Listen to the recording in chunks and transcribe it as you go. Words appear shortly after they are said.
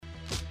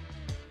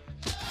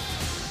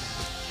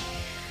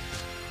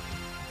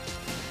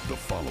The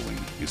following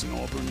is an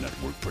Auburn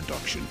Network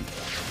production.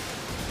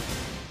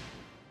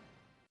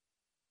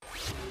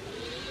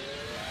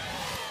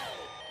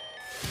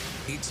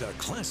 It's a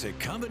classic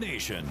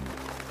combination.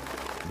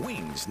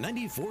 Wings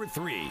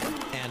 94.3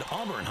 and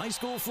Auburn High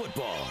School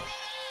football.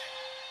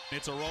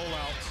 It's a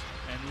rollout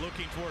and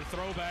looking for a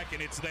throwback,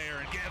 and it's there.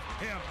 And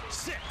give him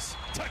 6.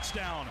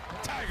 Touchdown,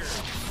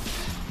 Tigers.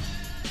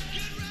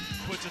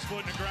 Puts his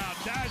foot in the ground,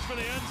 dives for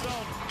the end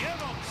zone. Give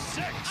him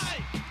 6.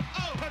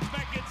 Cuts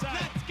back inside.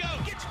 Let's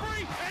go. Gets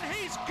free, and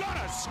he's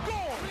gonna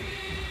score.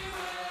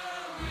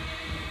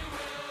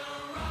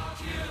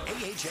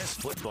 AHS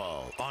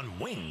football on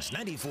Wings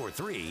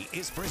 94.3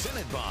 is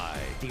presented by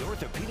the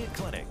Orthopedic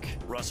Clinic,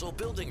 Russell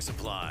Building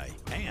Supply,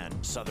 and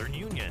Southern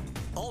Union.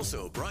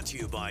 Also brought to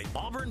you by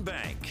Auburn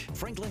Bank,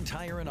 Franklin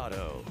Tire and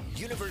Auto,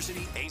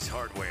 University Ace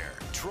Hardware,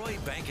 Troy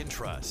Bank and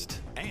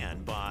Trust,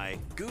 and by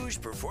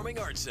Gouge Performing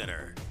Arts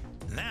Center.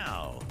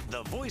 Now,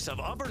 the voice of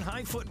Auburn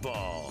High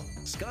football,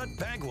 Scott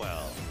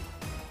Bagwell.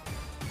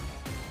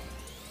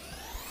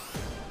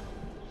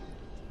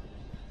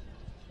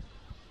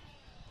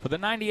 For the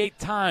 98th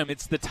time,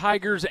 it's the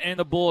Tigers and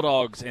the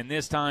Bulldogs, and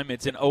this time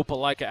it's in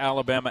Opelika,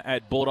 Alabama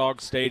at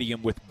Bulldogs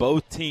Stadium with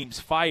both teams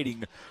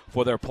fighting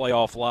for their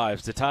playoff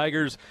lives. The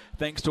Tigers,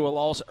 thanks to a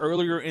loss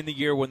earlier in the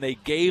year when they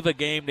gave a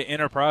game to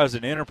Enterprise,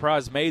 and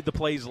Enterprise made the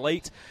plays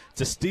late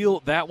to steal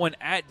that one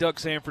at Duck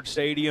Sanford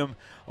Stadium.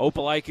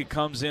 Opelika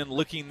comes in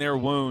licking their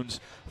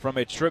wounds from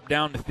a trip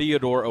down to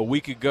Theodore a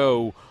week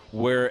ago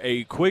where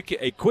a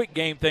quick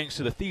game thanks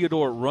to the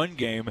Theodore run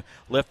game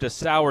left a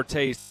sour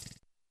taste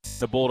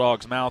the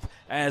Bulldogs' mouth,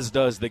 as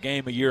does the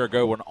game a year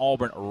ago when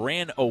Auburn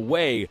ran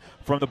away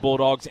from the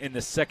Bulldogs in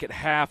the second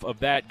half of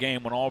that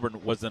game when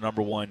Auburn was the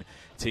number one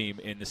team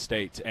in the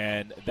state.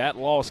 And that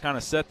loss kind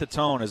of set the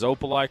tone as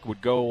Opelika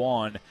would go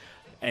on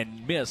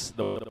and miss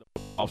the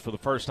playoffs for the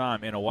first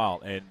time in a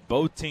while. And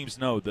both teams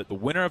know that the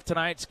winner of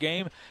tonight's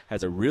game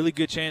has a really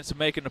good chance of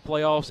making the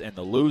playoffs, and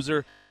the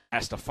loser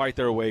has to fight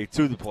their way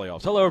to the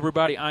playoffs. Hello,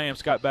 everybody. I am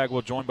Scott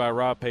Bagwell, joined by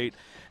Rob Pate.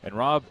 And,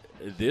 Rob,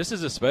 this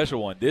is a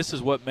special one. This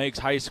is what makes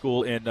high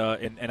school in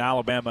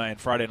Alabama and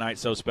Friday night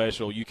so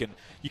special. You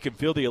can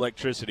feel the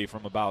electricity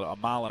from about a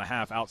mile and a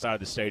half outside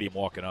the stadium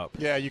walking up.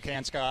 Yeah, you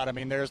can, Scott. I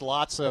mean, there's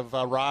lots of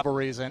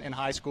rivalries in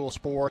high school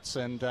sports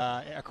and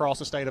across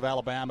the state of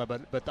Alabama,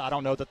 but I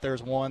don't know that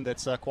there's one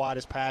that's quite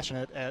as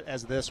passionate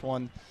as this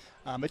one.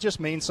 It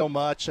just means so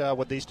much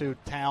with these two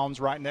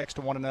towns right next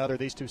to one another,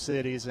 these two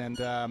cities, and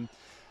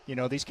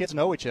these kids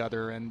know each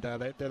other, and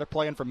they're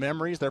playing for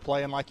memories. They're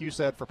playing, like you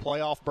said, for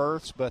playoff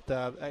berths, but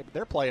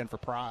they're playing for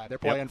pride. They're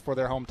playing for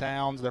their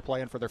hometowns. They're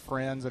playing for their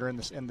friends that are in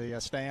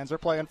the stands. They're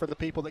playing for the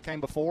people that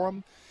came before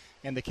them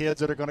and the kids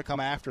that are going to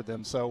come after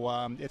them. So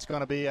it's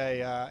going to be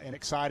an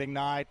exciting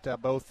night.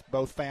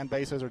 Both fan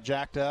bases are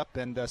jacked up,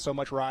 and so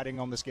much riding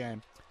on this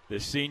game. The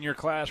senior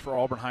class for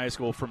Auburn High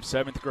School from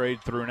 7th grade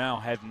through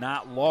now have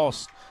not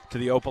lost to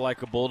the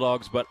Opelika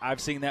Bulldogs, but I've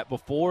seen that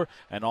before,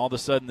 and all of a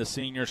sudden the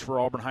seniors for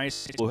Auburn High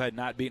School who had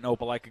not beaten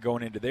Opelika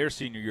going into their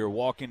senior year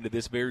walk into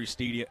this very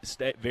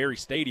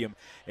stadium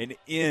and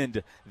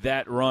end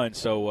that run.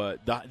 So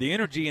the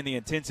energy and the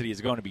intensity is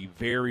going to be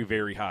very,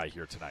 very high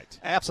here tonight.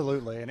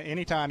 Absolutely, and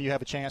anytime you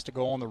have a chance to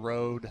go on the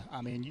road,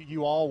 I mean,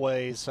 you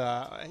always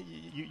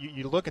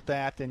you look at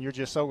that and you're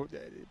just so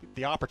 –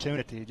 the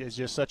opportunity is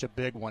just such a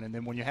big one, and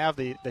then when you have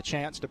the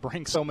chance to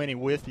bring so many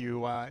with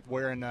you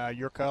wearing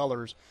your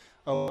colors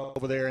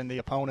over there in the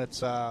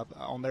opponents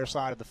on their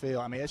side of the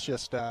field, I mean, it's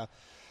just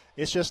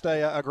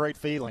a great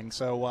feeling.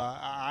 So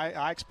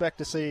I expect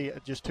to see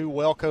just two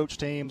well-coached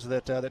teams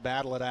that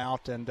battle it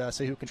out and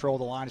see who control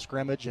the line of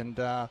scrimmage, and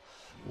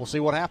we'll see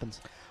what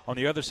happens. On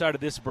the other side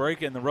of this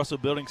break in the Russell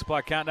Building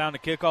Supply Countdown to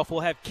Kickoff, we'll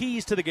have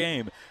keys to the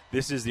game.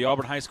 This is the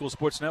Auburn High School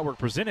Sports Network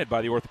presented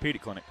by the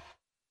Orthopedic Clinic.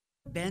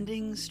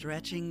 Bending,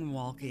 stretching,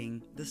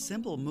 walking. The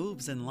simple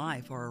moves in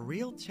life are a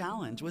real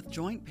challenge with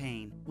joint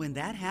pain. When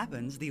that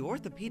happens, the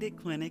Orthopedic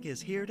Clinic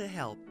is here to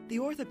help. The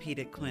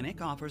Orthopedic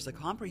Clinic offers a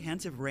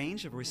comprehensive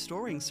range of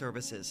restoring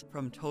services,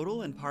 from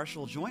total and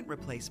partial joint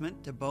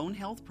replacement to bone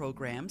health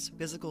programs,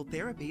 physical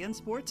therapy, and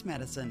sports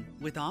medicine.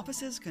 With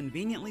offices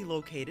conveniently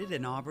located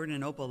in Auburn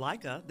and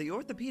Opelika, the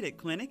Orthopedic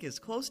Clinic is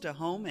close to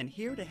home and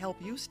here to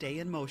help you stay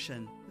in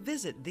motion.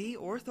 Visit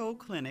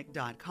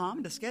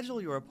theorthoclinic.com to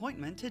schedule your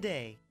appointment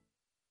today.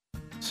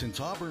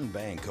 Since Auburn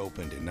Bank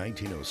opened in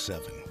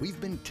 1907,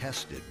 we've been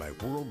tested by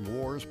world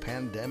wars,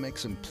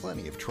 pandemics, and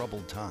plenty of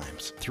troubled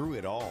times. Through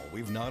it all,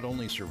 we've not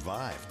only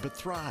survived, but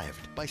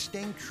thrived by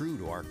staying true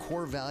to our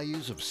core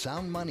values of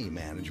sound money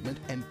management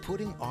and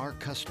putting our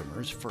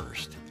customers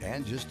first.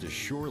 And just as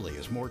surely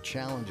as more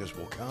challenges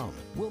will come,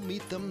 we'll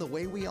meet them the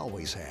way we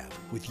always have,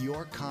 with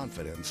your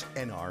confidence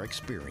and our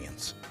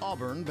experience.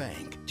 Auburn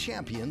Bank,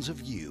 champions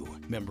of you.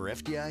 Member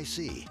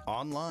FDIC,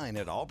 online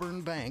at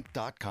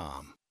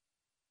auburnbank.com.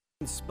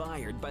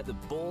 Inspired by the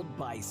bold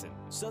bison,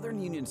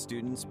 Southern Union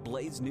students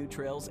blaze new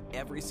trails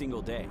every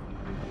single day.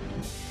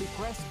 They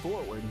press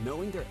forward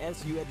knowing their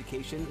SU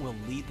education will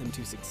lead them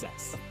to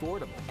success.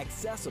 Affordable,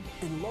 accessible,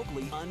 and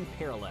locally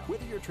unparalleled.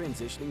 Whether you're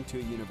transitioning to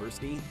a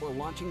university or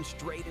launching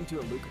straight into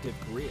a lucrative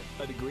career,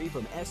 a degree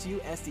from SU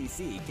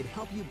SDC can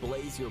help you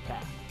blaze your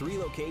path. 3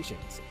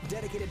 locations,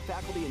 dedicated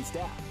faculty and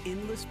staff,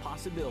 endless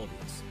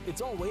possibilities. It's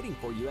all waiting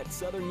for you at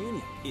Southern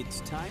Union. It's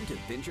time to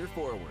venture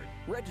forward.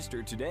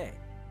 Register today.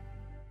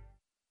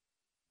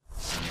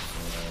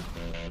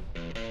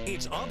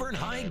 It's Auburn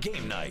High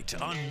game night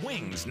on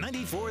Wings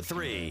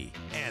 94.3.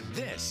 And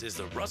this is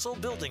the Russell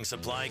Building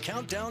Supply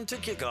countdown to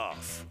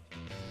kickoff.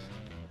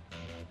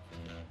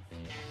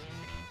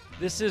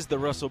 This is the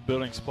Russell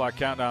Building Supply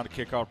countdown to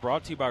kickoff,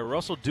 brought to you by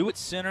Russell Do-It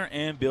Center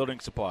and Building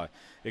Supply.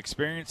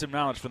 Experience and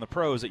knowledge from the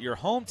pros at your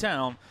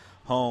hometown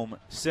home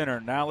center.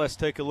 Now let's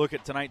take a look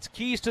at tonight's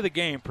keys to the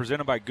game,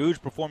 presented by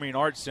Gouge Performing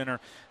Arts Center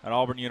at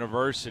Auburn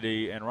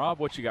University. And Rob,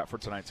 what you got for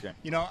tonight's game?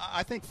 You know,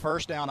 I think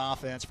first down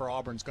offense for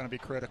Auburn is going to be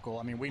critical.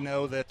 I mean, we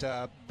know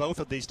that both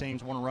of these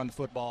teams want to run the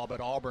football,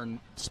 but Auburn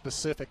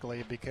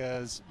specifically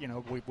because, you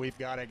know, we've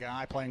got a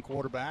guy playing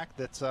quarterback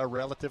that's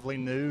relatively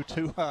new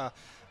to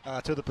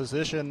the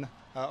position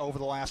over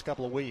the last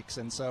couple of weeks.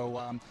 And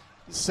so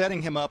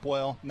setting him up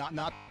well,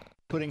 not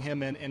putting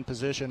him in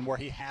position where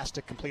he has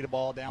to complete a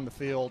ball down the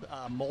field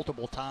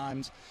multiple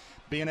times,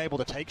 being able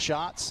to take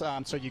shots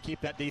so you keep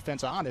that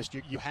defense honest.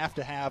 You have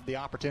to have the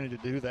opportunity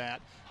to do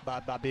that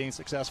by being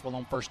successful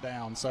on first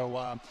down. So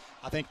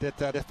I think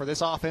that for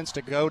this offense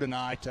to go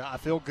tonight, I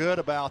feel good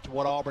about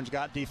what Auburn's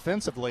got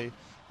defensively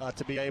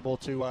to be able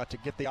to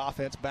get the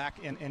offense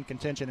back in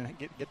contention and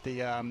get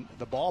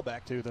the ball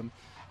back to them.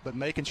 But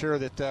making sure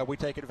that we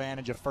take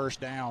advantage of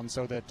first down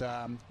so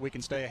that we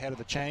can stay ahead of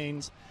the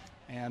chains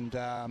and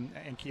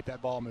keep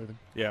that ball moving.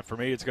 Yeah, for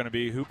me, it's going to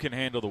be who can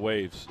handle the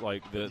waves,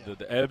 like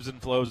the ebbs and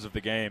flows of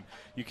the game.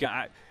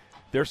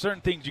 There are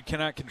certain things you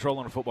cannot control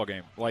in a football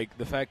game, like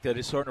the fact that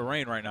it's starting to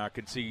rain right now. I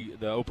can see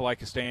the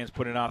Opelika stands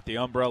putting out the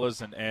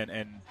umbrellas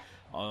and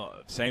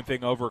same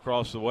thing over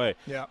across the way.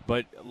 Yeah.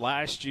 But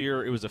last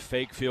year it was a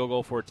fake field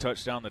goal for a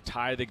touchdown to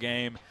tie the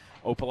game.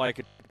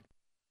 Opelika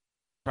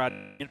tried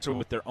to enter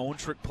with their own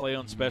trick play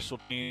on special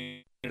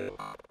teams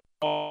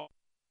from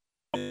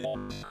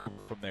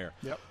there.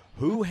 Yep.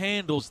 Who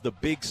handles the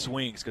big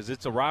swings? Because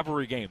it's a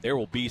rivalry game. There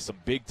will be some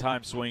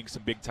big-time swings,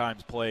 some big-time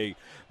play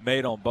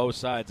made on both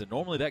sides. And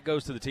normally that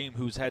goes to the team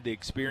who's had the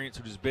experience,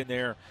 who's been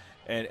there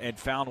and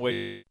found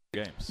ways to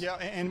win games. Yeah,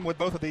 and with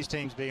both of these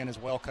teams being as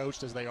well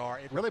coached as they are,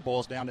 it really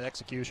boils down to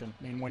execution.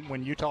 I mean,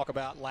 when you talk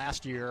about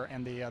last year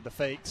and the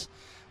fakes,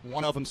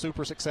 one of them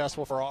super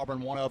successful for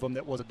Auburn, one of them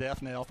that was a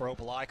death knell for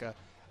Opelika.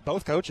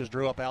 Both coaches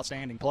drew up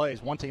outstanding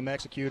plays. One team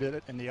executed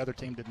it, and the other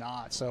team did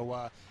not.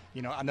 So,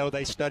 I know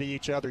they study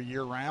each other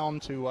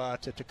year-round to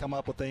come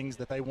up with things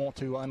that they want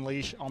to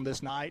unleash on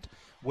this night.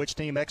 Which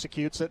team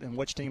executes it and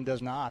which team does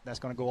not, that's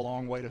going to go a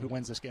long way to who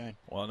wins this game.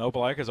 Well, and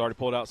Opelika has already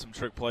pulled out some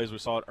trick plays. We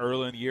saw it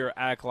early in the year,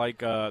 act like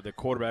the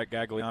quarterback,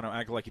 Gagliano,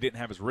 acted like he didn't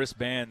have his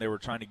wristband. They were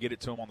trying to get it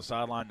to him on the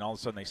sideline, and all of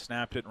a sudden they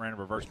snapped it and ran a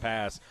reverse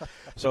pass.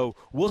 So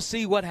we'll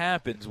see what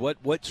happens.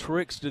 What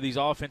tricks do these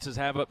offenses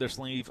have up their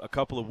sleeve? A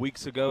couple of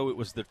weeks ago, it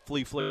was the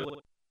flea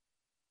flicker.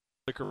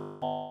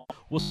 We'll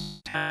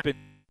see what happens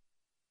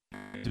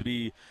to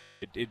be.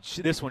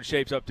 This one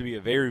shapes up to be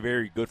a very,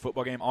 very good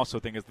football game. Also,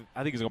 I think it's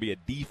going to be a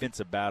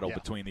defensive battle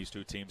between these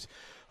two teams,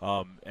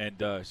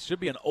 and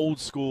should be an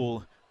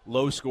old-school,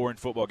 low-scoring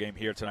football game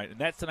here tonight. And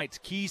that's tonight's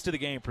Keys to the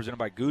Game, presented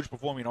by Gouge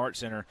Performing Arts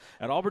Center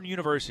at Auburn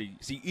University.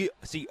 See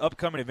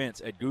upcoming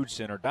events at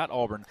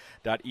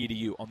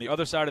gougecenter.auburn.edu. On the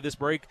other side of this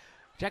break,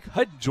 Jack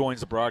Hudden joins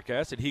the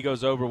broadcast, and he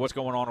goes over what's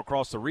going on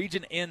across the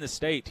region and the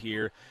state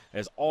here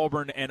as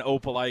Auburn and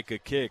Opelika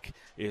kick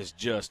is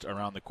just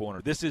around the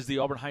corner. This is the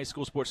Auburn High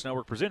School Sports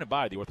Network, presented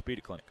by the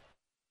Orthopedic Clinic.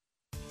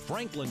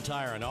 Franklin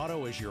Tire and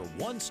Auto is your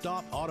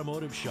one-stop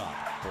automotive shop.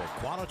 For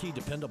quality,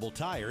 dependable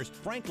tires,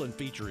 Franklin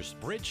features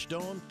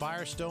Bridgestone,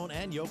 Firestone,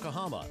 and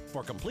Yokohama.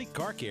 For complete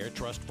car care,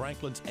 trust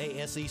Franklin's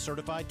ASE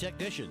certified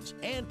technicians.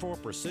 And for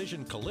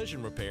precision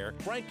collision repair,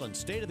 Franklin's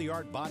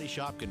state-of-the-art body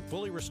shop can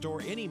fully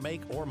restore any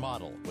make or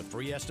model. With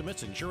free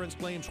estimates, insurance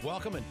claims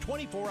welcome, and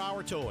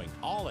 24-hour towing,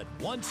 all at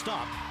one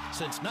stop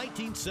since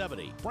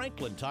 1970.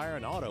 Franklin Tire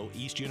and Auto,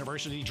 East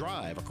University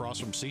Drive, across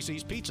from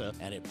CC's Pizza,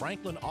 and at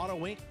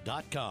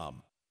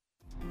franklinautoinc.com.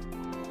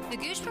 The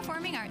Gouge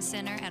Performing Arts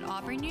Center at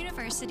Auburn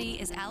University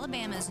is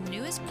Alabama's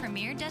newest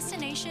premier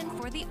destination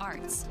for the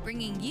arts,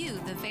 bringing you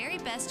the very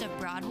best of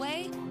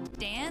Broadway,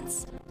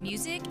 dance,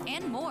 music,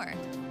 and more.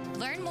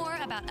 Learn more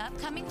about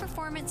upcoming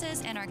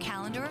performances and our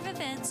calendar of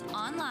events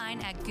online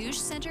at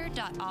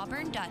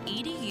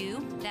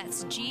gougecenter.auburn.edu.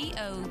 That's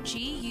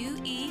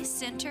GOGUE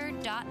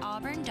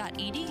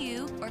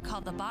center.auburn.edu, or call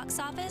the box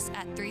office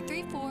at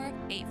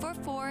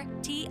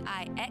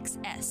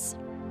 334-844-TIXS.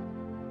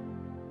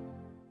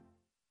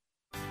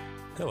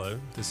 Hello,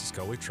 this is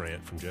Coley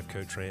Trant from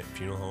Jeffco Trant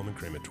Funeral Home and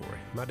Crematory.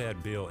 My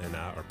dad Bill and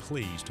I are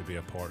pleased to be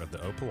a part of the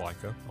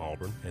Opelika,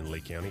 Auburn, and Lee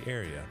County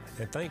area,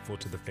 and thankful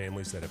to the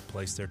families that have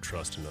placed their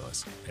trust in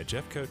us. At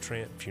Jeffco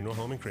Trant Funeral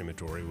Home and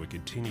Crematory, we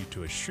continue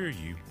to assure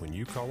you when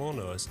you call on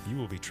us, you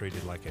will be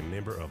treated like a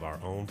member of our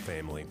own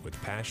family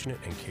with passionate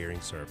and caring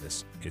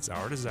service. It's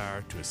our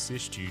desire to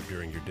assist you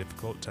during your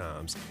difficult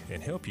times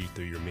and help you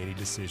through your many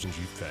decisions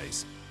you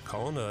face.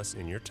 Call on us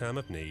in your time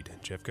of need.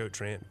 Jeffco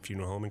Trant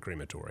Funeral Home and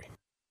Crematory.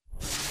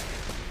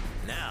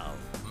 Now,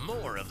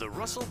 more of the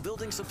Russell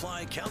Building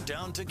Supply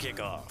Countdown to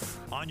Kickoff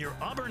on your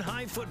Auburn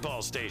High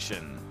football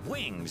station,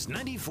 Wings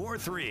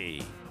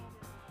 94.3.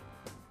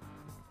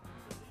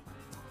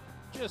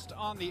 Just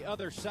on the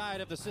other side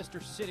of the sister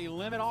city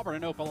limit,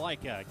 Auburn and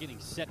Opelika getting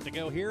set to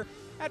go here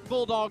at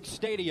Bulldogs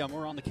Stadium.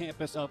 We're on the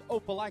campus of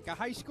Opelika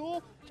High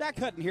School. Jack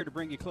Hutton here to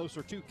bring you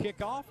closer to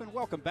kickoff, and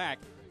welcome back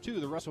to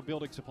the Russell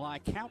Building Supply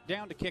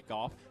Countdown to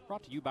Kickoff,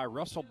 brought to you by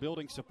Russell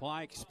Building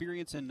Supply,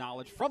 experience and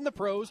knowledge from the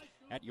pros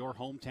at your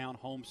hometown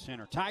home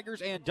center.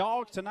 Tigers and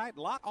Dogs tonight,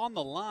 a lot on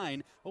the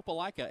line.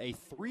 Opelika, a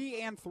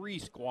 3-3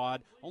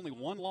 squad, only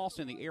one loss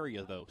in the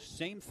area, though.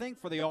 Same thing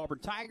for the Auburn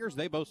Tigers.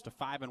 They boast a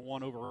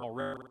 5-1 overall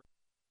record.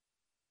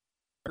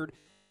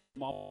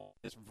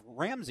 This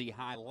Ramsey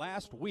high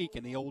last week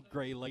in the old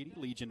Gray Lady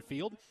Legion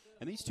Field,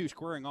 and these two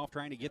squaring off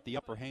trying to get the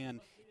upper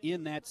hand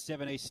in that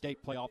 7A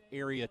state playoff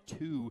Area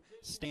 2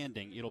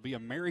 standing. It'll be a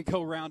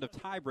merry-go-round of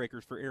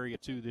tiebreakers for Area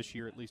 2 this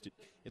year. At least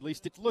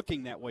it's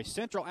looking that way.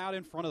 Central out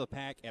in front of the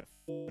pack at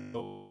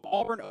 4.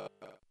 Auburn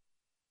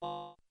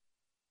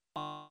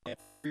at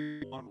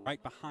 3-1,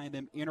 right behind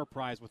them.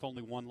 Enterprise with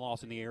only one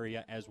loss in the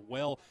area as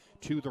well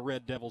to the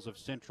Red Devils of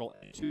Central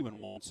at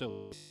 2-1.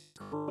 So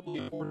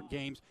important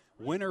games.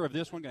 Winner of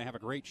this one going to have a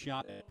great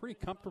shot at a pretty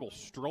comfortable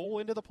stroll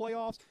into the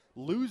playoffs.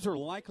 Loser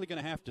likely going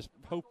to have to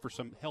hope for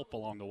some help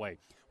along the way.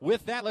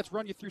 With that, let's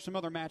run you through some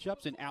other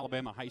matchups in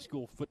Alabama high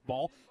school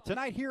football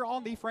tonight here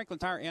on the Franklin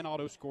Tire and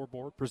Auto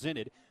scoreboard,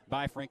 presented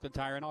by Franklin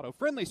Tire and Auto.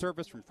 Friendly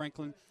service from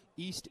Franklin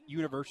East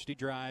University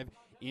Drive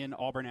in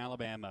Auburn,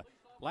 Alabama.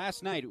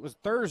 Last night, it was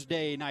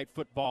Thursday night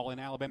football in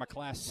Alabama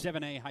Class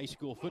 7A high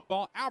school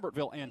football.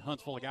 Albertville and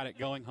Huntsville got it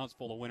going.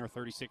 Huntsville the winner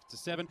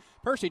 36-7.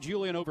 Percy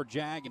Julian over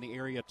Jag in the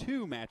Area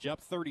 2 matchup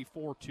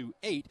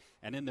 34-8.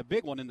 And then the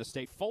big one in the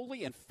state,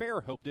 Foley and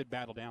Fairhope did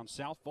battle down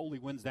south. Foley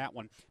wins that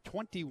one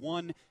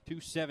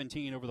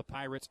 21-17 over the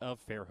Pirates of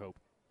Fairhope.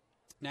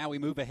 Now we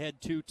move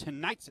ahead to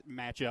tonight's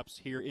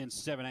matchups here in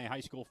 7A high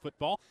school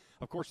football.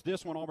 Of course,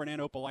 this one, Auburn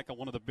and Opelika,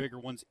 one of the bigger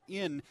ones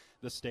in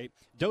the state.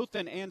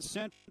 Dothan and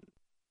Central.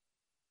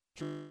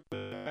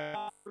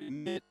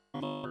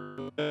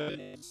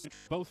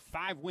 Both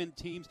 5-win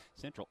teams.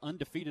 Central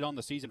undefeated on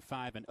the season,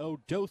 5-0.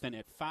 Dothan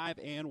at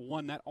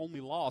 5-1. That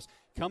only loss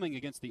coming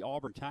against the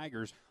Auburn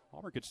Tigers.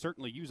 Auburn could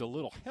certainly use a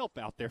little help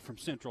out there from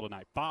Central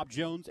tonight. Bob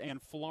Jones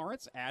and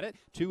Florence at it.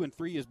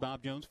 2-3 is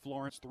Bob Jones.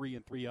 Florence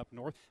 3-3 up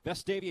north.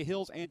 Vestavia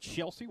Hills and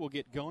Chelsea will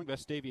get going.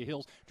 Vestavia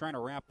Hills trying to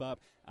wrap up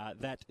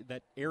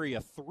that Area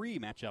 3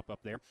 matchup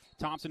up there.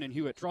 Thompson and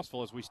Hewitt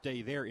Trussville, as we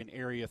stay there in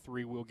Area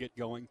 3, will get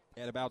going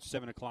at about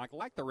 7 o'clock.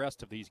 Like the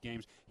rest of these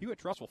games, Hewitt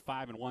Trussville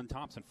 5-1,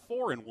 Thompson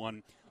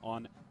 4-1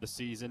 on the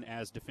season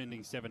as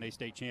defending 7A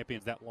state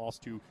champions. That loss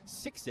to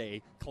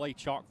 6A Clay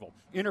Chalkville.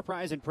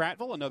 Enterprise and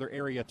Prattville, another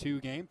Area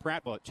 2 game.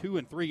 Prattville at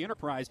 2-3.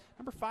 Enterprise,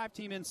 number 5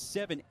 team in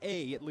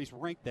 7A, at least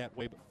ranked that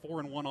way, but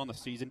 4-1 on the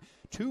season.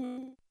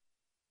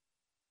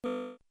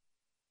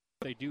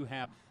 They do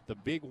have the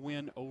big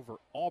win over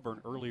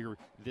Auburn earlier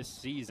this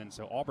season,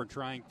 so Auburn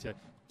trying to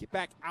get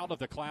back out of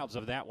the clouds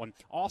of that one.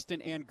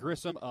 Austin and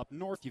Grissom up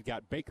north. You've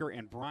got Baker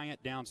and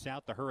Bryant down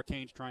south. The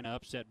Hurricanes trying to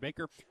upset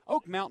Baker.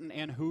 Oak Mountain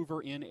and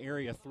Hoover in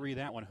Area 3.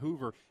 That one,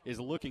 Hoover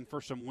is looking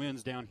for some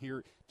wins down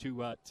here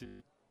to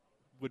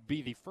would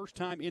be the first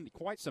time in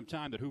quite some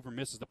time that Hoover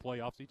misses the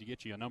playoffs. Need to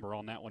get you a number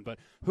on that one. But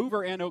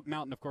Hoover and Oak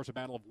Mountain, of course, a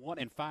battle of 1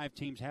 and 5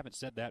 teams. Haven't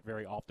said that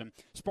very often.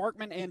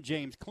 Sparkman and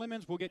James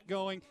Clemens will get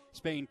going.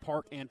 Spain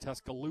Park and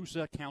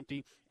Tuscaloosa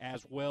County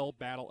as well.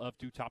 Battle of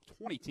 2 top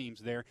 20 teams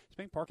there.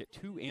 Spain Park at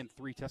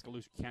 2-3.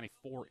 Tuscaloosa County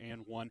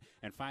 4-1.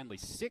 And finally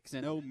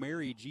 6-0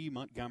 Mary G.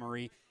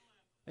 Montgomery.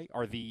 They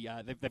are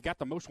they've got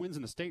the most wins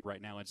in the state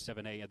right now in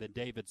 7A. And then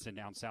Davidson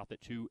down south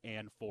at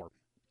 2-4. We'll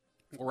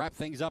wrap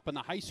things up in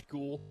the high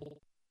school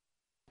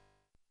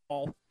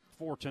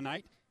for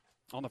tonight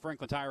on the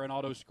Franklin Tire and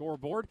Auto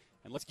scoreboard.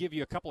 And let's give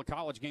you a couple of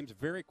college games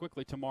very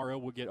quickly tomorrow.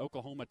 We'll get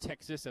Oklahoma,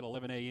 Texas at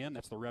 11 a.m.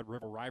 That's the Red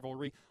River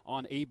rivalry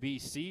on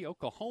ABC.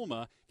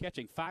 Oklahoma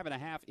catching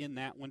 5.5 in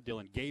that one.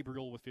 Dylan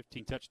Gabriel with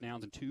 15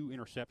 touchdowns and 2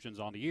 interceptions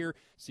on the year.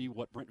 See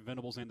what Brent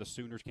Venables and the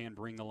Sooners can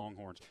bring the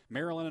Longhorns.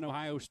 Maryland and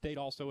Ohio State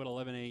also at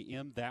 11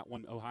 a.m. That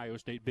one, Ohio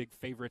State, big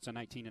favorites, a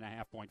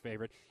 19.5-point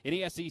favorite. In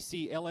the SEC,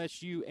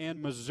 LSU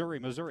and Missouri.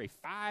 Missouri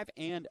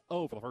 5-0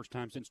 for the first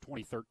time since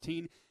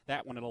 2013.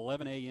 That one at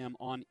 11 a.m.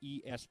 on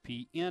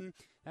ESPN.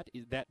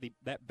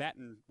 That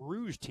Baton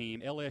Rouge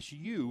team,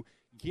 LSU,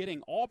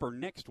 getting Auburn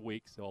next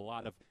week. So a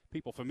lot of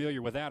people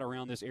familiar with that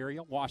around this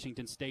area.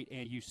 Washington State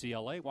and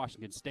UCLA.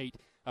 Washington State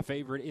a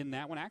favorite in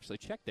that one. Actually,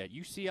 check that.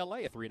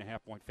 UCLA a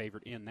 3.5-point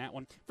favorite in that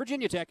one.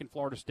 Virginia Tech and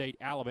Florida State,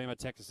 Alabama,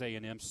 Texas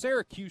A&M,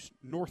 Syracuse,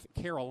 North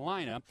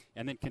Carolina,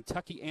 and then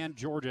Kentucky and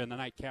Georgia in the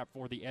nightcap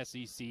for the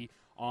SEC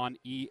on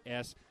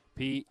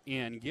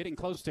ESPN. Getting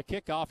close to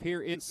kickoff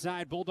here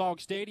inside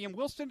Bulldog Stadium.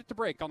 We'll send it to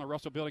break on the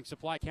Russell Building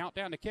Supply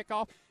countdown to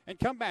kickoff and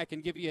come back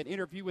and give you an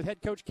interview with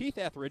head coach Keith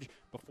Etheridge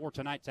before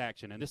tonight's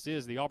action. And this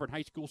is the Auburn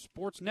High School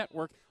Sports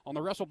Network on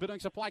the Russell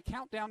Building Supply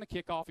countdown to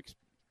kickoff.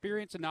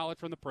 Experience and knowledge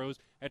from the pros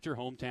at your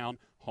hometown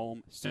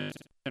home center.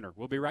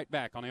 We'll be right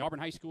back on the Auburn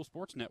High School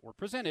Sports Network,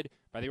 presented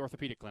by the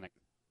Orthopedic Clinic.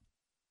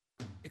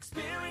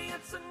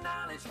 Experience and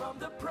knowledge from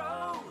the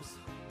pros.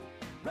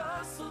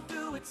 Russell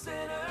Do It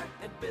Center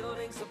and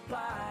Building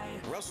Supply.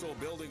 Russell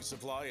Building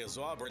Supply is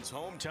Auburn's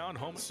hometown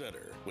home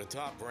center. With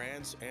top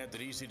brands and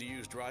an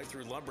easy-to-use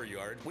drive-through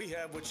lumberyard, we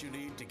have what you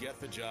need to get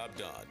the job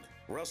done.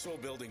 Russell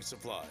Building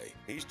Supply,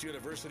 East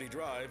University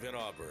Drive in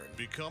Auburn.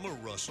 Become a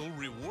Russell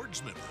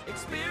Rewards member.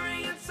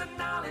 Experience and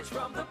knowledge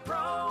from the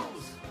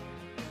pros.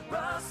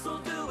 Russell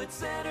Do It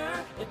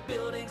Center and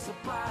Building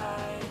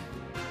Supply.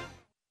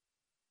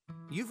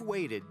 You've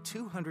waited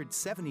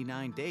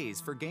 279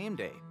 days for game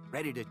day,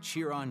 ready to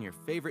cheer on your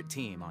favorite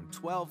team on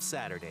 12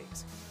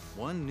 Saturdays.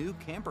 One new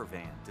camper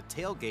van to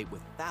tailgate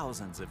with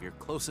thousands of your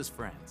closest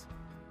friends.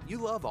 You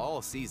love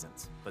all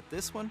seasons, but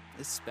this one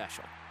is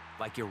special,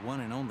 like your one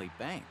and only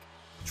bank.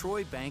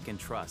 Troy Bank and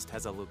Trust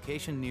has a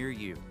location near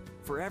you.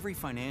 For every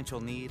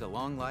financial need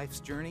along life's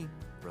journey,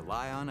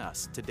 rely on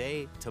us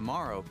today,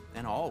 tomorrow,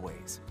 and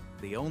always.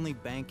 The only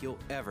bank you'll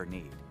ever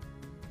need.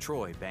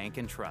 Troy Bank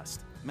and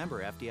Trust.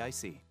 Member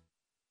FDIC.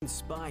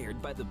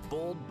 Inspired by the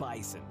bold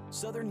bison,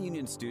 Southern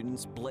Union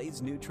students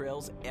blaze new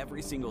trails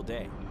every single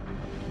day.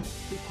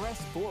 They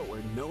press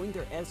forward knowing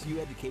their SU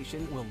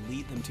education will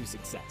lead them to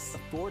success.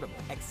 Affordable,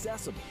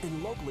 accessible,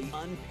 and locally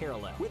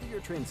unparalleled. Whether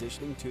you're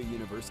transitioning to a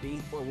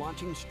university or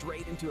launching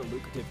straight into a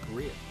lucrative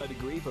career, a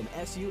degree from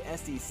SU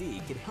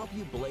SDC can help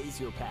you blaze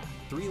your path.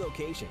 3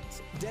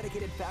 locations,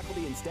 dedicated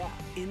faculty and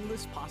staff,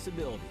 endless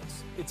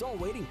possibilities. It's all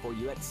waiting for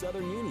you at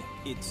Southern Union.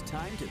 It's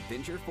time to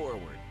venture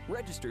forward.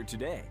 Register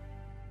today.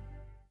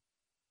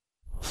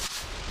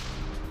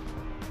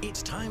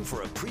 It's time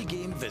for a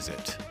pregame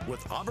visit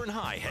with Auburn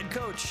High head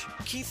coach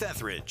Keith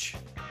Etheridge.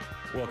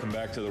 Welcome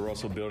back to the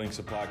Russell Building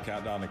Supply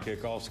countdown to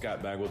kickoff.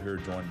 Scott Bagwell here,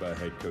 joined by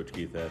head coach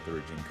Keith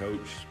Etheridge. And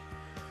coach,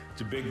 it's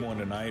a big one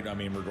tonight. I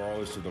mean,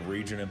 regardless of the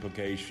region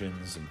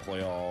implications and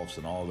playoffs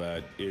and all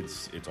that,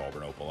 it's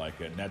Auburn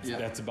Opelika, and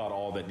that's about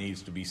all that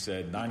needs to be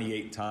said.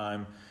 98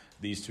 time.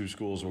 These two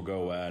schools will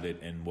go at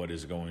it in what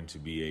is going to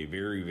be a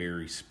very,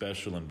 very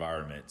special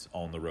environment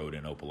on the road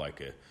in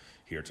Opelika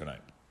here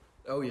tonight.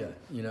 Oh, yeah.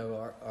 You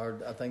know,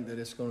 I think that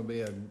it's going to be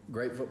a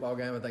great football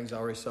game. I think it's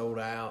already sold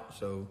out,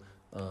 so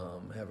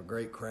have a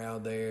great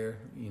crowd there.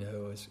 You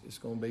know, it's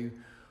going to be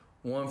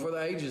one for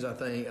the ages, I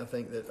think. I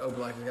think that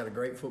Opelika's got a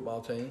great football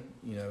team.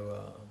 You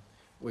know,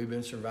 we've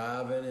been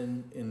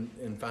surviving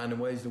and finding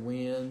ways to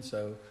win.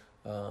 So,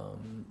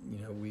 you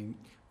know,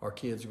 our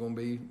kids are going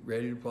to be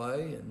ready to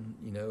play, and,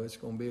 you know, it's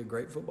going to be a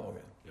great football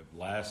game. It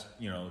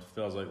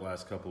feels like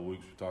last couple of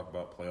weeks we talked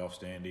about playoff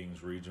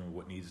standings, region,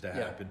 what needs to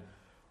happen. Yeah.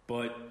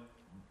 But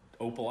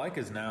Opelika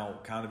is now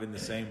kind of in the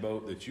same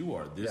boat that you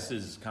are. This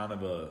is kind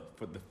of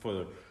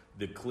for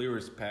the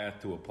clearest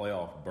path to a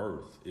playoff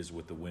berth is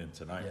with the win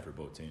tonight for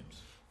both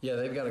teams. Yeah,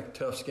 they've got a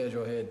tough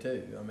schedule ahead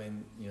too. I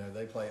mean, you know,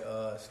 they play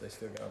us. They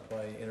still got to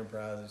play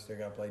Enterprise. They still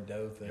got to play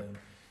Dothan. Yep.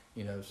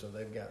 You know, so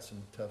they've got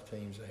some tough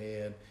teams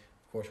ahead.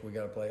 Of course, we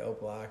got to play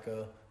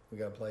Opelika. We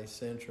got to play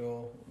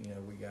Central. You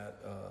know, we got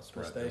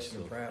Smith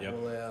Station and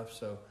Prattville left.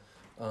 So,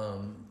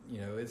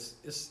 you know,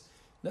 it's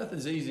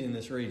nothing's easy in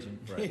this region.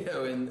 Right. You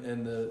know,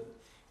 and the,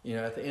 you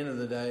know, at the end of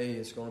the day,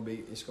 it's going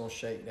to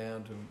shake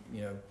down to,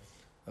 you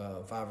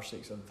know, 5 or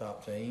 6 of the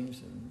top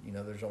teams, and, you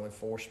know, there's only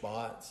 4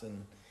 spots,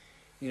 and,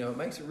 you know, it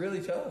makes it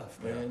really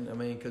tough, man. I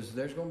mean, because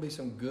there's going to be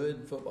some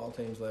good football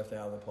teams left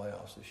out of the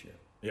playoffs this year.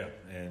 Yeah,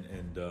 and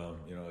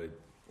you know,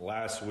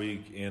 last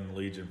week in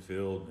Legion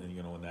Field, and,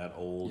 you know, in that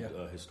old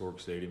historic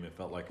stadium, it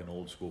felt like an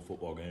old school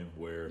football game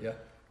where,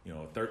 you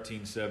know,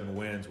 13-7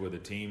 wins with a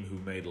team who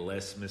made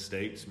less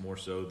mistakes more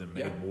so than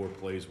made more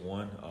plays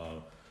won,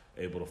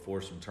 able to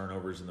force some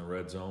turnovers in the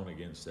red zone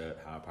against that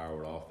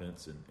high-powered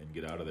offense and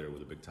get out of there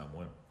with a big-time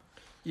win.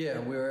 Yeah,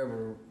 we were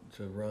able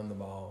to run the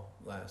ball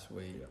last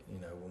week, you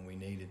know, when we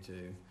needed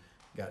to.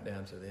 Got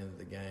down to the end of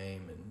the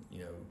game, and, you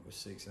know, with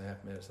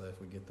 6.5 minutes left,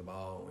 we get the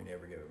ball, and we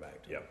never give it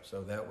back to them.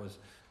 So that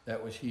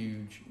was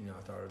huge. You know,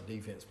 I thought our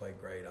defense played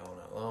great all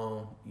night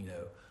long. You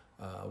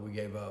know, we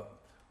gave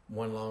up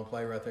one long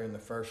play right there in the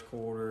first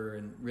quarter,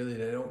 and really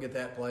they don't get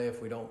that play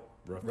if we don't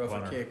rough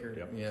a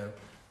kicker. You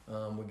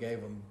know, we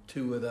gave them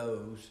 2 of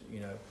those.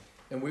 You know,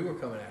 and we were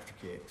coming after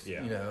kicks.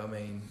 You know, I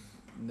mean,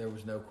 there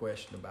was no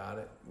question about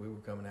it. We were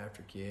coming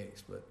after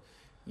kicks, but,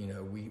 you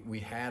know, we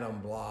had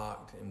them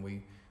blocked, and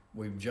we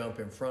we jump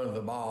in front of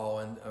the ball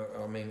and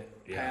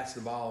pass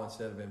the ball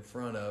instead of in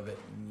front of it,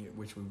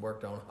 which we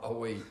worked on all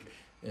week.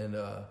 And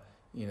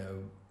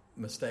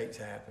mistakes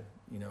happen.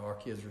 Our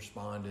kids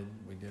responded.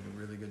 We did a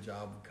really good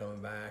job of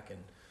coming back, and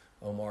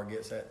Omar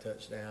gets that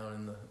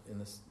touchdown in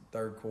the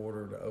third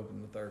quarter to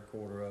open the third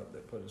quarter up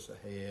that put us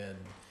ahead.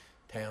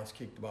 Towns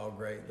kicked the ball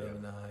great the other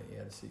night. He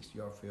had a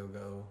 60-yard field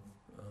goal,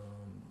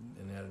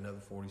 and had another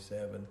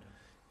 47.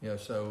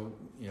 So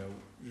it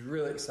was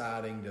really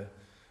exciting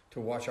to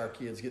watch our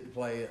kids get to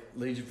play at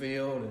Legion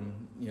Field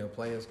and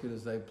play as good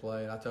as they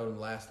played. I told them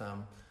last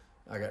time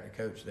I got to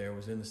coach there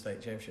was in the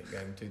state championship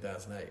game in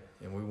 2008,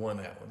 and we won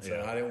that one.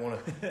 So I didn't want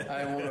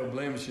no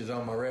blemishes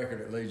on my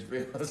record at Legion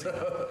Field.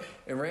 So,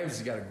 and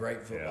Ramsey's got a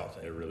great football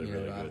team. They're really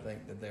good. I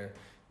think that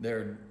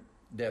they're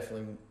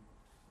definitely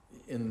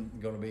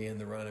going to be in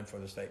the running for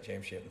the state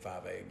championship in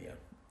 5A again.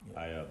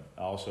 I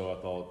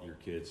thought your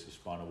kids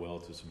responded well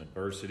to some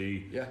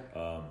adversity. Yeah.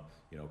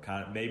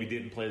 Kind of maybe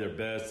didn't play their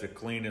best, the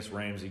cleanest.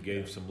 Ramsey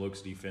gave some looks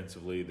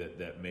defensively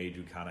that made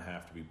you kind of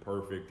have to be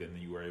perfect, and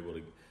then you were able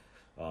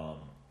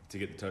to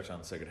get the touchdown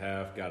in the second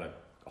half. Got a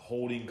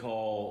holding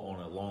call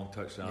on a long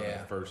touchdown in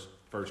the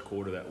first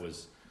quarter that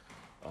was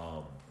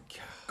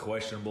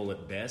questionable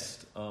at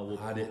best.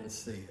 I didn't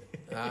see it.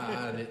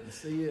 I didn't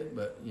see it,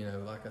 but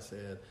like I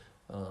said,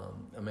 I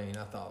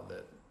thought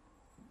that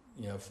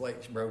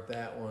Flakes broke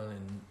that one,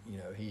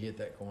 and he hit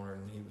that corner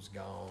and he was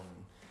gone.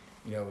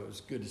 It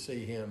was good to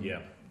see him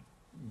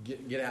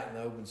get out in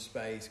the open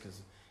space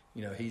because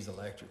he's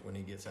electric when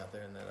he gets out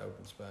there in that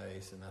open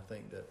space, and I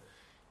think that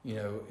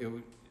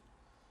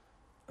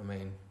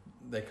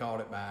they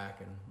called it back,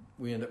 and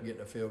we ended up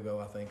getting a field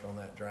goal, I think, on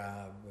that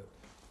drive. But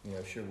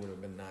sure would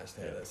have been nice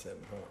to have that 7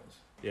 points.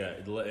 Yeah,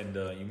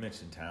 and you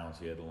mentioned Towns.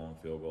 He had the long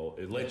field goal.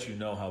 It lets you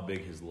know how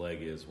big his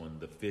leg is when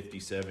the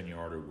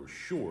 57-yarder was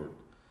short.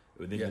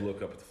 But then you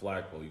look up at the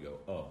flagpole, you go,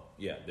 oh,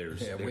 yeah,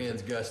 there's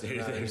wind's gusting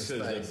right in his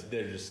face.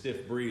 There's a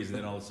stiff breeze, and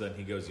then all of a sudden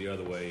he goes the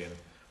other way,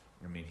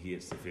 and he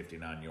hits the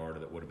 59-yarder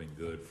that would have been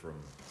good from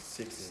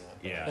 69.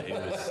 Yeah, it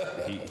was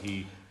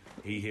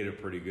he hit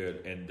it pretty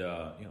good, and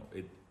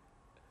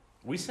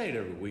we say it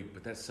every week,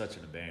 but that's such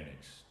an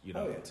advantage,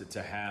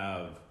 to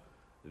have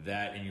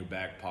that in your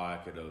back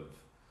pocket of,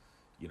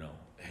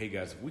 hey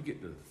guys, if we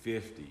get to the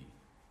 50,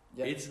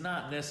 it's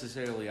not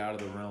necessarily out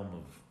of the realm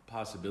of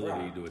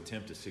possibility to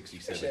attempt a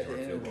 67 at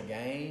the end of the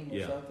game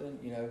or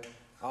something.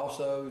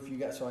 Also, if you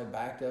got somebody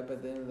backed up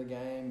at the end of the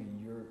game,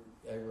 you're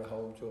able to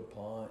hold to a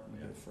punt,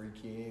 you get a free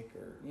kick,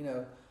 or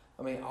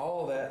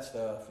all that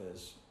stuff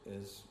is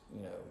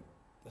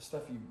the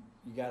stuff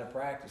you got to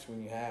practice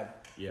when you have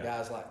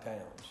guys like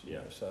Towns.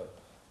 So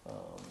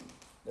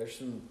there's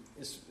some.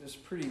 It's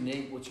pretty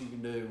neat what you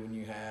can do when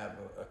you have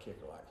a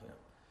kicker like him.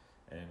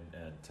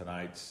 And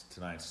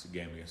tonight's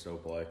game against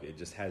Opelika, it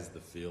just has the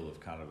feel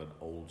of kind of an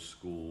old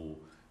school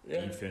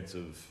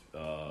defensive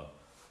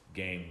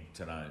game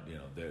tonight.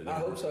 I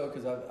hope so,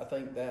 because I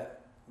think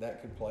that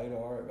could play to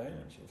our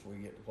advantage if we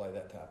get to play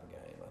that type of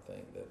game. I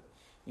think that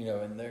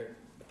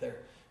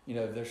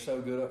and they're so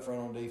good up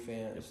front on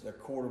defense. Their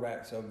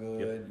quarterback's so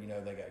good.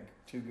 They got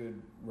 2 good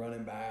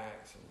running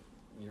backs,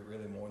 and you're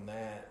really more than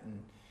that.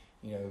 And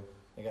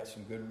they got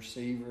some good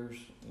receivers.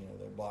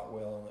 They block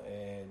well on the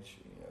edge.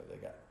 They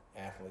got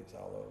athletes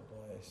all over the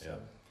place. So,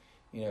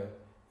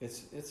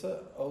 it's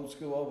a old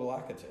school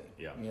Opelika team.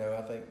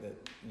 I think that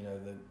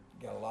they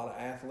got a lot of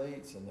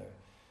athletes, and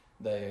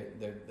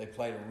they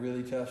played a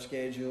really tough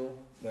schedule.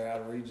 Their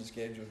out of region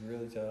schedule was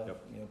really tough.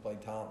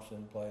 Played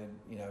Thompson, played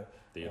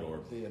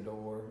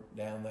Theodore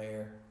down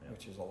there,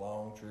 which is a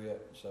long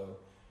trip. So,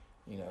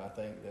 I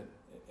think that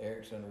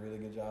Eric's done a really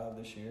good job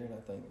this year, and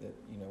I think that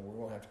we're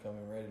going to have to come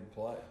in ready to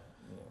play.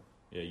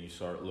 Yeah, you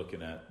start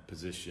looking at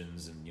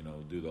positions and,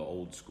 do the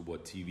old school,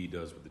 what TV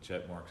does with the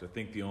check marks. I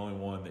think the only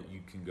one that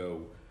you can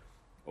go,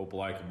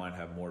 Opelika might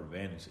have more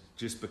advantage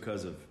just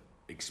because of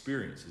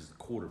experience is the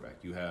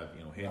quarterback. You have,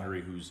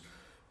 Henry, who's,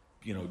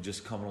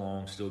 just coming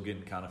along, still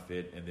getting kind of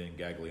fit, and then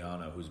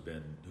Gagliano, who's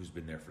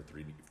been there for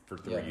 3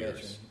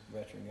 years.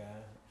 Veteran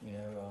guy,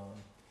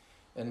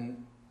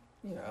 and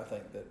I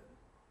think that,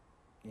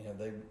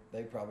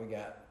 they probably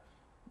got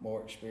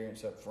more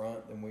experience up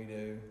front than we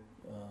do.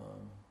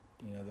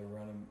 They're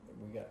running.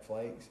 We got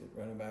Flakes at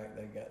running back.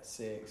 They got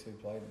 6 who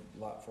played a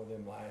lot for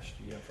them last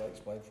year. Flakes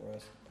played for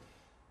us,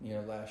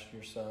 last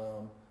year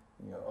some.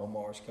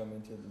 Omar's come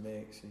into the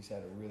mix. He's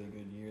had a really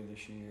good year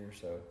this year.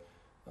 So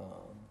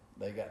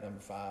they got number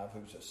 5,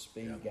 who's a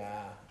speed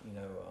guy. And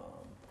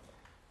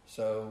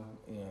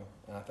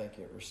I think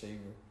at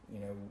receiver,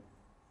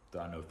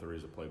 I know 3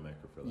 is a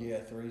playmaker for them. Yeah,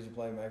 3 is a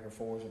playmaker.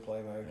 4 is a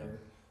playmaker.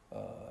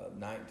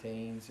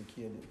 19's a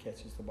kid that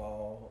catches the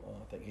ball.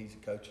 I think he's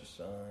a coach's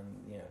son.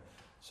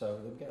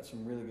 So they've got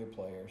some really good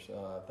players.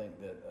 I think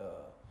that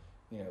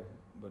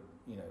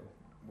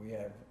we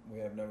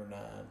have number 9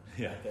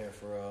 right there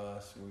for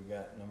us. We've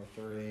got number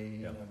 3,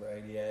 number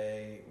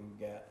 88. We've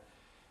got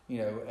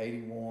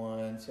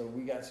 81. So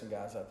we got some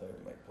guys out there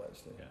to make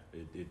plays too.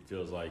 Yeah, it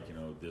feels like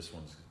this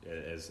one's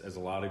as a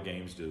lot of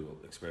games do,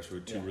 especially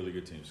with 2 really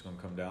good teams. It's going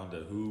to come down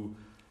to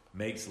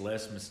makes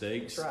less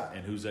mistakes, That's right.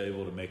 and who's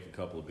able to make a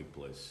couple of big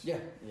plays. Yeah,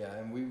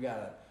 and we've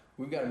got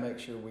to make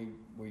sure we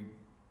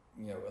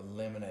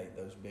eliminate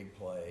those big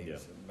plays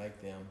and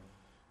make them.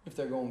 If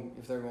they're going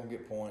to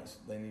get points,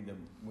 we need to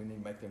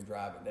make them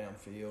drive it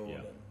downfield.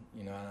 Yeah.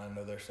 And I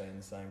know they're saying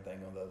the same thing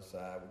on the other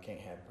side. We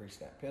can't have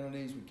pre-snap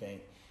penalties. We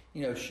can't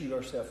shoot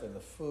ourselves in the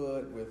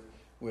foot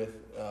with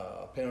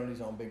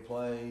penalties on big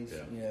plays.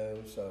 Yeah.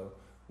 So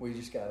we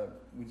just gotta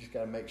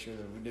make sure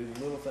that we do the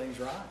little things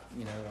right.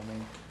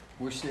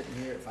 We're sitting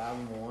here at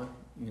 5-1.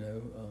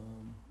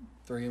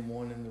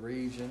 3-1 in the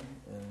region,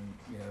 and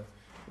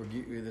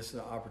this is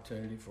an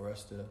opportunity for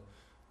us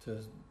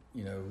to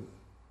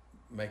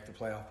make the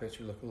playoff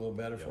picture look a little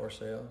better for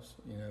ourselves.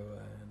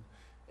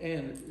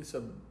 And it's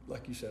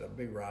like you said, a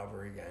big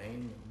rivalry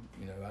game.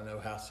 I know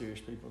how serious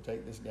people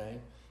take this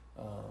game.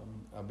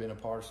 I've been a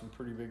part of some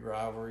pretty big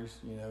rivalries,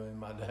 in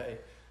my day.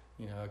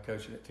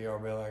 Coaching at T.R.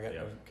 Bell, I got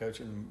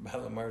coaching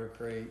Battle of Murder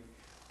Creek,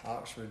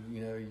 Oxford.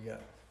 You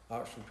got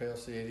Oxford, Pell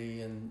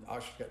City, and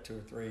Oxford's got 2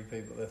 or 3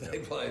 people that they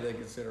play. They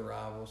consider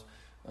rivals.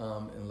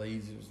 And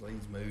Leeds, it was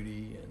Leeds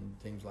Moody and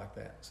teams like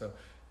that. So,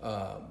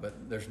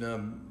 but there's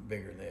none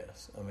bigger than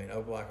this.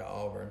 Opelika,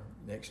 Auburn,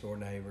 next door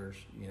neighbors.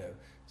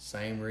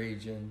 Same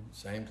region,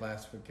 same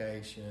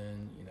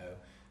classification.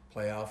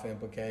 Playoff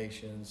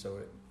implications. So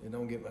it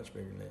don't get much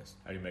bigger than this.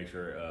 How do you make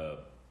sure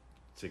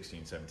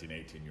 16, 17,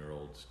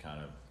 18-year-olds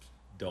kind of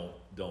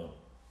don't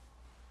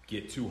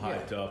get too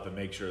hyped up and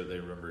make sure they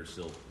remember it's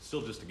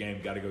still just a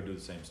game, got to go do the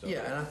same stuff?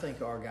 Yeah, and I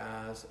think our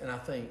guys, and I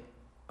think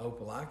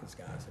Opelika's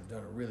guys have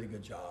done a really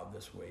good job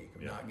this week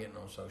of not getting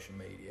on social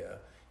media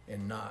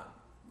and not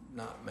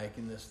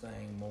making this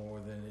thing more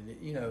than it.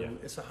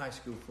 It's a high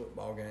school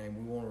football game.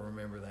 We want to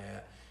remember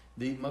that.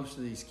 Most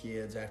of these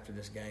kids, after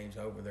this game's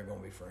over, they're going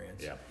to be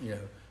friends. Yeah.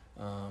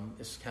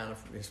 It's kind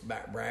of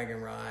back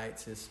bragging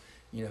rights. It's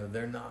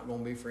they're not going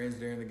to be friends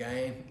during the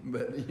game,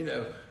 but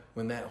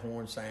when that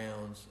horn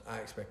sounds, I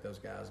expect those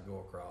guys to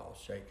go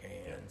across, shake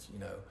hands,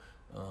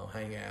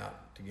 hang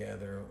out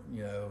together,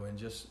 and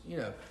just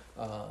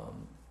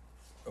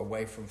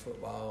away from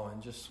football,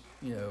 and just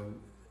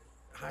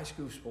high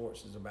school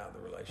sports is about the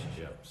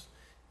relationships,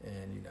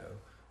 and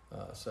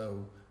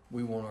so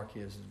we want our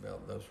kids to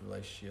develop those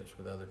relationships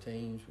with other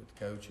teams, with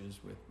coaches,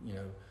 with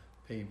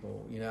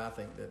people. I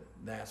think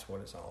that's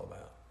what it's all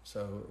about.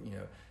 So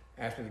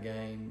after the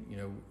game,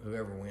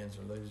 whoever wins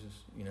or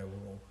loses, we're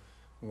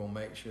gonna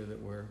make sure that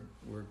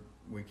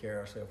we carry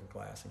ourselves with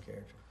class and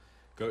character.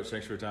 Coach,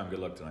 thanks for your time. Good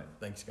luck tonight.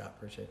 Thanks, Scott.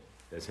 Appreciate it.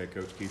 That's head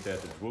coach Keith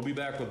Etheridge. We'll be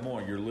back with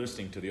more. You're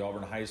listening to the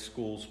Auburn High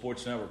School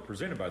Sports Network,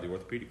 presented by the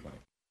Orthopedic Clinic.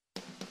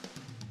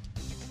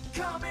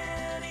 Come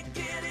in and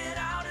get it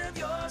out of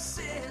your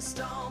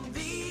system.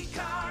 The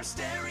Car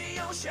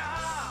Stereo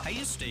Shop. Hey,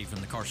 it's Steve from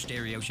the Car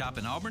Stereo Shop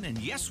in Auburn, and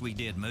yes, we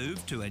did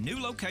move to a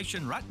new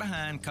location right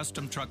behind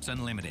Custom Trucks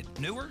Unlimited.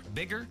 Newer,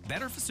 bigger,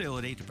 better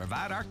facility to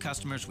provide our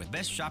customers with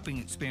best shopping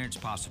experience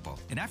possible.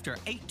 And after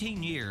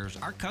 18 years,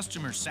 our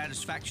customers'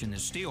 satisfaction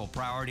is still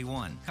priority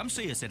one. Come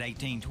see us at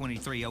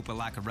 1823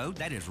 Opelika Road.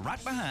 That is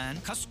right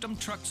behind Custom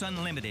Trucks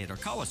Unlimited, or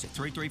call us at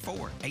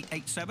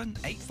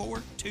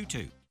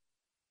 334-887-8422.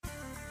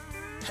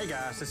 Hey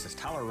guys, this is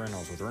Tyler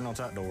Reynolds with Reynolds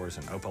Outdoors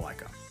in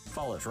Opelika.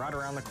 Fall is right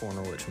around the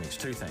corner, which means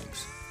 2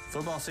 things.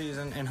 Football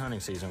season and hunting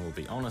season will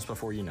be on us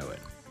before you know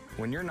it.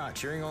 When you're not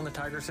cheering on the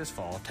Tigers this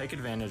fall, take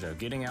advantage of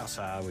getting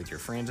outside with your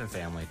friends and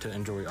family to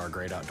enjoy our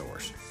great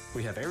outdoors.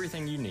 We have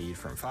everything you need,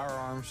 from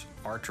firearms,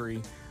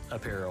 archery,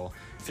 apparel,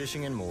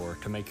 fishing, and more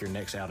to make your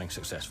next outing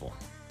successful.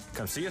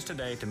 Come see us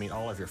today to meet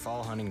all of your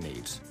fall hunting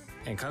needs.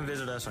 And come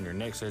visit us on your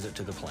next visit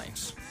to the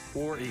Plains.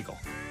 War Eagle.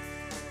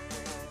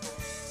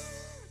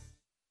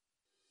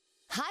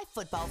 Hi,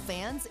 football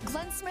fans.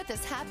 Glenn Smith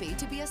is happy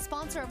to be a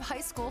sponsor of high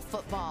school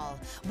football.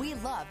 We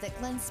love that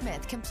Glenn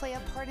Smith can play a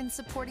part in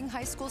supporting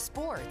high school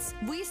sports.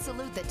 We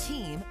salute the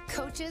team,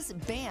 coaches,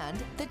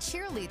 band, the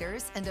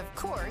cheerleaders, and of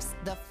course,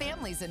 the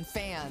families and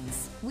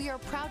fans. We are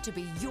proud to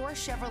be your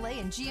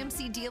Chevrolet and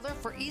GMC dealer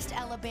for East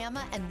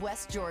Alabama and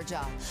West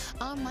Georgia.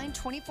 Online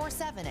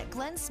 24/7 at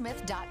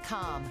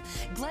glensmith.com.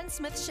 Glenn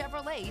Smith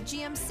Chevrolet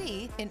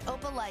GMC in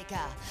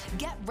Opelika.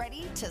 Get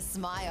ready to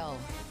smile.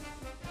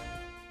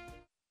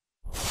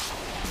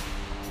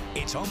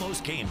 It's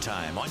almost game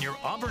time on your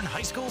Auburn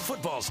High School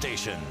football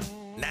station.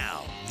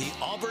 Now, the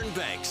Auburn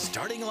Bank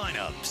starting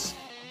lineups.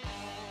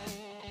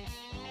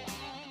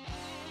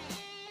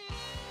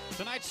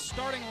 Tonight's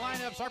starting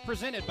lineups are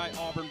presented by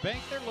Auburn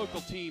Bank. Their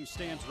local team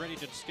stands ready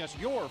to discuss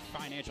your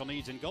financial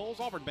needs and goals.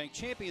 Auburn Bank,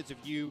 champions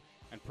of you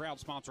and proud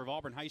sponsor of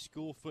Auburn High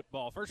School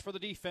football. First for the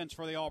defense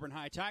for the Auburn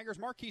High Tigers,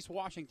 Marquise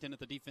Washington at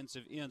the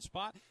defensive end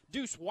spot.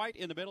 Deuce White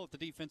in the middle at the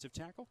defensive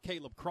tackle.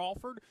 Caleb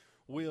Crawford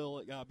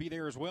will be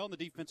there as well in the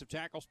defensive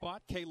tackle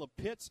spot. Caleb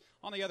Pitts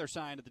on the other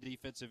side of the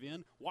defensive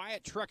end.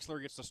 Wyatt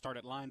Truxler gets to start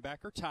at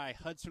linebacker. Ty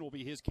Hudson will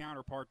be his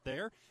counterpart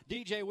there.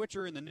 DJ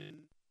Witcher in the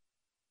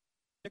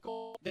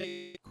Nickel,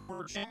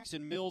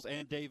 Jackson Mills,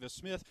 and Davis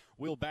Smith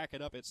will back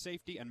it up at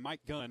safety, and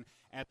Mike Gunn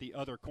at the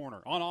other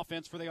corner. On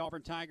offense for the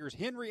Auburn Tigers,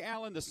 Henry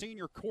Allen, the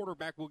senior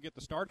quarterback, will get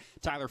the start.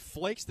 Tyler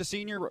Flakes, the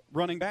senior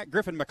running back.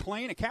 Griffin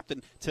McLean, a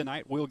captain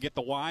tonight, will get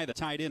the Y, the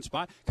tight end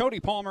spot. Cody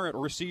Palmer at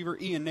receiver.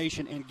 Ian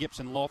Nation and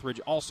Gibson Lothridge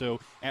also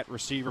at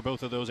receiver,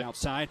 both of those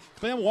outside.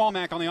 Clem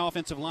Walmack on the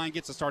offensive line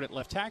gets the start at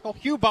left tackle.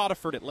 Hugh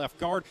Bodiford at left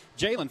guard.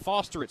 Jalen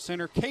Foster at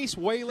center. Case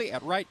Whaley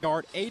at right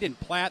guard. Aiden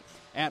Platt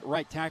at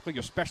right tackle.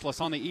 Your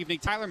specialist on the evening,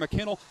 Tyler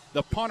McKinnell,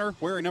 the punter,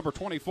 wearing number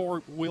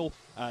 24, will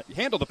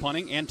handle the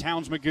punting, and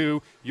Towns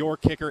Magoo, your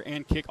kicker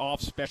and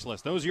kickoff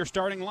specialist. Those are your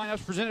starting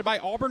lineups presented by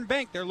Auburn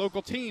Bank. Their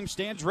local team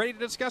stands ready to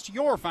discuss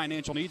your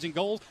financial needs and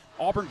goals.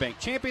 Auburn Bank,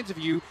 champions of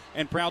you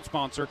and proud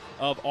sponsor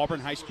of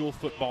Auburn High School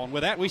football. And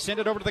with that, we send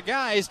it over to the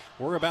guys.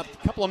 We're about a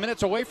couple of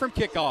minutes away from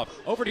kickoff.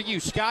 Over to you,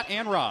 Scott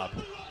and Rob.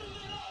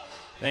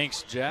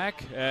 Thanks,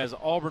 Jack, as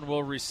Auburn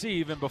will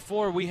receive. And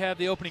before we have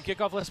the opening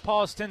kickoff, let's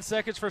pause 10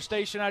 seconds for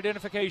station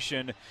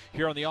identification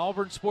here on the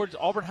Auburn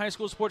High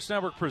School Sports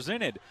Network,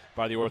 presented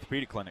by the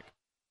Orthopedic Clinic.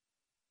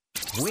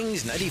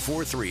 Wings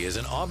 94.3 is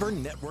an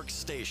Auburn network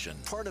station,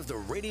 part of the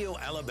Radio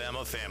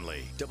Alabama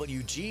family.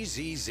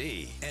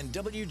 WGZZ and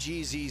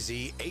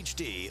WGZZ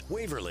HD,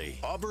 Waverly,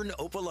 Auburn,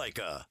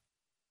 Opelika.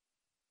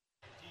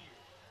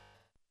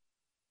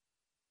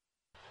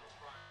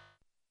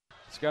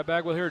 Scott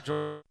Bagwell here,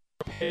 George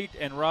Pate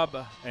and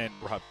Rob.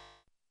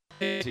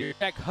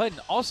 Jack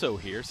Hutton also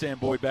here. Sam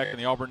Boyd back in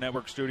the Auburn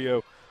Network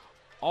studio.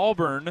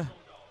 Auburn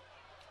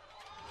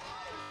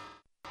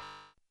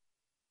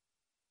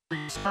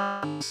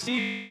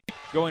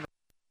going.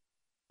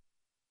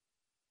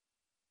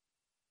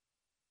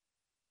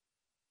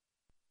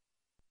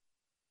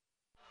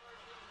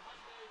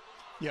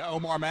 Yeah,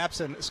 Omar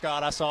Mapson,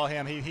 Scott, I saw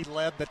him. He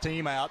led the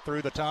team out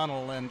through the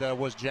tunnel and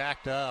was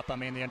jacked up. I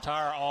mean, the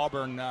entire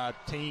Auburn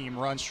team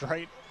runs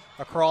straight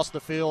across the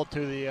field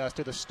to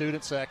the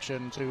student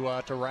section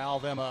to rile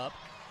them up,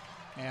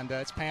 and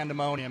it's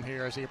pandemonium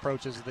here as he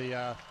approaches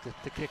to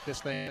kick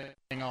this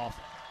thing off.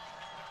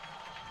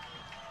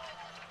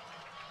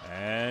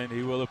 And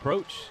he will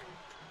approach,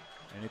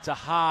 and it's a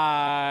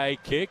high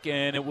kick,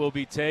 and it will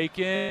be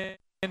taken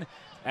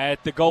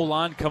at the goal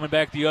line, coming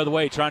back the other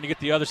way, trying to get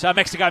the other side.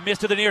 Makes the guy miss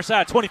to the near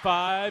side.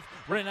 25,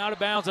 running out of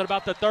bounds at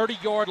about the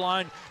 30-yard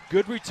line.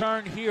 Good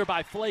return here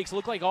by Flakes.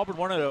 Looked like Auburn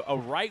wanted a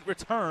right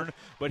return,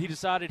 but he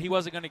decided he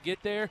wasn't going to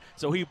get there,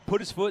 so he put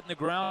his foot in the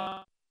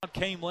ground,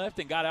 came left,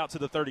 and got out to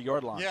the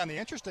 30-yard line. Yeah, and the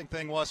interesting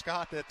thing was,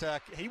 Scott,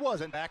 that he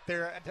wasn't back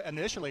there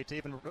initially to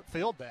even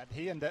field that.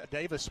 He and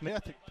Davis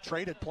Smith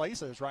traded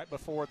places right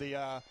before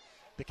the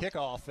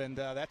kickoff, and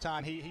that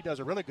time he does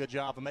a really good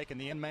job of making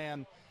the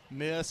in-man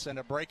miss and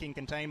a breaking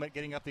containment,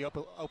 getting up the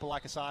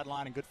Opelika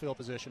sideline in good field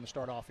position to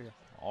start off here.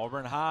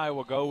 Auburn High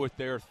will go with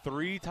their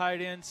 3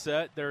 tight end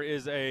set. There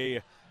is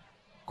a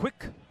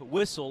quick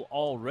whistle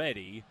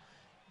already,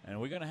 and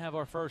we're going to have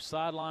our first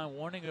sideline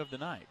warning of the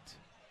night.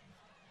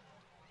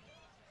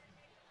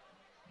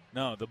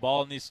 No, the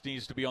ball needs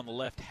to be on the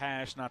left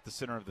hash, not the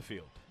center of the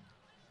field.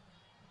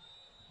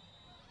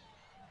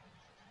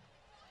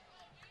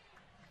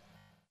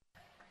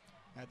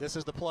 This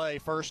is the play,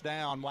 first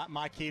down,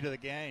 my key to the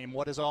game.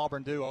 What does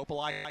Auburn do?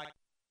 Opelika,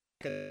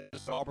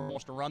 Auburn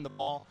wants to run the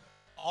ball.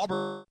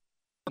 Auburn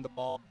run the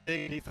ball,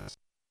 big defense.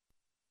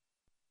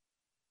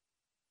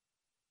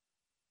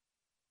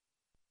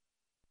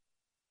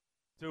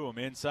 To him,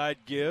 inside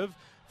give.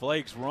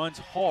 Flakes runs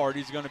hard.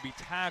 He's going to be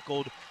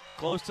tackled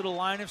close to the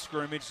line of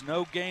scrimmage.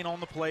 No gain on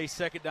the play.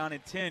 Second down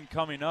and 10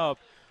 coming up.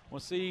 We'll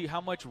see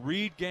how much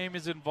read game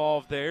is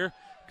involved there,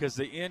 because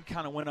the end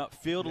kind of went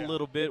upfield a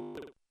little bit.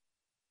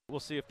 We'll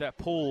see if that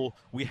pull,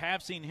 we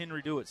have seen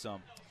Henry do it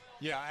some.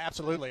 Yeah,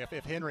 absolutely.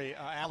 If Henry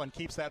Allen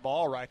keeps that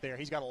ball right there,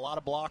 he's got a lot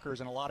of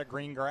blockers and a lot of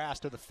green grass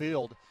to the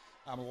field.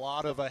 A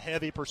lot of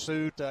heavy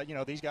pursuit.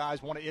 These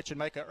guys want to itch and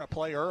make a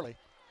play early.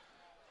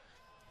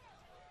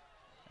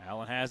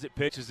 Allen has it,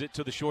 pitches it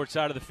to the short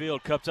side of the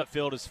field. Cups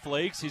upfield is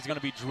Flakes. He's going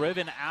to be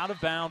driven out of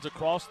bounds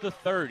across the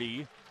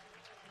 30.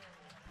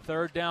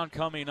 Third down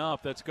coming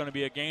up. That's going to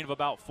be a gain of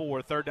about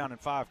 4. Third down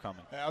and 5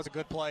 coming. That was a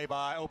good play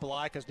by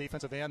Opelika's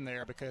defensive end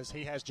there, because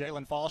he has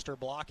Jalen Foster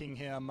blocking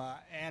him,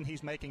 and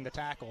he's making the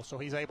tackle. So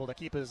he's able to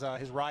keep his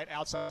right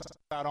outside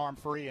arm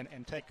free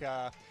and take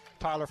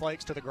Tyler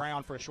Flakes to the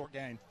ground for a short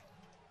gain.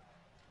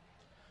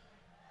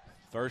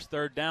 First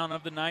third down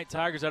of the night.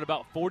 Tigers at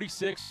about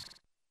 46%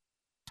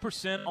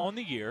 on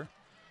the year.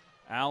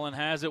 Allen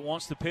has it,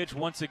 wants to pitch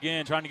once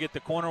again, trying to get the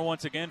corner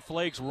once again.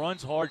 Flakes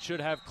runs hard,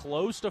 should have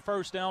close to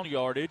first down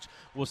yardage.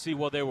 We'll see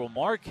what they will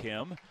mark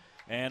him.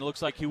 And it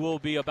looks like he will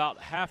be about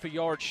half a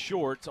yard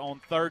short on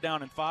third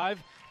down and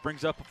 5.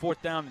 Brings up a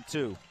 4th down and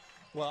 2.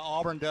 Well,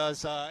 Auburn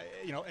does,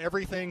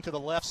 everything to the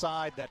left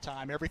side that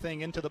time,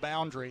 everything into the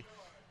boundary.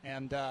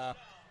 And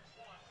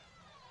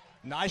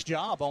nice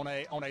job on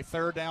a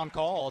third down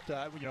call.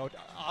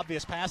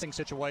 Obvious passing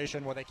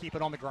situation where they keep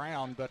it on the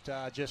ground,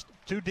 but just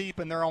too deep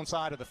in their own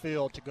side of the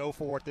field to go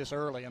for it this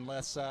early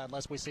unless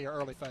we see an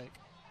early fake.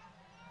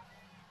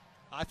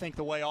 I think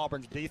the way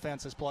Auburn's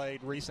defense has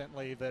played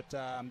recently, that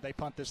they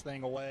punt this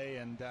thing away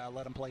and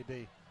let them play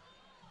D.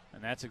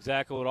 And that's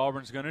exactly what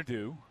Auburn's going to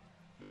do.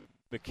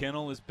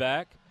 McKinnell is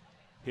back.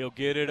 He'll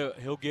get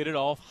it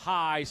off.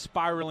 High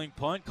spiraling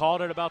punt.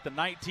 Caught at about the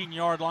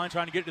 19-yard line,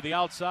 trying to get to the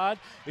outside.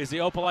 Is the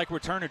Opelika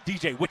returner,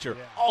 DJ Witcher,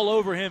 all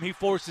over him. He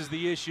forces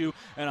the issue,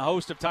 and a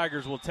host of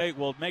Tigers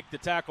will make the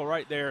tackle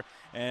right there,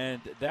 and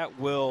that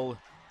will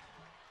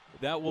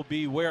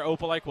be where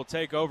Opelika will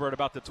take over at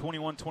about the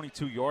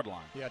 21-22-yard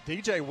line. Yeah,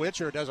 DJ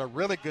Witcher does a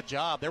really good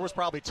job. There was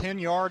probably 10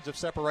 yards of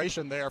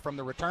separation there from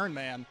the return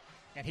man,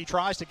 and he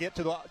tries to get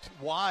to the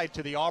wide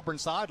to the Auburn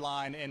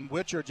sideline, and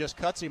Witcher just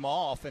cuts him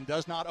off and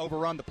does not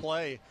overrun the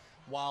play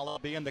while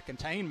being the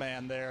contained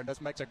man there.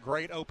 This makes a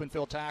great open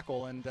field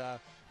tackle, and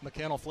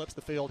McKinnell flips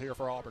the field here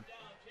for Auburn.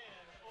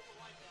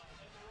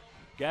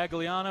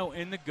 Gagliano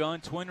in the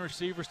gun, twin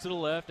receivers to the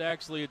left.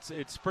 Actually,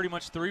 it's pretty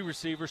much three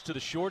receivers to the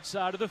short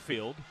side of the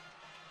field.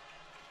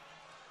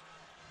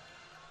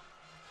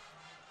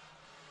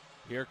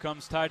 Here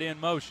comes tight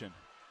end motion.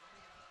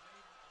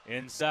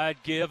 Inside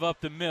give up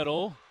the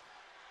middle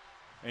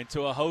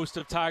into a host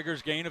of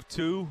Tigers, gain of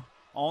 2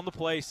 on the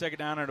play, second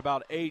down and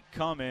about 8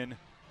 coming.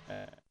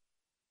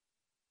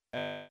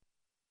 That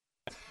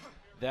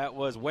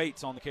was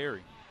Waits on the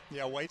carry.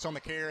 Yeah, Waits on the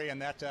carry,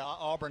 and that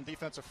Auburn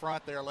defensive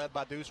front there led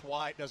by Deuce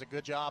White does a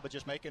good job of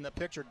just making the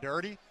picture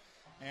dirty.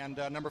 And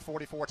number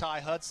 44,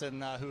 Ty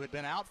Hudson, who had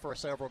been out for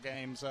several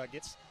games,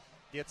 gets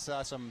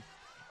some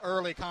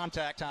early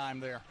contact time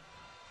there.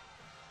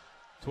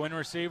 Twin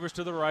receivers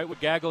to the right with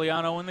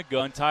Gagliano in the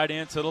gun, tight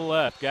end to the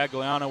left.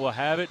 Gagliano will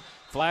have it,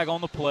 flag on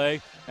the play,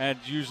 and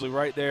usually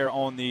right there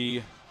on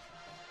the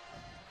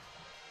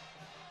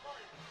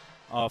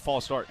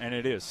false start, and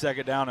it is.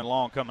 Second down and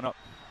long coming up.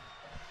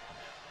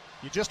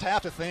 You just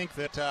have to think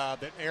that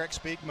Eric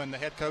Speakman, the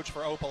head coach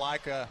for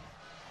Opelika,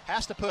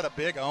 has to put a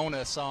big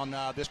onus on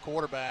this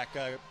quarterback,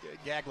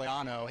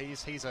 Gagliano.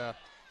 He's a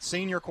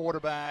senior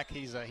quarterback.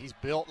 He's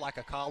built like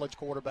a college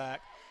quarterback.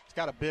 He's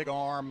got a big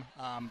arm,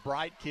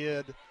 bright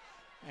kid,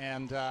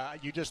 and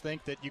you just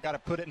think that you got to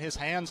put it in his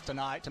hands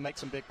tonight to make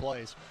some big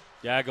plays.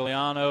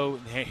 Gagliano,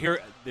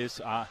 here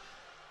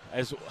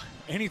as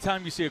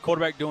anytime you see a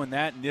quarterback doing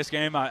that in this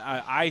game,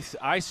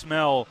 I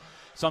smell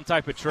some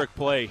type of trick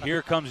play.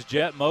 Here comes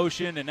jet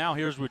motion, and now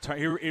here's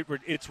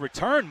it's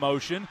return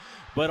motion.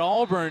 But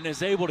Auburn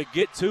is able to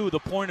get to the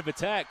point of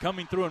attack.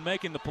 Coming through and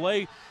making the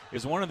play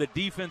is one of the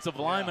defensive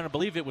linemen. I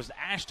believe it was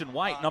Ashton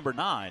White, number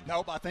 9.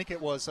 Nope, I think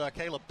it was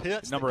Caleb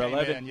Pitts. Number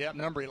 11. Yep,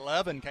 number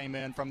 11 came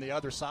in from the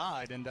other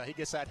side, and he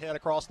gets that head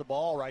across the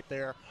ball right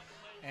there.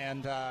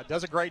 And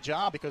does a great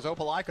job because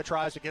Opelika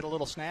tries to get a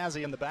little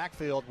snazzy in the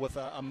backfield with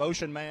a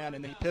motion man,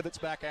 and then he pivots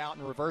back out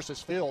and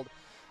reverses field.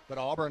 But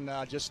Auburn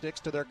just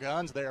sticks to their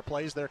guns there,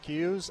 plays their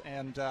cues,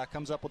 and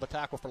comes up with a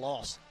tackle for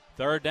loss.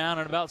 Third down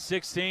and about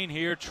 16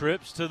 here.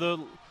 Trips to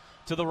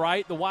the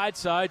right, the wide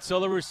side. So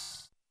the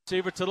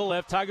receiver to the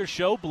left. Tigers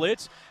show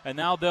blitz, and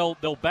now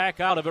they'll back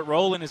out of it.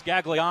 Rolling is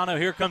Gagliano.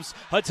 Here comes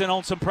Hudson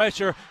on some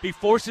pressure. He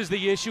forces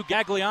the issue.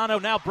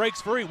 Gagliano now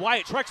breaks free.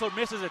 Wyatt Trexler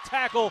misses a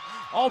tackle.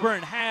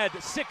 Auburn had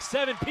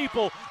 6-7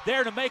 people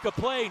there to make a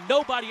play.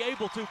 Nobody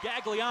able to.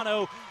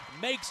 Gagliano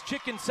makes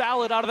chicken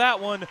salad out of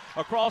that one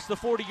across the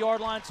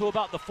 40-yard line to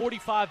about the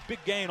 45. Big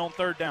gain on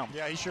third down.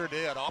 Yeah, he sure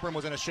did. Auburn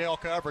was in a shell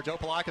coverage.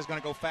 Opelika's going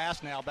to go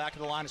fast now back to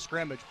the line of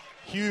scrimmage.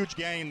 Huge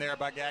gain there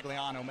by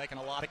Gagliano, making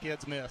a lot of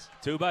kids miss.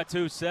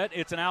 2-by-2 set.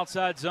 It's an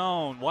outside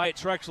zone. Wyatt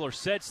Trexler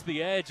sets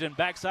the edge, and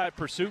backside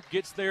pursuit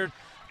gets there.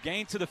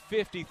 Gain to the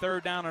 50,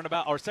 second down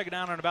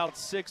and about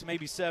 6,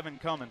 maybe 7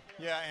 coming.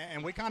 Yeah,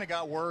 and we kind of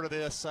got word of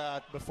this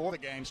before the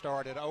game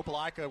started.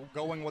 Opelika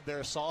going with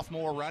their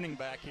sophomore running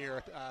back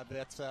here.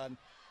 That's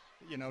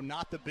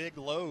not the big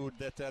load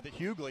that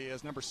Hughley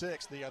is, number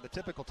 6, the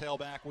typical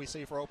tailback we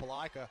see for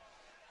Opelika.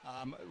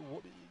 I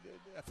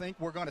think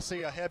we're going to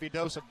see a heavy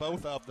dose of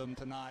both of them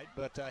tonight,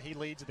 but he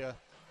leads the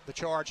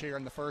charge here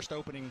in the first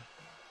opening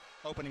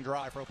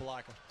drive for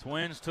Opelika.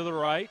 Twins to the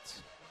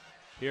right.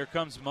 Here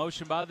comes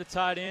motion by the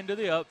tight end to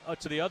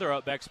the other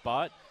up-back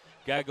spot.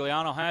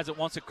 Gagliano has it,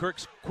 wants a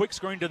quick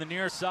screen to the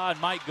near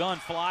side. Mike Gunn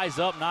flies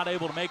up, not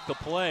able to make the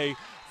play.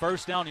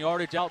 First down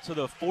yardage out to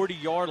the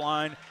 40-yard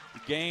line.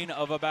 Gain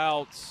of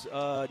about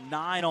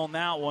 9 on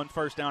that one.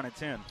 First down and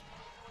 10.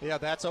 Yeah,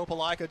 that's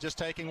Opelika just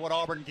taking what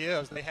Auburn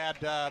gives. They had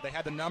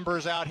the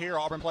numbers out here.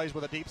 Auburn plays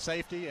with a deep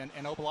safety, and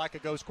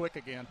Opelika goes quick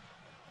again.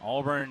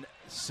 Auburn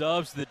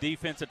subs the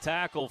defensive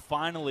tackle,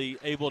 finally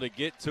able to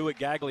get to it.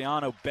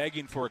 Gagliano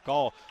begging for a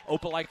call.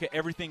 Opelika,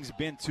 everything's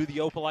been to the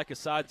Opelika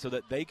side so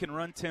that they can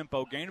run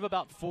tempo. Gain of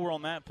about 4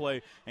 on that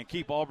play and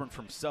keep Auburn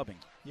from subbing.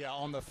 Yeah,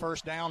 on the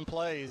first down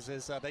plays,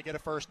 they get a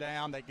first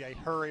down. They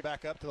hurry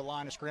back up to the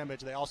line of scrimmage.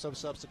 They also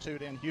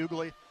substitute in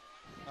Hughley,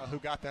 who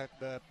got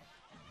the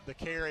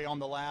carry on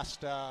the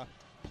last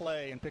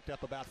play and picked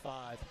up about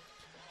 5.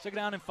 Second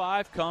down and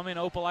 5 coming.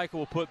 Opelika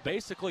will put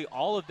basically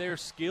all of their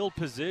skilled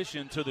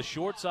position to the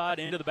short side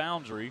into the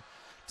boundary.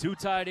 2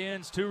 tight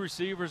ends, 2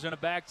 receivers, and a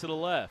back to the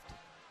left.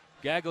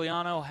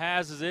 Gagliano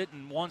has it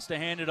and wants to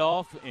hand it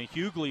off, and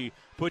Hughley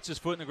puts his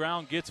foot in the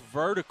ground, gets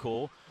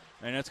vertical,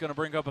 and it's going to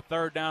bring up a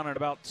third down at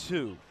about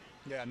 2.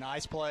 Yeah,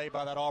 nice play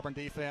by that Auburn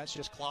defense,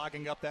 just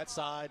clogging up that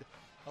side.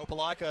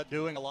 Opelika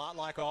doing a lot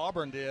like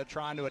Auburn did,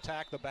 trying to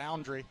attack the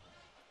boundary.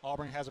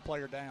 Auburn has a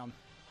player down.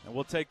 And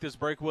we'll take this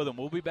break with them.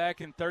 We'll be back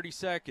in 30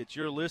 seconds.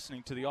 You're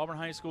listening to the Auburn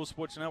High School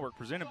Sports Network,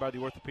 presented by the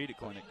Orthopedic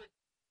Clinic.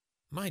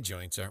 My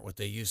joints aren't what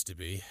they used to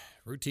be.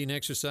 Routine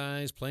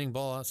exercise, playing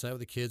ball outside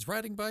with the kids,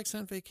 riding bikes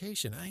on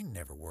vacation. I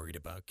never worried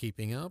about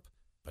keeping up.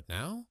 But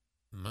now,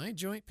 my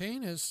joint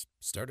pain has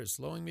started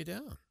slowing me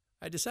down.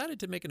 I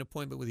decided to make an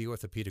appointment with the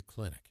Orthopedic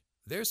Clinic.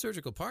 Their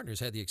surgical partners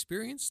had the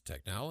experience,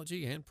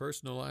 technology, and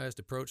personalized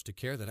approach to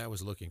care that I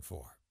was looking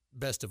for.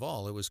 Best of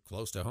all, it was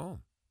close to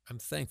home. I'm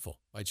thankful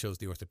I chose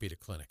the Orthopedic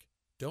Clinic.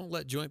 Don't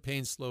let joint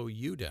pain slow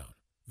you down.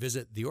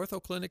 Visit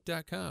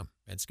theorthoclinic.com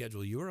and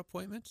schedule your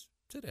appointment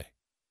today.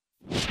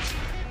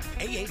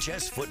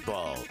 AHS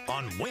football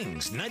on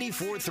Wings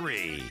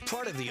 94.3,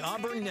 part of the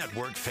Auburn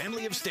Network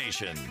family of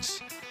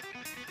stations.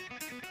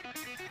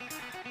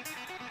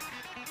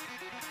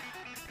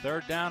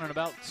 Third down and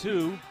about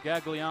 2.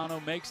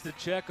 Gagliano makes the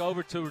check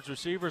over to his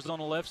receivers on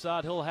the left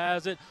side. Hill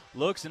has it,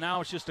 looks, and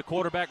now it's just a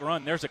quarterback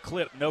run. There's a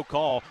clip, no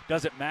call.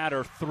 Doesn't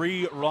matter.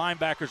 3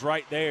 linebackers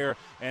right there,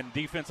 and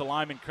defensive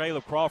lineman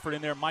Caleb Crawford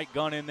in there, Mike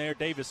Gunn in there,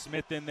 Davis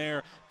Smith in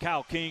there,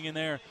 Kyle King in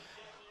there.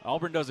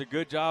 Auburn does a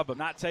good job of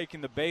not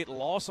taking the bait.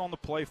 Loss on the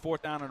play,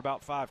 4th down and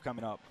about 5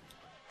 coming up.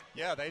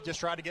 Yeah, they just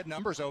tried to get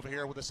numbers over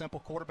here with a simple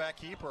quarterback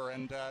keeper,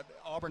 and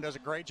Auburn does a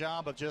great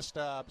job of just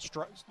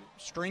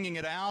stringing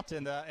it out,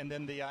 and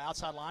then the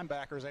outside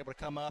linebacker is able to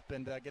come up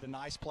and get a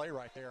nice play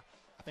right there.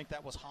 I think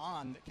that was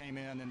Hahn that came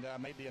in and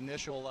made the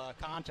initial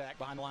contact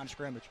behind the line of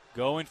scrimmage.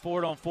 Going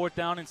forward on 4th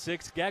down and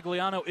 6,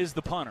 Gagliano is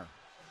the punter.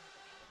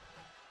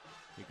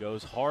 He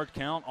goes hard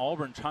count.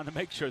 Auburn trying to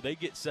make sure they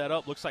get set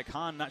up. Looks like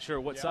Hahn not sure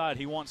what side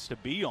he wants to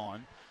be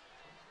on.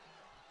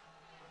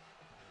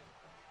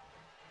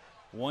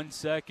 1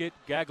 second.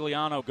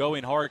 Gagliano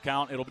going hard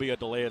count. It'll be a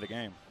delay of the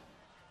game.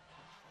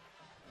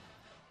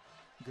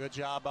 Good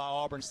job by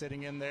Auburn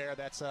sitting in there.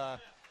 That's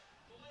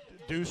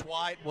Deuce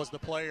White was the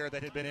player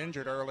that had been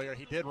injured earlier.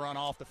 He did run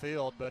off the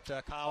field, but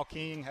Kyle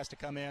King has to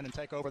come in and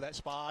take over that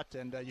spot.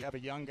 And you have a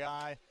young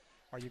guy,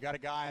 or you got a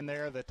guy in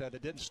there that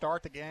didn't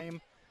start the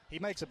game. He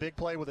makes a big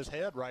play with his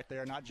head right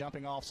there, not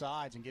jumping off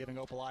sides and giving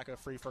Opelika a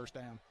free first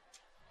down.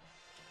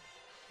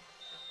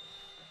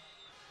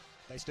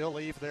 They still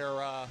leave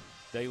their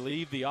they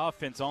leave the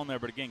offense on there,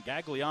 but again,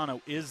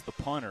 Gagliano is the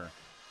punter.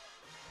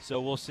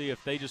 So we'll see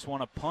if they just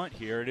want to punt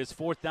here. It is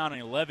 4th down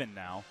and 11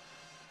 now.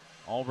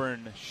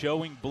 Auburn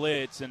showing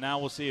blitz, and now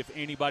we'll see if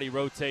anybody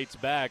rotates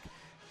back.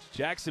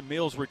 Jackson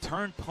Mills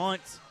returned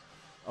punt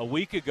a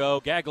week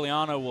ago.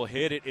 Gagliano will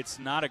hit it. It's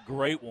not a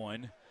great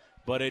one,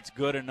 but it's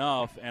good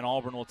enough, and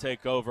Auburn will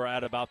take over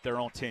at about their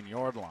own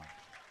 10-yard line.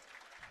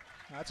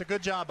 That's a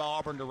good job by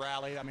Auburn to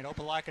rally. I mean,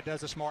 Opelika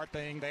does a smart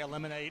thing. They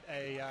eliminate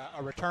a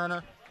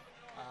returner.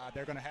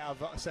 They're going to have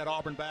set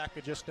Auburn back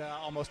at just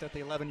almost at the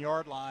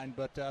 11-yard line,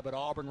 but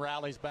Auburn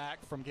rallies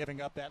back from giving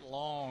up that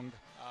long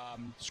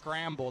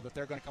scramble that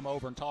they're going to come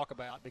over and talk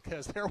about,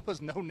 because there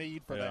was no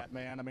need for that,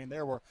 man. I mean,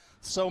 there were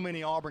so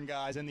many Auburn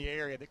guys in the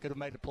area that could have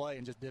made the play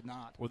and just did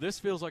not. Well, this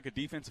feels like a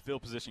defensive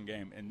field position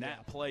game, and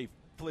that play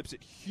flips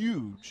it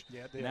huge.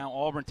 Yeah, it did. Now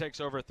Auburn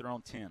takes over at their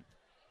own 10.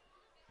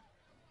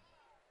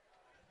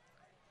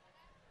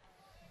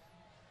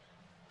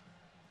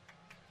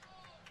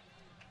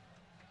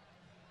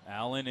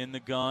 Allen in the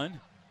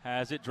gun,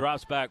 has it,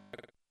 drops back,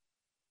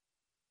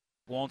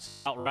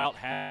 wants out route,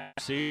 has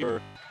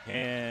receiver,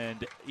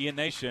 and Ian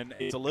Nation.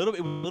 It's a little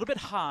bit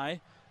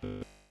high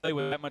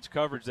with that much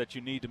coverage that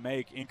you need to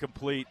make.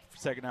 Incomplete,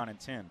 2nd down and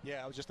 10.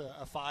 Yeah, it was just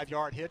a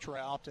 5-yard hitch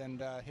route,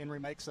 and Henry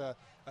makes a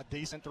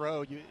decent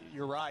throw.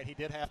 You're right, he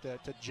did have to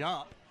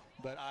jump,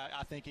 but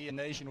I think Ian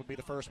Nation would be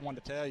the first one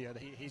to tell you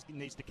that he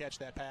needs to catch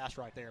that pass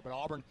right there. But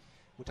Auburn,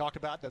 we talked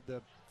about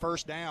the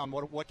first down.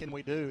 What can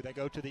we do? They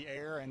go to the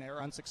air, and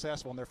they're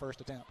unsuccessful in their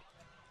first attempt.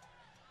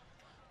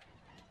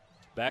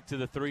 Back to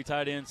the 3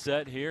 tight end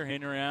set here.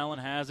 Henry Allen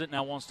has it,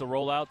 now wants to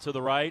roll out to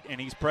the right,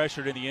 and he's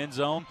pressured in the end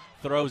zone.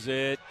 Throws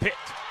it, picked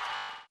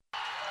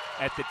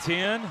at the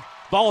 10.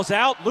 Ball's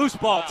out, loose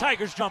ball. Wow.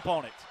 Tigers jump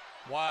on it.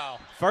 Wow.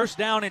 1st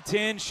down and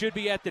 10, should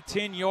be at the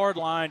 10-yard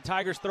line.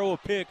 Tigers throw a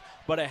pick,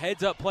 but a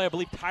heads-up play. I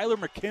believe Tyler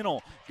McKinnell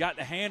got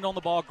the hand on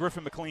the ball.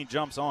 Griffin McLean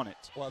jumps on it.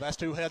 Well, that's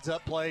 2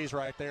 heads-up plays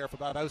right there for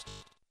about those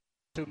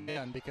 2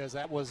 men, because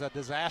that was a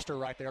disaster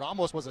right there. It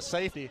almost was a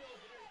safety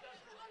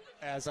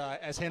as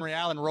Henry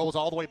Allen rolls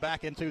all the way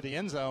back into the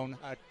end zone,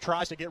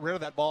 tries to get rid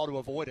of that ball to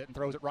avoid it, and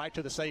throws it right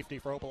to the safety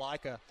for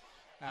Opelika.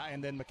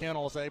 And then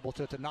McKinnell is able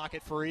to knock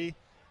it free,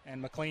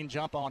 and McLean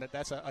jump on it.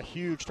 That's a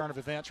huge turn of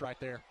events right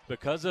there.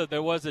 Because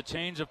there was a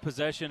change of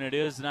possession, it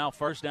is now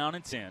 1st down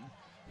and 10.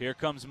 Here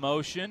comes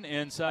motion,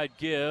 inside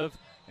give,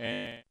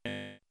 and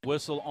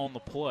whistle on the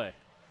play.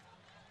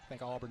 I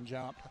think Auburn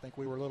jumped. I think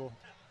we were a little.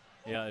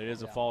 Yeah, it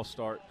is a false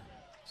start.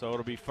 So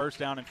it'll be 1st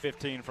down and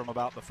 15 from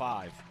about the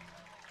 5.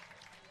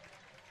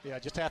 Yeah,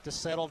 just have to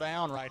settle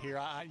down right here.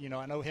 I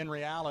know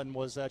Henry Allen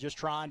was just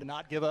trying to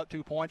not give up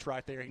 2 points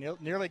right there. He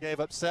nearly gave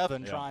up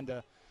 7 trying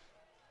to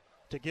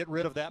get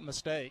rid of that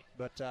mistake.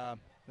 But, have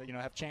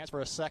a chance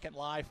for a second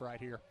life right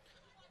here.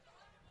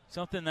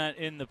 Something that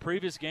in the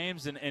previous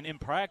games and in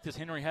practice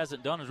Henry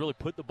hasn't done is really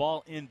put the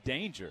ball in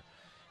danger.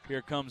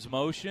 Here comes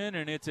motion,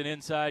 and it's an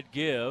inside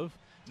give.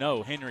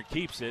 No, Henry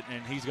keeps it,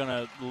 and he's going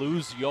to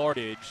lose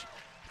yardage.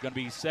 It's going to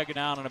be second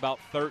down and about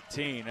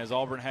 13 as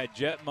Auburn had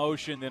jet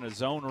motion, then a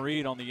zone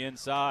read on the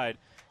inside.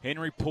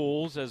 Henry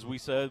pulls, as we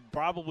said,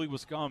 probably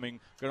was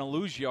coming. Going to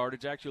lose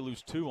yardage, actually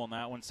lose 2 on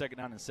that one, second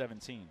down and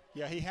 17.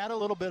 Yeah, he had a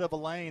little bit of a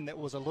lane that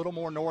was a little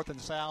more north and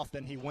south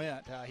than he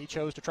went. He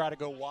chose to try to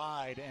go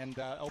wide, and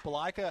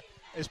Opelika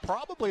is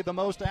probably the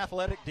most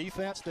athletic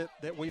defense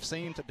that we've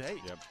seen to date.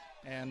 Yep.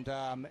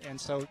 And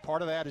so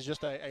part of that is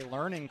just a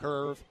learning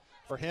curve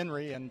for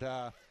Henry, and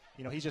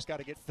he's just got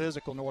to get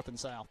physical north and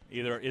south.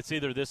 It's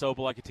either this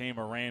Opelika team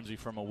or Ramsey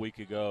from a week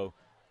ago,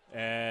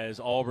 as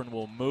Auburn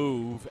will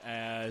move,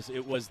 as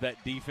it was that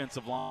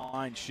defensive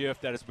line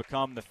shift that has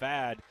become the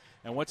fad.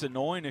 And what's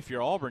annoying, if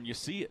you're Auburn, you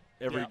see it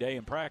every day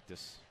in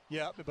practice.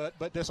 Yeah,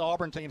 but this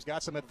Auburn team's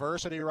got some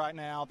adversity right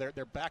now.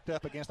 They're backed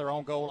up against their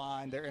own goal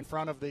line. They're in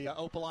front of the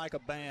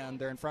Opelika band.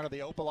 They're in front of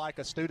the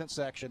Opelika student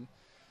section.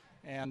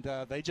 And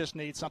they just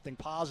need something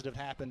positive to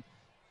happen.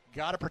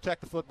 Got to protect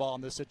the football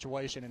in this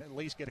situation and at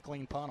least get a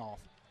clean punt off.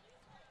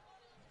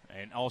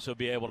 And also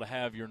be able to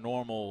have your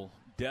normal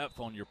depth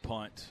on your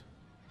punt.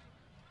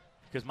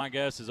 Because my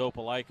guess is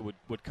Opelika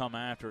would come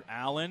after.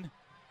 Allen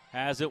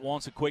has it,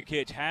 wants a quick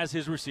hitch, has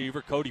his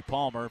receiver, Cody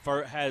Palmer,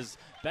 has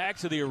back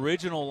to the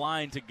original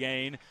line to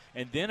gain,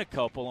 and then a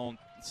couple on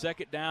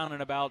second down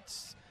and about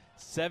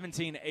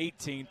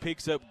 17-18,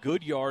 picks up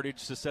good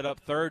yardage to set up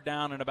third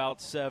down and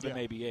about 7,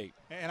 maybe 8.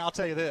 And I'll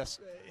tell you this,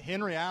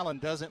 Henry Allen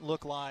doesn't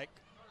look like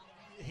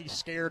he's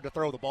scared to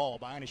throw the ball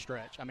by any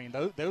stretch. I mean,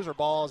 those are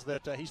balls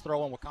that he's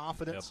throwing with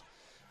confidence. Yep.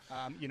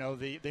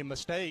 The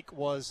mistake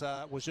was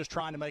just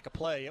trying to make a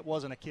play. It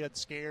wasn't a kid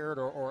scared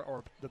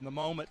or the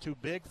moment too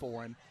big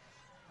for him.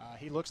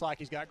 He looks like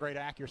he's got great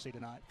accuracy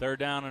tonight. Third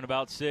down and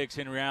about 6.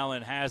 Henry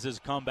Allen has his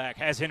comeback,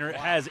 has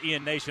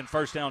Ian Nation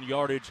first down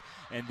yardage,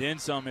 and then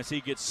some as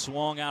he gets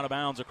swung out of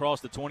bounds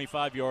across the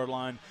 25-yard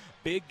line.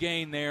 Big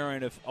gain there,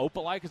 and if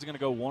Opelika is going to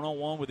go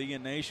one-on-one with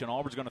Ian Nation,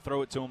 Auburn's going to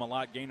throw it to him a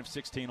lot. Gain of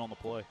 16 on the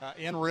play.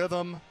 In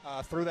rhythm,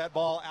 threw that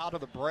ball out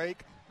of the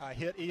break,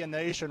 hit Ian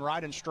Nation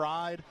right in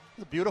stride. It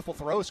was a beautiful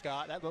throw,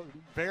 Scott. That was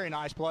a very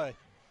nice play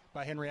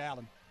by Henry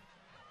Allen.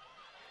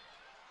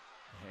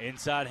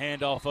 Inside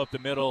handoff up the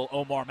middle,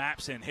 Omar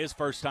Mapson, his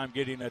first time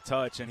getting a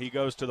touch, and he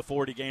goes to the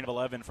 40, gain of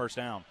 11, first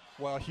down.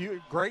 Well,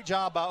 great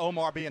job by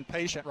Omar being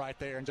patient right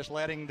there and just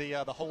letting the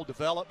hole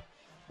develop.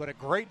 But a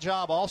great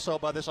job also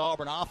by this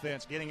Auburn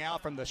offense getting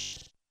out from the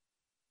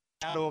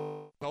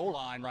shadow goal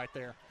line right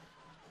there.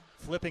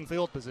 Flipping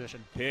field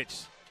position.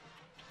 Pitch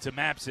to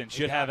Mapson.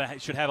 Should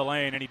have a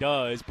lane, and he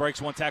does.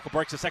 Breaks one tackle,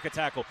 breaks a second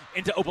tackle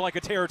into Opelika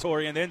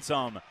territory, and then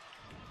some.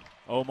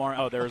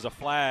 Omar, there's a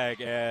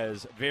flag,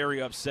 as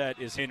very upset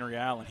is Henry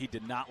Allen. He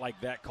did not like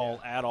that call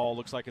at all.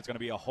 Looks like it's going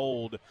to be a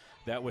hold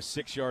that was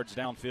 6 yards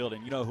downfield.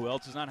 And you know who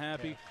else is not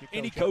happy?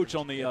 Any coach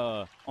on the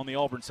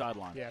Auburn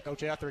sideline. Yeah,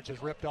 Coach Etheridge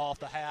has ripped off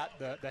the hat,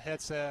 the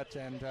headset,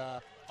 and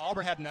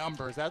Auburn had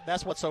numbers.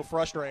 That's what's so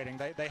frustrating.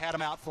 They had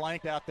him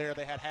outflanked out there.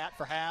 They had hat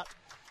for hat,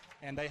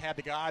 and they had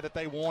the guy that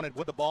they wanted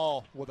with the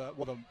ball with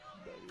a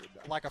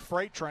like a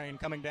freight train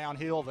coming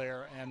downhill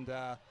there. And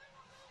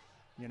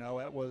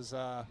it was.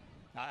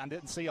 I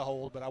didn't see a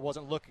hold, but I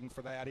wasn't looking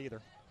for that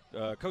either.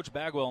 Coach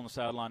Bagwell on the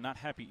sideline, not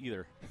happy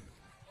either.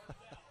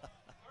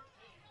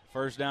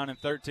 First down and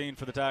 13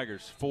 for the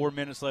Tigers. 4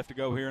 minutes left to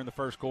go here in the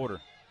first quarter.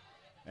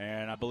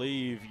 And I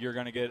believe you're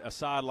going to get a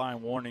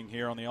sideline warning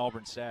here on the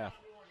Auburn staff.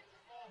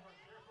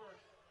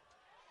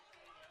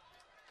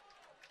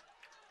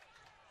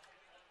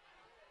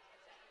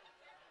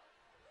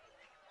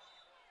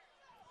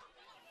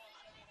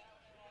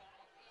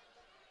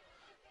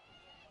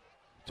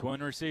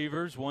 Twin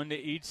receivers, one to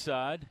each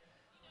side.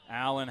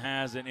 Allen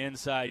has an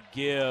inside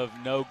give,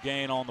 no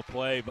gain on the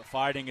play, but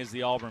fighting is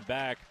the Auburn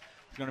back.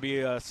 It's going to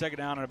be a second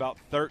down at about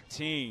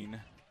 13.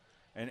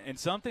 And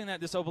something that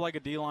this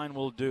Opelika D-line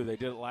will do, they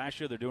did it last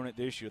year, they're doing it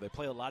this year. They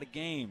play a lot of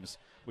games,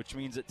 which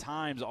means at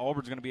times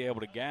Auburn's going to be able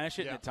to gash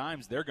it, and at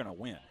times they're going to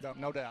win.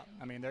 No doubt.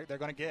 I mean, they're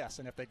going to guess,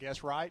 and if they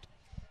guess right,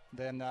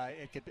 then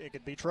it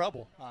could be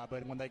trouble.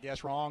 But when they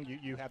guess wrong,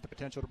 you have the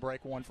potential to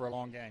break one for a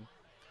long game.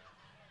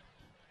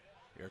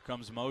 Here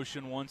comes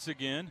motion once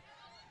again.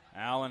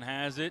 Allen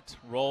has it,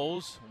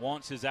 rolls,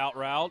 wants his out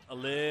route. A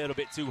little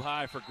bit too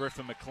high for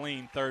Griffin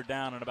McLean. Third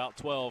down and about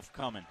 12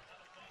 coming.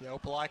 Yeah,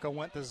 Opelika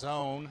went to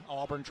zone.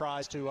 Auburn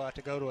tries to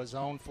go to a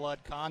zone flood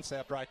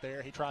concept right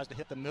there. He tries to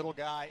hit the middle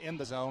guy in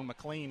the zone,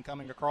 McLean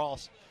coming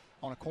across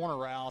on a corner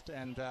route.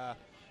 And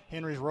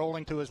Henry's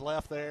rolling to his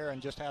left there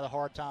and just had a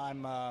hard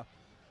time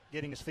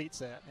getting his feet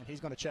set. And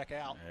he's going to check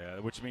out. Yeah,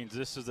 which means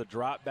this is a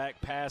drop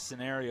back pass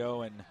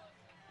scenario, and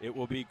it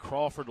will be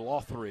Crawford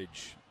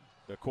Lothridge,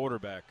 the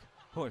quarterback.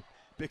 Boy,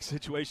 big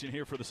situation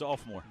here for the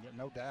sophomore. Yeah,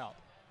 no doubt.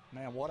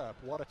 Man, what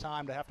a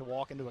time to have to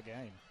walk into a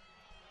game.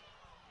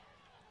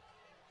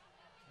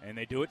 And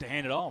they do it to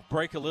hand it off.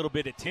 Break a little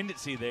bit of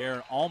tendency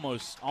there.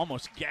 Almost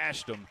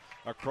gashed them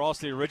across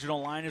the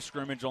original line of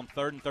scrimmage on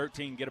 3rd and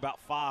 13. Get about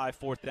 5,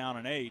 4th down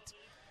and 8.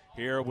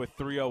 Here with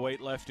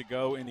 3:08 left to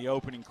go in the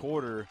opening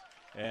quarter.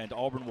 And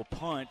Auburn will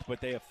punt,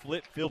 but they have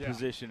flipped field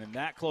position and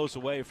that close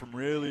away from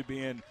really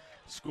being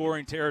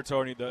scoring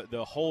territory.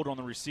 The hold on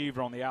the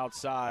receiver on the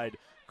outside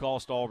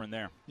cost Auburn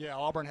there. Yeah,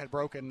 Auburn had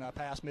broken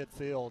past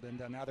midfield,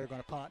 and now they're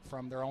going to punt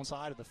from their own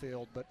side of the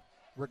field. But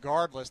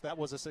regardless, that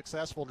was a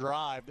successful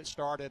drive that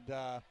started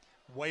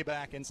way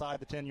back inside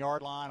the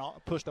 10-yard line,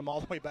 pushed them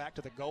all the way back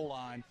to the goal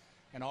line,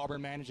 and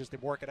Auburn manages to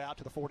work it out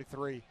to the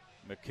 43.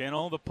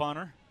 McKinnell, the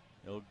punter,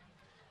 he'll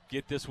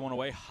get this one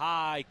away.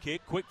 High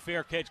kick, quick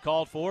fair catch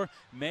called for,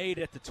 made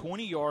at the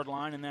 20-yard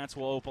line, and that's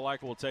what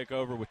Opelika will take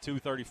over with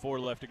 2:34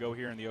 left to go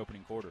here in the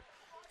opening quarter.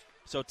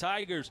 So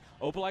Tigers,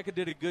 Opelika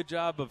did a good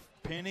job of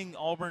pinning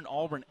Auburn.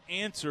 Auburn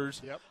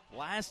answers. Yep.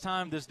 Last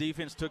time this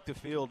defense took the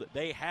field,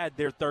 they had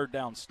their 3rd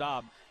down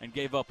stop and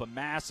gave up a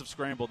massive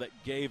scramble that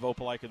gave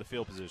Opelika the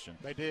field position.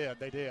 They did.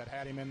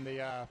 Had him in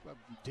the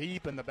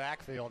deep in the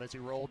backfield as he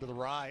rolled to the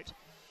right.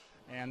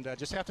 And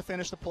just have to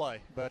finish the play.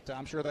 But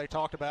I'm sure they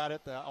talked about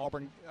it. The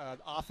Auburn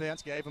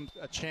offense gave them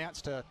a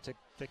chance to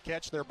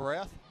catch their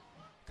breath,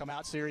 come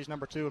out series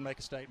number 2 and make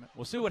a statement.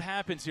 We'll see what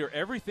happens here.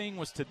 Everything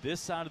was to this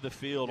side of the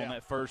field on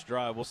that first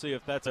drive. We'll see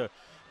if that's a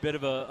bit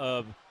of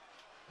a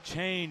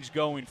change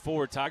going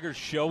forward. Tigers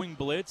showing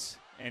blitz,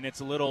 and it's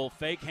a little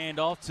fake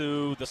handoff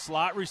to the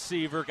slot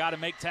receiver. Got to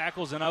make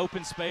tackles in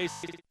open space.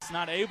 It's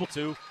not able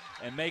to,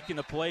 and making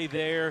the play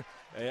there.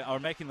 Are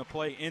making the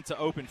play into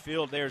open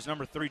field. There's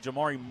number 3,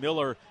 Jamari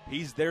Miller.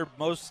 He's their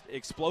most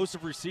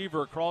explosive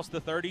receiver across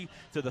the 30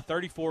 to the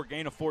 34,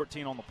 gain of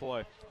 14 on the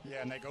play.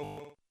 Yeah, and they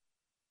go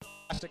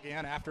fast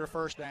again after a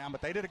first down,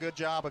 but they did a good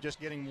job of just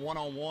getting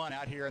one-on-one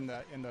out here in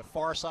the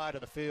far side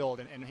of the field,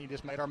 and he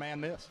just made our man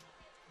miss.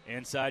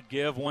 Inside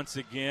give once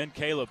again.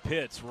 Caleb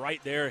Pitts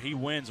right there. He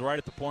wins right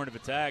at the point of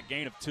attack.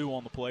 Gain of 2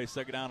 on the play.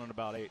 2nd down and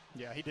about 8.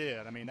 Yeah, he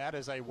did. I mean, that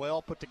is a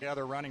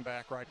well-put-together running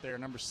back right there.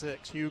 Number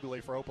 6,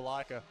 Hughley for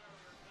Opelika.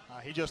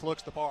 He just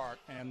looks the part,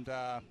 and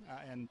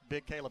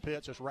big Caleb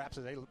Pitts just wraps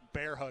it. They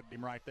bear hugged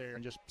him right there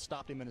and just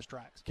stopped him in his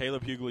tracks.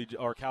 Caleb Hughley,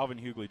 or Calvin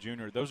Hughley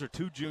Jr., those are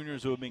 2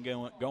 juniors who have been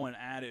going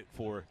at it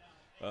for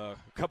a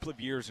couple of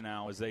years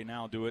now as they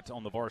now do it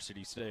on the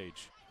varsity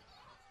stage.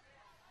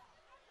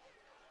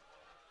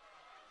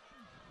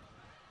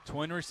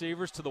 Twin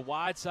receivers to the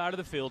wide side of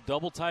the field,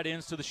 double tight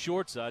ends to the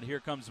short side. Here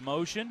comes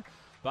motion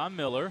by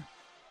Miller.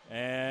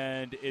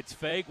 And it's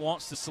fake,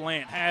 wants to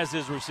slant, has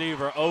his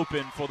receiver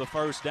open for the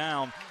first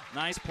down.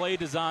 Nice play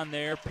design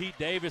there. Pete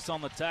Davis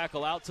on the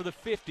tackle out to the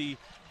 50,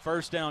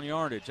 1st down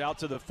yardage. Out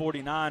to the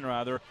 49,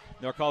 rather.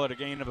 They'll call it a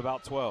gain of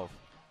about 12.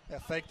 They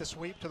fake the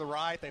sweep to the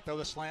right. They throw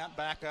the slant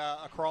back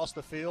across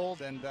the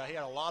field, and he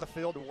had a lot of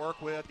field to work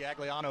with.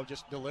 Gagliano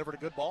just delivered a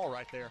good ball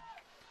right there.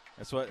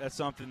 That's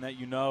something that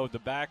the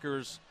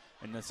backers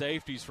and the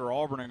safeties for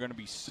Auburn are going to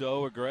be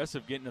so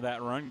aggressive getting to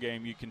that run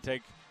game. You can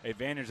take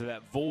advantage of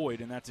that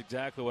void, and that's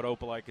exactly what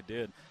Opelika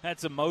did.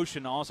 Had some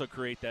motion to also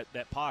create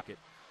that pocket.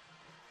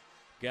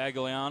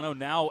 Gagliano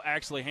now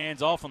actually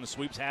hands off on the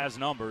sweeps, has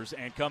numbers,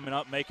 and coming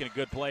up making a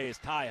good play is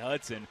Ty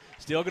Hudson.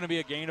 Still going to be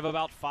a gain of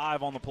about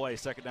 5 on the play.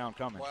 2nd down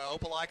coming. Well,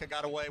 Opelika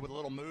got away with a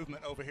little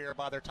movement over here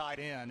by their tight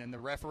end, and the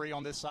referee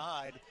on this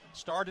side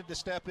started to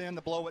step in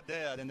to blow it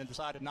dead and then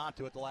decided not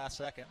to at the last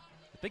second.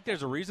 I think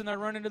there's a reason they're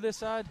running to this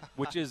side,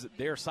 which is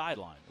their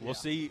sideline. We'll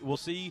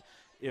see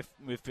if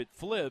it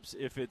flips,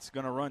 if it's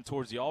going to run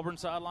towards the Auburn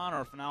sideline,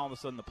 or if now all of a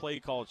sudden the play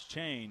calls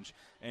change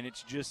and it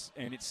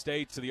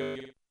stays to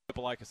the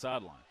Opelika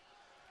sideline.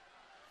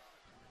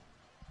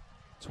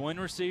 Twin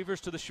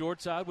receivers to the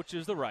short side, which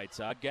is the right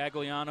side.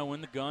 Gagliano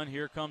in the gun.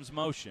 Here comes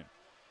motion.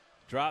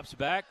 Drops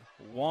back,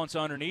 wants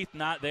underneath,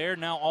 not there.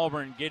 Now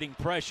Auburn getting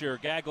pressure.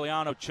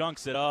 Gagliano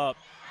chunks it up.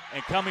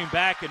 And coming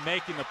back and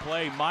making the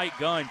play, Mike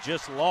Gunn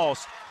just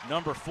lost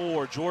number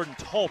 4, Jordan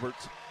Tolbert.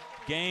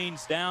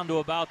 Gains down to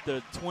about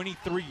the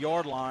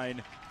 23-yard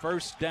line.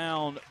 1st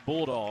down,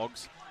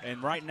 Bulldogs.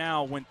 And right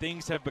now, when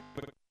things have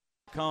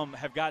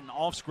gotten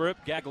off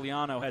script,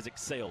 Gagliano has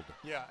excelled.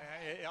 Yeah,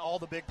 all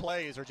the big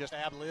plays are just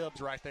ad-libs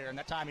right there. And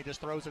that time he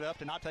just throws it up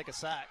to not take a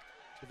sack.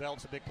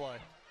 Develops a big play.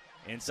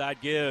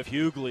 Inside give,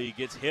 Hughley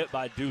gets hit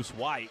by Deuce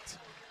White.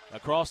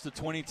 Across the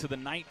 20 to the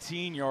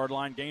 19-yard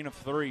line, gain of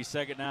 3,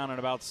 2nd down and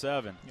about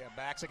 7. Yeah,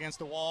 backs against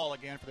the wall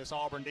again for this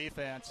Auburn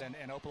defense, and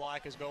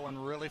Opelika is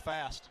going really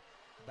fast.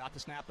 About to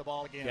snap the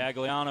ball again.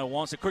 Gagliano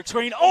wants a quick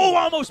screen. Oh,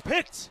 almost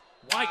picked.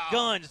 Wow. Mike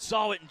Gunn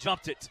saw it and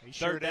jumped it. He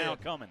sure 3rd down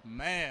did. coming.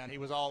 Man, he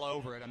was all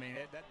over it. I mean,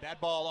 that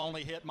ball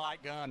only hit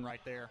Mike Gunn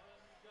right there.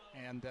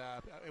 And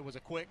it was a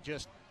quick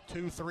just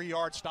 2-3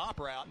 yard stop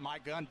route.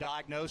 Mike Gunn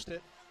diagnosed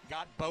it,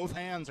 got both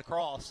hands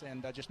across,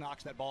 and just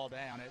knocks that ball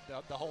down.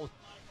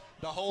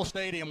 The whole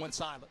stadium went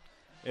silent.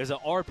 as an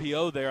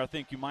RPO there, I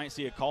think you might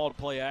see a called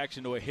play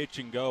action to a hitch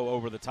and go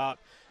over the top.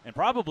 And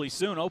probably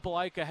soon,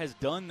 Opelika has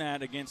done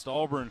that against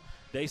Auburn.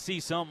 They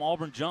see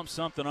Auburn jump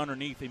something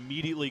underneath,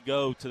 immediately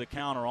go to the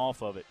counter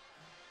off of it.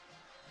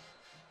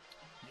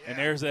 Yeah.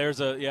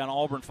 And and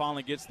Auburn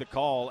finally gets the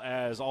call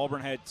as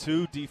Auburn had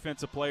two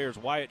defensive players,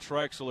 Wyatt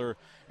Trexler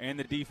and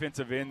the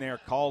defensive end there,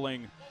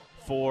 calling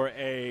for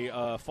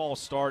a false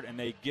start, and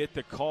they get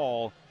the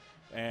call.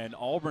 And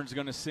Auburn's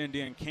going to send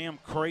in Cam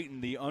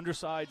Creighton, the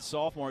undersized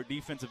sophomore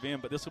defensive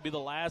end, but this will be the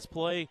last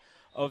play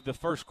of the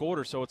first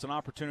quarter, so it's an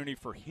opportunity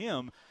for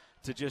him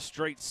to just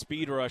straight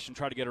speed rush and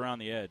try to get around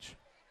the edge.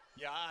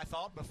 Yeah, I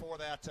thought before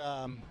that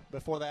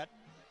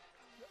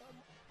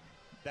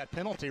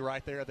penalty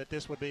right there that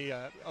this would be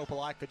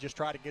Opelika just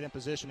try to get in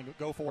position and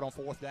go for it on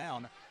fourth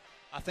down.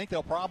 I think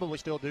they'll probably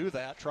still do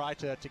that, try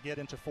to get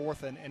into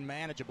fourth and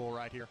manageable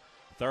right here.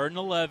 3rd and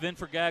 11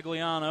 for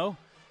Gagliano.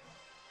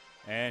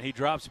 And he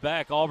drops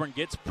back. Auburn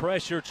gets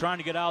pressure, trying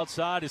to get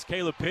outside as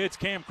Caleb Pitts.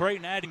 Cam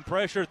Creighton adding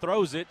pressure,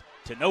 throws it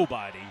to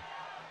nobody.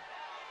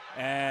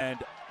 And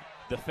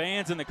the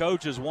fans and the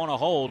coaches want to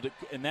hold,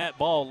 and that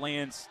ball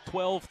lands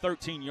 12,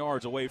 13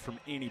 yards away from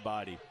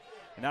anybody.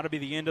 And that'll be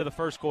the end of the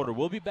first quarter.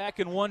 We'll be back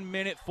in 1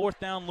 minute. 4th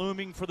down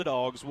looming for the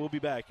Dogs. We'll be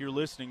back. You're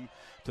listening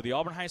to the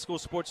Auburn High School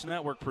Sports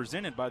Network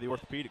presented by the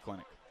Orthopedic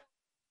Clinic.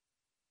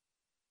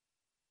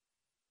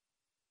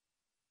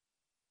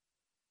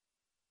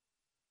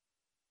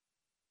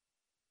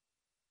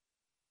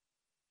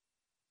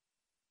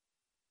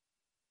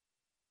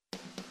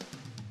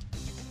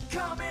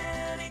 Come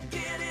in and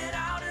get it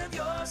out of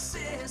your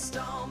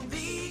system.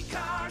 The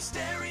Car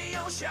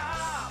Stereo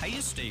Shop. Hey,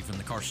 it's Steve from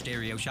the Car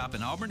Stereo Shop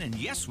in Auburn, and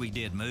yes, we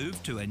did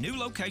move to a new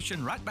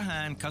location right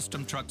behind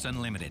Custom Trucks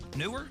Unlimited.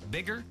 Newer,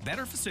 bigger,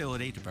 better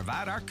facility to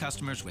provide our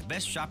customers with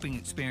best shopping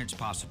experience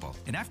possible.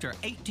 And after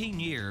 18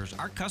 years,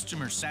 our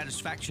customers'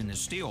 satisfaction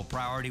is still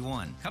priority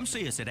one. Come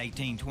see us at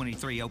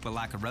 1823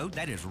 Opelika Road.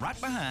 That is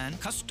right behind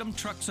Custom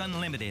Trucks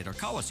Unlimited, or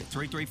call us at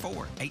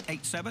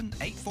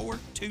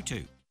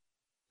 334-887-8422.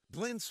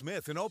 Glenn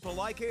Smith in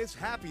Opelika is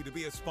happy to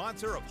be a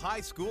sponsor of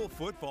high school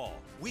football.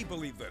 We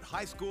believe that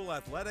high school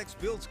athletics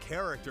builds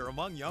character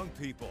among young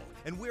people,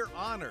 and we're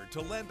honored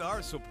to lend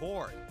our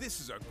support. This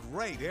is a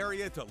great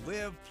area to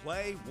live,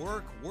 play,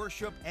 work,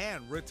 worship,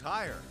 and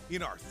retire.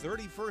 In our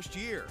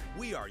 31st year,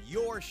 we are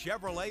your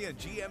Chevrolet and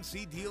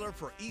GMC dealer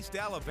for East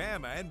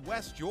Alabama and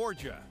West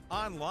Georgia.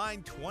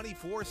 Online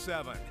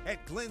 24/7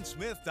 at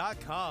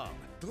glennsmith.com.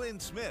 Glenn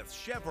Smith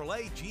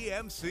Chevrolet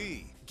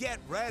GMC. Get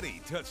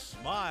ready to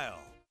smile.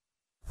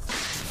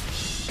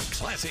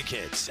 Classic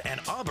hits and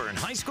Auburn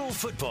High School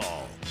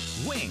football.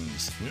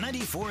 Wings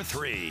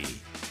 94.3.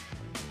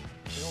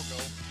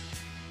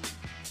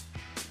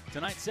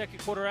 Tonight's second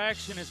quarter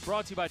action is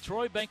brought to you by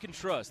Troy Bank and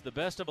Trust, the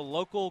best of a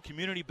local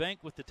community bank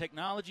with the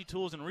technology,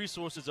 tools, and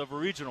resources of a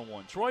regional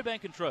one. Troy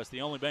Bank and Trust, the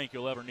only bank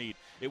you'll ever need.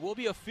 It will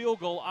be a field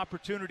goal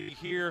opportunity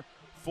here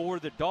for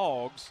the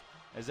Dogs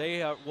as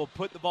they will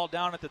put the ball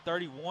down at the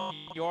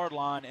 31-yard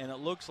line, and it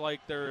looks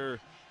like they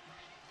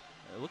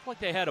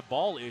had a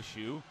ball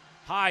issue.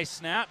 High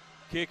snap.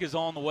 Kick is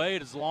on the way.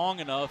 It is long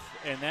enough,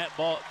 and that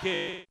ball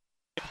kick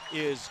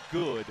is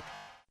good.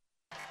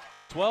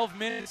 12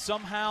 minutes,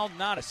 somehow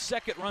not a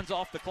second runs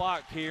off the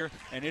clock here,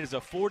 and it is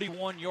a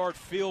 41-yard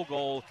field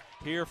goal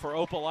here for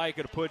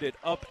Opelika to put it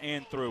up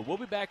and through. We'll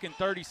be back in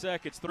 30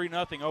 seconds,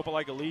 3-0.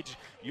 Opelika leads.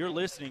 You're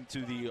listening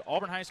to the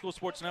Auburn High School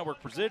Sports Network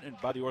presented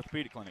by the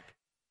Orthopedic Clinic.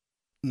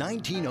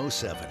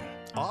 1907.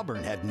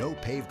 Auburn had no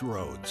paved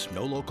roads,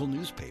 no local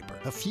newspaper,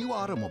 a few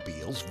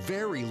automobiles,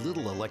 very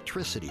little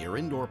electricity or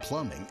indoor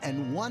plumbing,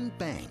 and one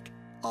bank,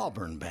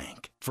 Auburn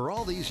Bank. For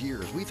all these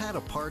years, we've had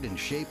a part in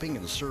shaping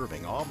and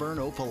serving Auburn,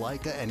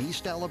 Opelika, and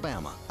East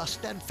Alabama, a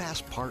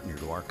steadfast partner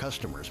to our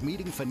customers,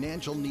 meeting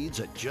financial needs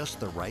at just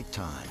the right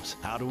times.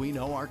 How do we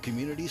know our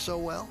community so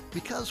well?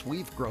 Because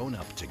we've grown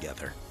up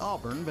together.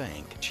 Auburn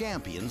Bank,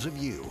 champions of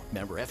you.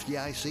 Member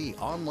FDIC,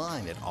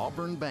 online at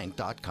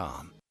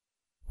auburnbank.com.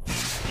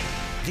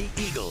 The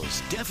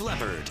Eagles, Def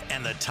Leppard,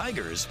 and the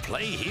Tigers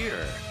play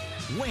here.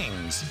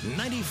 Wings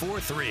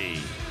 94.3.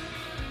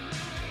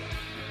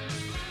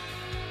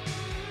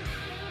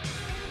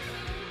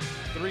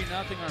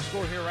 Our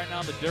score here right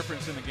now. The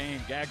difference in the game,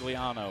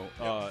 Gagliano,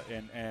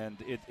 and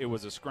it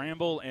was a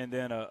scramble and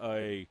then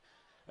a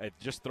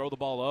just throw the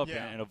ball up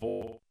and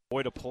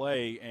avoid a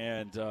play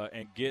and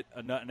get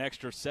an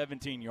extra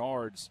 17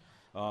 yards.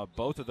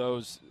 Both of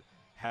those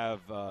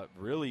have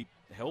really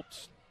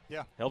helped.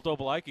 Yeah. Helped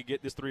Opelika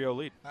get this 3-0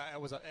 lead. It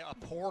was a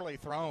poorly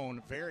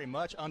thrown, very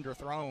much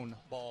underthrown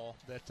ball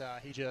that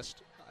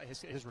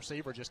his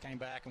receiver just came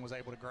back and was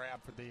able to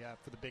grab for the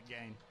big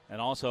gain. And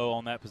also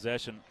on that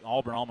possession,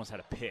 Auburn almost had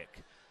a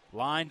pick.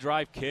 Line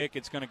drive kick.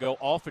 It's going to go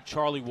off of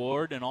Charlie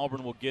Ward, and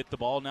Auburn will get the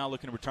ball now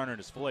looking to return it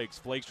as Flakes.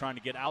 Flakes trying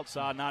to get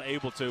outside, not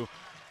able to,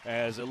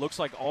 as it looks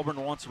like Auburn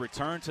wants to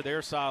return to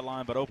their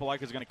sideline, but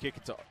Opelika is going to kick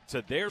it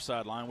to their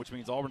sideline, which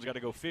means Auburn's got to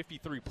go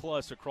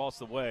 53-plus across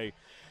the way.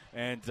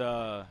 And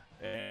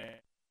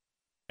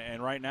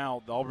right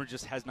now, Auburn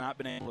just has not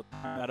been able to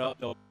tie that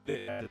up.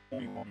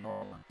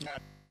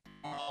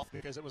 off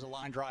because it was a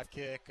line drive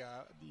kick,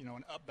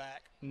 an up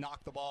back,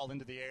 knocked the ball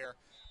into the air.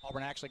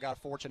 Auburn actually got a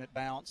fortunate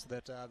bounce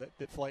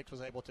that Flakes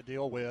was able to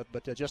deal with,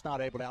 but just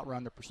not able to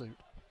outrun the pursuit.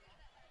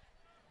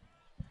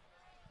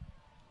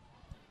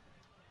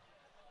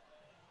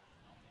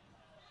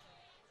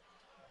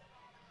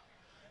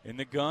 In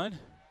the gun,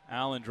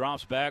 Allen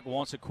drops back,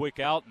 wants a quick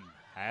out, and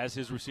has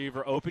his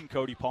receiver open,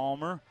 Cody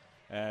Palmer.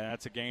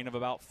 That's a gain of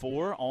about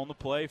 4 on the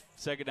play.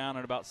 Second down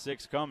and about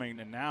 6 coming.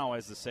 And now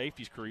as the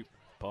safeties creep,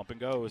 pump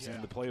and go is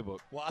in the playbook.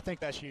 Well, I think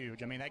that's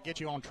huge. I mean, that gets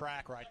you on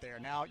track right there.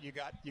 Now you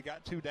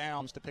got 2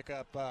 downs to pick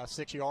up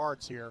 6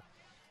 yards here.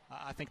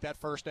 I think that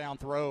first down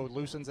throw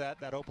loosens that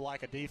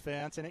Opelika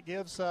defense, and it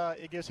gives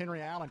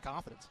Henry Allen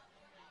confidence.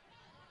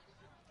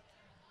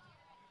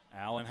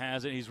 Allen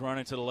has it. He's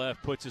running to the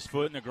left, puts his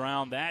foot in the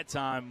ground. That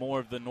time more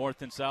of the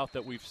north and south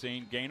that we've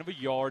seen. Gain of a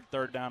yard,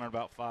 third down and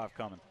about 5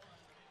 coming.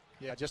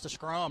 Yeah, just a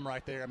scrum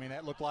right there. I mean,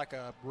 that looked like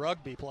a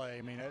rugby play.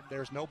 I mean,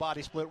 there's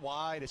nobody split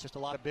wide. It's just a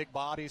lot of big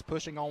bodies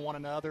pushing on one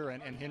another,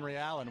 and Henry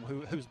Allen,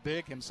 who's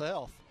big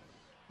himself,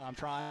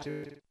 trying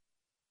to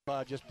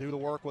just do the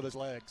work with his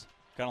legs.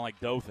 Kind of like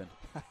Dothan.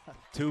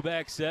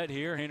 2-back set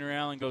here. Henry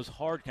Allen goes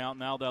hard count.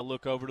 Now they'll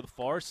look over to the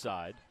far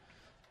side.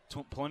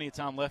 Plenty of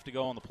time left to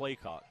go on the play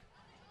clock.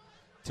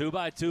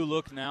 2-by-2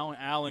 look now,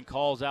 and Allen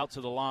calls out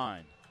to the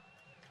line.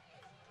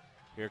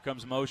 Here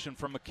comes motion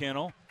from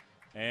McKinnell.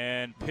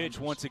 And pitch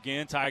once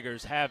again.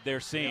 Tigers have their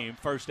seam.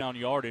 First down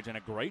yardage, and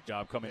a great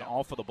job coming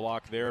off of the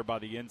block there by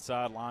the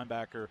inside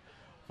linebacker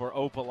for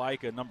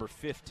Opelika, number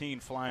 15,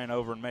 flying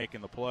over and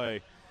making the play.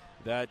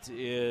 That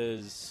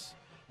is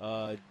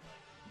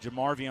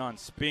Jamarvion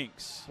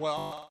Spinks.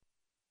 Well,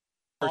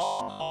 they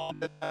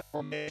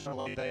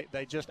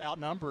just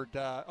outnumbered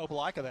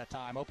Opelika that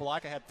time.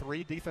 Opelika had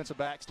 3 defensive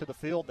backs to the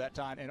field that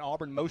time, and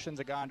Auburn motions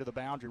a guy into the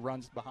boundary,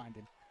 runs behind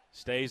him.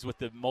 Stays with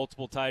the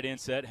multiple tight end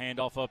set,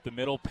 handoff up the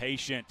middle,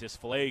 patient as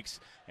Flakes,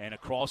 and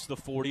across the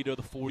 40 to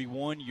the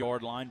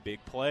 41-yard line.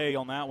 Big play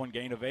on that one,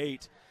 gain of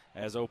 8,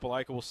 as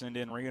Opelika will send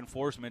in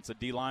reinforcements. A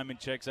D lineman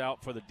checks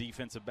out for the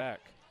defensive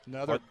back.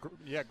 Another,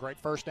 great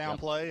first down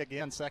play.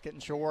 Again, second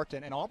and short,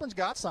 and Auburn's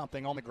got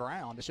something on the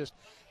ground. It's just,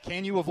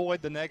 can you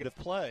avoid the negative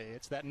play?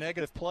 It's that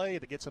negative play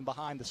that gets them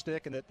behind the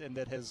stick, and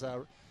that has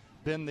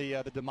been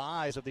the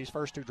demise of these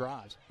first 2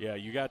 drives. Yeah,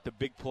 you got the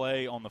big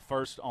play on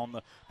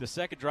the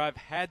second drive,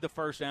 had the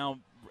first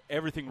down,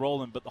 everything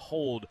rolling, but the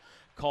hold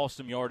cost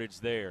him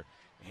yardage there.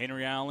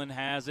 Henry Allen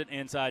has it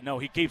inside. No,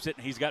 he keeps it,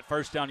 and he's got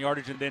first down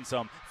yardage and then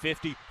some.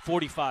 50,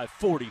 45,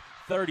 40,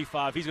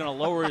 35. He's going to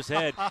lower his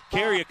head,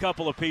 carry a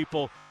couple of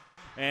people,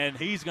 and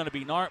he's going to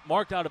be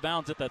marked out of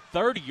bounds at the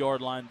 30-yard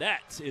line.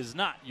 That is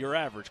not your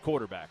average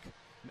quarterback.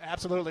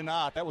 Absolutely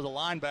not. That was a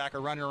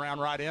linebacker running around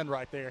right end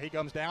right there. He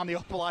comes down the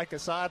Opelika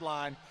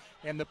sideline,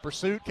 and the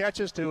pursuit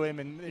catches to him,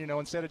 and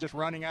instead of just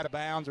running out of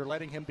bounds or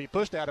letting him be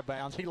pushed out of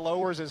bounds, he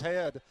lowers his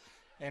head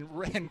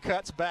and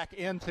cuts back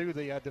into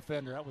the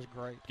defender. That was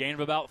great. Gain of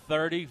about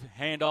 30,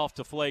 handoff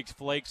to Flakes.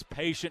 Flakes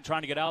patient,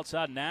 trying to get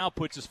outside, now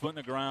puts his foot in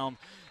the ground.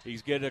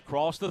 He's getting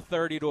across the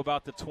 30 to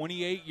about the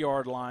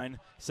 28-yard line.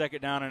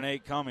 Second down and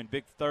 8 coming.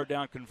 Big third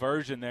down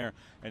conversion there,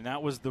 and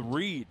that was the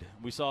read.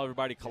 We saw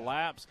everybody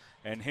collapse,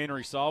 and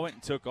Henry saw it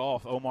and took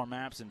off. Omar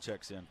Mapson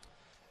checks in.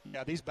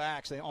 Yeah, these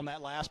backs, on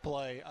that last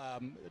play,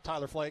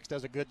 Tyler Flakes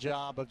does a good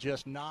job of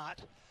just not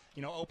 –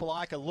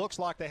 Opelika looks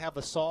like they have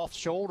a soft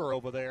shoulder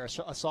over there,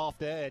 a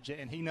soft edge,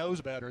 and he knows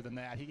better than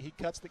that. He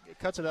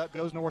cuts it up,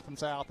 goes north and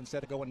south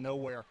instead of going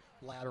nowhere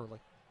laterally.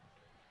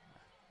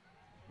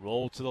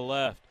 Roll to the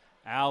left.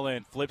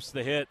 Allen flips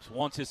the hips,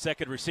 wants his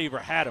second receiver,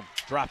 had him,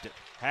 dropped it.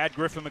 Had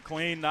Griffin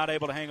McLean, not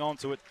able to hang on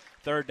to it.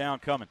 Third down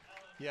coming.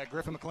 Yeah,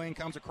 Griffin McLean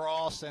comes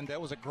across, and that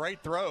was a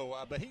great throw,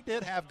 but he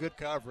did have good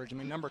coverage. I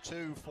mean, number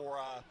 2 for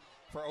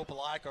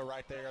Opelika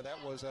right there,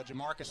 that was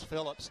Jamarcus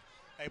Phillips,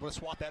 able to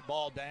swat that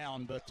ball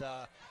down. But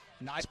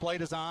nice play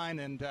design,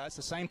 and it's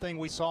the same thing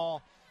we saw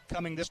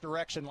coming this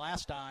direction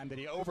last time, that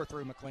he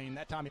overthrew McLean.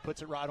 That time he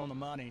puts it right on the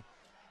money,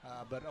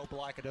 but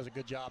Opelika does a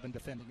good job in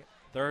defending it.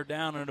 Third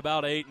down and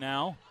about 8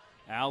 now.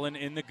 Allen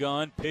in the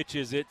gun,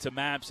 pitches it to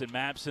Mapson.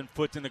 Mapson,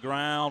 foot in the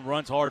ground,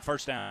 runs hard,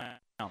 first down.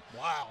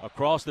 Wow.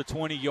 Across the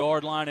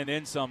 20-yard line and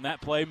then some.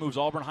 That play moves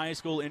Auburn High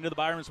School into the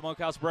Byron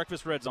Smokehouse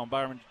Breakfast Red Zone.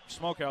 Byron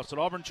Smokehouse, an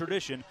Auburn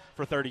tradition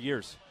for 30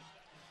 years.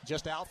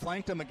 Just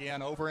outflanked him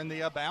again over in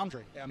the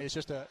boundary. I mean, it's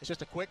just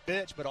a quick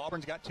pitch, but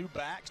Auburn's got 2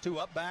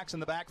 up backs in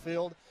the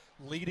backfield,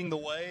 leading the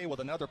way with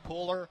another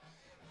puller.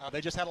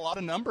 They just had a lot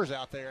of numbers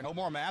out there. And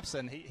Omar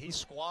Mapson, he's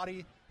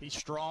squatty, he's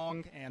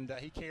strong, and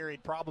he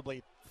carried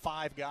probably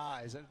 5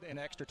 guys, an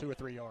extra 2 or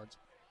 3 yards.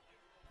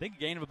 I think a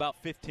gain of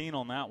about 15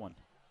 on that one.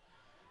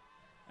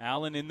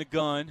 Allen in the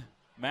gun.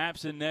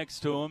 Mapson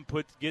next to him,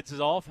 gets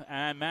it off,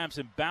 and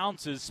Mapson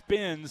bounces,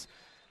 spins.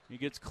 He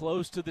gets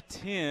close to the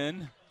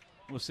 10.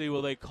 We'll see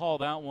will they call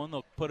that one.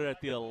 They'll put it at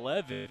the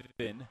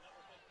 11.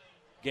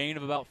 Gain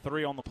of about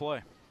 3 on the play.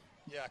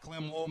 Yeah,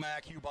 Clem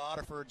Womack, Hugh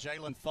Boterford,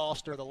 Jalen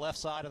Foster, the left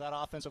side of that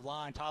offensive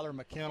line, Tyler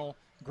McKinnell,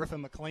 Griffin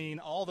McLean,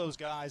 all those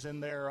guys in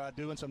there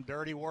doing some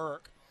dirty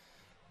work,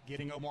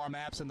 getting Omar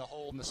Mapson the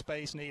hole and the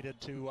space needed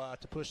to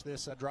push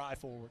this drive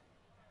forward.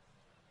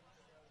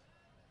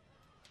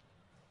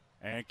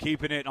 And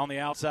keeping it on the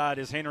outside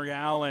is Henry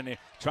Allen,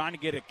 trying to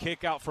get a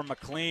kick out from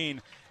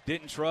McLean.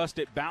 Didn't trust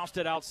it, bounced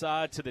it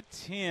outside to the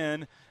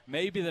 10,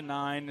 maybe the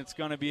 9. It's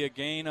going to be a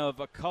gain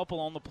of a couple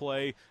on the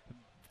play.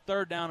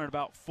 Third down and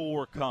about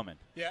 4 coming.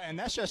 Yeah, and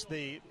that's just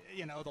the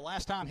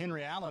last time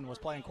Henry Allen was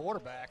playing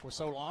quarterback was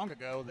so long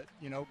ago that,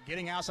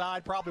 getting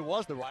outside probably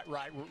was the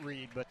right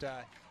read, but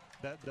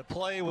the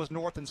play was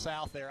north and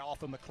south there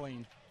off of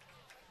McLean.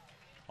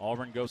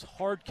 Auburn goes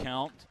hard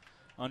count.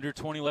 Under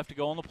 20 left to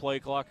go on the play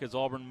clock as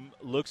Auburn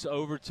looks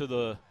over to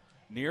the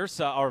near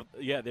side.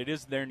 It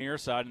is their near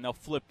side, and they'll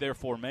flip their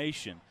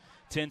formation.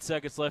 10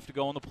 seconds left to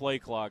go on the play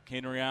clock.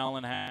 Henry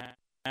Allen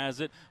has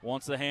it,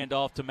 wants the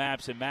handoff to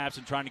Mapson.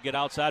 Mapson trying to get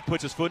outside,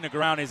 puts his foot in the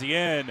ground. Is he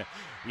in?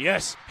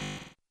 Yes.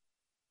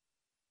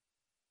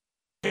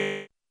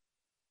 9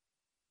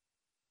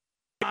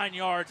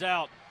 yards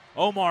out.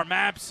 Omar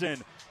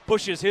Mapson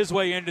pushes his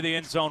way into the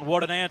end zone.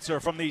 What an answer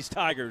from these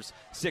Tigers.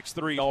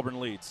 6-3 Auburn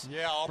leads.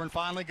 Yeah, Auburn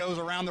finally goes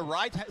around the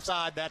right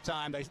side that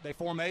time. They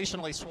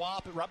formationally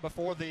swap it right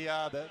before the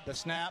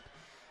snap.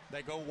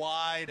 They go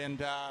wide, and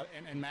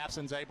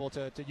Mapson's able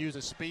to use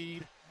his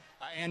speed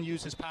and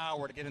use his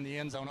power to get in the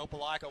end zone.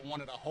 Opelika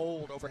wanted a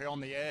hold over here on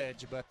the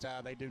edge, but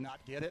they do not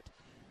get it,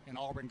 and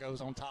Auburn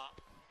goes on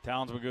top.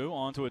 Towns Magoo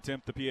on to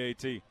attempt the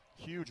PAT.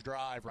 Huge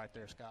drive right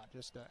there, Scott.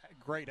 Just a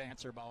great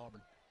answer by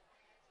Auburn.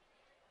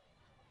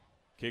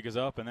 Kick is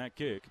up, and that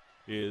kick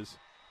is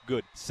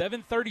good.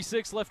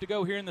 7:36 left to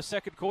go here in the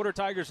second quarter.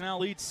 Tigers now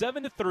lead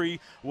 7-3.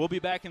 We'll be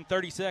back in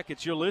 30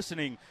 seconds. You're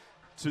listening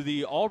to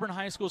the Auburn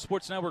High School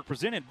Sports Network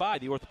presented by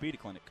the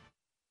Orthopedic Clinic.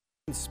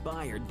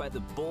 Inspired by the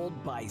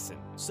bold bison,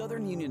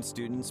 Southern Union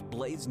students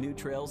blaze new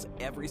trails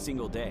every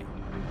single day.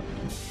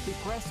 They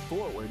press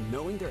forward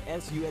knowing their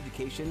SU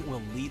education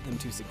will lead them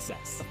to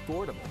success.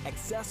 Affordable,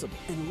 accessible,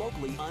 and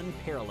locally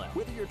unparalleled.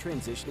 Whether you're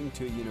transitioning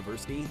to a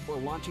university or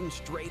launching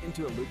straight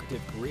into a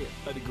lucrative career,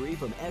 a degree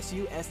from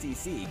SU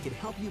SDC can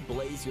help you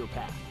blaze your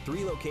path.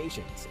 3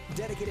 locations,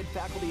 dedicated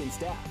faculty and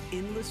staff,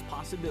 endless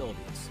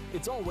possibilities.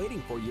 It's all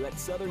waiting for you at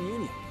Southern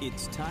Union.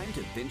 It's time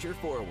to venture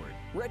forward.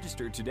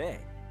 Register today.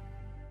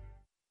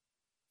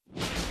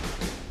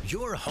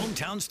 Your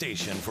hometown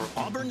station for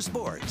Auburn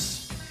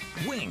sports.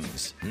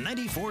 Wings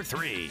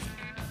 94.3.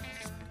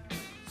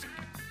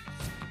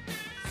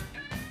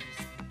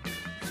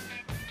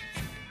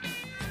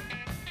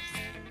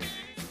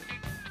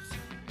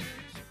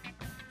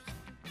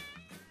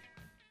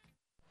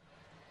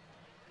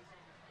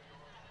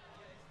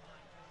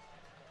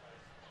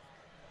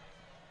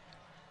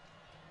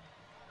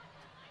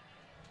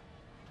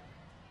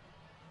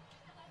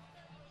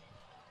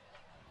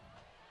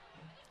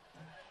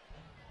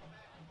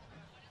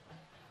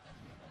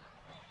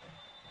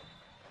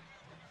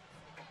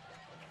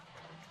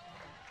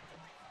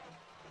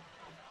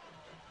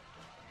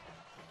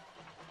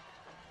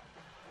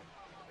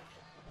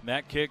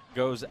 That kick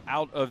goes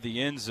out of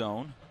the end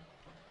zone.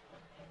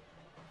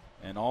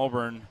 And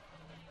Auburn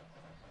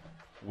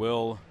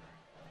will,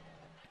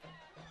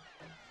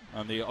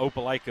 the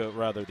Opelika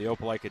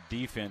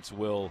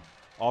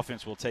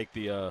offense will take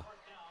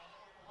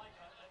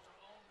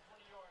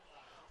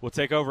will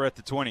take over at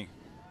the 20.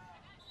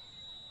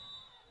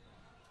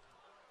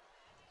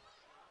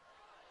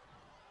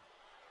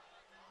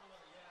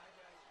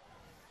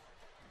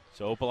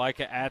 So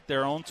Opelika at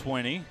their own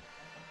 20.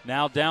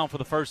 Now down for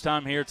the first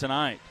time here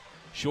tonight.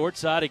 Short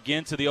side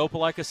again to the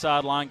Opelika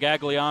sideline.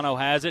 Gagliano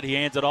has it. He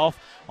hands it off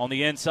on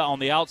the inside, on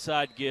the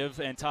outside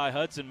give, and Ty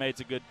Hudson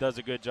does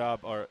a good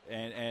job,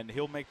 and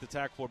he'll make the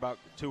tackle for about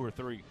 2 or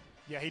 3.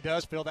 Yeah, he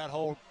does fill that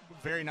hole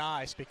very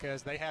nice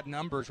because they had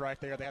numbers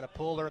right there. They had a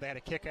puller, they had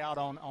a kick out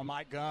on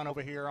Mike Gunn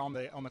over here on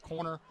the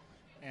corner,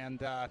 and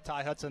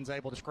Ty Hudson's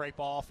able to scrape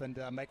off and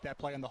make that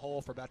play in the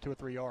hole for about 2 or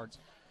 3 yards.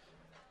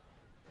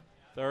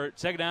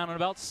 Second down and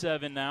about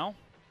 7 now.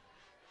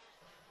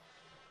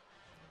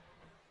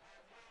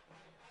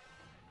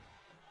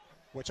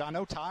 Which I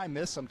know Ty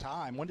missed some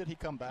time. When did he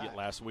come back? Yeah,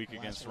 last week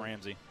against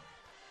Ramsey.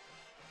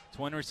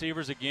 Twin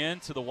receivers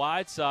again to the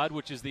wide side,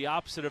 which is the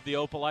opposite of the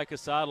Opelika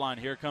sideline.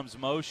 Here comes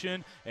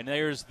motion, and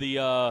there's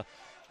the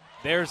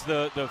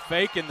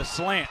fake and the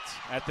slant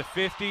at the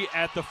 50,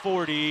 at the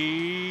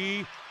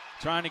 40,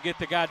 trying to get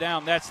the guy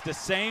down. That's the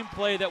same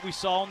play that we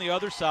saw on the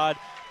other side,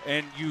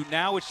 and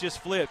now it's just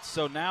flipped.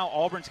 So now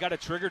Auburn's got to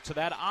trigger to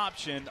that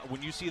option.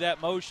 When you see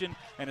that motion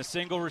and a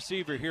single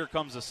receiver, here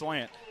comes the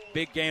slant.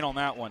 Big gain on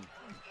that one.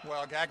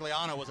 Well,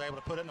 Gagliano was able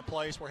to put it in a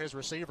place where his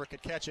receiver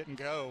could catch it and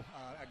go.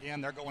 Again,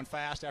 they're going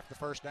fast after the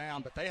first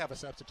down, but they have a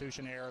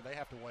substitution error. They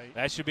have to wait.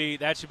 That should be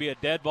a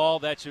dead ball.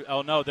 They're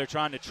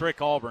trying to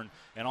trick Auburn,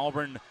 and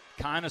Auburn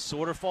kind of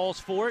sort of falls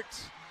for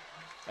it,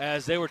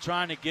 as they were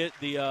trying to get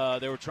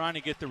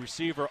the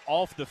receiver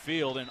off the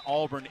field, and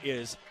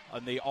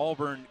the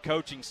Auburn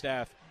coaching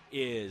staff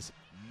is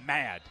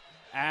mad,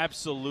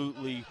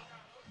 absolutely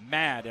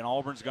mad, and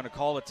Auburn's going to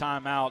call a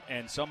timeout,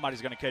 and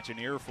somebody's going to catch an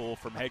earful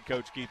from head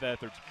coach Keith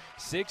Etheridge.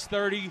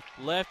 6:30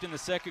 left in the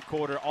second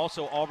quarter.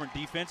 Also, Auburn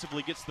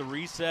defensively gets the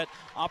reset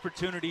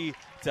opportunity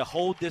to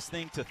hold this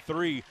thing to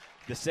 3.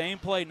 The same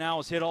play now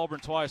has hit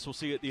Auburn twice. We'll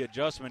see what the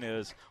adjustment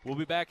is. We'll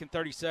be back in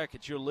 30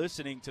 seconds. You're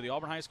listening to the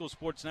Auburn High School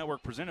Sports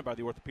Network presented by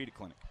the Orthopedic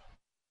Clinic.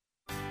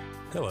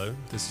 Hello,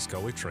 this is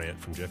Coley Trent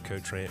from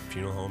Jeffco Trent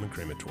Funeral Home and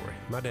Crematory.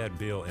 My dad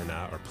Bill and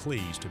I are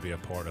pleased to be a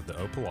part of the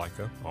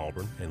Opelika,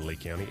 Auburn, and Lee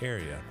County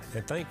area,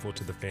 and thankful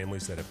to the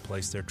families that have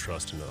placed their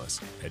trust in us.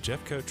 At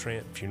Jeffco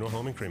Trent Funeral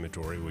Home and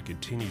Crematory, we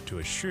continue to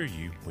assure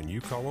you when you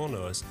call on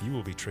us, you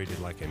will be treated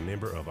like a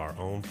member of our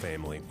own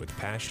family with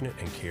passionate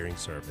and caring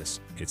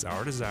service. It's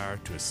our desire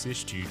to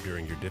assist you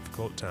during your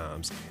difficult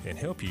times and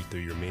help you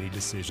through your many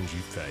decisions you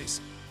face.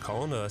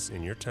 Call on us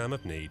in your time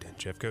of need.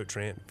 Jeffco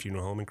Trent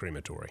Funeral Home and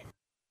Crematory.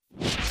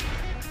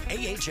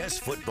 AHS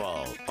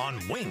football on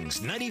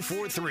Wings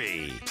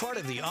 94.3, part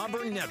of the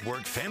Auburn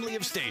Network family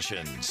of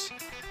stations.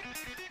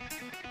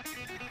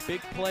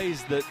 Big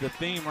plays, the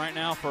theme right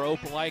now for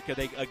Opelika.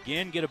 They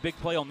again get a big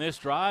play on this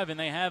drive, and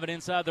they have it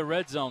inside the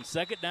red zone.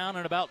 2nd down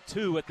and about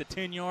 2 at the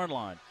 10-yard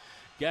line.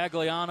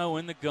 Gagliano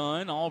in the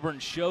gun. Auburn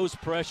shows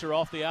pressure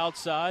off the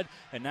outside,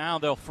 and now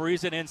they'll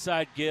freeze it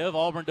inside give.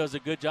 Auburn does a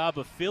good job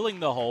of filling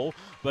the hole,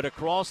 but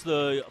across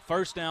the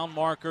first down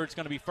marker, it's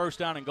going to be 1st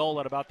down and goal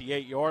at about the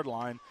 8-yard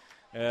line,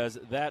 as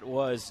that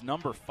was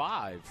number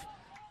 5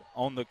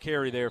 on the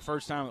carry there.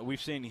 First time that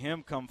we've seen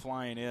him come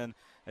flying in,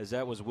 as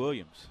that was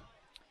Williams.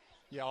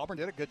 Yeah, Auburn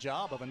did a good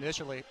job of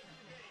initially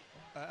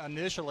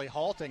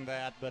halting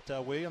that, but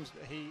Williams,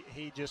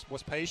 he just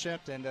was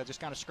patient and just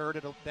kind of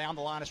skirted down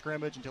the line of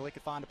scrimmage until he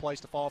could find a place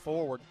to fall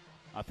forward.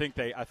 I think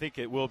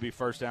it will be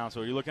 1st down.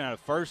 So you're looking at a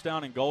 1st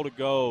down and goal to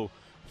go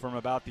from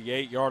about the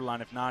 8-yard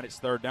line. If not, it's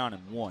 3rd down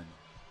and 1.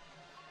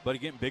 But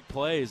again, big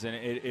plays, and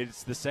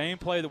it's the same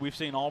play that we've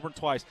seen Auburn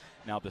twice.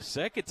 Now, the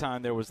second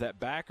time there was that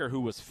backer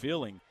who was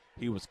filling.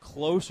 He was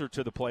closer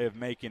to the play of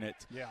making it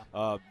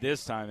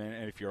this time.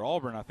 And if you're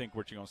Auburn, I think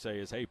what you're going to say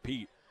is, hey,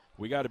 Pete,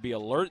 we got to be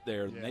alert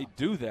there. And they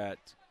do that,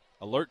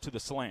 alert to the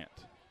slant.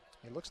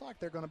 It looks like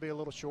they're going to be a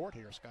little short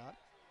here, Scott.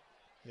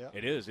 Yeah,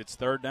 it is. It's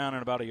 3rd down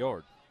and about a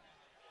yard.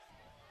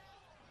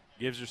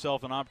 Gives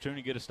yourself an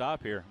opportunity to get a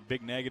stop here.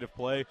 Big negative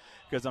play,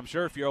 because I'm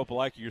sure if you're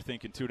Opelika, you're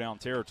thinking 2-down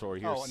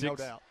territory here. Oh, no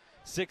doubt.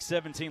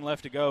 6:17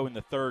 left to go in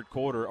the third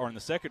quarter, or in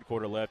the second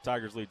quarter left.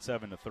 Tigers lead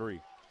 7-3.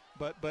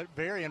 But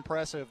very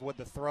impressive with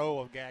the throw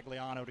of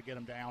Gagliano to get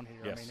him down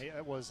here. Yes. I mean,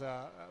 it was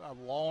a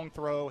long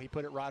throw. He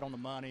put it right on the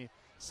money.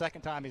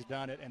 Second time he's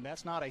done it, and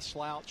that's not a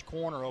slouch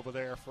corner over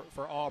there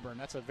for Auburn.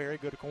 That's a very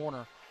good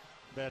corner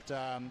that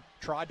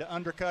tried to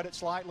undercut it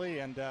slightly,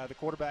 and the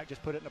quarterback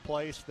just put it in a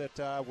place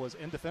that was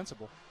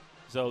indefensible.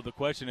 So the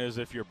question is,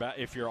 if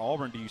you're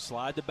Auburn, do you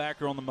slide the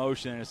backer on the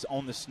motion and it's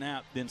on the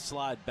snap, then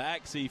slide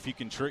back, see if you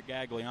can trick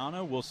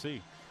Gagliano? We'll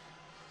see.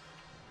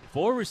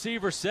 4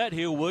 receiver set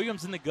here.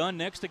 Williams in the gun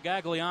next to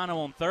Gagliano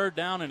on 3rd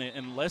down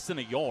and less than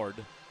a yard.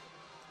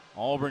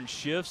 Auburn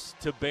shifts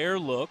to bear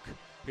look.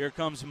 Here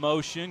comes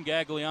motion.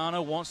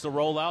 Gagliano wants to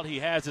roll out. He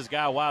has his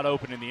guy wide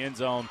open in the end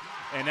zone,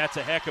 and that's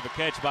a heck of a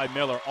catch by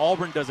Miller.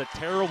 Auburn does a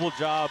terrible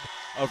job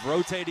of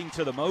rotating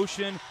to the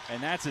motion,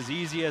 and that's as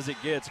easy as it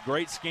gets.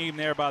 Great scheme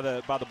there by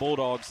the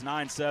Bulldogs.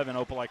 9-7,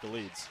 Opelika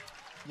leads.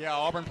 Yeah,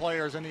 Auburn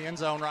players in the end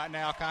zone right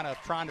now, kind of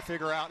trying to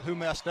figure out who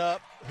messed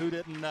up, who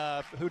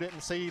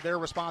didn't see their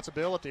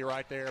responsibility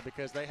right there,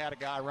 because they had a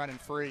guy running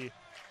free.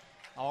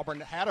 Auburn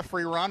had a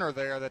free runner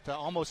there that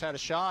almost had a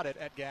shot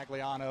at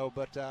Gagliano,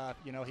 but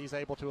he's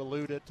able to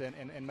elude it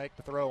and make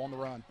the throw on the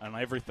run. On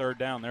every 3rd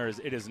down,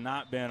 it has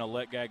not been a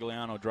let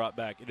Gagliano drop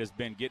back. It has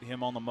been get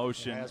him on the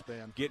motion,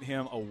 get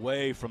him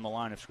away from the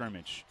line of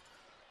scrimmage.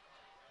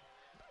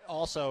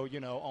 Also,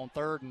 on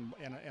 3rd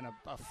and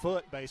a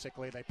foot,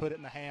 basically, they put it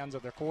in the hands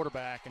of their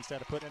quarterback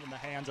instead of putting it in the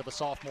hands of a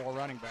sophomore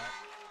running back.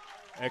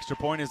 Extra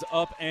point is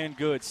up and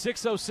good.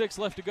 6:06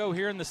 left to go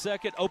here in the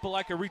second.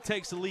 Opelika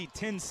retakes the lead,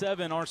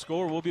 10-7 our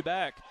score. We'll be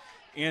back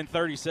in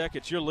 30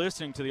 seconds. You're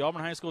listening to the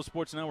Auburn High School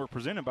Sports Network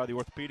presented by the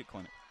Orthopedic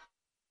Clinic.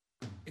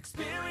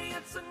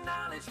 Experience and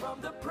knowledge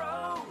from the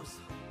pros.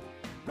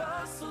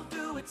 Russell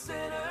Do-It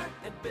Center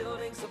and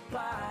Building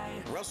Supply.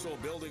 Russell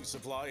Building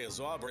Supply is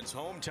Auburn's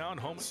hometown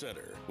home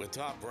center. With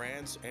top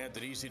brands and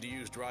an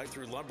easy-to-use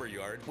drive-through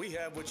lumberyard, we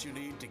have what you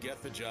need to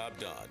get the job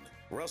done.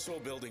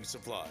 Russell Building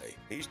Supply,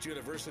 East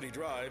University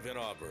Drive in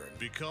Auburn.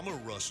 Become a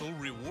Russell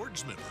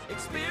Rewards member.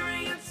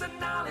 Experience and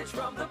knowledge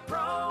from the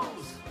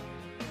pros.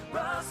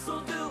 Russell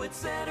Do-It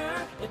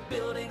Center and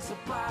Building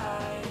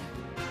Supply.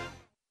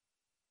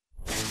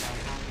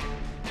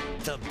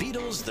 The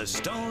Beatles, the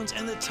Stones,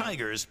 and the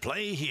Tigers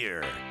play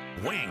here.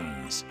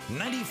 Wings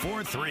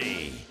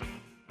 94.3.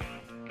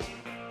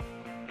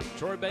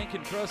 Troy Bank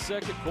and Trust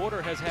second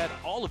quarter has had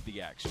all of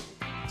the action.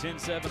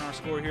 10-7 our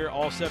score here.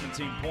 All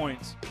 17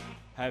 points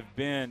have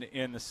been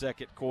in the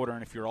second quarter.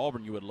 And if you're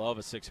Auburn, you would love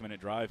a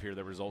 6-minute drive here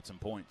that results in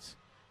points,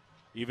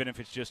 even if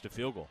it's just a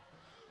field goal.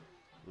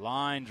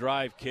 Line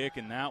drive kick,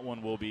 and that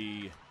one will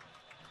be,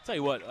 it's tell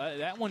you what,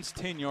 that one's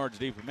 10 yards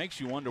deep. It makes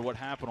you wonder what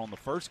happened on the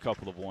first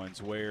couple of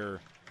ones where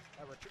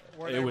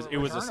it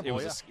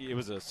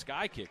was a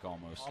sky kick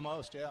almost.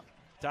 Almost, yeah.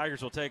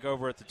 Tigers will take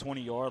over at the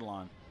 20-yard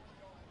line.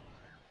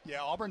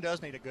 Yeah, Auburn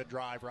does need a good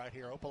drive right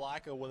here.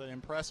 Opelika with an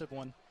impressive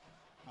one.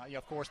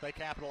 Of course, they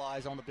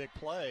capitalize on the big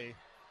play.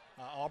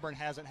 Auburn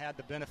hasn't had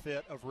the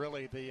benefit of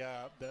really the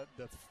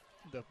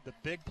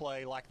big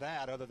play like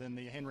that, other than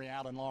the Henry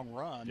Allen long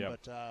run. Yep.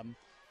 But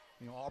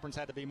Auburn's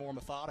had to be more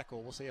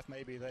methodical. We'll see if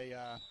maybe they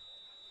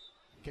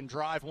can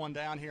drive one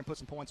down here and put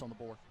some points on the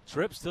board.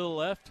 Trips to the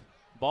left,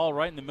 ball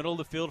right in the middle of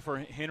the field for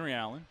Henry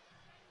Allen.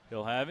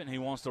 He'll have it, and he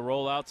wants to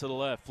roll out to the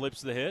left.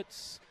 Flips the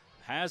hits,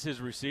 has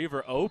his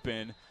receiver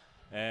open,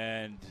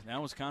 and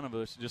that was kind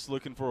of just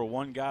looking for a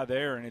one guy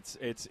there, and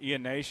it's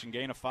Ian Nation,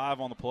 gain of 5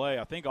 on the play.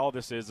 I think all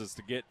this is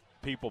to get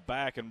people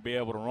back and be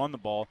able to run the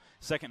ball.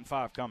 2nd and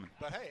 5 coming.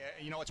 But, hey,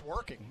 it's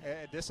working.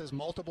 This is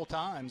multiple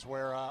times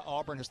where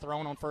Auburn has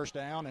thrown on first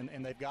down,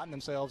 and they've gotten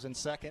themselves in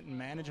second and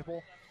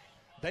manageable.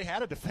 They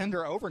had a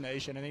defender over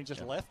Nation, and he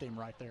just left him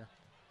right there.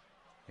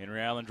 Henry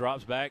Allen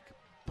drops back.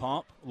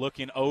 Pump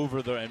looking over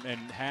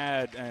and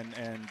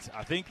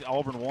I think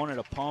Auburn wanted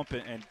a pump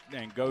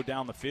and go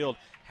down the field.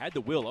 Had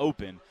the wheel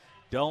open.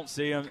 Don't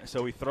see him,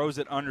 so he throws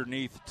it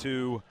underneath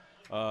to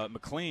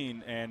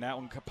McLean, and that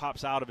one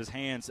pops out of his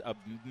hands. A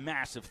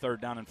massive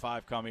 3rd down and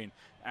 5 coming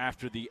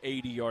after the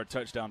 80-yard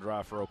touchdown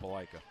drive for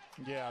Opelika.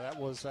 Yeah, that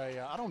was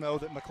I don't know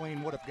that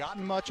McLean would have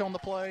gotten much on the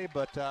play,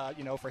 but,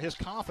 for his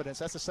confidence,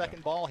 that's the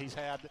second ball he's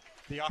had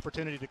the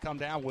opportunity to come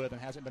down with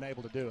and hasn't been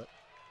able to do it.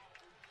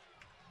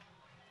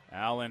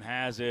 Allen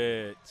has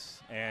it,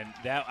 and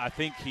that I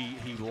think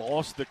he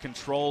lost the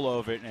control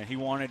of it, and he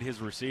wanted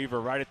his receiver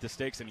right at the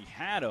sticks, and he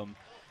had him,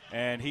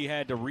 and he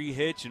had to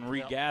rehitch and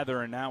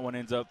regather, and that one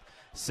ends up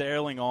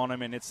sailing on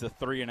him, and it's the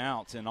 3 and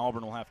outs, and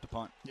Auburn will have to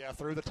punt. Yeah,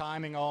 threw the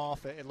timing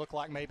off. It looked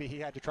like maybe he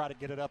had to try to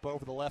get it up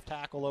over the left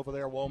tackle over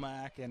there,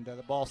 Womack, and the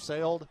ball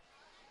sailed.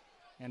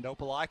 And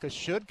Opelika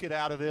should get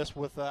out of this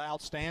with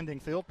outstanding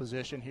field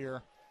position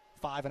here.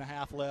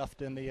 5.5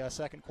 left in the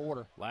second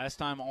quarter. Last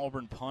time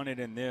Auburn punted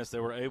in this, they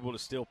were able to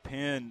still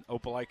pin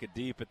Opelika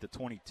deep at the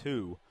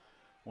 22.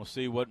 We'll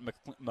see what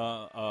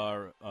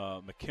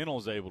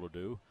McKinnell's able to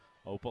do.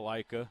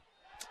 Opelika,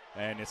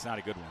 and it's not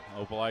a good one.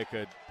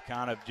 Opelika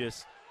kind of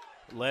just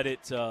let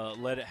it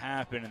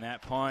happen, and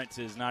that punt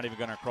is not even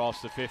going to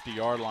cross the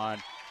 50-yard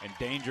line. And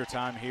danger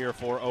time here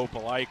for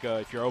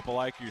Opelika. If you're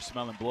Opelika, you're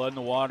smelling blood in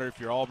the water. If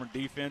you're Auburn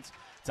defense,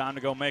 time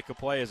to go make a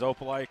play as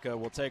Opelika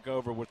will take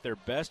over with their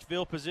best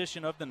field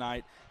position of the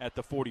night at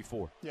the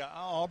 44. Yeah,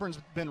 Auburn's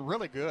been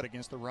really good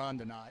against the run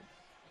tonight.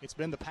 It's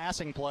been the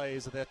passing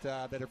plays that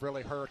have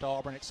really hurt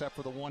Auburn, except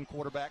for the one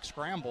quarterback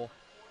scramble.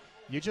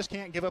 You just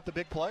can't give up the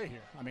big play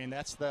here. I mean,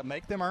 that's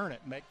make them earn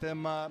it, make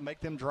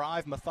them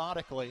drive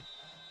methodically,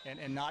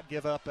 and not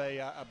give up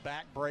a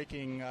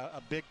back-breaking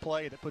a big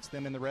play that puts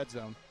them in the red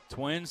zone.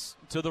 Twins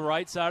to the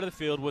right side of the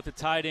field with the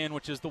tight end,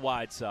 which is the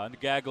wide side.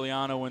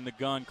 Gagliano in the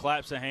gun,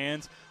 claps the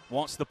hands,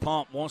 wants the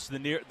pump, wants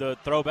the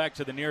throwback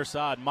to the near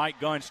side.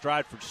 Mike Gunn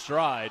stride for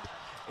stride,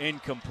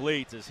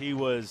 incomplete as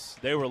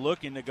they were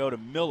looking to go to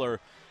Miller,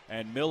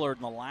 and Miller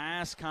in the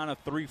last kind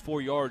of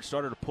 3-4 yards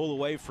started to pull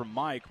away from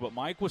Mike, but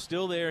Mike was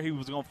still there. He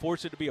was going to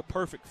force it to be a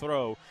perfect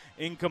throw.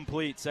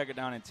 Incomplete, 2nd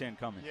down and 10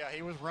 coming. Yeah,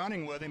 he was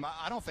running with him.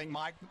 I don't think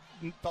Mike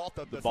thought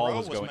that the ball throw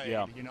was going, made.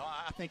 Yeah.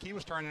 I think he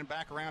was turning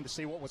back around to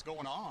see what was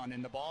going on,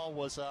 and the ball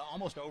was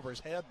almost over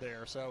his head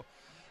there. So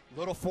a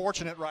little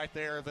fortunate right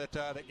there that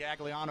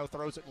Gagliano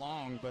throws it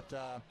long, but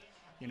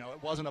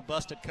it wasn't a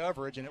busted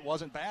coverage, and it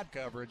wasn't bad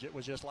coverage. It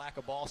was just lack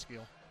of ball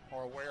skill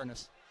or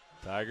awareness.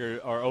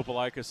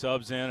 Opelika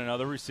subs in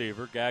another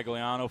receiver.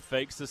 Gagliano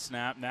fakes the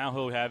snap. Now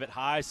he'll have it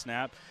high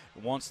snap.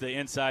 Wants the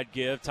inside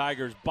give.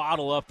 Tigers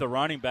bottle up the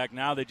running back.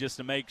 Now they just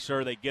to make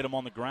sure they get him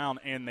on the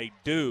ground, and they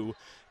do.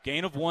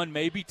 Gain of 1,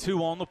 maybe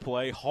 2 on the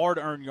play.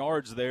 Hard-earned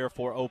yards there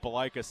for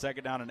Opelika.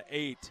 2nd down and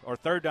 8, or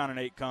 3rd down and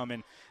 8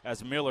 coming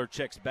as Miller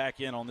checks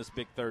back in on this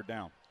big 3rd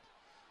down.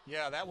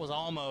 Yeah, that was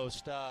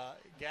almost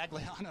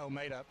Gagliano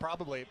made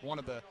probably one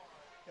of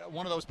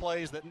those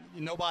plays that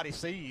nobody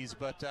sees,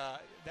 but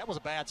that was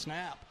a bad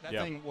snap. That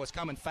thing was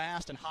coming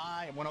fast and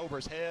high and went over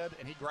his head,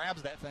 and he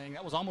grabs that thing.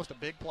 That was almost a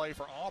big play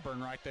for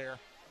Auburn right there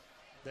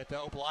that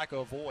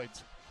Opelika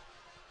avoids.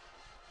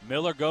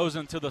 Miller goes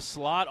into the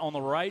slot on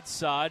the right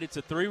side. It's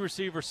a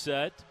 3-receiver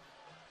set.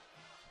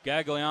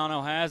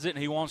 Gagliano has it, and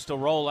he wants to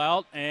roll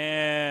out,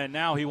 and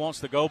now he wants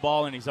the go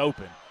ball, and he's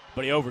open,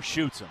 but he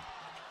overshoots him.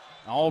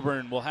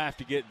 Auburn will have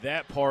to get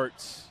that part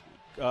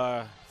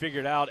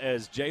figured out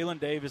as Jalen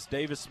Davis,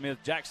 Davis Smith,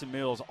 Jackson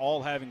Mills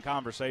all having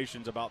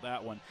conversations about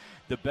that one.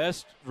 The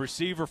best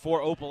receiver for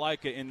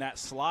Opelika in that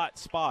slot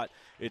spot,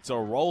 it's a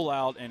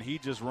rollout, and he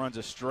just runs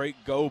a straight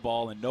go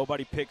ball, and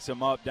nobody picks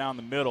him up down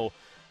the middle.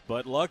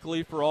 But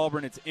luckily for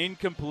Auburn, it's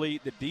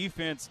incomplete. The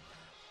defense,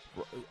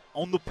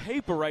 on the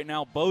paper right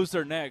now, bows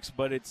their necks,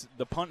 but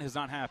the punt has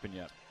not happened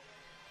yet.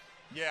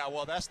 Yeah,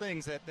 well, that's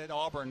things that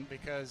Auburn,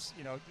 because,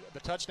 the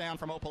touchdown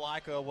from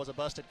Opelika was a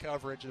busted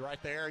coverage.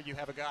 Right there, you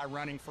have a guy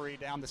running free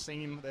down the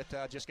seam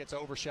that just gets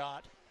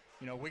overshot.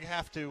 we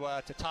have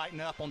to tighten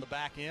up on the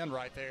back end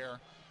right there,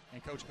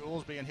 and Coach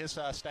Goolsby and his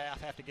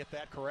staff have to get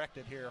that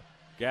corrected here.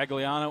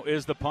 Gagliano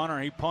is the punter.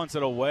 He punts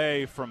it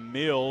away from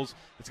Mills.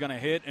 It's going to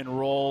hit and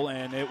roll,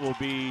 and it will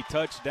be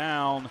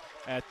touchdown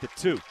at the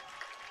 2.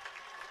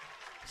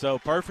 So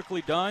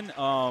perfectly done.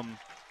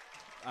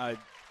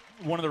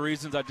 One of the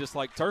reasons I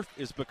dislike turf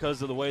is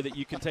because of the way that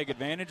you can take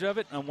advantage of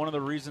it, and one of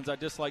the reasons I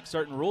dislike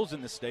certain rules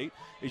in the state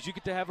is you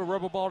get to have a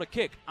rubber ball to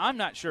kick. I'm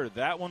not sure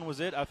that one was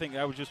it. I think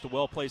that was just a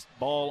well-placed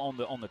ball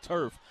on the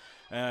turf,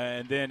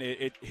 and then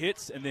it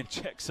hits and then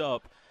checks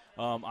up.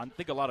 I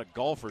think a lot of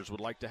golfers would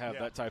like to have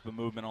that type of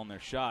movement on their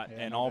shot,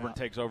 and Auburn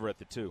takes over at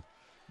the 2.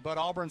 But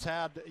Auburn's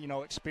had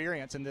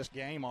experience in this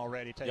game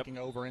already, taking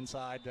over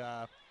inside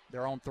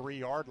their own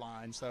 3-yard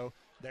line. So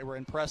they were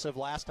impressive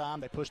last time.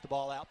 They pushed the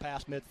ball out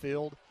past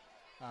midfield.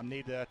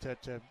 Need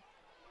to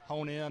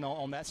hone in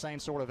on that same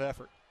sort of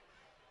effort.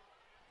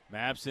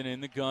 Mapson in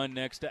the gun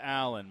next to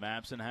Allen.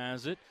 Mapson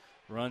has it,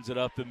 runs it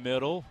up the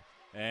middle,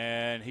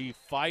 and he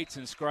fights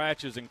and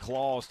scratches and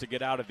claws to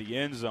get out of the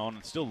end zone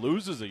and still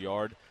loses a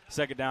yard.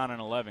 2nd down and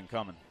 11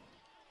 coming.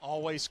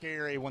 Always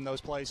scary when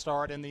those plays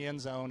start in the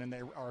end zone and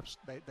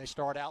they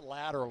start out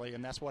laterally,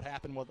 and that's what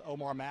happened with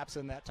Omar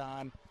Mapson that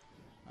time.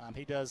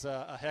 He does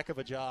a heck of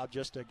a job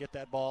just to get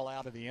that ball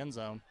out of the end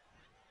zone.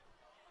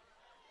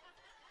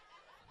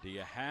 Do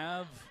you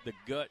have the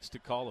guts to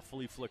call a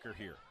flea flicker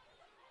here?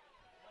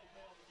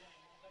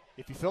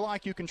 If you feel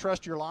like you can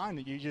trust your line,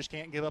 that you just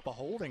can't give up a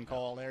holding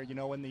call there,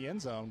 in the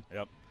end zone.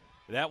 Yep.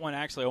 That one,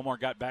 actually, Omar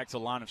got back to the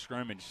line of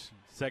scrimmage.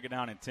 2nd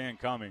down and 10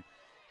 coming.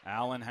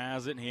 Allen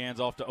has it, and he hands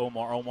off to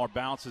Omar. Omar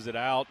bounces it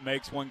out,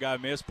 makes one guy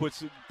miss,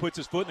 puts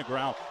his foot in the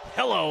ground.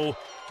 Hello.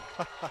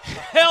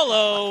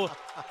 Hello.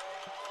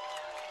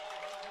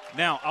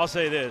 Now, I'll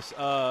say this.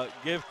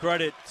 Give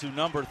credit to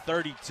number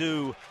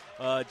 32,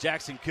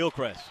 Jackson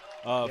Kilcrest,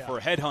 for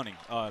headhunting,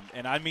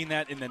 and I mean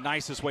that in the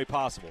nicest way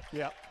possible.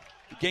 Yeah.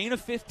 Gain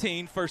of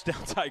 15, 1st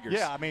down Tigers.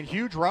 Yeah,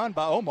 huge run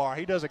by Omar.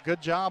 He does a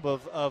good job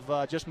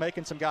of just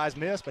making some guys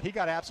miss, but he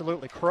got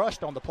absolutely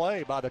crushed on the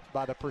play by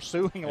the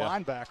pursuing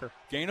linebacker.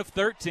 Gain of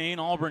 13.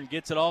 Auburn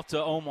gets it off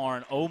to Omar,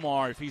 and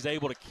Omar, if he's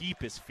able to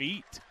keep his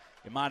feet,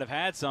 it might have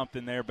had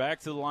something there. Back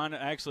to the line,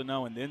 actually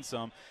no, and then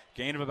some.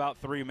 Gain of about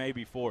 3,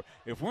 maybe 4.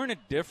 If we're in a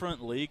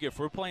different league, if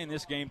we're playing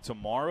this game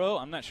tomorrow,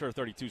 I'm not sure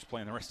 32's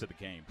playing the rest of the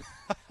game.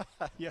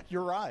 Yeah,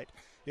 you're right.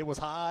 It was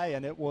high,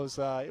 and it was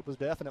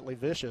definitely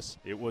vicious.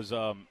 It was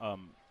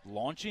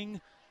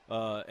launching,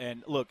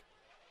 and look,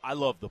 I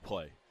love the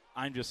play.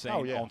 I'm just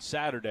saying on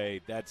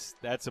Saturday, that's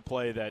a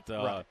play that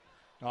right.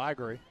 No, I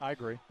agree,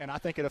 and I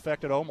think it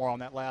affected Omar on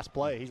that last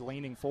play. He's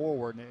leaning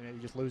forward, and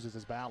he just loses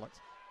his balance.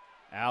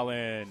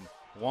 Allen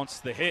wants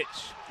the hitch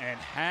and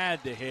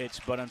had the hitch,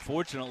 but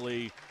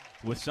unfortunately,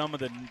 with some of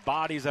the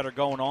bodies that are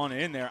going on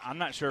in there, I'm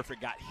not sure if it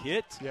got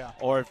hit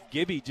or if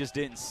Gibby just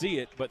didn't see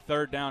it, but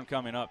 3rd down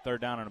coming up,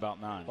 3rd down and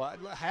about 9. Well, it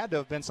had to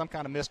have been some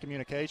kind of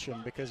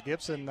miscommunication because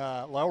Gibson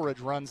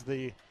Lowridge runs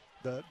the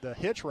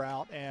hitch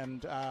route,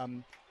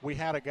 and we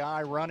had a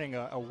guy running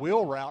a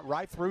wheel route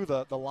right through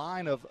the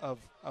line of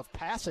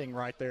passing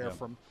right there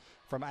from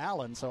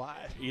Allen. So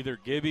either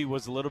Gibby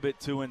was a little bit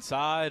too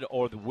inside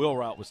or the wheel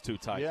route was too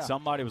tight. Yeah.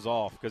 Somebody was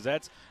off, because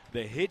that's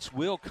the hitch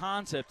wheel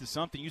concept is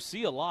something you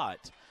see a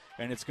lot,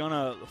 and it's going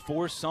to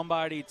force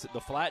somebody, the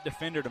flat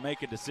defender, to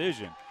make a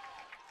decision.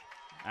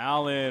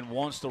 Allen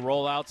wants to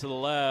roll out to the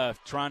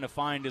left, trying to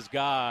find his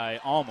guy,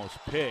 almost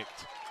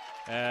picked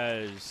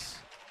as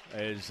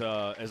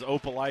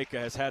Opelika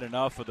has had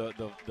enough of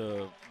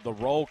the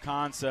roll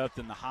concept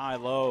and the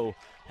high-low.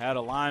 Had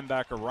a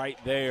linebacker right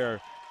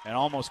there and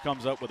almost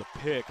comes up with a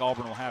pick.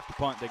 Auburn will have to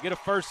punt. They get a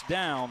 1st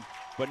down,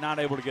 but not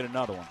able to get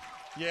another one.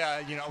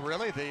 Yeah,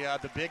 really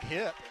the big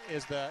hit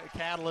is the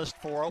catalyst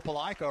for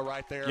Opelika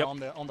right there on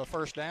the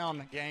 1st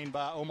down gain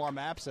by Omar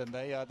Mapson.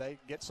 They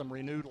get some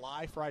renewed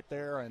life right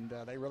there, and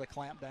they really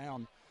clamp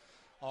down.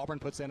 Auburn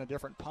puts in a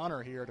different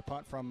punter here to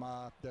punt from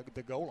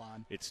the goal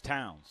line. It's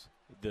Towns.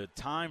 The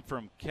time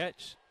from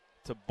catch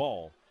to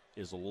ball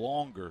is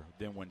longer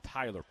than when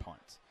Tyler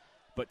punts,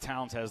 but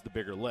Towns has the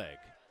bigger leg.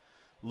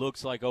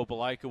 Looks like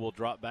Opelika will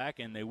drop back,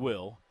 and they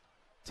will.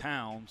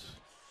 Towns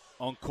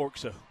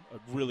uncorks a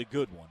really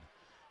good one,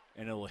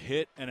 and it'll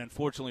hit, and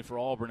unfortunately for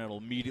Auburn, it'll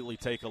immediately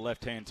take a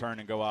left-hand turn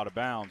and go out of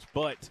bounds.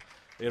 But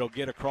it'll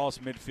get across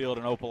midfield,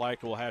 and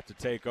Opelika will have to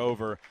take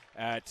over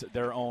at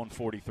their own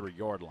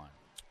 43-yard line.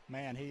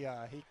 Man, he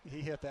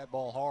hit that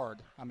ball hard.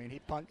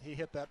 He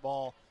hit that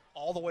ball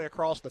all the way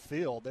across the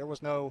field. There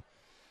was no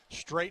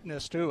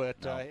straightness to it.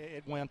 No.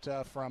 It went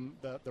from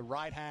the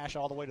right hash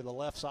all the way to the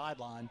left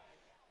sideline.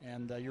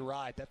 And you're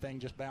right, that thing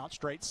just bounced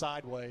straight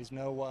sideways.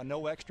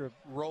 No extra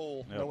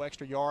roll, no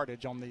extra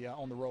yardage on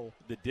the roll.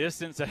 The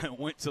distance that it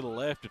went to the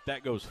left, if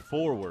that goes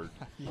forward,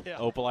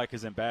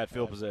 Opelika's in bad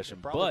field possession.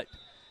 But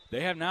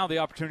they have now the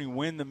opportunity to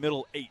win the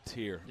middle 8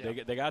 here.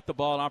 Yep. They got the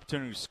ball, an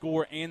opportunity to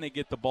score, and they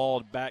get the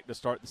ball back to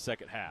start the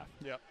second half.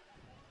 Yep.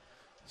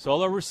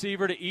 Solo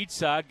receiver to each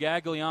side.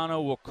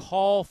 Gagliano will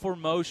call for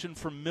motion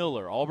for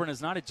Miller. Auburn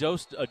has not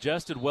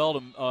adjusted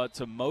well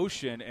to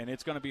motion, and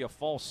it's going to be a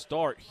false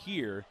start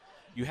here.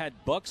 You had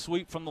buck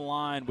sweep from the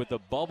line with a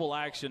bubble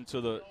action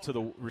to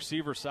the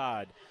receiver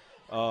side.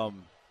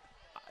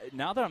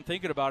 Now that I'm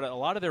thinking about it, a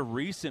lot of their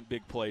recent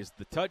big plays,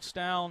 the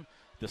touchdown,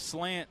 the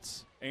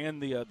slants,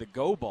 and the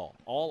go ball,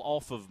 all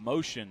off of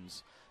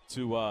motions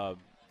to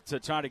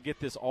try to get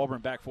this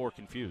Auburn back four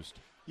confused.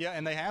 Yeah,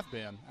 and they have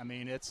been. I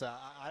mean, it's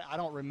I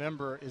don't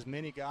remember as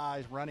many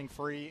guys running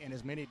free and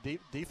as many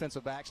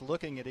defensive backs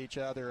looking at each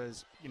other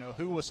as,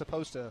 who was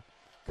supposed to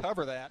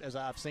cover that as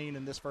I've seen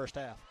in this first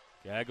half.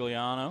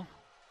 Gagliano.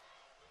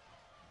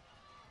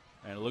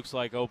 And it looks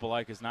like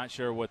Opelika is not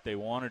sure what they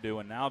want to do,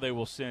 and now they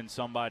will send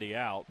somebody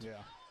out.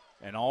 Yeah.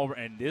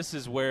 And this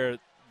is where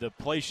the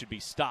play should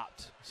be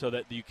stopped so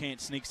that you can't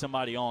sneak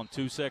somebody on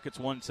 2 seconds,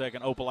 1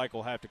 second. Opelika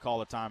will have to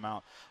call a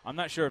timeout. I'm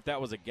not sure if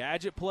that was a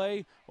gadget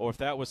play or if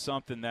that was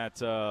something that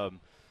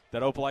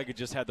that Opelika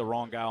just had the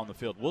wrong guy on the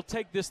field. We'll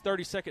take this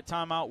 30-second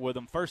timeout with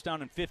them. First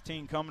down and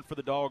 15 coming for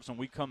the Dogs when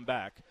we come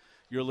back.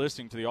 You're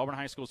listening to the Auburn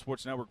High School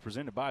Sports Network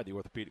presented by the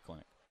Orthopedic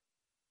Clinic.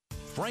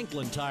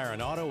 Franklin Tire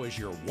and Auto is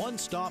your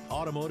one-stop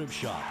automotive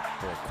shop.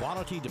 For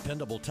quality,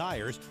 dependable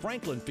tires,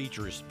 Franklin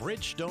features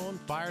Bridgestone,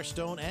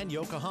 Firestone, and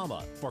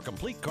Yokohama. For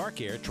complete car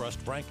care,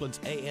 trust Franklin's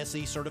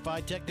ASE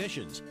certified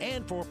technicians.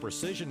 And for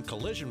precision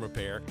collision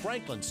repair,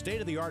 Franklin's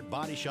state-of-the-art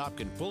body shop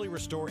can fully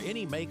restore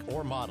any make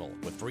or model.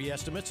 With free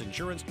estimates,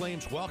 insurance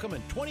claims welcome,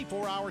 and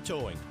 24-hour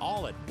towing,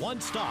 all at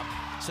one stop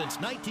since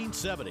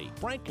 1970.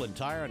 Franklin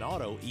Tire and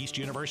Auto, East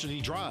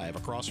University Drive,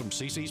 across from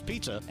CC's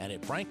Pizza, and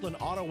at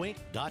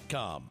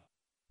franklinautoinc.com.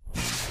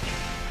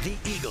 The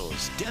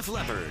Eagles, Def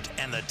Leppard,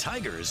 and the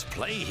Tigers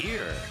play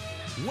here.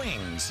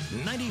 Wings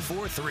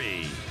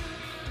 94.3.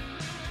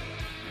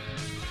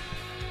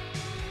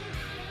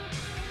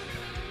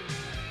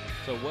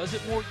 So was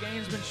it more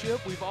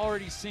gamesmanship? We've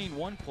already seen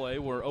one play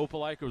where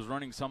Opelika was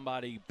running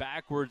somebody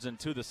backwards and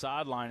to the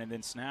sideline and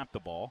then snapped the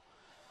ball.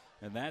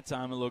 And that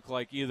time it looked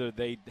like either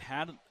they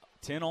had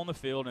 10 on the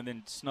field and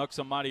then snuck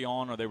somebody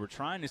on, or they were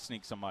trying to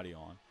sneak somebody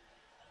on.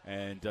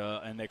 And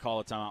they call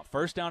a timeout.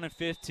 First down and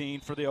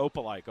 15 for the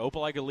Opelika.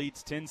 Opelika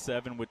leads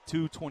 10-7 with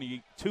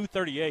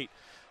 2:38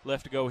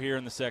 left to go here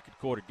in the second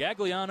quarter.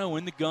 Gagliano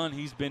in the gun.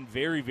 He's been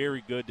very,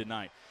 very good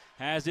tonight.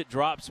 Has it,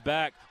 drops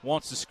back,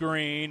 wants to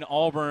screen.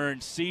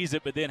 Auburn sees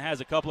it, but then has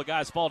a couple of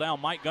guys fall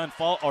down. Mike Gunn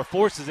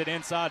forces it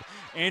inside.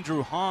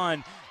 Andrew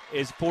Hahn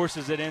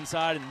forces it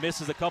inside and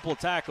misses a couple of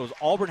tackles.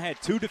 Auburn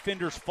had two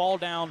defenders fall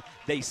down.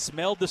 They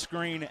smelled the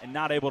screen and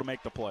not able to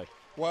make the play.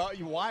 Well,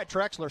 Wyatt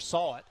Trexler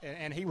saw it,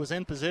 and he was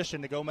in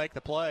position to go make the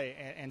play,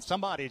 and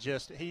somebody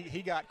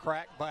he got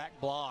cracked back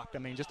blocked. I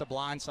mean, just a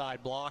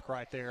blindside block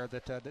right there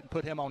that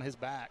put him on his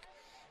back,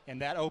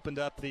 and that opened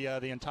up the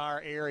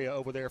entire area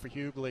over there for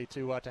Hughley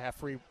to have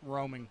free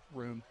roaming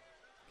room.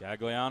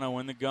 Gagliano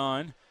in the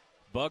gun.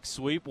 Buck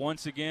sweep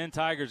once again.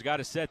 Tigers got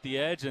to set the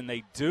edge, and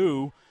they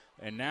do.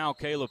 And now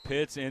Caleb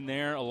Pitts in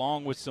there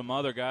along with some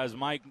other guys.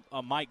 Mike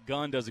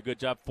Gunn does a good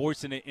job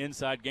forcing it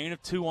inside. Gain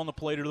of 2 on the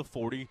play to the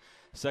 40.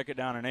 Second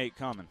down and 8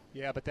 coming.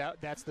 Yeah, but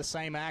that's the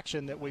same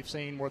action that we've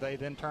seen where they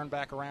then turn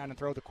back around and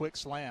throw the quick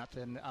slant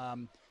and,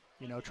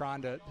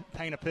 trying to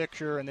paint a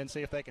picture and then see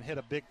if they can hit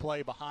a big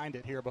play behind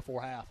it here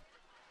before half.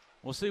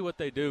 We'll see what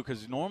they do,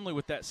 because normally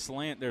with that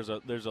slant there's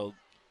a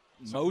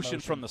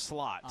motion from the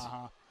slot.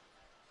 Uh-huh.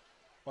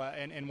 Well,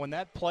 and when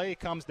that play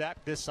comes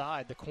back this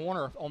side, the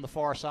corner on the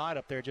far side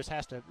up there just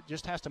has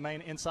to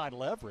maintain inside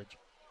leverage.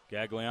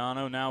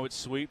 Gagliano, now it's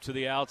sweep to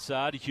the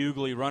outside.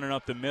 Hughley running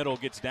up the middle,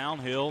 gets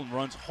downhill and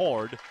runs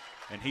hard,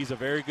 and he's a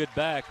very good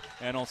back.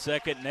 And on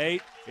 2nd and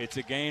 8, it's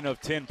a gain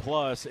of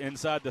 10+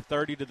 inside the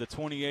 30 to the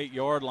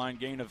 28-yard line,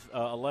 gain of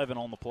 11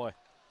 on the play.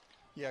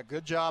 Yeah,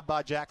 good job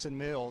by Jackson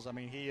Mills. I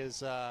mean, he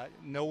is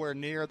nowhere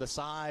near the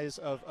size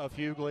of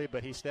Hughley,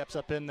 but he steps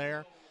up in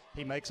there.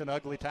 He makes an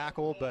ugly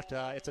tackle, but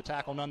it's a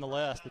tackle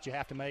nonetheless that you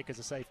have to make as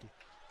a safety.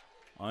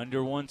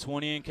 Under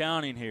 120 and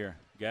counting here.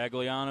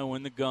 Gagliano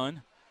in the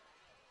gun.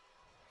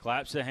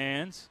 Claps the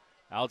hands.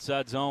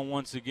 Outside zone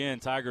once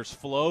again. Tigers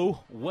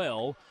flow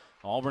well.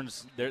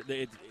 Auburn's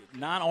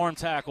 9-arm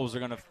tackles are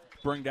going to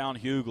bring down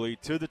Hughley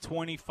to the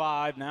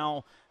 25.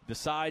 Now the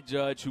side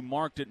judge who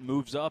marked it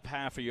moves up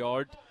half a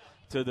yard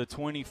to the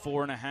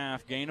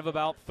 24.5. Gain of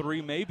about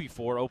 3, maybe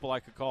 4.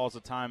 Opelika calls a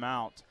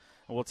timeout,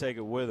 and we'll take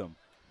it with him.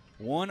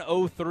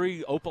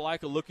 1:03,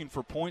 Opelika looking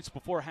for points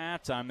before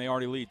halftime. They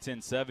already lead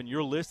 10-7.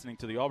 You're listening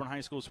to the Auburn High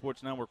School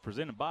Sports Network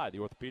presented by the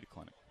Orthopedic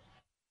Clinic.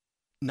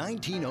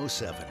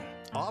 1907.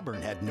 Auburn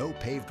had no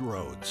paved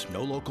roads,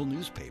 no local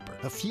newspaper,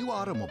 a few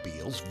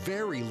automobiles,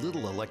 very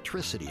little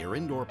electricity or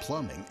indoor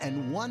plumbing,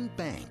 and one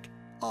bank,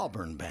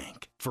 Auburn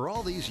Bank. For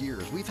all these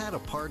years, we've had a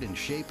part in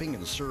shaping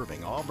and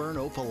serving Auburn,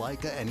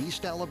 Opelika, and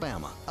East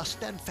Alabama, a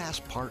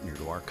steadfast partner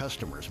to our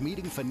customers,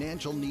 meeting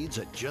financial needs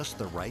at just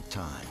the right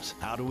times.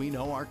 How do we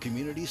know our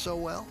community so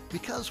well?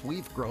 Because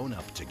we've grown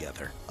up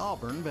together.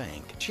 Auburn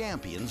Bank,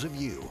 champions of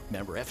you.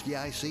 Member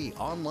FDIC,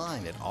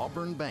 online at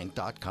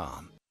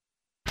auburnbank.com.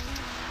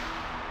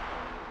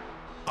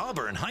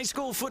 Auburn High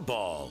School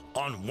football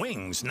on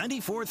Wings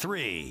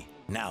 94.3.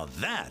 Now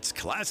that's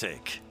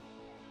classic.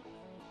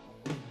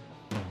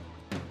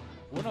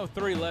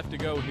 1:03 left to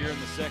go here in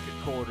the second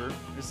quarter.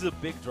 This is a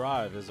big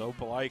drive as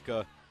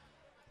Opelika,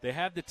 they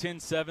have the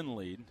 10-7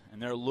 lead,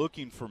 and they're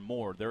looking for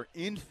more. They're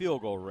in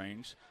field goal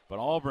range, but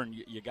Auburn,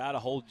 you got to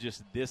hold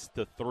just this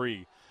to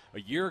 3. A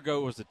year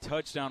ago, it was a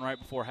touchdown right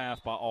before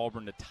half by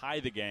Auburn to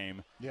tie the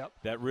game. Yep.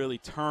 That really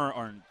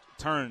turned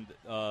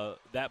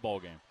that ball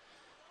game.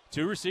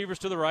 2 receivers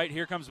to the right.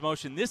 Here comes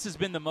motion. This has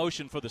been the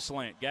motion for the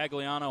slant.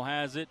 Gagliano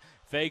has it,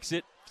 fakes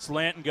it,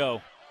 slant and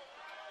go.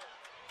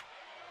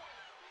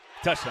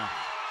 Touchdown.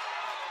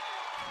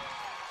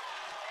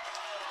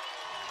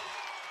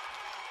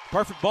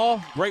 Perfect ball,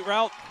 great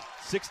route.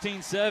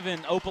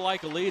 16-7,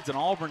 Opelika leads, and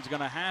Auburn's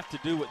going to have to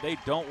do what they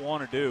don't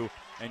want to do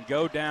and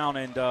go down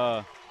and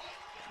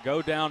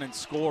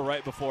score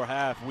right before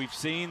half. We've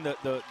seen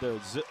the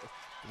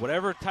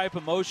whatever type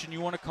of motion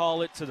you want to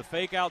call it, to the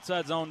fake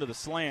outside zone to the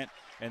slant,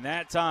 and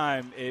that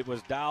time it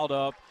was dialed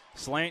up,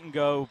 slant and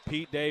go.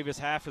 Pete Davis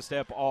half a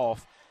step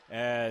off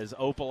as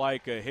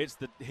Opelika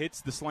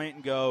hits the slant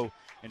and go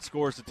and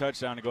scores the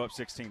touchdown to go up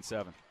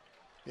 16-7.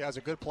 Yeah, it was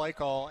a good play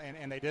call,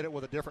 and they did it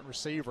with a different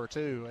receiver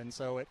too, and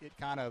so it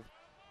kind of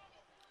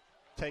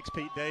takes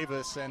Pete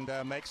Davis and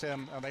makes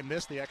him they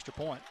missed the extra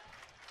point.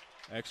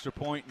 Extra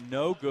point,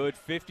 no good.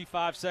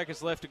 55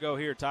 seconds left to go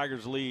here.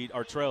 Tigers lead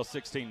or trail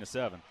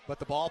 16-7. But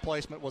the ball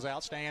placement was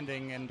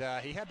outstanding, and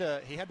he had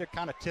to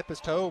kind of tip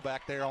his toe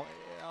back there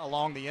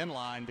along the end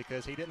line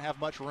because he didn't have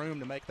much room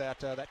to make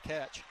that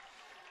catch.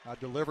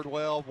 Delivered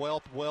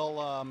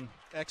well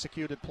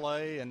executed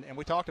play, and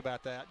we talked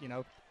about that. You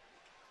know,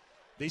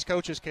 these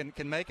coaches can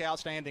make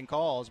outstanding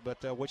calls,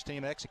 but which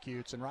team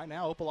executes? And right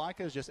now,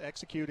 Opelika is just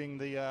executing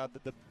the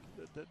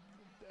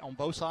on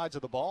both sides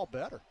of the ball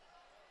better.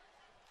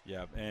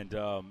 Yeah, and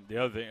the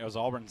other thing is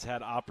Auburn's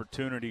had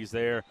opportunities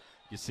there.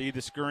 You see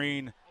the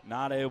screen,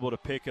 not able to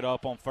pick it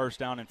up on first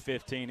down and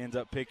 15, ends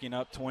up picking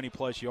up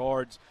 20-plus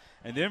yards.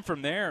 And then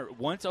from there,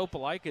 once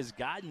Opelika has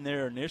gotten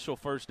their initial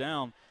first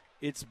down,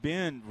 it's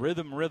been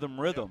rhythm.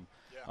 Yep.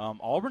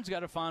 Auburn's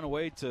got to find a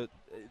way to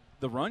 –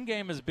 the run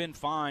game has been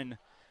fine.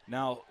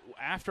 Now,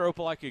 after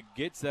Opelika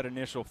gets that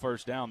initial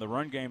first down, the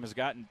run game has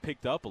gotten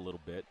picked up a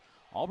little bit.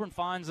 Auburn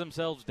finds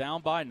themselves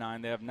down by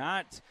 9. They have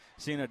not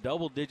seen a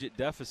double-digit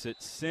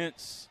deficit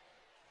since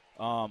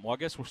I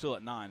guess we're still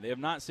at 9. They have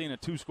not seen a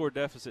 2-score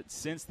deficit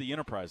since the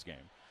Enterprise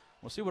game.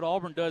 We'll see what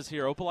Auburn does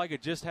here.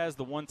 Opelika just has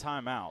the one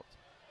timeout,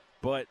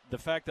 but the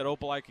fact that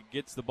Opelika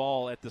gets the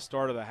ball at the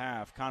start of the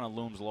half kind of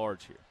looms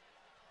large here.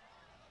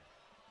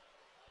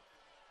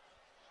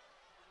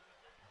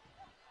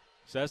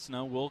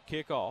 Cessna will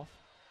kick off,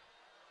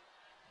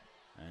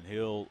 and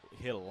he'll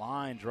hit a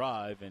line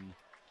drive, and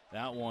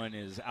that one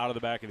is out of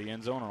the back of the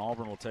end zone, and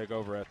Auburn will take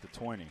over at the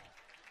 20.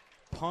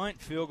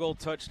 Punt, field goal,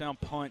 touchdown,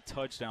 punt,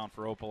 touchdown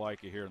for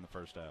Opelika here in the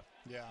first half.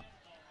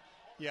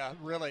 Yeah,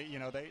 really, you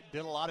know, they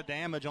did a lot of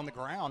damage on the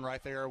ground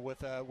right there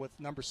with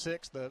number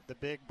 6, the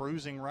big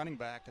bruising running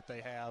back that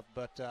they have.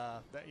 But,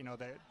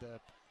 they're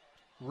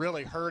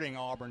really hurting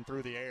Auburn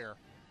through the air.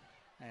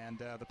 And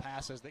the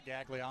passes that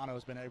Gagliano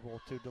has been able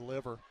to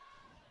deliver.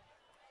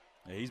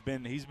 Yeah,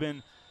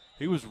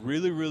 he was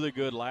really, really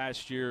good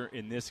last year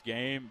in this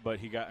game, but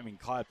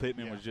Clyde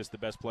Pittman was just the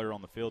best player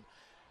on the field.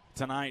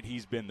 Tonight,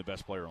 he's been the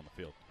best player on the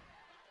field.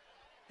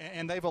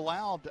 And they've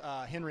allowed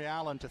Henry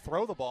Allen to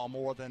throw the ball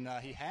more than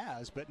he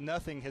has, but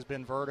nothing has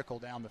been vertical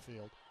down the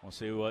field. We'll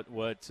see what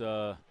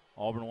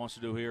Auburn wants to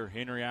do here.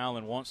 Henry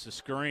Allen wants to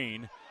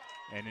screen,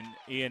 and then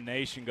Ian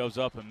Nation goes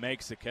up and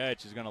makes the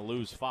catch. He's going to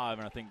lose 5,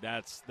 and I think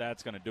that's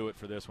going to do it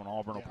for this one.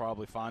 Auburn will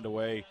probably find a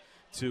way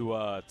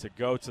to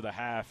go to the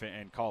half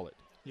and call it.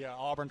 Yeah,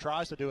 Auburn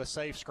tries to do a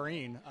safe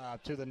screen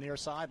to the near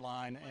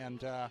sideline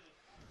and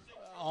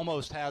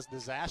almost has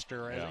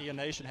disaster as Ian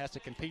Nation has to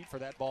compete for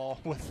that ball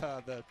with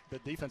the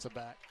defensive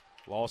back.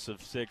 Loss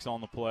of 6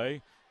 on the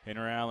play.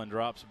 Henry Allen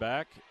drops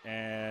back,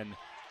 and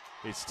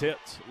it's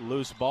tipped.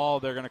 Loose ball.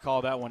 They're going to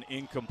call that one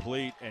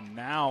incomplete. And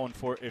now,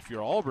 if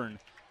you're Auburn,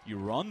 you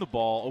run the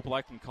ball.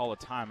 Opelika can call a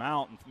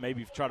timeout and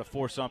maybe try to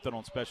force something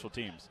on special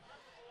teams.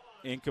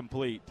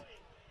 Incomplete.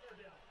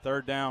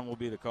 Third down will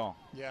be the call.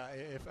 Yeah,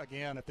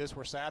 if this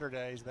were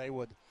Saturdays,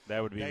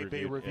 they'd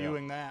be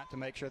reviewing that to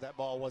make sure that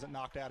ball wasn't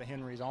knocked out of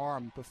Henry's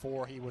arm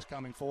before he was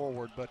coming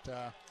forward.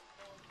 But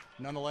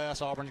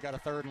nonetheless, Auburn's got a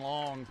 3rd and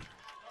long.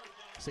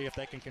 See if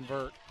they can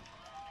convert.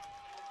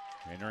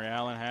 Henry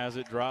Allen has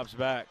it, drops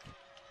back.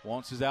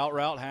 Wants his out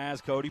route,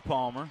 has Cody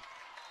Palmer.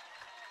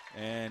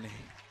 And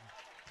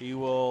he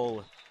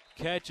will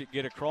catch it,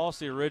 get across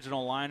the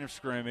original line of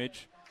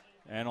scrimmage.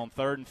 And on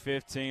 3rd and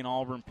 15,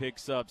 Auburn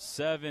picks up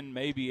 7,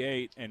 maybe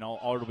 8, and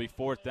it'll be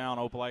 4th down.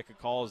 Opelika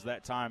calls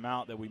that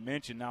timeout that we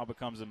mentioned now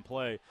becomes in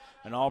play,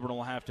 and Auburn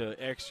will have to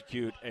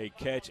execute a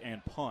catch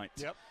and punt.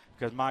 Yep.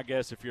 Because my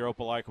guess, if you're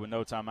Opelika with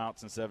no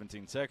timeouts and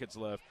 17 seconds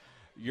left,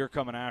 you're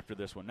coming after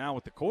this one. Now,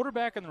 with the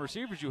quarterback and the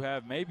receivers you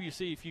have, maybe you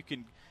see if you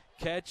can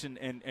catch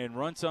and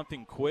run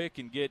something quick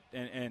and get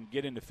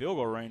into field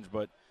goal range.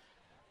 But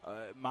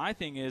my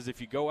thing is,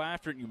 if you go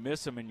after it and you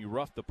miss them and you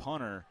rough the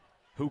punter,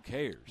 who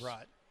cares?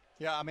 Right.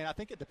 Yeah, I mean, I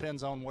think it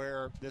depends on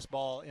where this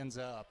ball ends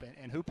up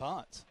and who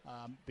punts,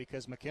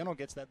 because McKinnell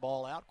gets that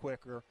ball out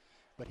quicker,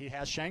 but he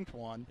has shanked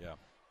one. Yeah.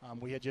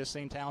 We had just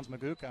seen Towns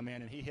Magoo come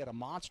in, and he hit a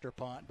monster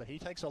punt, but he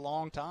takes a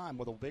long time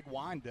with a big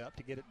wind-up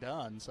to get it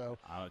done. So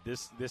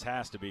this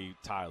has to be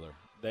Tyler.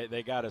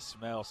 They got to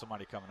smell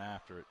somebody coming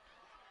after it,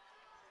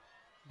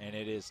 and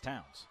it is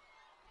Towns.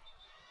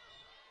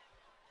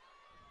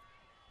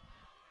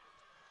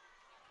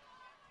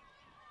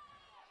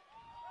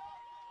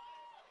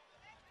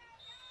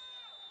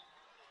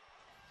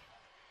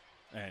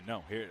 And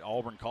no, here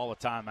Auburn call a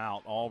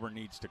timeout. Auburn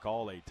needs to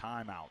call a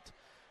timeout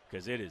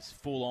because it is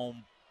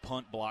full-on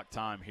punt block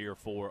time here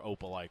for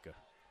Opelika.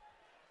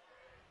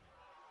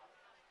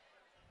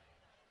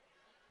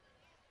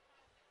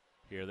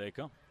 Here they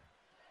come.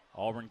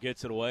 Auburn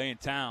gets it away, and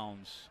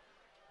Towns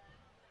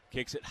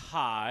kicks it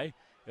high.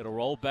 It'll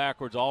roll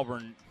backwards.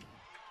 Auburn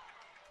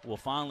will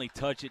finally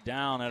touch it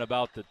down at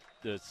about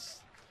the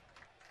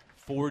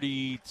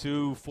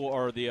 42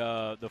 or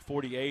the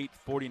 48,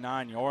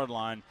 49-yard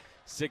line.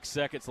 6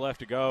 seconds left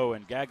to go,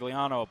 and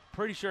Gagliano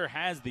pretty sure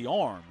has the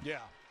arm. Yeah.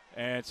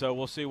 And so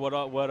we'll see what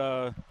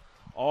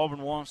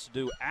Auburn wants to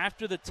do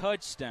after the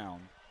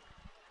touchdown.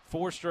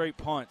 4 straight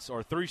punts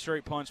or 3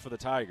 straight punts for the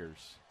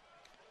Tigers.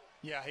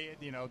 Yeah,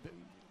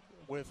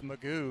 with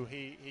Magoo,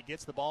 he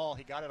gets the ball.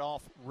 He got it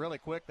off really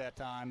quick that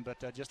time,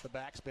 but just the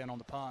backspin on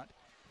the punt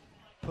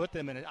put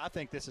them in it. I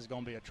think this is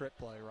going to be a trick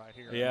play right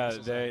here. Yeah,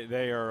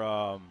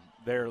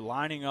 they're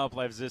lining up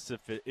as this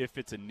if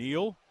it's a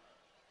kneel.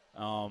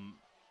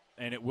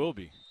 And it will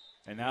be,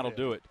 and that'll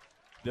do it.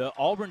 The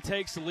Auburn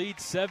takes the lead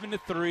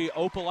 7-3.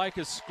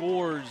 Opelika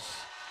scores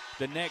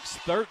the next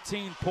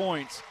 13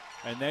 points,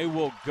 and they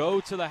will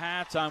go to the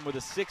halftime with a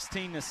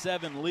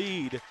 16-7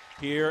 lead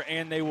here,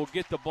 and they will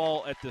get the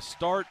ball at the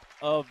start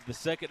of the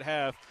second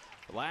half.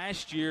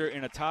 Last year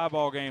in a tie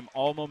ball game,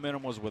 all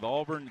momentum was with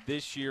Auburn.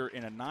 This year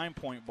in a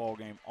 9-point ball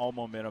game, all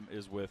momentum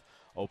is with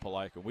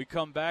Opelika. When we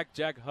come back,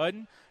 Jack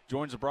Hudden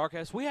joins the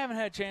broadcast. We haven't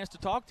had a chance to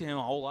talk to him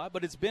a whole lot,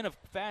 but it's been a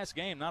fast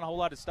game, not a whole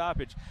lot of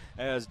stoppage,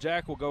 as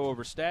Jack will go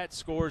over stats,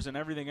 scores, and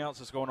everything else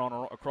that's going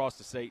on across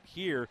the state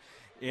here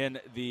in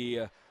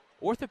the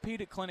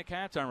Orthopedic Clinic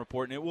halftime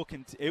report,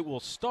 and it will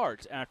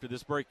start after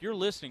this break. You're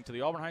listening to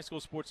the Auburn High School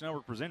Sports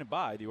Network presented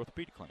by the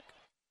Orthopedic Clinic.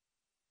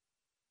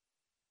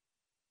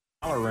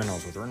 Tyler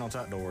Reynolds with Reynolds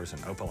Outdoors in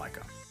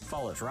Opelika.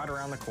 Fall is right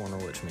around the corner,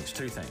 which means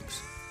 2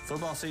 things.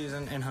 Football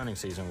season and hunting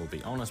season will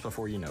be on us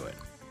before you know it.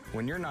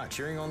 When you're not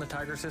cheering on the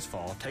Tigers this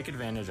fall, take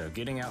advantage of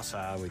getting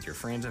outside with your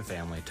friends and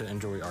family to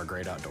enjoy our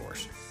great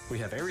outdoors. We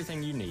have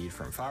everything you need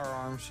from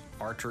firearms,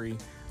 archery,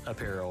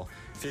 apparel,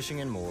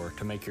 fishing, and more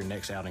to make your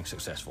next outing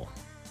successful.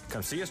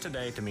 Come see us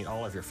today to meet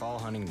all of your fall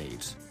hunting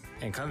needs.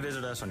 And come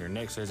visit us on your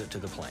next visit to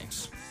the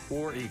Plains.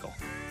 War Eagle.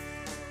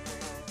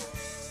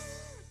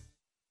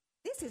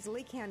 This is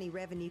Lee County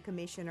Revenue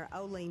Commissioner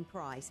Olene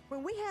Price.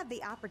 When we have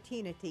the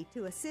opportunity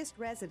to assist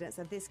residents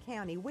of this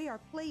county, we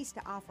are pleased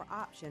to offer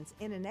options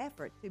in an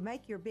effort to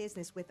make your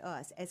business with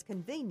us as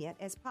convenient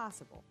as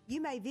possible.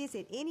 You may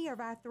visit any of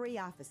our 3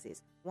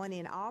 offices, one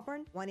in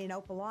Auburn, one in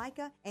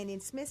Opelika, and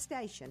in Smith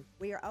Station.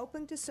 We are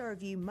open to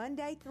serve you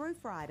Monday through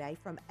Friday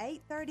from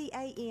 8:30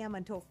 a.m.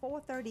 until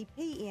 4:30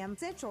 p.m.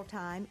 Central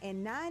Time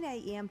and 9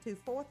 a.m. to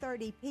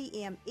 4:30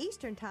 p.m.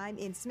 Eastern Time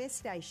in Smith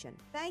Station.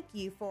 Thank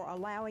you for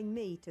allowing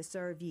me to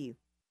serve you.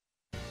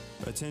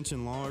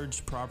 Attention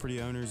large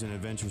property owners and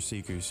adventure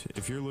seekers.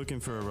 If you're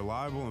looking for a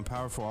reliable and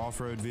powerful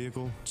off-road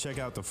vehicle, check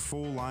out the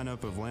full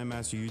lineup of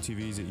Landmaster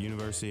UTVs at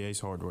University Ace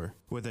Hardware.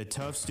 With a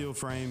tough steel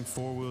frame,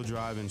 4-wheel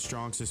drive, and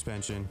strong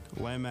suspension,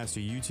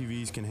 Landmaster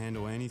UTVs can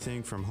handle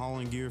anything from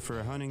hauling gear for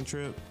a hunting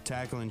trip,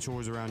 tackling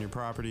chores around your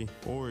property,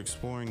 or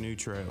exploring new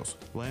trails.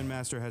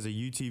 Landmaster has a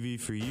UTV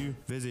for you.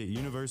 Visit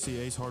University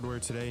Ace Hardware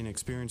today and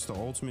experience the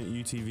ultimate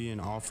UTV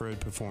and off-road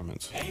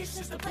performance. Ace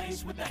is the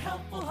place with the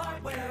helpful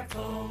hardware,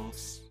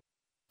 folks.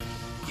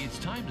 It's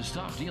time to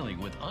stop dealing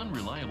with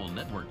unreliable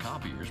network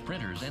copiers,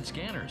 printers, and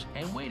scanners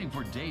and waiting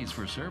for days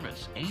for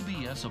service.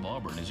 ABS of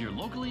Auburn is your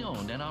locally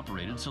owned and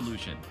operated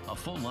solution. A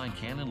full-line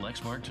Canon,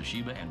 Lexmark,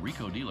 Toshiba, and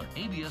Ricoh dealer,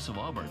 ABS of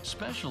Auburn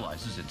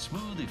specializes in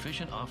smooth,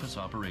 efficient office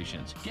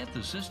operations. Get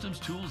the systems,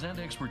 tools, and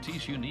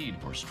expertise you need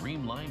for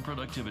streamlined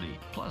productivity,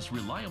 plus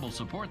reliable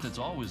support that's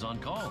always on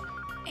call.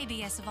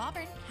 ABS of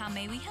Auburn, how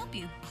may we help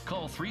you?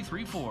 Call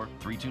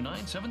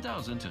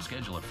 334-329-7000 to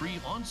schedule a free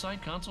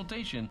on-site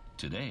consultation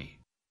today.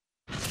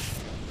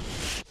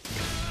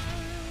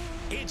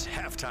 It's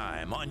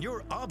halftime on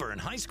your Auburn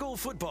High School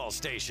football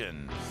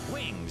station.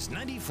 Wings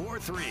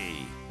 94.3.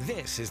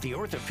 This is the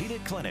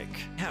Orthopedic Clinic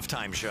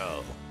halftime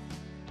show.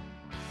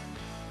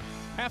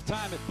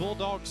 Halftime at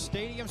Bulldogs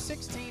Stadium,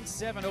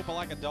 16-7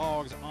 Opelika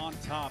Dogs on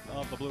top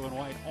of the blue and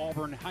white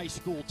Auburn High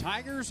School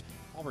Tigers.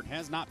 Auburn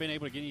has not been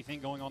able to get anything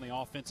going on the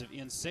offensive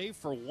end, save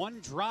for one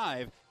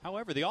drive.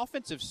 However, the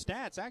offensive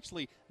stats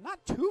actually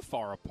not too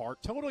far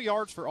apart. Total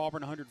yards for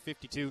Auburn,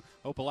 152.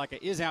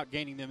 Opelika is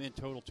outgaining them in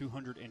total,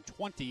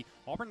 220.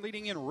 Auburn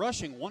leading in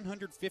rushing,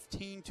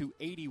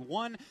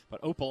 115-81.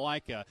 But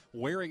Opelika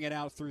wearing it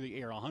out through the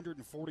air,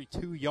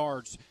 142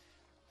 yards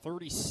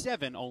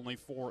 37 only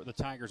for the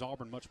Tigers.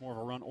 Auburn much more of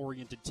a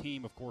run-oriented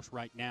team, of course,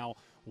 right now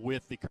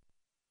with the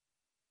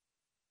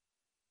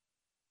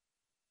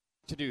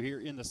to do here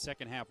in the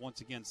second half.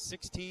 Once again,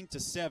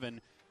 16-7.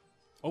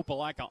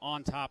 Opelika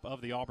on top of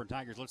the Auburn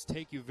Tigers. Let's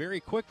take you very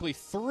quickly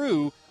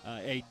through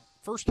a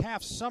first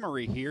half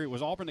summary here. It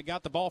was Auburn that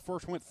got the ball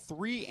first, went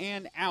 3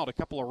 and out. A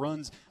couple of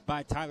runs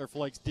by Tyler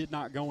Flakes did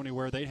not go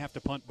anywhere. They'd have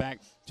to punt back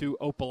to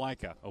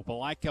Opelika.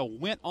 Opelika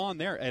went on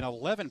there an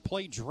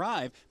 11-play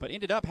drive, but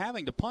ended up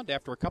having to punt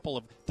after a couple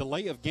of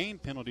delay of game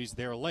penalties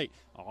there late.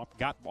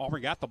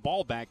 Auburn got the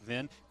ball back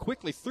then,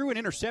 quickly threw an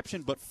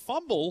interception, but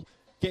fumble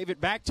gave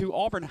it back to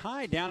Auburn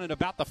High down at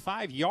about the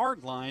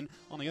 5-yard line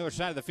on the other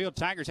side of the field.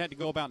 Tigers had to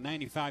go about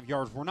 95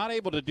 yards. Were not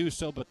able to do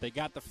so, but they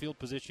got the field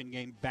position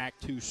game back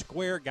to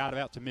square, got it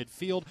out to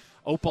midfield.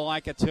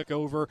 Opelika took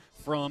over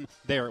from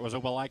there. It was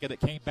Opelika that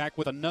came back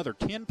with another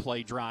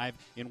 10-play drive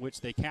in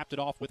which they capped it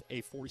off with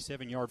a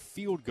 47-yard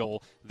field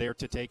goal there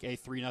to take a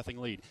 3-0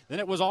 lead. Then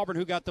it was Auburn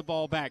who got the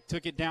ball back,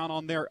 took it down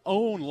on their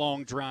own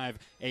long drive,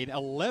 an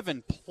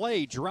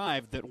 11-play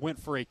drive that went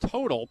for a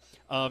total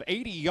of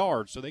 80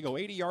 yards. So they go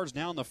 80 yards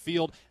down the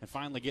field and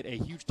finally get a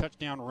huge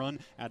touchdown run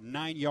at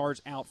 9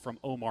 yards out from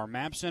Omar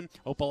Mabson.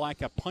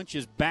 Opelika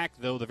punches back,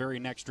 though, the very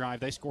next drive.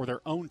 They score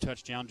their own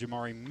touchdown.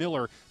 Jamari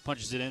Miller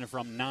punches it in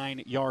from 9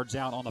 yards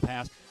out on the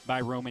pass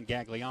by Roman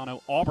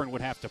Gagliano. Auburn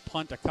would have to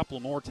punt a couple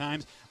more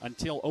times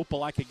until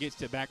Opelika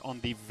gets it back on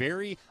the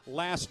very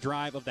last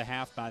drive of the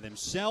half by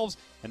themselves,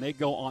 and they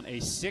go on a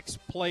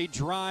 6-play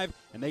drive,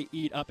 and they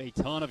eat up a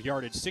ton of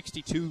yardage,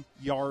 62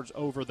 yards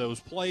over those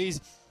plays.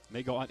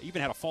 They go on,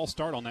 even had a false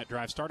start on that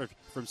drive, started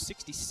from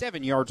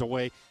 67 yards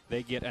away.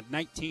 They get a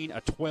 19,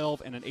 a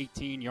 12, and an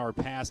 18-yard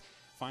pass.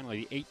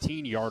 Finally, the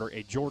 18-yarder,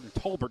 a Jordan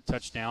Tolbert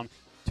touchdown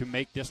to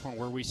make this one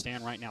where we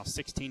stand right now,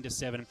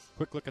 16-7.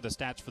 Quick look at the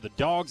stats for the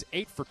Dogs.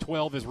 8 for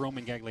 12 is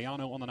Roman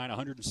Gagliano on the night,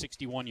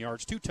 161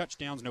 yards, 2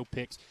 touchdowns, no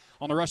picks.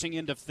 On the rushing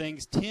end of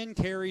things, 10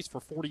 carries for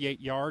 48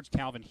 yards.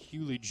 Calvin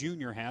Hewley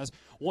Jr. has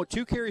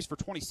 2 carries for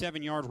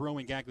 27 yards.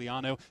 Roman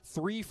Gagliano.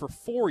 3 for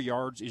 4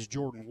 yards is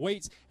Jordan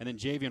Waits, and then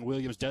Javian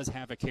Williams does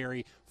have a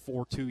carry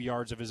for 2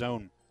 yards of his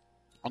own.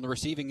 On the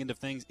receiving end of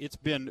things, it's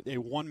been a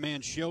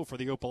one-man show for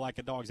the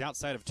Opelika Dogs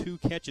outside of 2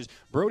 catches.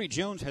 Brody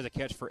Jones has a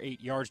catch for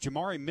 8 yards.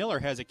 Jamari Miller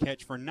has a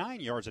catch for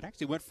 9 yards. It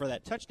actually went for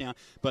that touchdown,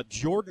 but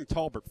Jordan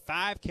Tolbert,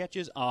 5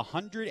 catches,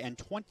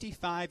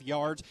 125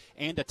 yards,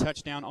 and a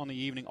touchdown on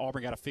the evening.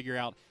 Auburn got to figure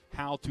out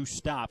how to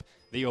stop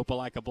the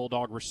Opelika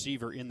Bulldog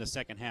receiver in the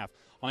second half.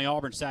 On the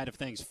Auburn side of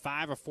things,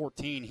 5 of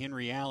 14,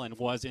 Henry Allen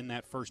was in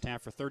that first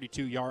half for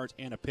 32 yards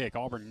and a pick.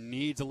 Auburn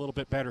needs a little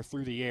bit better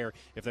through the air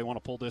if they want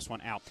to pull this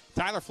one out.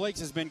 Tyler Flakes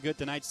has been good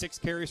tonight, 6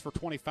 carries for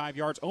 25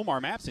 yards. Omar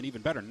Mabson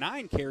even better,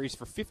 9 carries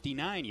for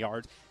 59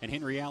 yards, and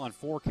Henry Allen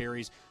 4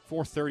 carries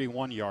for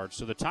 31 yards.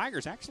 So the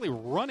Tigers actually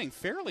running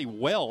fairly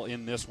well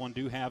in this one.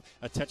 Do have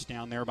a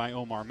touchdown there by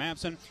Omar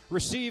Mabson.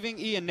 Receiving,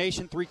 Ian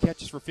Nation, 3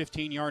 catches for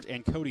 15 yards,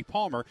 and Cody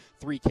Palmer,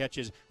 3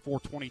 catches for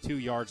 22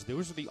 yards.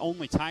 Those are the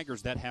only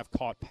Tigers that have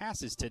caught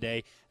passes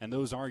today, and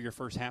those are your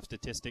first half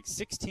statistics.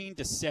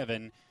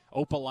 16-7,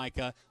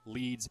 Opelika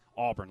leads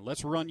Auburn.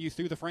 Let's run you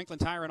through the Franklin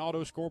Tire and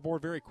Auto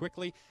scoreboard very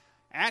quickly.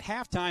 At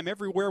halftime,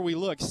 everywhere we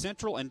look,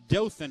 Central and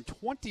Dothan,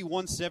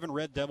 21-7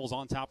 Red Devils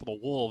on top of the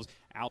Wolves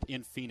out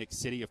in Phoenix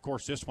City. Of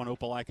course, this one,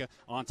 Opelika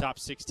on top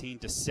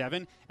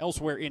 16-7.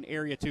 Elsewhere in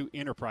Area 2,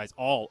 Enterprise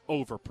all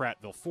over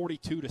Prattville,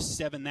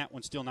 42-7. That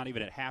one still not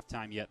even at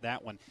halftime yet.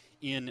 That one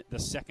in the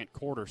second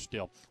quarter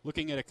still.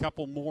 Looking at a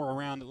couple more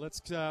around,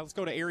 let's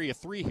go to Area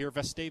 3 here.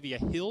 Vestavia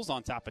Hills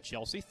on top of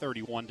Chelsea,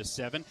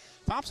 31-7.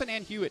 Thompson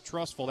and Hewitt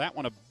Trustful, that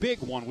one a big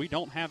one. We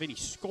don't have any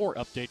score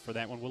update for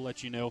that one. We'll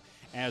let you know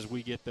as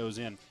we get those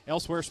in.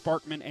 Elsewhere,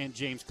 Sparkman and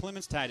James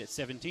Clemens tied at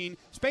 17.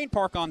 Spain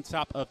Park on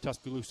top of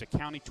Tuscaloosa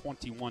County,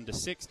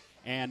 21-6.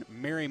 And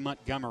Mary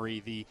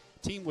Montgomery, the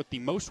team with the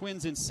most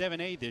wins in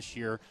 7A this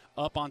year,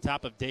 up on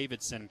top of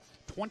Davidson,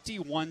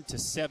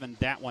 21-7.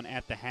 That one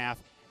at the half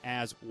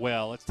as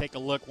well. Let's take a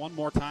look one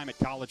more time at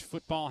college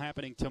football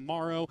happening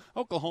tomorrow.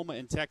 Oklahoma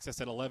and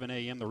Texas at 11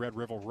 a.m., the Red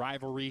River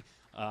rivalry.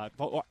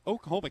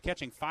 Oklahoma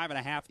catching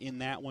 5.5 in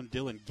that one.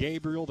 Dylan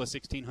Gabriel, the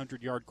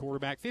 1,600-yard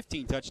quarterback,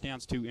 15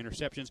 touchdowns, 2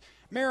 interceptions.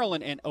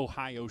 Maryland and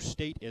Ohio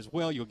State as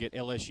well. You'll get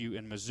LSU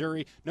and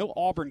Missouri. No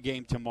Auburn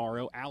game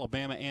tomorrow.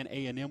 Alabama and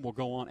A&M will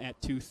go on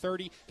at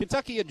 2:30.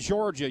 Kentucky and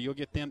Georgia, you'll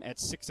get them at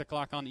 6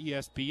 o'clock on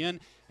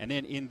ESPN. And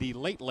then in the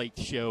late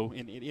show,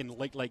 in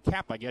late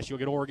cap, I guess, you'll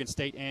get Oregon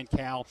State and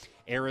Cal,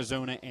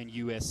 Arizona and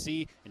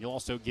USC. And you'll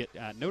also get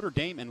Notre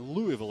Dame and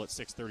Louisville at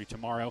 6:30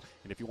 tomorrow.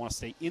 And if you want to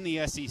stay in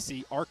the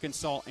SEC,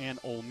 Arkansas and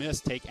Ole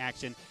Miss take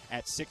action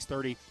at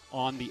 6:30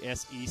 on the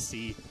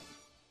SEC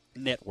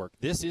network.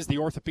 This is the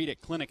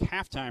Orthopedic Clinic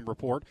halftime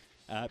report.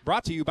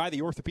 Brought to you by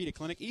the Orthopedic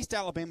Clinic, East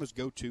Alabama's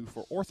go-to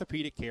for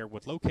orthopedic care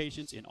with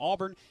locations in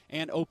Auburn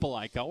and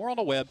Opelika. We're on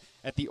the web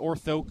at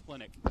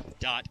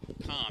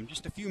theorthoclinic.com.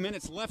 Just a few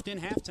minutes left in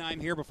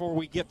halftime here before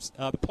we get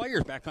the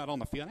players back out on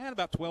the field. I had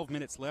about 12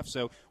 minutes left,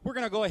 so we're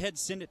going to go ahead,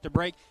 send it to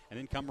break, and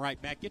then come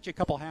right back, get you a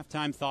couple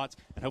halftime thoughts,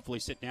 and hopefully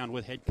sit down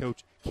with head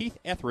coach Keith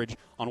Etheridge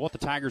on what the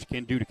Tigers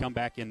can do to come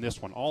back in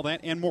this one. All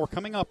that and more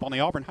coming up on the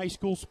Auburn High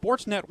School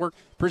Sports Network,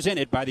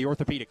 presented by the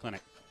Orthopedic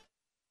Clinic.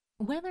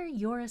 Whether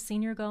you're a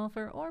senior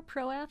golfer or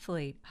pro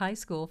athlete, high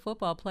school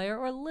football player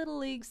or little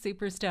league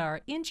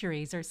superstar,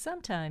 injuries are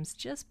sometimes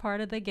just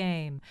part of the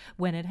game.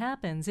 When it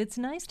happens, it's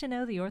nice to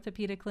know the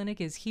Orthopedic Clinic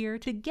is here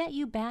to get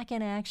you back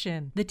in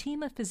action. The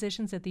team of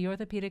physicians at the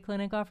Orthopedic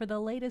Clinic offer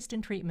the latest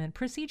in treatment,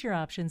 procedure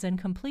options, and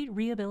complete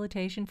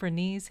rehabilitation for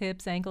knees,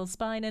 hips, ankles,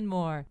 spine, and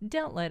more.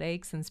 Don't let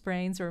aches and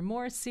sprains or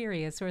more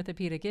serious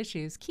orthopedic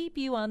issues keep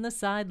you on the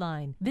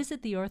sideline.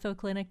 Visit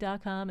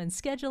theorthoclinic.com and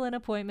schedule an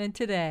appointment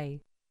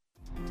today.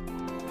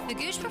 The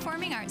Gooch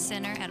Performing Arts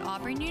Center at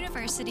Auburn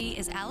University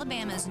is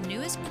Alabama's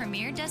newest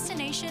premier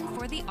destination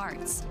for the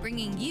arts,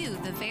 bringing you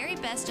the very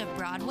best of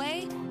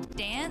Broadway,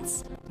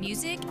 dance,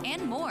 music,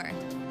 and more.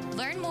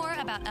 Learn more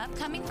about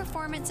upcoming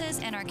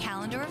performances and our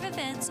calendar of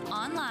events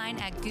online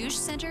at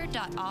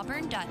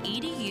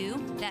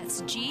goochcenter.auburn.edu.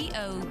 That's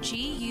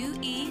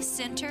GOGUE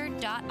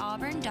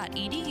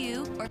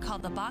center.auburn.edu, or call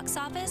the box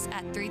office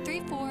at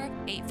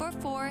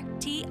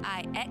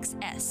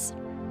 334-844-TIXS.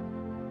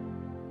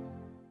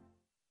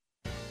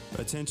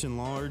 Attention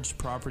large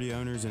property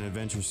owners and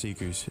adventure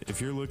seekers.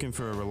 If you're looking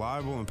for a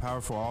reliable and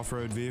powerful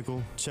off-road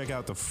vehicle, check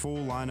out the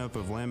full lineup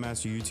of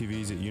Landmaster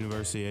UTVs at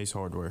University Ace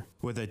Hardware.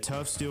 With a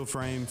tough steel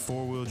frame,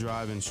 four-wheel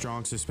drive, and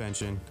strong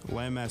suspension,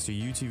 Landmaster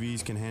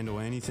UTVs can handle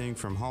anything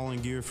from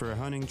hauling gear for a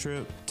hunting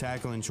trip,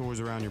 tackling chores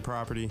around your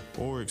property,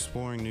 or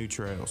exploring new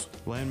trails.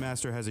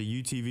 Landmaster has a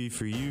UTV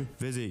for you.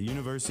 Visit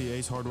University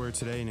Ace Hardware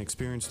today and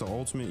experience the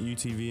ultimate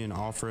UTV and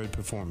off-road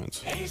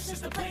performance. Ace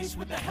is the place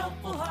with the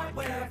helpful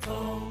hardware,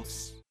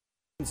 folks.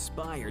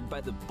 Inspired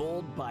by the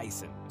bold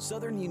bison,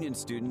 Southern Union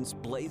students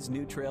blaze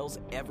new trails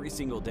every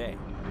single day.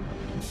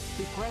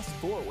 They press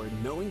forward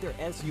knowing their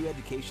SU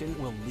education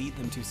will lead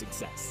them to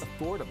success.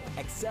 Affordable,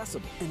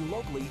 accessible, and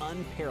locally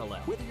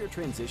unparalleled. Whether you're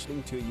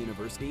transitioning to a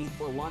university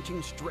or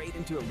launching straight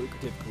into a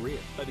lucrative career,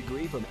 a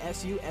degree from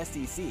SU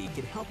SEC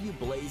can help you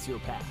blaze your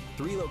path.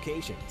 3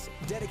 locations,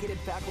 dedicated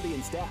faculty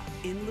and staff,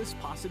 endless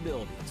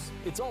possibilities.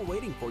 It's all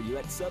waiting for you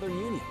at Southern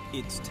Union.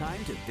 It's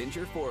time to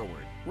venture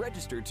forward.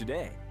 Register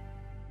today.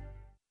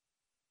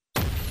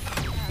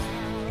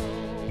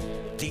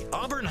 The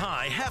Auburn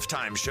High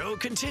Halftime Show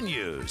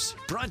continues.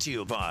 Brought to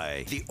you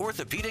by the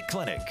Orthopedic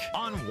Clinic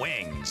on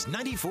Wings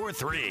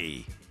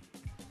 94.3.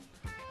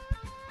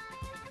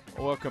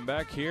 Welcome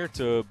back here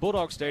to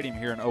Bulldog Stadium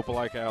here in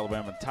Opelika,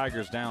 Alabama.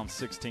 Tigers down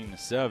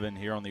 16-7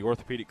 here on the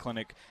Orthopedic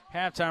Clinic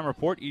Halftime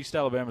Report. East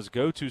Alabama's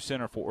go-to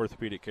center for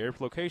orthopedic care.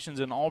 Locations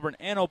in Auburn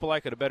and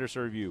Opelika to better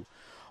serve you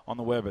on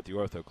the web at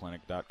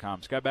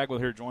theorthoclinic.com. Scott Bagwell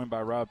here, joined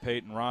by Rob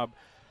Payton. Rob,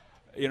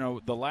 you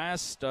know, the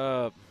last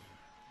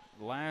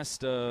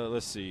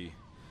let's see,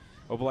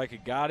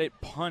 Opelika got it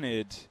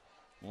punted.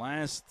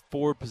 Last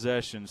 4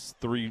 possessions,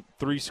 three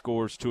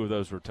scores, 2 of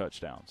those were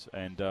touchdowns,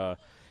 and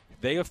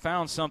they have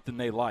found something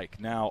they like.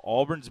 Now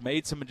Auburn's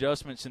made some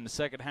adjustments in the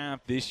second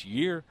half this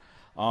year.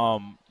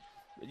 You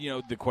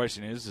know, the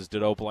question is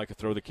did Opelika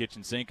throw the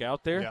kitchen sink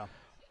out there? Yeah.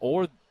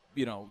 Or,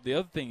 you know, the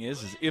other thing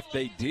is if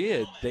they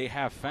did, they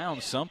have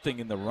found something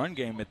in the run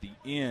game at the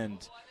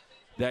end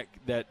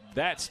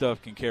that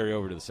stuff can carry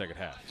over to the second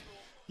half.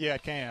 Yeah,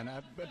 it can.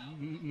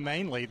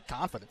 Mainly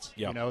confidence.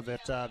 Yep. You know,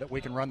 that we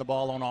can run the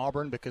ball on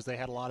Auburn because they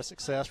had a lot of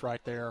success right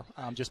there,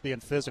 just being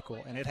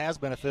physical. And it has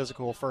been a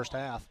physical first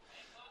half.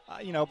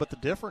 You know, but the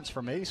difference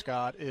for me,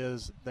 Scott,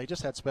 is they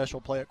just had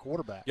special play at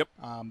quarterback. Yep.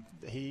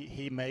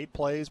 He made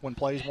plays when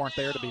plays weren't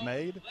there to be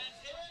made,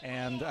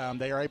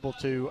 and they are able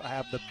to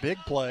have the big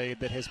play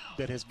that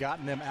has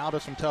gotten them out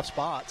of some tough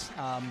spots.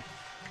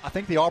 I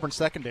think the Auburn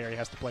secondary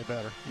has to play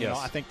better. You know,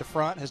 I think the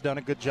front has done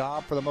a good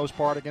job for the most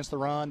part against the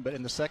run, but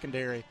in the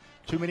secondary,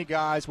 too many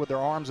guys with their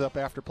arms up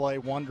after play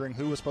wondering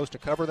who was supposed to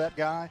cover that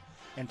guy,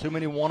 and too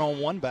many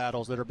one-on-one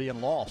battles that are being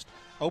lost.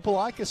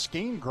 Opelika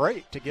schemed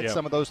great to get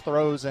some of those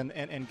throws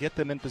and get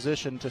them in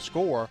position to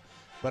score,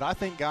 but I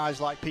think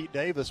guys like Pete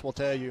Davis will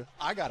tell you,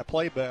 I got to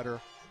play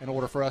better in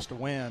order for us to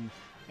win,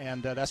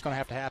 and that's going to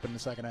have to happen in the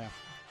second half.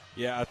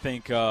 Yeah, I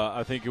think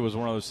it was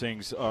one of those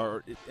things.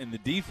 In the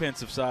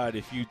defensive side,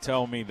 if you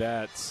tell me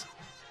that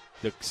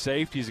the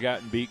safety's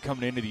gotten beat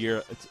coming into the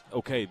year, it's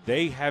okay.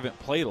 They haven't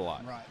played a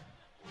lot. Right.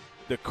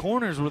 The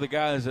corners were the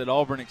guys that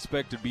Auburn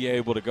expected to be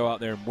able to go out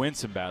there and win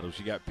some battles.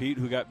 You got Pete,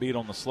 who got beat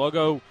on the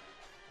sluggo.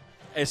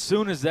 As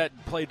soon as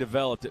that play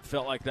developed, it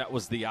felt like that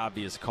was the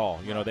obvious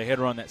call. You know, they had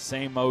run that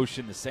same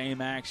motion, the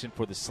same action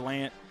for the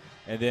slant.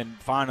 And then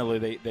finally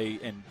they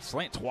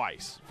slant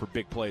twice for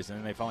big plays. And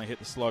then they finally hit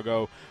the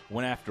sluggo,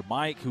 went after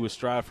Mike, who was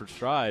stride for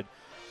stride.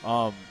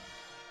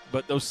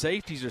 But those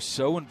safeties are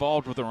so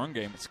involved with the run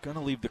game, it's going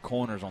to leave the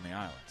corners on the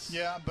islands.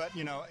 Yeah, but,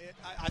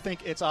 I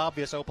think it's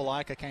obvious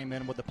Opelika came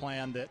in with the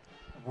plan that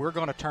we're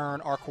going to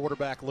turn our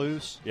quarterback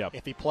loose. Yep.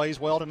 If he plays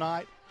well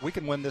tonight, we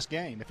can win this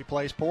game. If he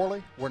plays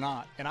poorly, we're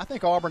not. And I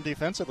think Auburn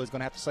defensively is going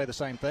to have to say the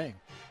same thing.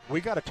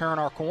 We got to turn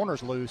our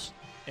corners loose.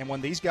 And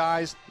when these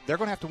guys, they're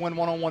going to have to win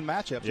one-on-one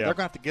matchups. Yep. They're going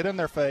to have to get in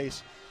their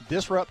face,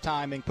 disrupt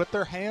timing, put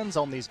their hands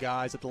on these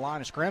guys at the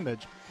line of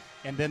scrimmage,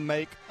 and then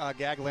make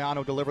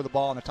Gagliano deliver the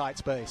ball in a tight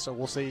space. So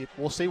we'll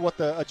see what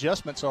the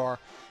adjustments are.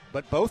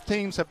 But both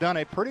teams have done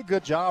a pretty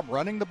good job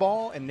running the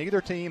ball, and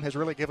neither team has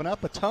really given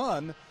up a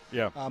ton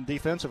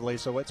defensively.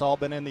 So it's all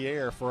been in the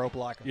air for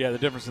Opelika. Yeah, the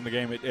difference in the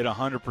game, it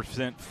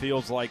 100%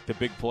 feels like the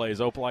big plays.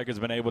 Opelika has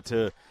been able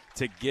to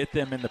get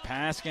them in the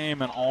pass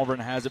game, and Auburn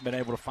hasn't been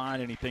able to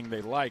find anything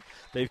they like.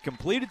 They've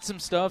completed some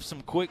stuff,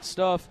 some quick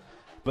stuff,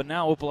 but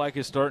now Opelika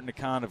is starting to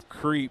kind of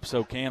creep,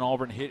 so can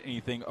Auburn hit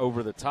anything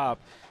over the top?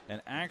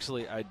 And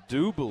actually, I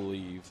do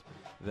believe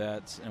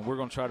that, and we're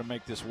going to try to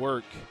make this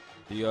work,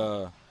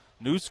 the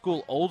new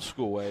school, old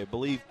school way, I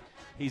believe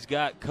he's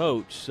got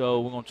coach,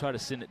 so we're going to try to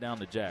send it down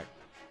to Jack.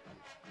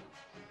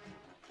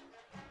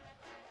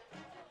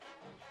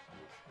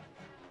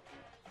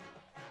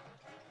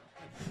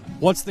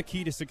 What's the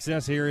key to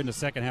success here in the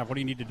second half? What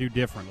do you need to do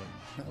differently?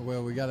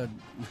 Well, we got to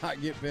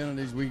not get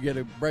penalties. We get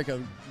to break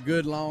a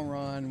good long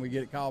run. We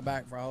get it called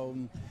back for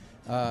holding.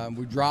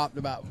 We dropped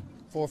about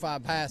 4 or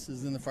 5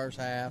 passes in the first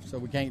half, so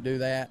we can't do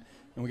that.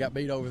 And we got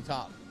beat over the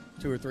top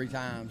 2 or 3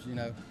 times.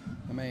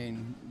 I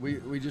mean,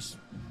 we just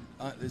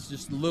it's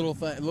just little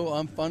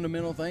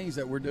fundamental things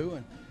that we're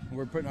doing.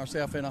 We're putting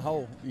ourselves in a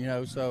hole.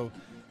 So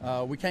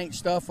we can't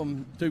stuff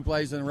them 2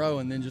 plays in a row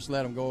and then just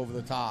let them go over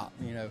the top.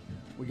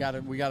 We got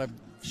to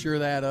sure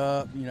that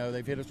up.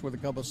 They've hit us with a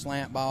couple of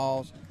slant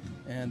balls,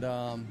 and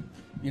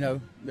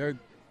they're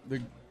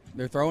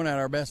throwing at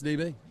our best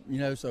DB.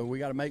 So we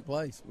got to make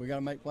plays. We got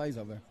to make plays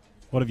over there.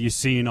 What have you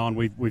seen on?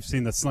 We've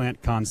seen the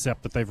slant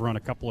concept that they've run a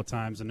couple of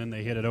times, and then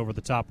they hit it over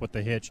the top with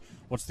the hitch.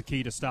 What's the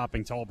key to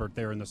stopping Tolbert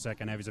there in the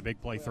second half? He's a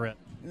big play threat.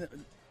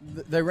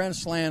 They ran a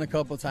slant a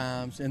couple of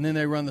times, and then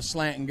they run the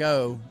slant and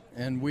go.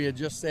 And we had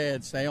just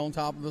said, stay on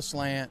top of the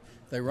slant.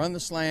 If they run the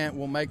slant,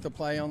 we'll make the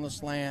play on the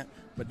slant,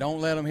 but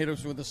don't let them hit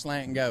us with the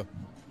slant and go.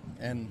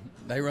 And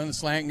they run the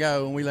slant and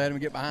go, and we let them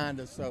get behind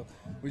us. So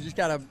we just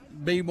got to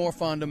be more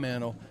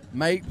fundamental,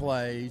 make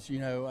plays,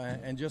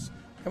 and just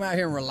come out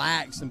here and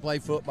relax and play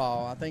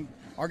football. I think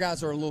our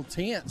guys are a little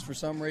tense for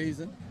some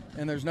reason,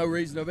 and there's no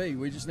reason to be.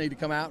 We just need to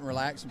come out and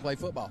relax and play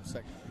football.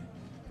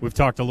 We've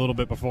talked a little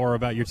bit before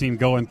about your team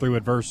going through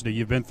adversity.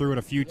 You've been through it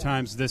a few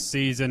times this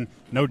season.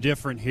 No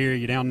different here.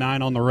 You're down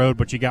 9 on the road,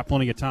 but you got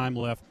plenty of time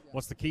left.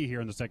 What's the key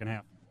here in the second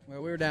half?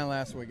 Well, we were down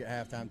last week at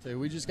halftime, too.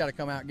 We just got to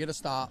come out, get a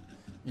stop,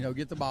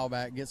 get the ball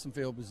back, get some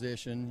field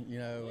position,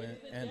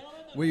 and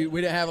we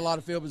didn't have a lot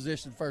of field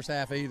position the first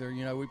half either.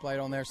 We played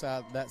on that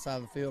side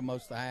of the field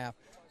most of the half.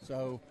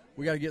 So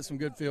we got to get some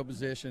good field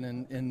position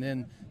and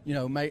then,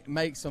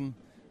 make some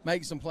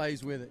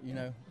plays with it,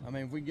 I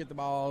mean, if we can get the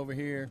ball over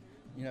here,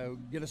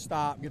 get a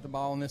stop, get the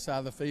ball on this side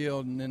of the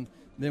field, and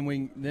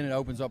then it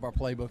opens up our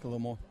playbook a little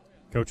more.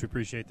 Coach, we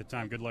appreciate the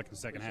time. Good luck in the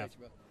second half.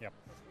 Yep.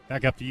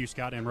 Back up to you,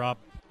 Scott and Rob.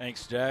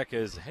 Thanks, Jack.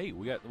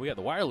 We got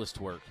the wireless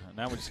to work.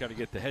 Now we just got to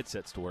get the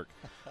headsets to work.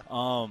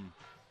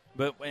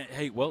 But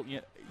hey, well,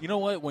 you know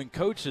what? When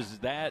Coach is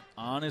that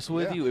honest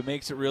with you, it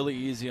makes it really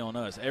easy on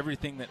us.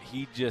 Everything that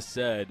he just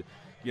said,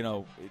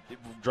 it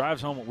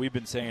drives home what we've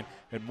been saying,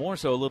 and more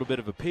so a little bit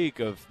of a peak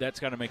of that's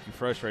got to make you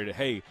frustrated.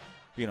 Hey,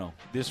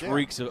 this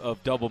reeks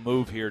of double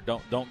move here.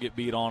 Don't get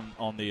beat on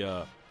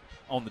the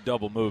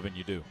double move, and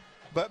you do.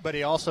 But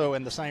he also,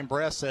 in the same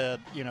breath,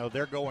 said,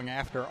 they're going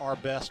after our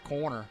best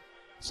corner.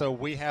 So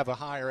we have a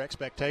higher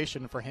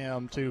expectation for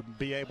him to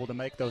be able to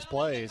make those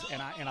plays.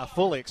 And I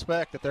fully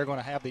expect that they're going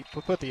to have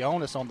put the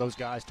onus on those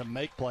guys to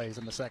make plays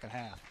in the second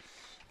half.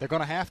 They're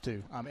going to have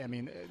to. I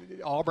mean,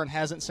 Auburn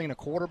hasn't seen a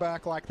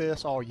quarterback like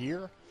this all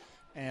year.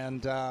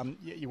 And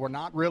you were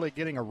not really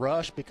getting a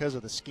rush because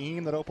of the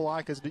scheme that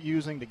Opelika is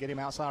using to get him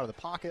outside of the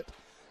pocket.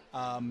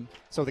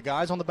 So the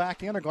guys on the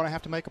back end are going to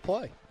have to make a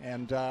play,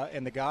 and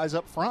the guys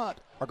up front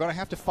are going to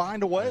have to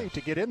find a way to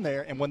get in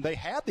there. And when they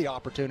had the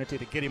opportunity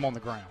to get him on the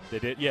ground, they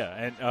did. Yeah,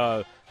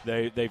 and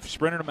they've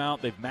sprinted him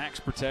out. They've max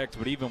protect.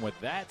 But even with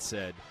that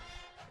said,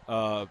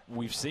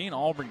 we've seen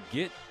Auburn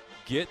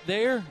get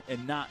there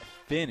and not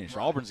finish.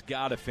 Right. Auburn's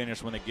got to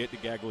finish when they get to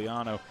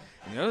Gagliano.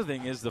 And the other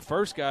thing is the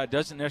first guy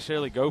doesn't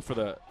necessarily go for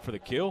the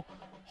kill.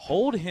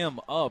 Hold him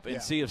up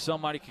and see if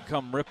somebody can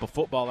come rip a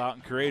football out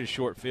and create a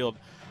short field.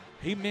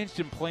 He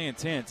mentioned playing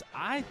tense.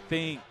 I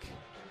think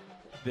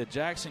the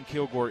Jackson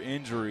Kilgore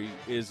injury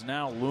is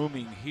now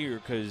looming here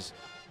because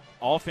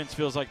offense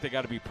feels like they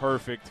got to be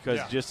perfect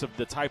because just of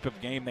the type of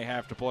game they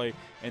have to play,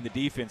 and the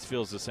defense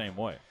feels the same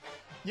way.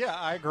 Yeah,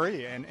 I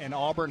agree. And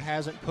Auburn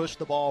hasn't pushed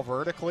the ball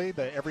vertically.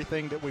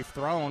 Everything that we've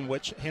thrown,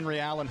 which Henry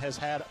Allen has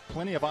had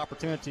plenty of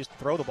opportunities to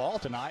throw the ball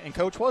tonight, and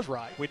Coach was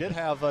right. We did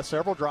have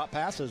several drop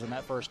passes in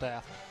that first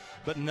half.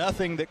 but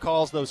nothing that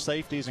caused those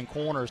safeties and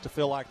corners to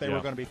feel like they Yeah.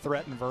 were going to be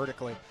threatened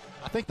vertically.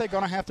 I think they're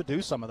going to have to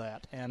do some of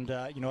that. And,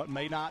 it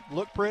may not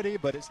look pretty,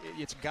 but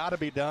it's got to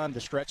be done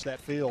to stretch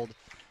that field.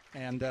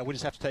 And we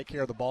just have to take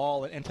care of the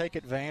ball and take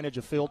advantage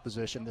of field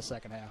position the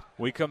second half.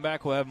 We come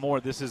back, we'll have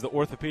more. This is the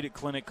Orthopedic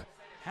Clinic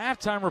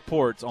halftime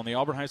reports on the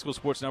Auburn High School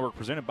Sports Network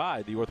presented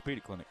by the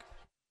Orthopedic Clinic.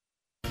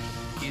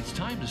 It's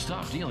time to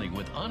stop dealing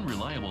with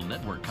unreliable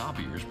network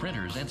copiers,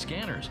 printers, and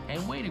scanners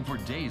and waiting for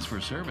days for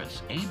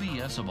service.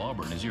 ABS of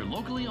Auburn is your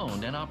locally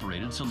owned and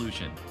operated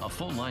solution. A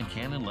full-line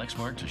Canon,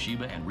 Lexmark,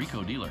 Toshiba, and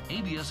Ricoh dealer,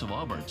 ABS of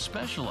Auburn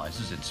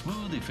specializes in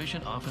smooth,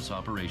 efficient office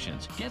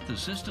operations. Get the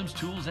systems,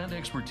 tools, and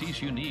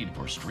expertise you need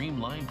for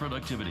streamlined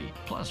productivity,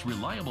 plus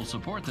reliable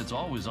support that's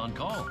always on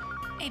call.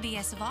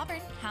 ABS of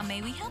Auburn, how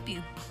may we help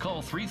you?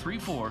 Call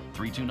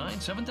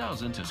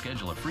 334-329-7000 to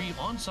schedule a free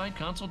on-site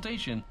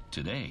consultation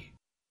today.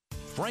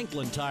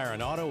 Franklin Tire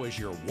and Auto is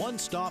your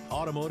one-stop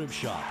automotive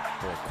shop.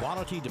 For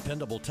quality,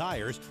 dependable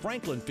tires,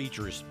 Franklin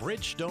features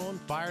Bridgestone,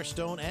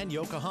 Firestone, and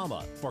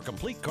Yokohama. For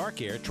complete car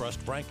care,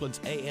 trust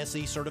Franklin's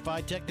ASE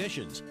certified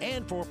technicians.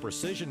 And for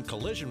precision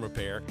collision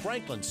repair,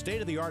 Franklin's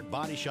state-of-the-art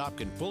body shop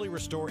can fully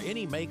restore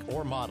any make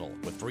or model.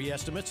 With free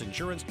estimates,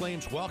 insurance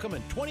claims welcome,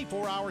 and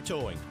 24-hour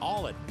towing,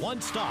 all at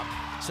one stop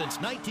since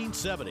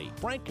 1970.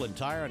 Franklin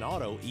Tire and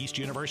Auto, East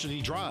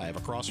University Drive,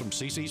 across from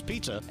CC's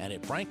Pizza, and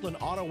at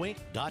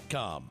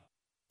FranklinAutoInc.com.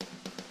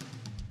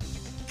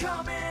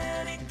 Come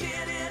in and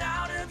get it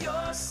out of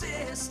your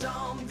system.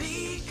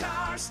 The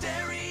Car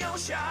Stereo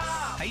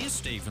Shop. Hey, it's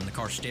Steve from the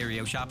Car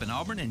Stereo Shop in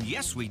Auburn, and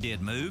yes, we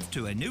did move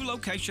to a new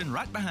location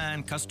right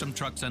behind Custom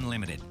Trucks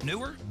Unlimited.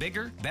 Newer,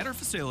 bigger, better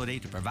facility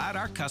to provide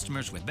our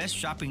customers with best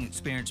shopping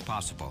experience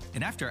possible.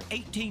 And after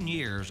 18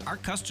 years, our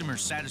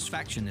customers'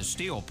 satisfaction is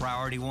still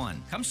priority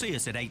one. Come see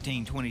us at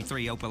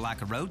 1823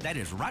 Opelika Road. That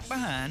is right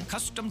behind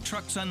Custom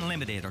Trucks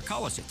Unlimited, or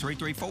call us at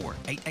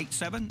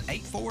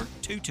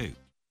 334-887-8422.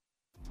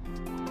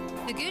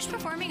 The Gooch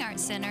Performing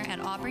Arts Center at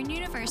Auburn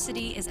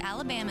University is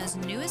Alabama's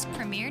newest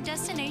premier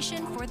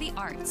destination for the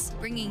arts,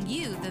 bringing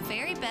you the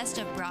very best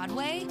of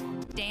Broadway,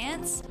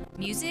 dance,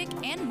 music,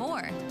 and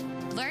more.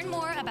 Learn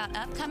more about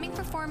upcoming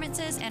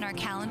performances and our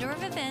calendar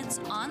of events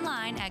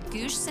online at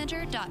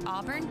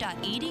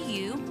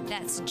goochcenter.auburn.edu.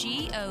 That's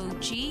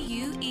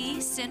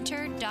GOGUE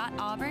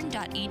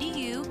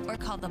center.auburn.edu, or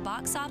call the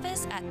box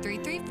office at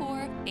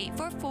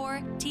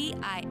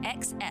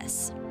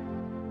 334-844-TIXS.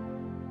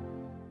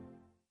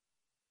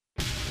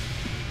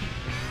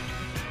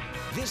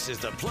 This is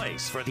the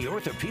place for the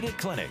Orthopedic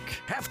Clinic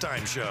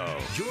halftime show.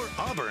 Your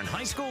Auburn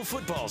High School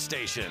football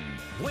station.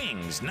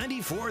 Wings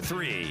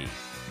 94.3.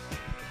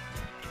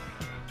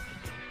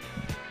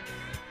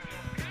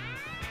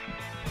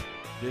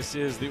 This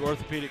is the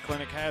Orthopedic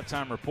Clinic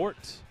halftime report,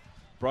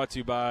 brought to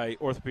you by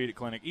Orthopedic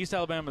Clinic, East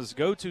Alabama's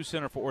go-to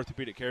center for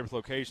orthopedic care, with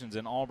locations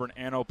in Auburn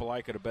and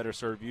Opelika to better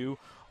serve you.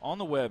 On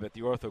the web at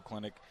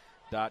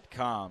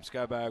theorthoclinic.com.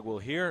 Skybag will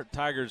hear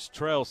Tigers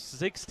trail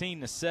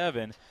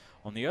 16-7.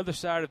 On the other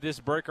side of this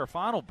break, our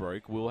final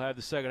break, we'll have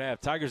the second half.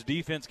 Tigers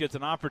defense gets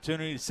an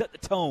opportunity to set the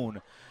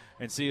tone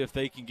and see if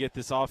they can get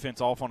this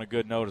offense off on a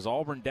good note, as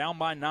Auburn down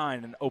by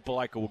 9, and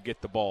Opelika will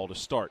get the ball to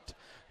start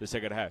the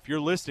second half. You're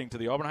listening to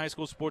the Auburn High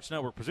School Sports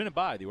Network, presented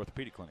by the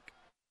Orthopedic Clinic.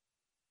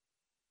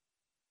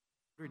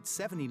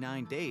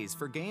 179 days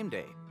for game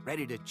day.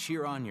 Ready to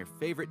cheer on your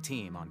favorite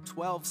team on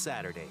 12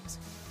 Saturdays.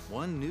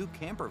 One new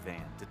camper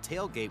van to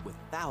tailgate with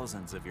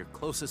thousands of your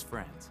closest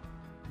friends.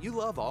 You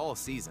love all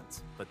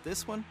seasons, but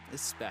this one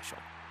is special,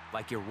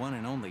 like your one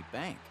and only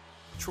bank.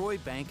 Troy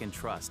Bank and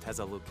Trust has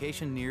a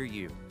location near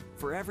you.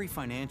 For every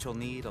financial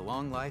need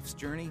along life's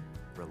journey,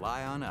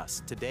 rely on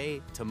us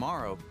today,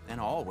 tomorrow,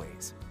 and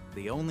always.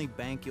 The only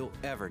bank you'll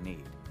ever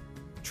need.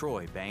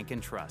 Troy Bank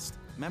and Trust.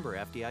 Member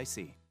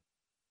FDIC.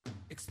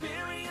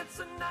 Experience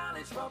and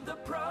knowledge from the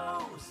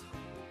pros.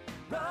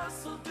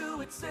 Russell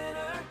Do-It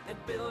Center and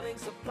Building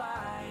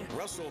Supply.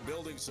 Russell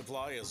Building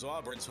Supply is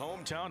Auburn's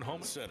hometown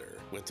home center.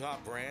 With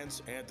top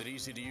brands and an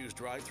easy-to-use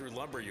drive-through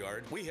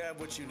lumberyard, we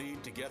have what you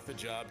need to get the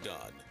job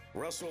done.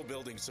 Russell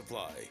Building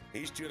Supply,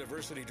 East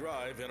University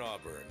Drive in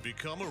Auburn.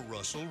 Become a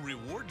Russell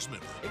Rewards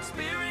member.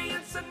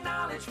 Experience and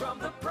knowledge from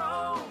the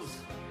pros.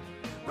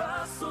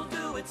 Russell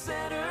Do-It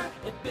Center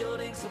and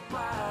Building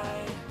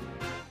Supply.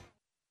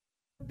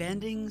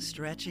 Bending,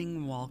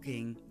 stretching,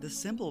 walking. The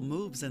simple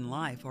moves in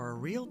life are a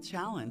real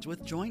challenge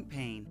with joint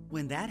pain.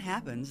 When that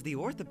happens, the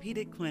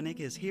Orthopedic Clinic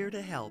is here to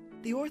help.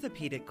 The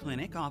Orthopedic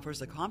Clinic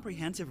offers a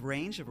comprehensive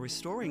range of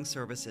restoring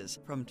services,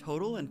 from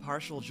total and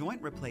partial joint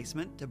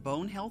replacement to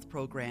bone health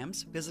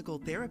programs, physical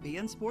therapy,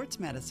 and sports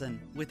medicine.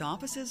 With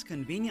offices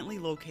conveniently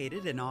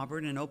located in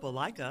Auburn and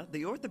Opelika,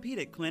 the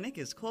Orthopedic Clinic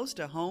is close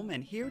to home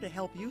and here to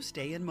help you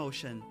stay in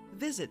motion.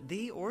 Visit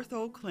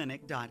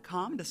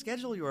theorthoclinic.com to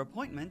schedule your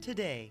appointment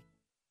today.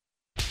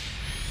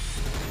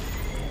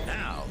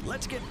 Now,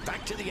 let's get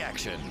back to the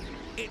action.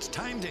 It's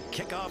time to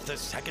kick off the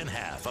second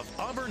half of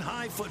Auburn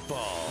High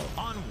football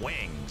on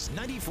Wings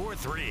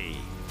 94.3.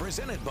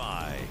 Presented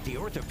by the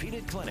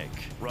Orthopedic Clinic,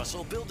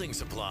 Russell Building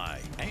Supply,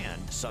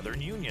 and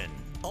Southern Union.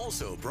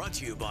 Also brought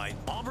to you by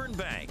Auburn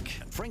Bank,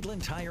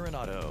 Franklin Tire and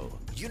Auto,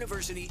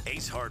 University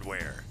Ace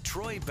Hardware,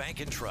 Troy Bank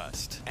and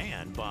Trust,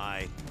 and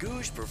by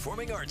Gouge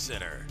Performing Arts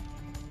Center.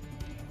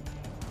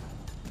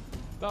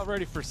 About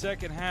ready for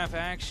second half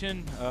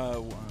action.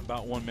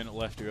 About 1 minute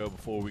left to go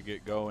before we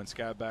get going.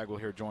 Scott Bagwell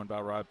here, joined by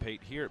Rod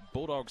Pate here at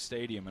Bulldogs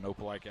Stadium in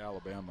Opelika,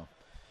 Alabama.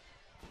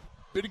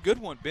 Been a good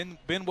one.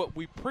 Been what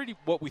we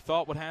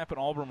thought would happen.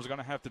 Auburn was going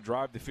to have to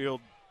drive the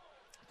field.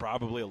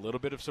 Probably a little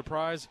bit of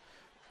surprise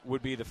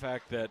would be the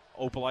fact that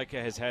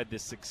Opelika has had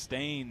this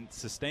sustained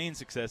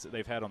success that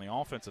they've had on the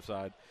offensive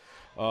side.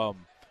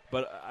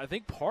 But I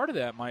think part of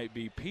that might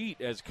be Pete,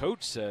 as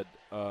Coach said.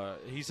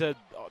 He said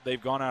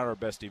they've gone out our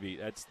best DB.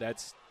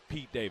 That's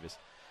Pete Davis.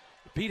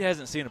 Pete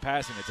hasn't seen a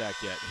passing attack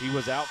yet. He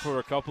was out for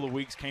a couple of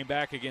weeks, came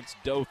back against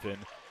Dothan.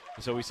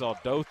 So we saw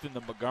Dothan,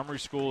 the Montgomery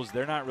schools,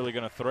 they're not really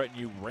going to threaten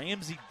you.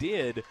 Ramsey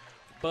did,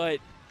 but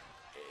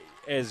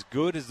as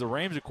good as the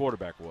Ramsey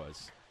quarterback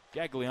was,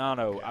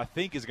 Gagliano, I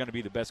think, is going to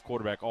be the best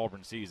quarterback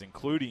Auburn sees,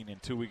 including in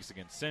 2 weeks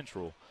against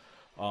Central.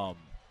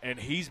 And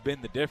he's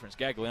been the difference.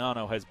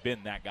 Gagliano has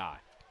been that guy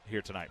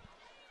here tonight.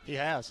 He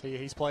has.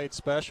 He's played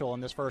special in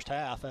this first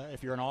half.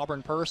 If you're an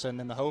Auburn person,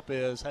 then the hope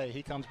is, hey,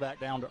 he comes back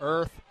down to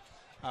earth.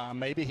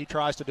 Maybe he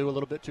tries to do a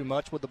little bit too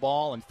much with the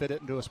ball and fit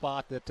it into a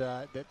spot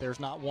that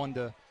there's not one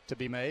to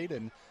be made,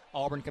 and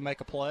Auburn can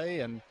make a play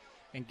and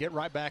get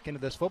right back into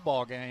this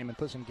football game and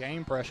put some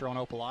game pressure on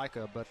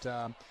Opelika.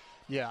 But,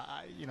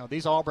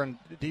 these Auburn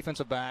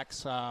defensive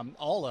backs,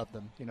 all of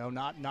them,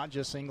 not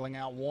just singling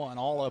out one,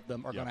 all of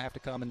them are going to have to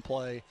come and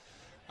play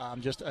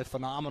just a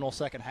phenomenal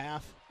second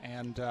half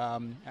and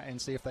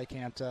see if they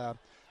can't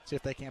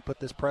put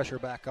this pressure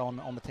back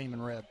on the team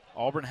in red.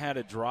 Auburn had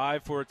a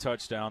drive for a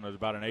touchdown. It was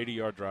about an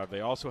 80-yard drive.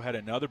 They also had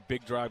another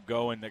big drive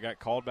going that got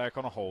called back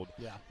on a hold.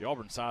 Yeah. The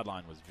Auburn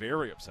sideline was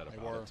very upset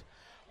about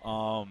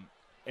it.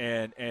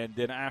 And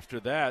then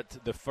after that,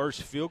 the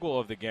first field goal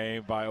of the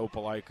game by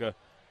Opelika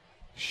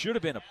should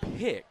have been a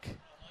pick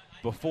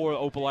before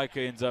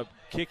Opelika ends up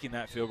kicking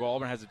that field goal.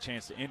 Auburn has a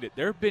chance to end it.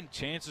 There have been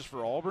chances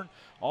for Auburn.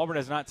 Auburn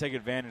has not taken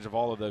advantage of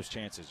all of those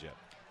chances yet.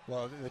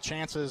 Well, the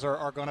chances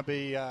are going to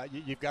be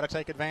you've got to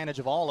take advantage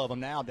of all of them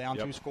now, down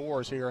 2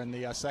 scores here in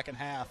the second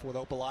half with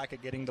Opelika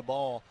getting the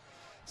ball.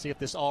 See if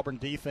this Auburn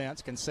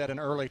defense can set an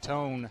early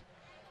tone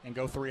and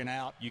go 3 and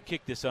out. You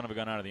kick this son of a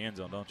gun out of the end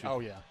zone, don't you? Oh,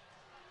 yeah.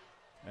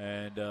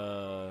 And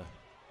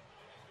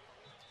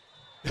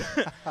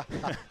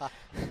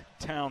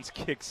Towns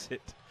kicks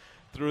it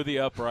through the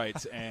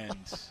uprights and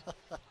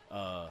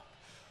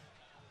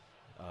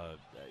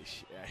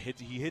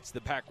he hits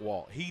the back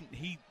wall.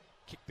 He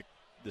kicked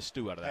the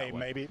stew out of that. Hey,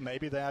 way.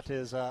 maybe that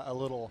is a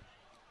little,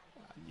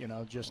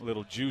 just a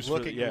little juice.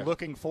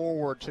 Looking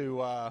forward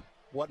to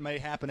what may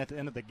happen at the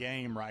end of the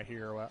game right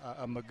here.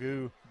 A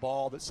Magoo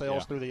ball that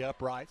sails through the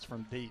uprights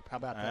from deep. How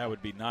about that? That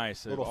would be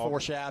nice. A little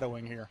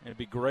foreshadowing here. It'd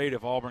be great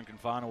if Auburn can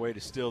find a way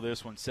to steal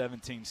this one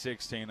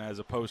 17-16 as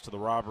opposed to the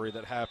robbery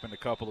that happened a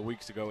couple of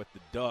weeks ago at the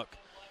Duck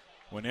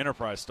when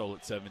Enterprise stole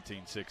it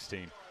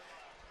 17-16.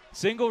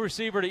 Single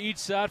receiver to each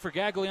side for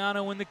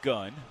Gagliano in the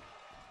gun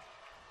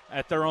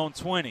at their own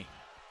 20.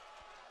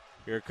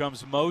 Here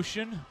comes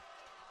motion.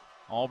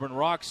 Auburn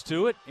rocks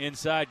to it.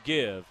 Inside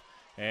give.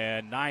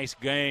 And nice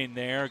gain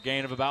there.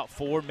 Gain of about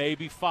 4,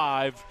 maybe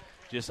 5.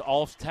 Just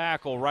off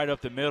tackle right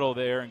up the middle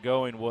there and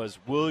going was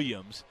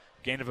Williams.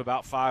 Gain of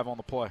about 5 on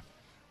the play.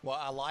 Well,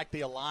 I like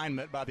the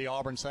alignment by the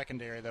Auburn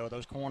secondary, though.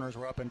 Those corners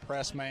were up in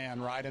press man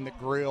right in the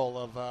grill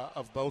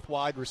of both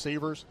wide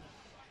receivers.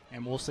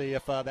 And we'll see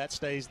if that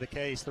stays the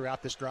case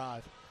throughout this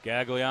drive.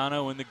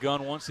 Gagliano in the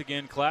gun once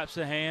again. Claps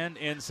a hand.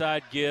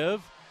 Inside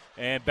give.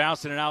 And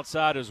bouncing it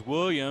outside is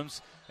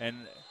Williams.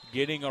 And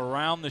getting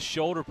around the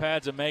shoulder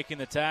pads and making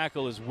the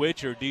tackle is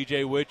Witcher.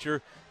 DJ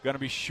Witcher going to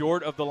be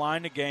short of the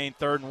line to gain.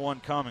 3rd and 1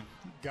 coming.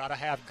 Got to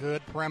have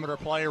good perimeter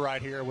play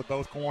right here with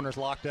both corners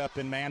locked up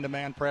in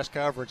man-to-man press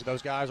coverage.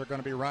 Those guys are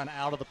going to be run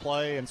out of the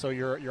play, and so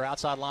your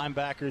outside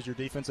linebackers, your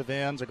defensive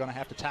ends are going to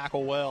have to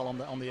tackle well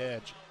on the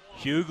edge.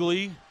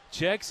 Hughley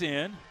checks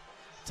in.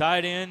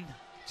 Tight end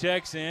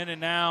checks in,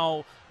 and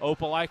now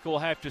Opelika will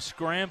have to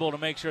scramble to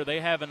make sure they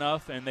have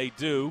enough, and they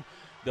do.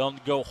 They'll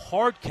go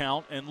hard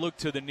count and look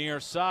to the near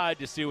side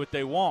to see what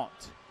they want.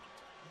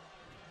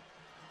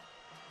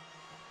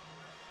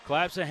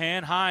 Claps a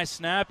hand, high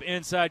snap,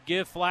 inside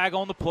give, flag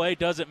on the play.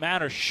 Doesn't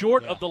matter.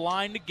 Short of the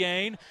line to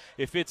gain.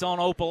 If it's on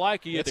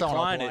Opelika, you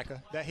decline it.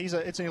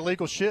 It's an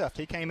illegal shift.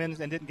 He came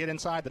in and didn't get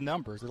inside the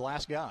numbers, the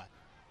last guy.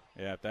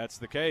 Yeah, if that's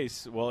the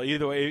case. Well,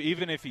 either way,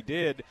 even if he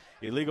did,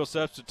 illegal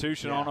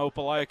substitution on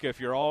Opelika.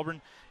 If you're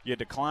Auburn, you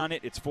decline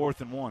it. It's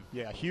 4th and 1.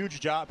 Yeah, huge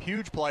job,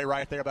 huge play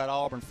right there by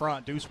Auburn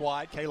front. Deuce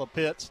White, Caleb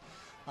Pitts,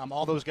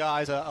 all those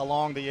guys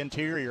along the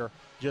interior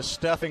just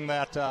stuffing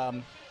that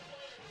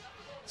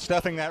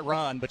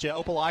run. But, yeah,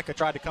 Opelika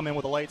tried to come in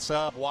with a late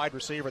sub, wide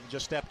receiver that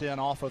just stepped in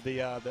off of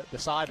the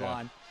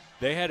sideline.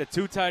 They had a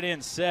 2 tight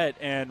end set,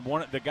 and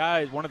one of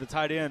the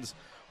tight ends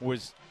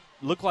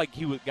looked like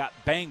he got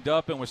banged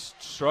up and was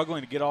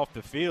struggling to get off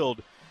the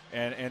field.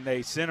 And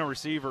they sent a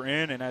receiver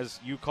in, and as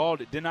you called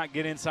it, did not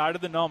get inside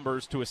of the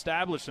numbers to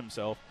establish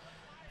himself.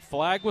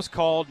 Flag was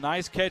called.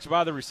 Nice catch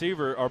by the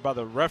receiver or by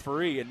the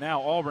referee. And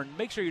now Auburn,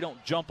 make sure you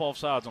don't jump off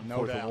sides on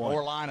 4th and 1.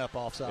 Or line up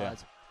off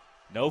sides.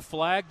 Yeah. No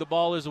flag. The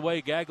ball is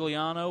away.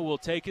 Gagliano will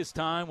take his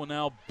time, will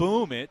now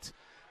boom it,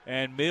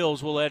 and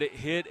Mills will let it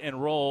hit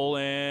and roll,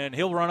 and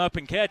he'll run up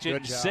and catch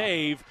it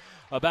save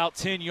about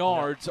 10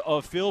 yards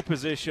of field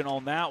position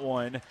on that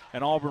one,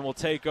 and Auburn will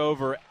take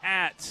over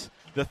at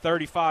the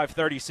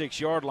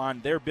 35-36-yard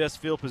line, their best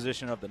field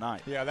position of the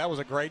night. Yeah, that was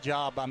a great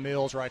job by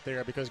Mills right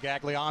there because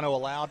Gagliano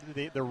allowed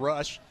the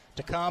rush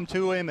to come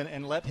to him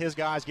and let his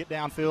guys get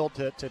downfield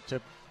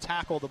to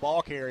tackle the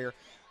ball carrier,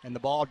 and the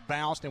ball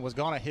bounced and was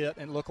going to hit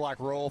and look like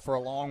roll for a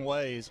long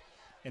ways,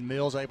 and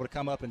Mills able to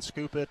come up and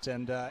scoop it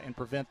and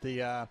prevent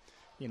the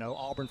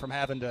Auburn from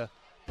having to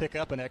pick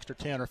up an extra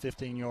 10 or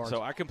 15 yards.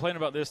 So I complained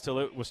about this till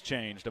it was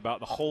changed,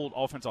 about the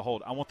offensive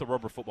hold. I want the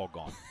rubber football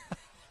gone.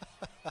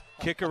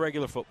 Kick a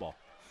regular football.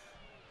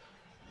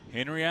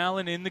 Henry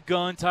Allen in the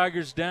gun.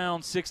 Tigers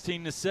down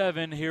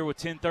 16-7 here with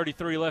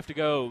 10:33 left to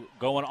go.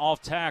 Going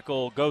off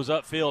tackle, goes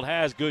upfield,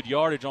 has good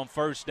yardage on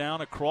first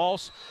down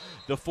across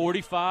the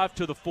 45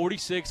 to the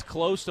 46,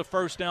 close to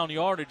first down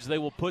yardage. They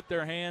will put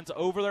their hands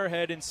over their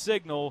head and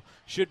signal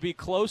should be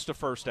close to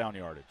first down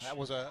yardage. That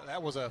was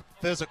a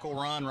physical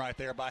run right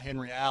there by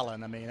Henry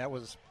Allen. I mean, that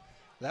was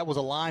a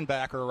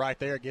linebacker right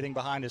there getting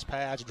behind his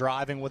pads,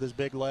 driving with his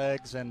big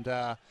legs, and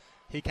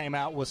he came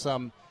out with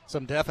some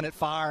definite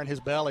fire in his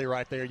belly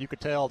right there. You could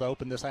tell to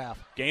open this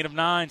half. Gain of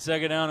 9,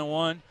 2nd down and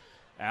 1.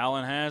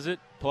 Allen has it.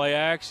 Play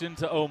action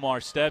to Omar.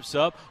 Steps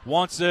up.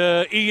 Wants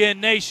Ian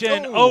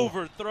Nation.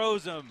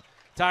 Overthrows him.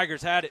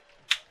 Tigers had it.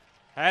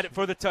 Had it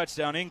for the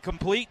touchdown.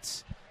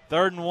 Incomplete.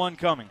 3rd and 1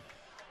 coming.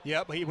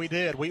 Yep, we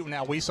did.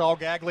 We saw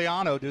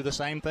Gagliano do the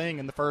same thing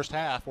in the first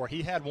half where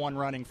he had one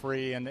running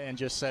free and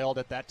just sailed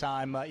at that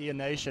time. Ian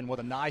Nation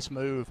with a nice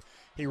move.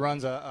 He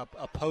runs a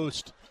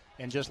post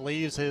and just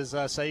leaves his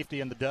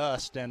safety in the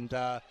dust, and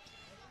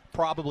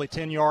probably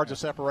 10 yards of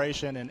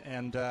separation,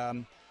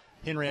 and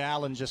Henry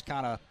Allen just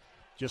kind of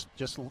just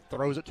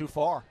throws it too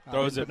far.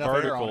 Throws it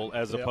vertical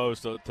as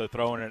opposed to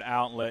throwing it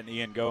out and letting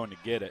Ian go and to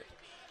get it.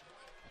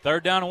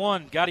 3rd down and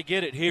 1, got to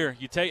get it here.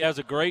 That was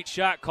a great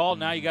shot call.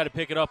 Now you got to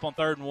pick it up on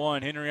 3rd and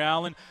 1. Henry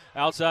Allen,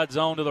 outside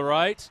zone to the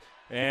right,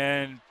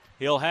 and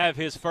he'll have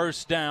his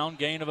first down.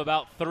 Gain of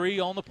about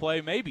 3 on the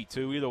play, maybe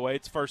 2. Either way,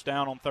 it's first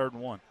down on 3rd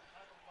and 1.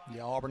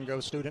 Yeah, Auburn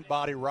goes student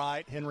body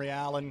right. Henry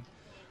Allen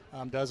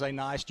does a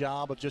nice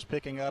job of just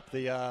picking up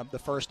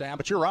the first down.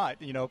 But you're right.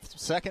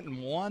 2nd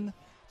and 1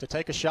 to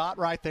take a shot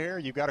right there.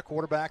 You've got a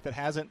quarterback that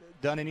hasn't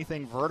done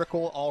anything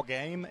vertical all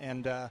game,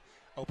 and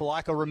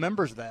Opelika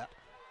remembers that.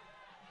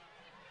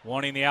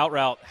 Wanting the out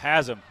route,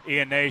 has him.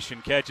 Ian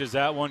Nation catches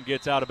that one,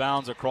 gets out of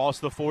bounds across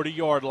the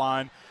 40-yard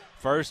line.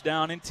 First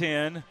down and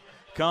 10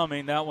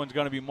 coming. That one's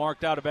going to be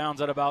marked out of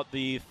bounds at about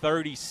the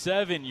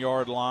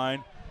 37-yard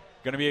line.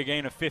 Going to be a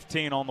gain of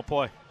 15 on the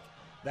play.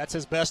 That's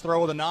his best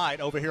throw of the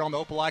night over here on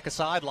the Opelika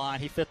sideline.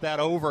 He fit that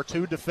over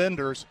 2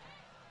 defenders.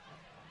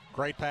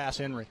 Great pass,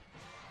 Henry.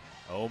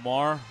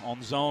 Omar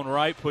on zone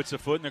right, puts a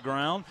foot in the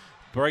ground,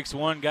 breaks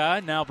one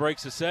guy, now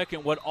breaks a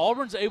second. What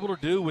Auburn's able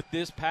to do with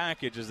this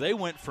package is they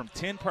went from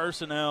 10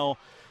 personnel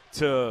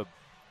to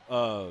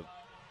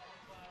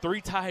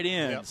 3 tight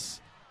ends.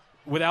 Yep.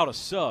 Without a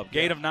sub.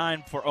 Gain of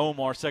 9 for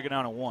Omar, 2nd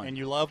down and 1. And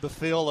you love the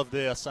feel of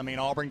this. I mean,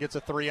 Auburn gets a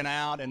 3 and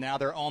out, and now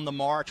they're on the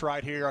march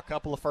right here, a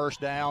couple of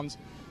first downs.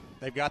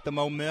 They've got the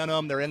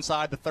momentum. They're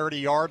inside the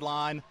 30-yard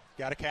line.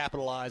 Got to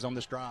capitalize on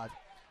this drive.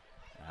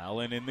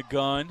 Allen in the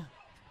gun.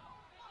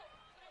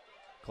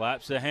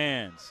 Claps the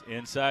hands.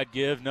 Inside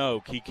give,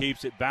 no. He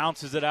keeps it,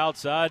 bounces it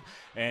outside,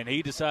 and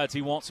he decides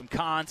he wants some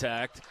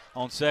contact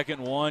on 2nd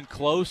and 1.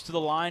 Close to the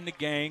line to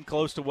gain,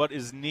 close to what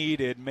is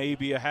needed,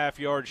 maybe a half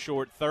yard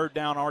short. 3rd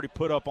down already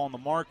put up on the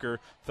marker.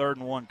 3rd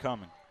and 1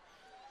 coming.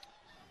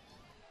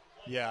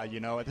 Yeah,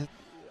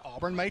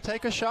 Auburn may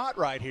take a shot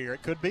right here.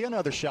 It could be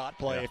another shot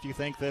play if you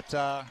think that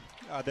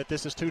that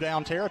this is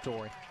 2-down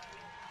territory.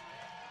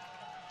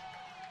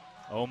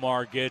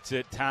 Omar gets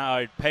it,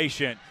 tied,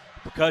 patient.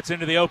 Cuts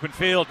into the open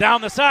field,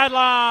 down the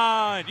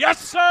sideline. Yes,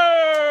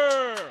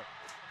 sir!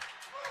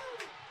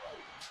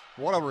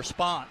 What a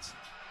response.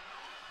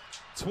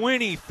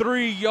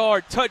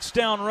 23-yard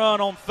touchdown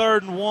run on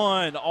 3rd and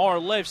 1. Our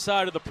left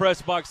side of the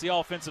press box, the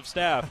offensive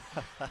staff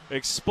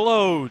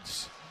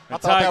explodes. I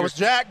thought that was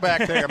Jack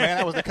back there, man.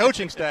 That was the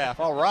coaching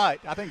staff. All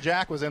right. I think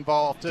Jack was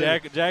involved, too.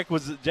 Jack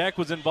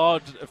was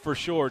involved for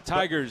sure.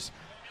 Tigers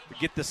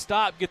get the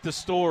stop, get the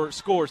score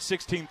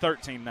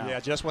 16-13 now.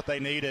 Yeah, just what they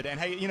needed. And,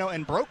 hey,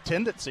 and broke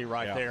tendency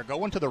right there.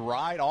 Going to the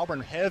right,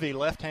 Auburn heavy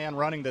left hand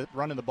running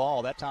the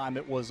ball. That time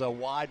it was a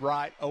wide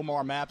right.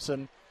 Omar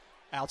Mapson,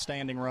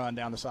 outstanding run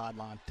down the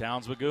sideline.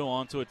 Towns Magoo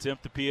on to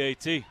attempt the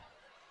PAT.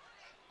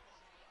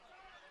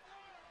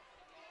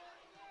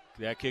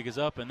 That kick is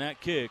up, and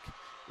that kick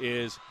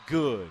is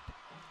good.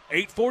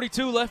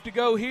 8:42 left to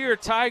go here.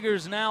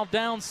 Tigers now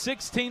down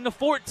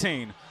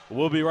 16-14.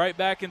 We'll be right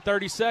back in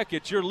 30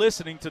 seconds. You're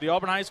listening to the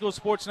Auburn High School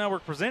Sports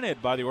Network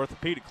presented by the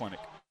Orthopedic Clinic.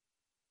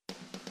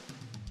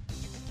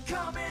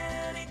 Come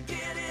in and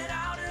get it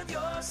out of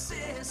your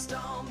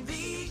system.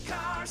 The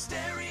Car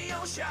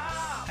Stereo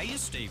Shop. Hey,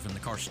 it's Steve from the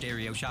Car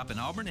Stereo Shop in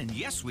Auburn, and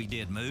yes, we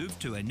did move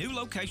to a new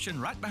location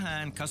right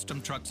behind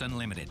Custom Trucks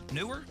Unlimited.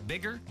 Newer,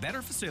 bigger,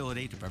 better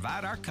facility to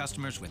provide our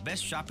customers with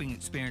best shopping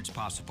experience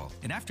possible.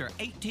 And after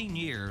 18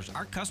 years,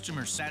 our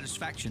customers'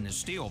 satisfaction is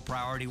still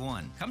priority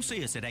one. Come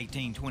see us at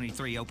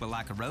 1823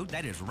 Opelika Road.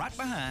 That is right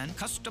behind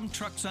Custom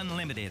Trucks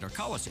Unlimited, or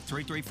call us at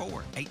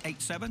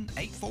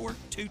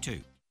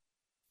 334-887-8422.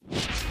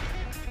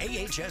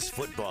 AHS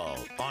football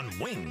on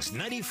Wings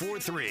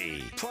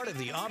 94.3, part of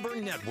the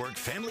Auburn Network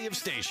family of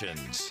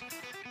stations.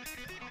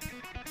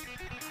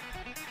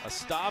 A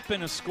stop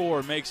and a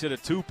score makes it a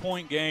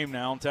 2-point game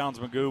now. Towns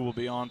Magoo will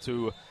be on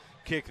to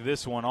kick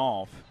this one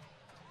off.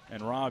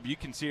 And, Rob, you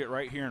can see it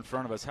right here in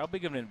front of us. How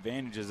big of an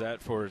advantage is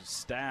that for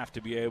staff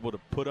to be able to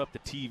put up the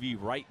TV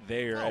right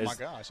there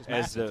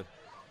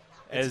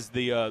as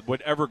the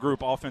whatever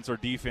group, offense or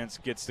defense,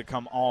 gets to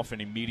come off and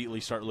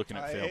immediately start looking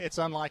at film? It's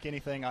unlike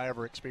anything I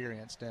ever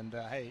experienced. And,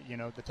 hey,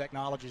 the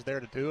technology's there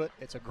to do it.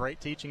 It's a great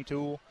teaching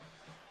tool.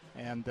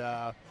 And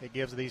it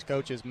gives these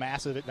coaches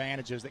massive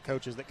advantages that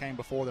coaches that came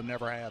before them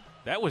never had.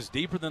 That was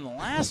deeper than the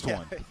last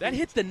one. That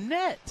hit the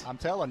net. I'm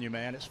telling you,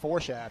 man, it's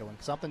foreshadowing.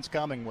 Something's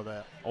coming with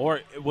that.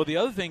 The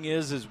other thing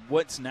is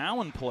what's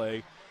now in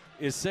play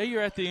is, say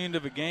you're at the end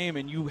of a game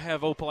and you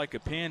have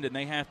Opelika pinned and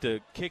they have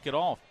to kick it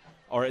off,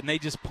 and they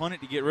just punt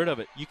it to get rid of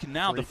it. You can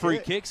now the free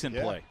kicks in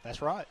play.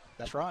 That's right.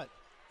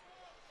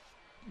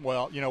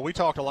 Well, we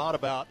talked a lot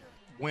about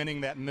winning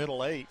that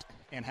middle eight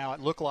and how it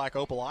looked like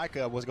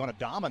Opelika was going to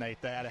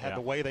dominate that. It had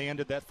the way they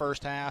ended that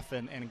first half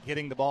and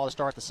getting the ball to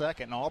start the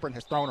second. And Auburn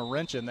has thrown a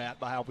wrench in that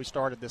by how we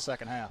started this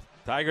second half.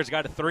 Tigers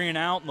got a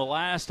 3-and-out in the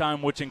last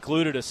time, which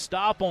included a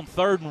stop on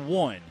 3rd and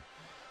 1.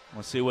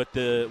 Let's see what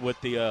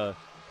the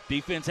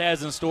defense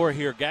has in store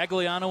here.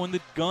 Gagliano in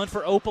the gun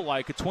for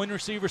Opelika. Twin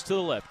receivers to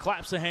the left.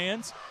 Claps the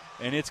hands.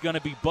 And it's going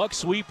to be buck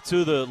sweep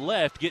to the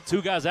left. Get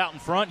two guys out in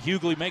front.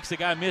 Hughley makes the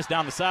guy miss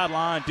down the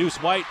sideline. Deuce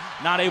White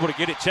not able to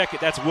get it. Check it.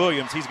 That's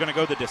Williams. He's going to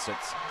go the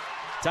distance.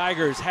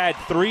 Tigers had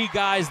 3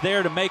 guys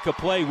there to make a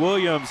play.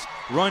 Williams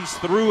runs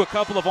through a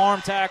couple of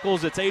arm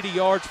tackles. It's 80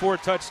 yards for a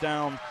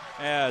touchdown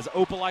as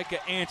Opelika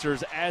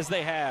answers, as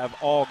they have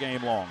all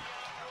game long.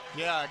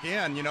 Yeah,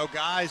 again,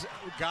 guys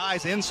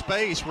in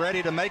space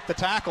ready to make the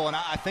tackle, and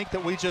I think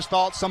that we just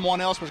thought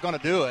someone else was going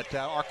to do it.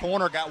 Our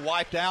corner got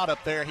wiped out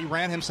up there. He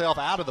ran himself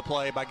out of the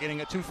play by getting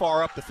it too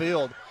far up the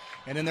field,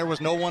 and then there was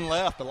no one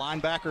left. The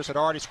linebackers had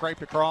already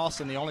scraped across,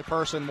 and the only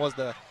person was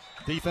the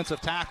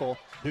defensive tackle,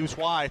 Deuce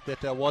White,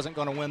 that wasn't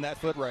going to win that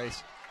foot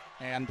race.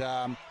 And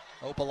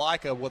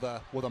Opelika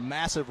with a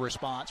massive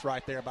response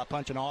right there by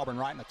punching Auburn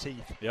right in the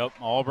teeth. Yep,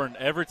 Auburn.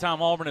 Every time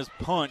Auburn has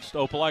punched,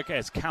 Opelika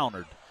has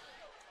countered.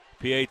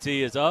 PAT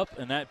is up,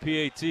 and that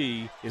PAT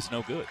is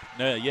no good.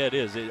 No, yeah, it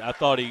is. I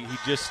thought he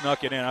just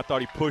snuck it in. I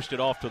thought he pushed it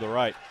off to the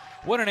right.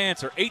 What an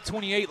answer.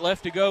 8:28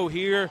 left to go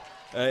here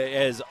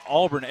as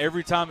Auburn,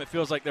 every time it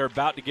feels like they're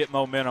about to get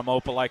momentum,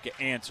 Opelika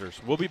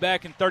answers. We'll be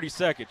back in 30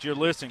 seconds. You're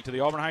listening to the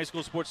Auburn High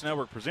School Sports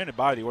Network presented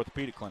by the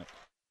Orthopedic Clinic.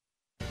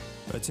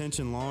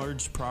 Attention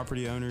large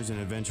property owners and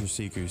adventure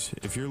seekers.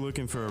 If you're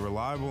looking for a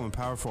reliable and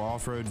powerful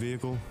off-road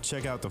vehicle,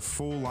 check out the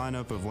full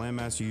lineup of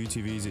Landmaster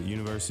UTVs at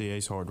University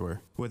Ace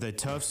Hardware. With a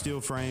tough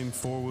steel frame,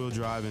 4-wheel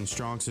drive, and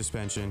strong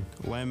suspension,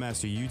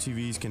 Landmaster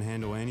UTVs can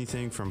handle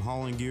anything from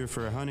hauling gear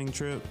for a hunting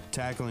trip,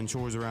 tackling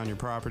chores around your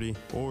property,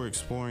 or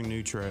exploring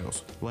new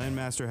trails.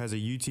 Landmaster has a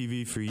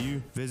UTV for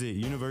you. Visit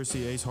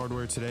University Ace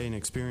Hardware today and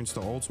experience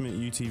the ultimate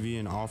UTV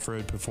and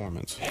off-road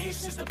performance.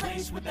 Ace is the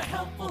place with the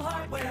helpful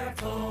hardware,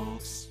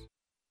 folks.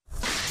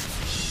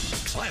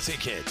 Classic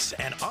hits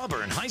and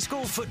Auburn High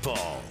School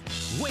football.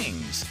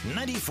 Wings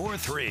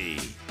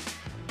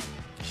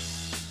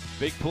 94.3.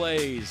 Big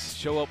plays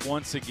show up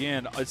once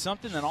again. It's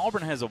something that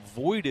Auburn has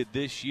avoided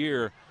this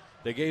year.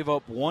 They gave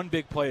up one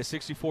big play, a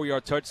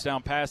 64-yard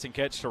touchdown passing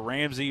catch to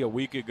Ramsey a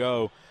week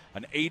ago.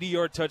 An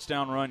 80-yard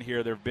touchdown run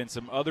here. There have been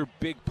some other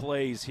big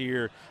plays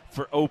here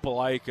for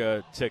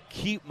Opelika to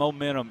keep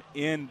momentum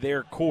in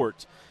their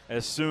court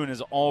as soon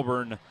as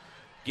Auburn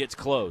gets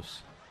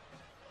close.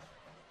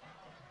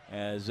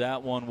 As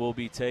that one will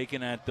be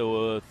taken at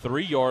the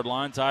 3-yard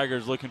line.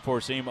 Tigers looking for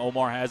a seam.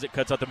 Omar has it,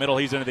 cuts out the middle.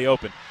 He's into the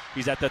open.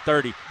 He's at the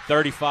 30,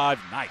 35.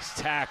 Nice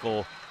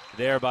tackle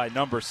there by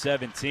number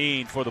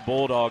 17 for the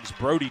Bulldogs,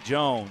 Brody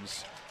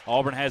Jones.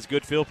 Auburn has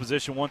good field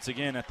position once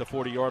again at the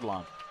 40-yard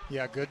line.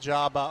 Yeah, good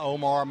job by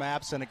Omar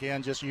Mapson.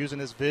 Again, just using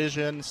his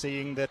vision,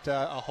 seeing that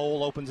a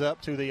hole opens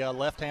up to the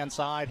left-hand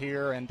side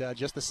here, and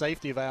just the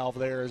safety valve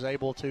there is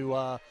able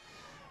to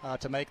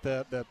make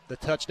the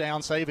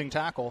touchdown-saving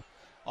tackle.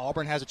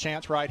 Auburn has a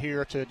chance right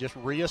here to just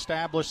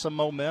reestablish some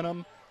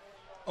momentum.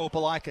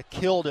 Opelika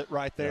killed it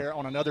right there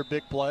on another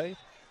big play.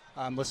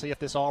 Let's see if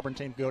this Auburn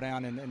team can go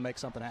down and make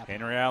something happen.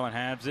 Henry Allen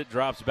has it,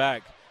 drops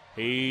back.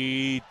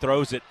 He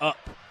throws it up.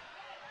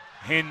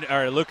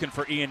 Looking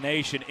for Ian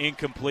Nation,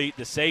 incomplete.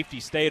 The safety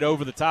stayed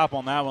over the top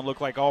on that one.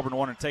 Looked like Auburn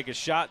wanted to take a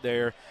shot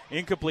there.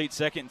 Incomplete,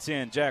 2nd and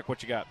 10. Jack,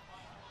 what you got?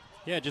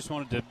 Yeah, just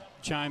wanted to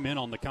chime in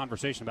on the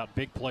conversation about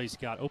big plays,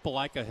 Scott.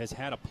 Opelika has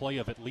had a play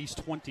of at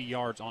least 20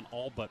 yards on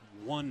all but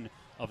one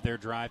of their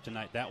drive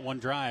tonight. That one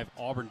drive,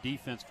 Auburn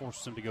defense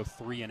forces them to go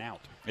 3 and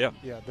out. Yeah,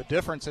 the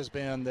difference has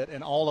been that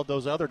in all of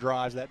those other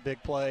drives, that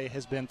big play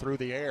has been through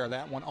the air.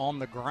 That one on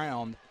the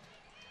ground.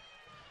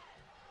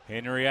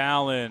 Henry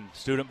Allen,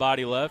 student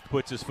body left,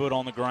 puts his foot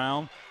on the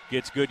ground,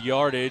 gets good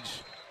yardage,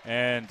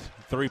 and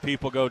 3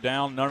 people go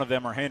down. None of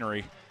them are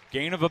Henry.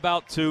 Gain of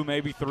about 2,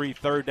 maybe 3,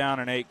 3rd down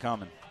and 8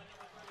 coming.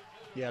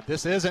 Yeah,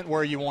 this isn't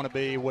where you want to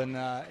be when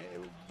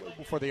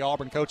for the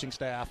Auburn coaching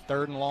staff.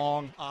 3rd and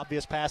long,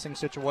 obvious passing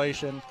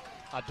situation.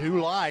 I do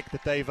like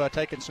that they've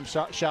taken some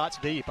shots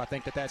deep. I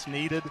think that that's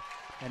needed,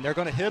 and they're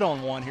going to hit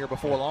on one here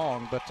before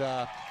long.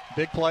 But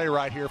big play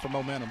right here for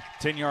momentum.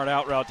 10-yard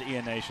out route to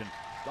Ian Nation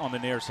on the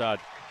near side.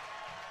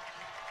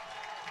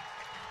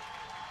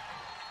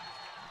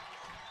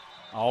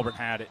 Auburn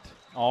had it.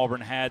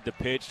 Auburn had the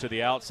pitch to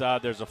the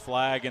outside. There's a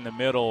flag in the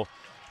middle,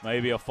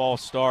 maybe a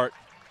false start,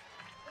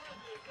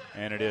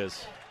 and it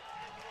is.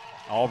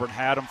 Auburn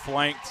had them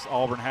flanked.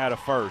 Auburn had a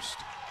first,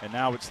 and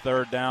now it's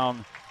 3rd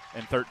down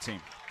and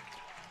 13.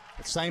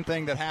 The same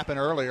thing that happened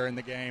earlier in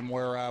the game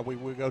where we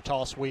go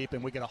toss sweep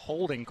and we get a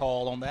holding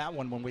call on that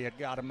one when we had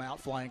got them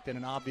outflanked in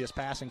an obvious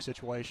passing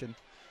situation.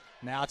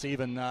 Now it's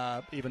even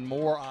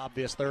more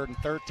obvious, 3rd and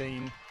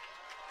 13.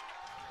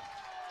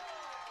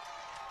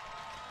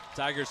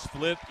 Tigers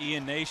flip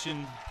Ian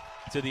Nation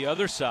to the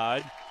other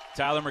side.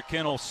 Tyler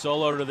McKinnell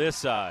solo to this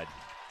side.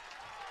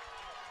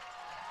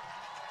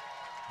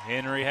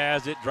 Henry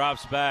has it,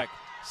 drops back,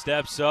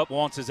 steps up,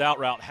 wants his out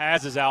route,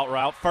 has his out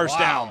route, first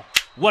down.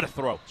 What a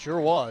throw. Sure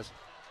was.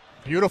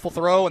 Beautiful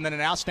throw, and then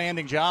an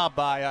outstanding job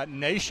by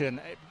Nation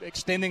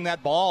extending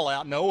that ball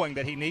out, knowing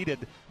that he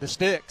needed the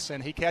sticks,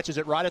 and he catches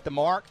it right at the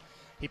mark.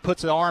 He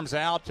puts the arms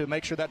out to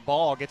make sure that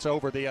ball gets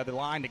over the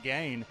line to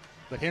gain.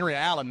 But Henry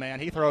Allen, man,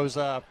 he throws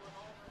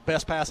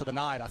best pass of the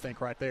night, I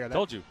think, right there.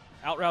 Told you.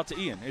 Out route to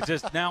Ian. It's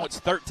just now it's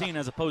 13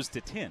 as opposed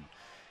to 10.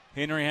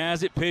 Henry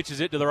has it, pitches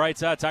it to the right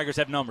side. Tigers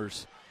have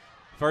numbers.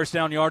 First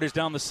down yardage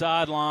down the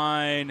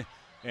sideline,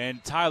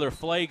 and Tyler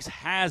Flakes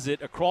has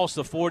it across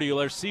the 40.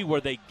 Let's see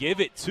where they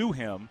give it to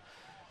him.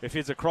 If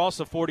it's across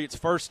the 40, it's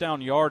first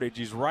down yardage.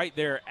 He's right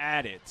there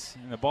at it,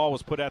 and the ball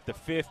was put at the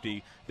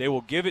 50. They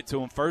will give it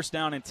to him. First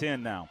down and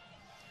 10 now.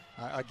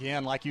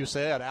 Again, like you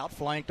said,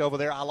 outflanked over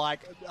there. I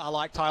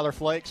like Tyler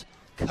Flakes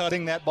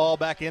cutting that ball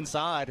back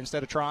inside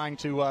instead of trying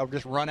to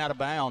just run out of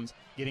bounds,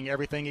 getting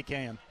everything he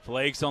can.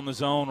 Flakes on the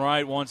zone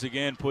right once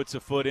again, puts a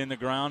foot in the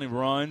ground and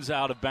runs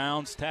out of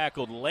bounds,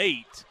 tackled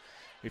late.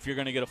 If you're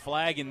going to get a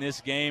flag in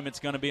this game, it's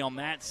going to be on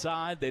that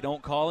side. They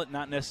don't call it,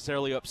 not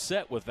necessarily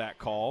upset with that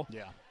call.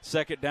 Yeah.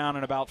 2nd down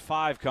and about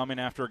 5 coming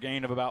after a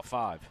gain of about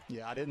 5.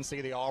 Yeah, I didn't see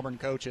the Auburn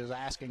coaches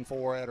asking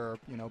for it or,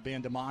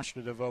 being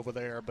demonstrative over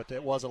there, but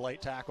it was a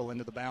late tackle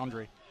into the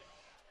boundary.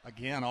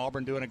 Again,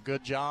 Auburn doing a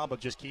good job of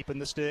just keeping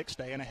the stick,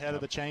 staying ahead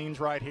of the chains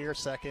right here.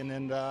 2nd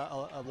and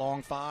a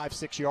long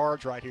 5-6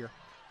 yards right here.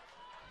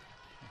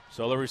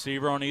 Solo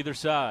receiver on either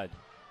side.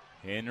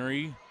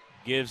 Henry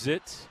gives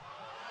it,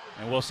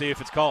 and we'll see if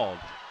it's called.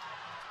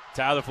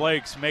 Tyler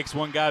Flakes makes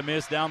one guy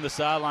miss down the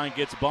sideline,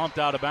 gets bumped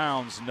out of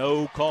bounds.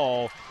 No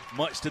call,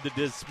 much to the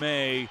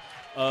dismay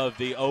of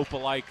the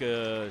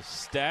Opelika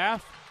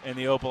staff and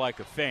the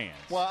Opelika fans.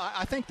 Well,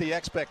 I think the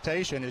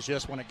expectation is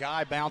just when a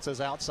guy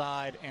bounces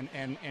outside and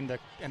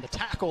the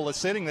tackle is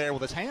sitting there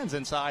with his hands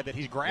inside that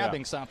he's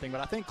grabbing something.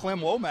 But I think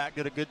Clem Womack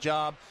did a good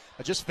job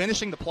of just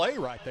finishing the play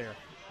right there.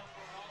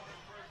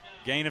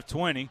 Gain of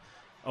 20.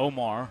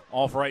 Omar,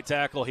 off right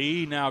tackle.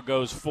 He now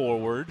goes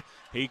forward.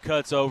 He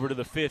cuts over to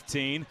the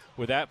 15.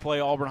 With that play,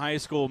 Auburn High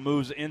School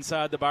moves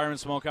inside the Byron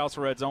Smokehouse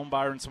Red Zone.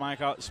 Byron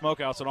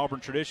Smokehouse, an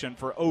Auburn tradition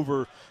for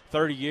over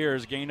 30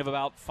 years. Gain of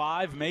about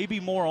 5, maybe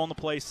more on the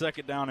play.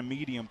 2nd down and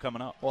medium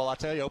coming up. Well, I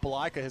tell you,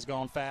 Opelika has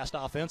gone fast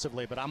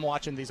offensively, but I'm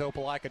watching these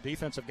Opelika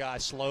defensive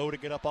guys slow to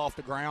get up off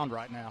the ground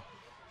right now.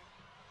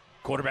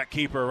 Quarterback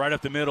keeper right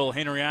up the middle,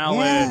 Henry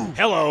Allen.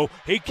 Hello.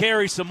 He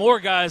carries some more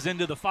guys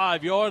into the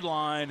 5-yard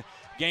line.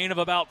 Gain of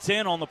about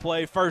 10 on the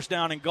play. First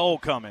down and goal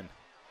coming.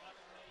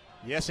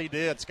 Yes, he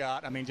did,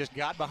 Scott. I mean, just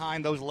got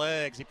behind those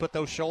legs. He put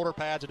those shoulder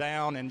pads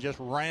down and just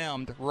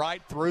rammed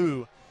right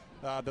through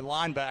the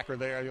linebacker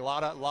there. A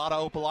lot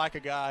of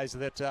Opelika guys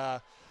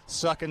that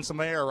sucking some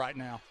air right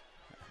now.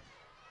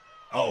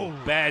 Oh,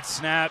 bad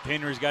snap.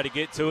 Henry's got to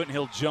get to it, and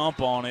he'll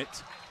jump on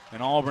it.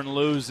 And Auburn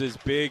loses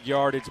big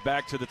yardage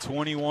back to the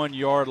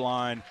 21-yard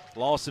line.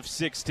 Loss of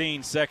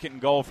 16, 2nd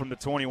and goal from the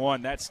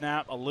 21. That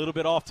snap a little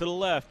bit off to the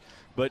left.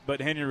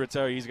 But Henry will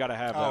tell you he's got to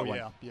have that one.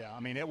 Yeah. I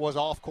mean, it was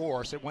off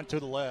course. It went to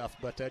the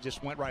left, but it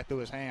just went right through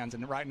his hands.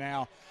 And right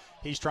now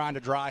he's trying to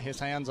dry his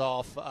hands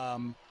off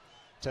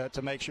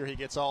to make sure he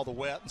gets all the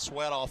wet and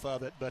sweat off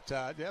of it. But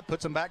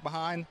puts him back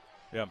behind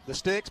the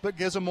sticks, but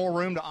gives them more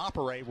room to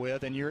operate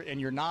with, and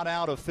you're not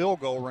out of field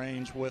goal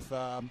range with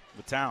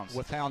Towns.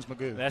 With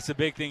Towns-Magoo. That's the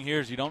big thing here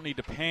is you don't need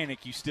to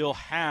panic. You still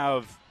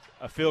have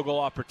a field goal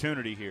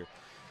opportunity here.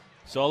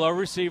 Solo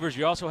receivers,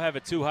 you also have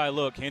a too-high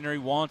look. Henry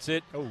wants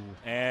it,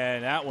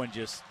 and that one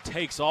just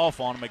takes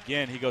off on him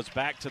again. He goes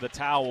back to the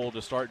towel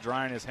to start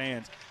drying his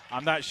hands.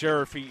 I'm not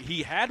sure if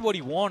he had what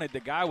he wanted. The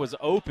guy was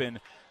open,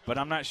 but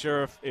I'm not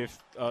sure if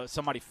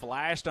somebody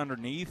flashed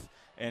underneath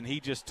and he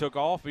just took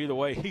off. Either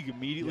way, he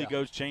immediately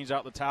goes change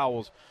out the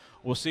towels.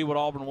 We'll see what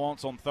Auburn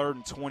wants on 3rd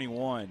and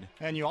 21.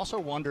 And you also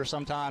wonder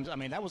sometimes, I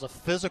mean, that was a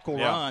physical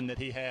run that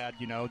he had.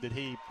 You know, did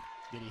he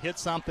hit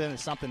something?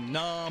 Is something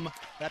numb?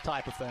 That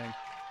type of thing.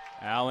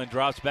 Allen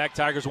drops back.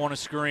 Tigers want a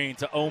screen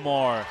to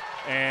Omar,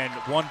 and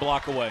one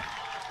block away.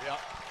 Yep.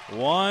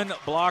 One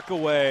block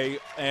away,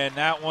 and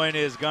that one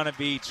is going to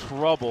be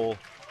trouble.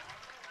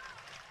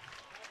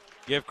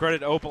 Give credit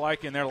to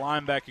Opelika and their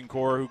linebacking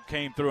core who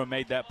came through and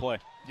made that play.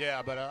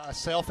 Yeah, but a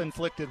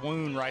self-inflicted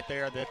wound right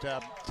there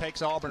that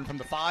takes Auburn from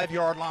the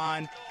 5-yard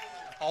line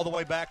all the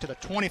way back to the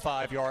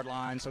 25-yard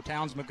line. So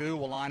Towns-Magoo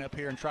will line up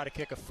here and try to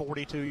kick a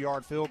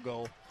 42-yard field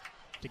goal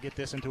to get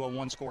this into a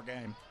one-score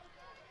game.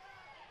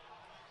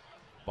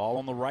 Ball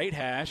on the right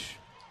hash.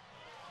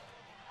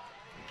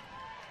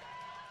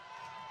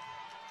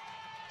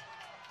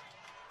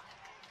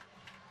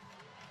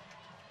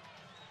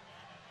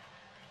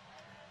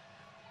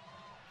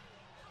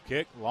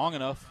 Kick long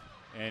enough,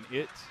 and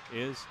it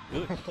is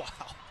good. Wow.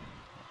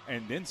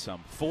 And then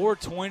some.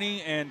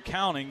 4:20 and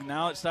counting.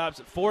 Now it stops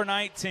at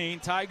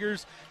 4:19.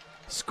 Tigers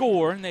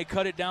score, and they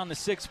cut it down to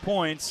 6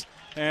 points.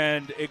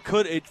 And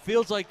it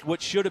feels like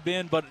what should have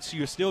been, but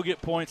you still get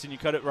points, and you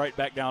cut it right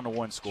back down to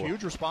one score.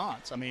 Huge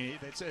response. I mean,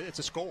 it's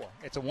a score.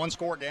 It's a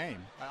one-score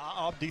game.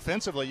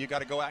 Defensively, you got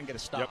to go out and get a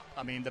stop. Yep.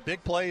 I mean, the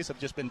big plays have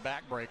just been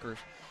backbreakers.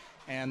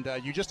 And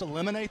you just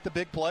eliminate the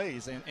big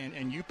plays,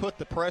 and you put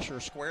the pressure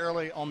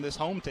squarely on this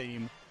home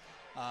team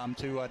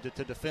to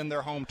defend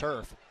their home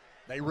turf.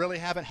 They really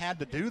haven't had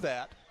to do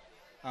that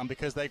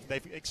because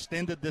they've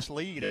extended this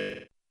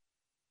lead.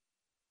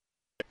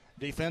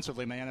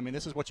 Defensively, man, I mean,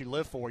 this is what you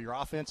live for. Your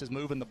offense is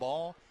moving the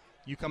ball.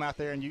 You come out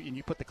there and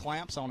you put the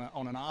clamps on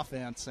an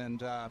offense and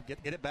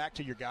get it back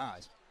to your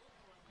guys.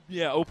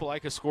 Yeah,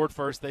 Opelika scored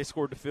first. They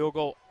scored the field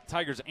goal.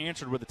 Tigers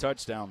answered with a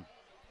touchdown.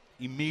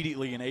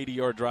 Immediately an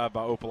 80-yard drive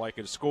by Opelika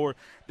to score.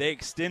 They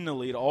extend the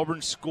lead.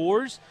 Auburn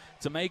scores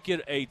to make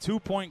it a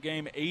 2-point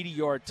game,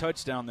 80-yard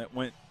touchdown that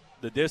went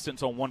the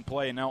distance on one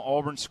play. And now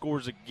Auburn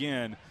scores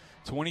again.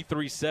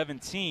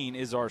 23-17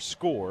 is our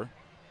score.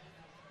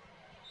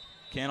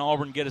 Can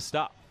Auburn get a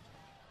stop?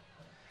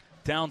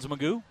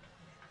 Towns-Magoo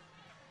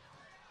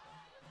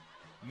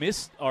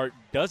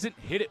doesn't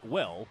hit it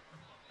well,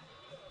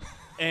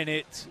 and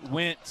it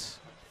went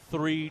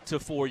 3 to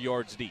 4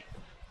 yards deep.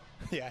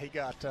 Yeah, he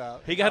got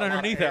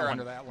underneath that one.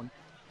 Under that one.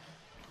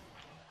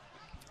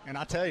 And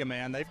I tell you,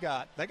 man, they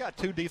got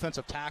 2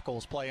 defensive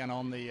tackles playing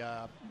on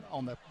the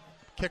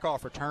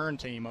kickoff return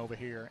team over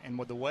here, and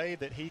with the way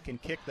that he can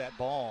kick that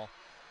ball,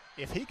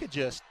 if he could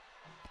just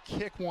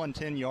kick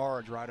 10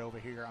 yards right over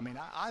here. I mean,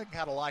 I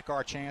got to like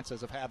our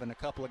chances of having a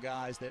couple of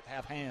guys that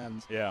have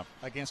hands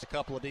against a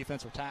couple of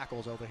defensive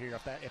tackles over here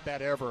if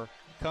that ever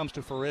comes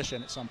to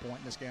fruition at some point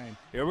in this game.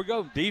 Here we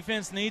go.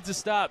 Defense needs a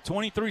stop.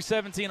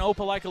 23-17,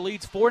 Opelika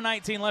leads.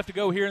 4:19 left to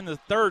go here in the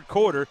third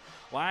quarter.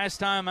 Last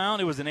time out,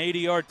 it was an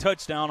 80-yard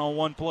touchdown on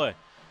one play.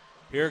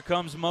 Here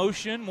comes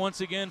motion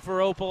once again for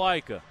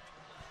Opelika.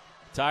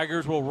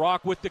 Tigers will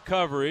rock with the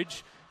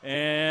coverage.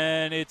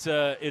 And it's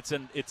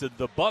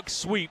the buck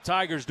sweep.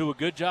 Tigers do a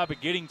good job of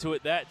getting to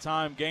it that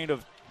time.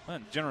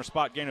 Generous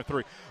spot, gain of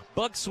 3.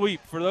 Buck sweep,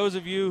 for those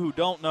of you who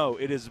don't know,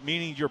 it is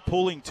meaning you're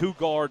pulling 2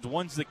 guards.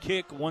 One's the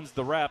kick, one's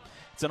the wrap.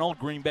 It's an old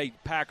Green Bay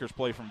Packers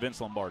play from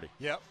Vince Lombardi.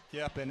 Yep.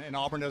 And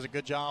Auburn does a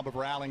good job of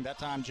rallying. That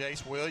time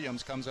Jace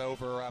Williams comes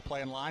over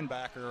playing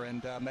linebacker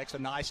and makes a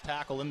nice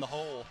tackle in the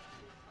hole.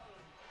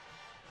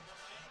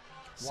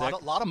 A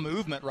lot of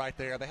movement right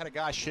there. They had a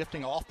guy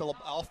shifting off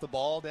the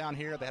ball down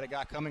here. They had a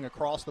guy coming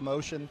across the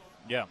motion.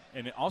 Yeah,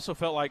 and it also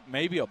felt like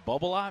maybe a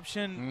bubble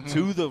option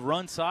to the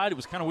run side. It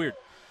was kind of weird.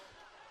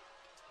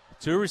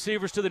 2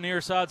 receivers to the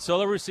near side,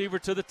 solo receiver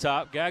to the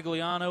top.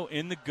 Gagliano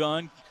in the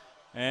gun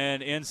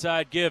and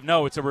inside give.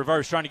 No, it's a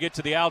reverse trying to get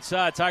to the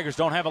outside. Tigers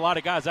don't have a lot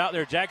of guys out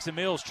there. Jackson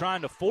Mills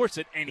trying to force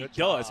it, and he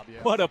does.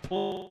 Yeah. What a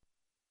pull.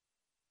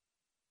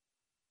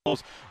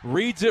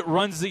 Reads it,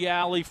 runs the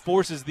alley,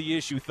 forces the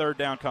issue, third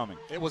down coming.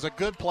 It was a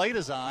good play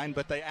design,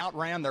 but they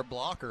outran their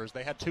blockers.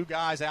 They had 2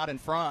 guys out in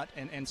front,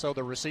 and so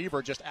the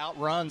receiver just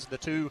outruns the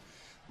 2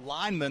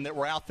 linemen that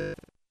were out there.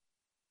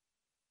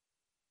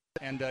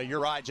 And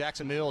you're right,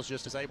 Jackson Mills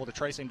just is able to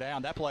trace him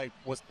down. That play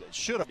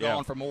should have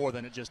gone for more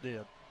than it just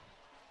did.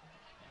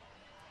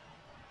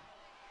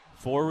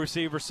 4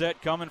 receiver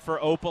set coming for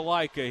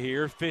Opelika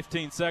here.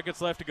 15 seconds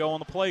left to go on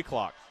the play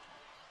clock.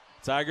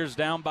 Tigers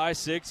down by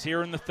 6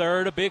 here in the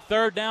third. A big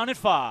third down at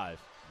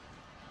 5.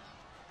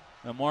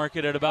 The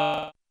market at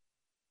about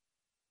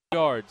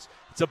yards.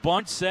 It's a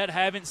bunch set.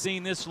 Haven't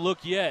seen this look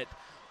yet.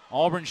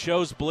 Auburn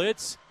shows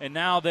blitz, and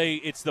now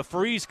it's the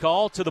freeze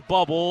call to the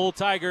bubble.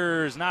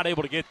 Tigers not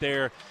able to get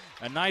there.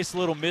 A nice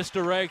little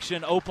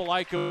misdirection.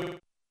 Opelika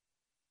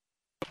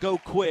go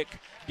quick.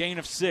 Gain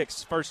of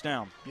 6, first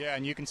down. Yeah,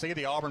 and you can see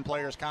the Auburn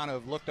players kind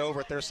of looked over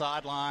at their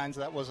sidelines.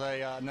 That was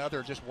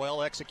another just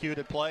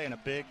well-executed play and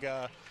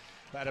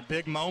a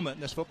big moment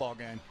in this football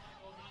game.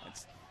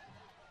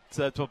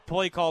 It's a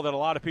play call that a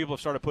lot of people have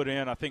started putting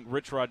in. I think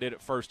Rich Rod did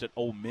it first at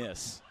Ole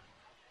Miss.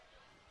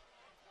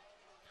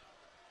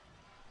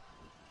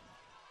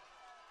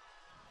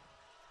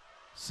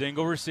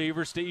 Single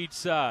receivers to each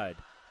side.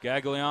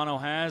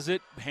 Gagliano has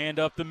it, hand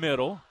up the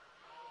middle.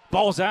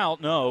 Ball's out,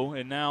 no,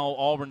 and now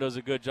Auburn does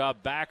a good job.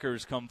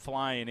 Backers come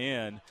flying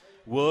in.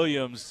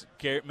 Williams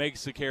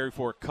makes the carry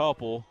for a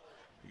couple.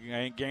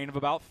 Gain of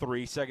about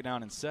 3, second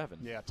down and 7.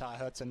 Yeah, Ty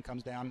Hudson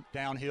comes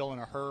downhill in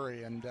a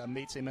hurry and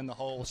meets him in the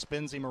hole,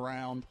 spins him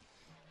around,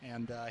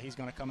 and he's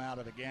going to come out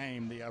of the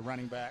game, the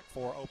running back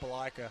for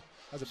Opelika.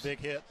 That was a big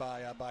hit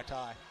by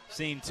Ty.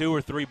 Seen 2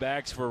 or 3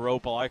 backs for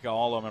Opelika.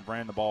 All of them have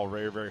ran the ball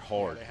very, very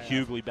hard. Yeah,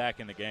 Hughley back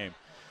in the game.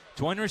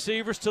 Twin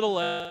receivers to the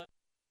left.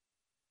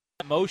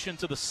 Motion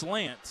to the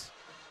slant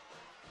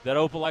that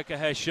Opelika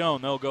has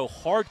shown. They'll go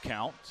hard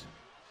count.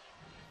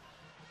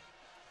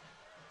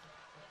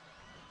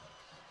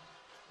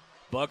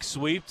 Buck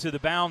sweep to the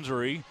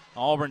boundary.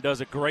 Auburn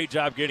does a great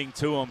job getting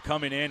to him,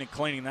 coming in and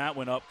cleaning that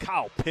one up.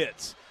 Kyle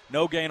Pitts,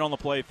 no gain on the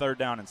play, third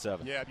down and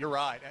 7. Yeah, you're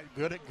right.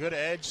 Good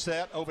edge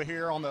set over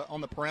here on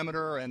the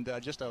perimeter, and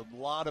just a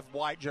lot of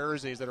white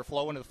jerseys that are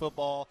flowing to the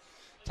football.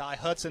 Ty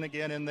Hudson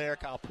again in there.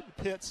 Caleb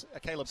Pitts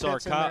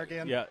in there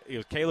again. Yeah, it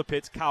was Caleb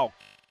Pitts. Kyle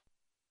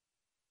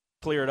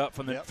cleared up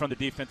from the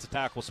defensive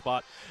tackle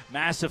spot.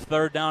 Massive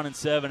third down and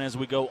 7 as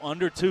we go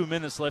under 2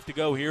 minutes left to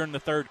go here in the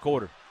third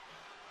quarter.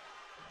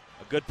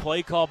 A good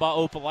play call by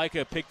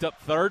Opelika. Picked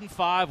up 3rd and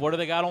 5. What do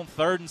they got on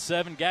 3rd and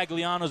 7?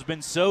 Gagliano's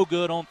been so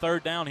good on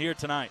 3rd down here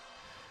tonight.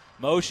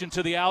 Motion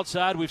to the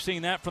outside. We've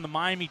seen that from the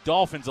Miami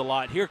Dolphins a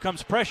lot. Here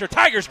comes pressure.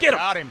 Tigers get him.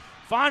 Got him.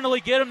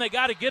 Finally get him. They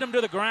got to get him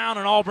to the ground,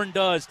 and Auburn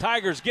does.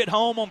 Tigers get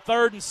home on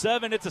 3rd and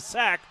 7. It's a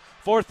sack.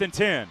 4th and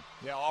 10.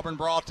 Yeah, Auburn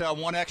brought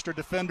one extra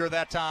defender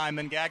that time,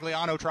 and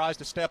Gagliano tries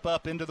to step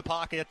up into the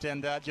pocket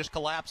and just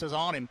collapses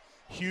on him.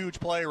 Huge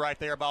play right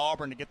there by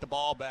Auburn to get the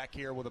ball back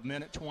here with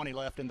 1:20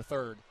 left in the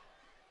third.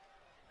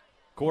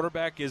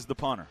 Quarterback is the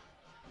punter.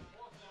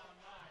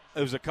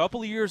 It was a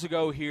couple of years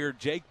ago here,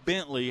 Jake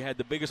Bentley had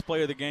the biggest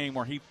play of the game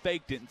where he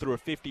faked it and threw a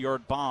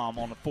 50-yard bomb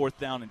on a 4th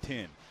down and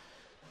 10.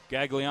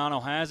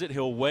 Gagliano has it.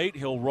 He'll wait.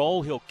 He'll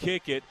roll. He'll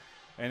kick it.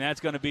 And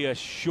that's going to be a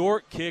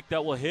short kick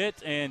that will hit.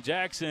 And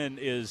Jackson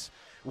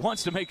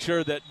wants to make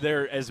sure that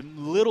there as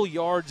little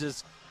yards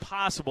as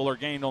possible are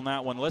gained on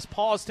that one. Let's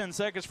pause 10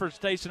 seconds for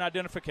station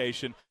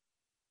identification.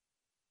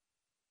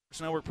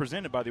 Now we're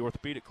presented by the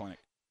Orthopedic Clinic.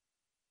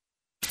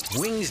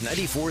 Wings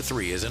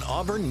 94.3 is an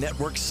Auburn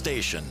network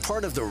station,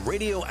 part of the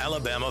Radio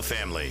Alabama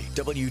family.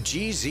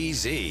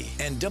 WGZZ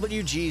and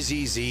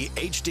WGZZ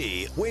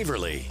HD,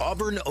 Waverly,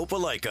 Auburn,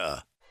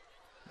 Opelika.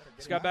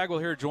 Scott Bagwell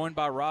here, joined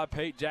by Rob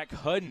Pate, Jack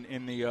Hudden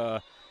in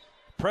the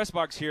press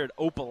box here at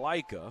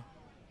Opelika.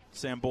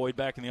 Sam Boyd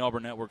back in the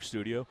Auburn Network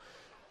studio.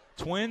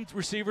 Twin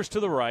receivers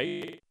to the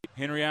right.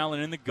 Henry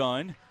Allen in the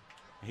gun.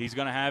 He's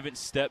going to have it,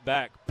 step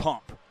back,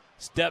 pump.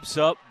 Steps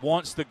up,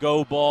 wants the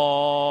go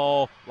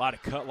ball. A lot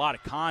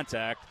of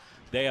contact.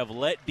 They have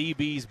let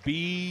DBs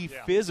be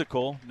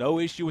physical. No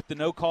issue with the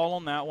no call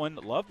on that one.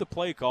 Love the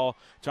play call.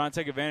 Trying to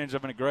take advantage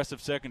of an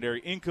aggressive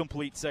secondary.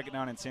 Incomplete, 2nd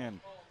down and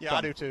 10. Yeah,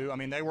 I do too. I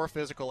mean, they were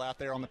physical out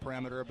there on the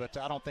perimeter, but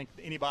I don't think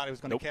anybody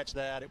was going to catch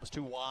that. It was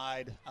too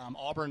wide.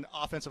 Auburn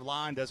offensive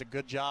line does a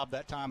good job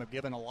that time of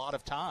giving a lot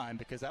of time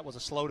because that was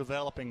a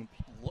slow-developing,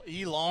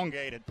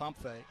 elongated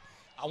pump fake.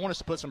 I want us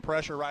to put some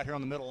pressure right here on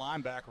the middle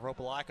linebacker for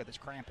Opelika that's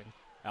cramping.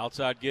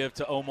 Outside give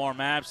to Omar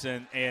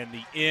Mapson, and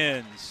the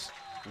ends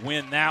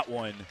win that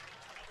one.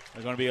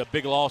 There's going to be a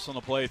big loss on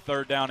the play,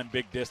 3rd down and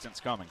big distance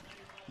coming.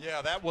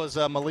 Yeah, that was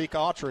Malik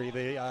Autry,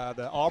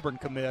 the Auburn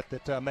commit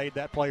that made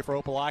that play for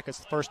Opelika. It's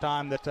the first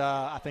time that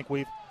I think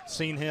we've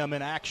seen him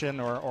in action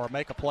or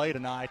make a play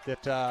tonight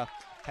that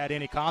had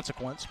any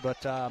consequence,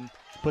 but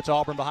puts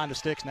Auburn behind the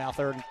sticks now,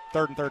 3rd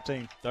and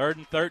 13. 3rd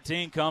and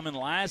 13 coming.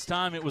 Last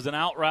time it was an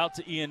out route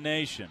to Ian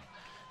Nation.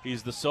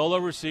 He's the solo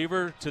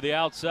receiver to the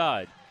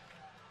outside.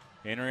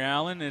 Henry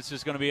Allen, it's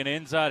just going to be an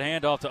inside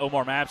handoff to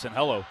Omar Mapson.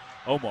 Hello,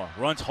 Omar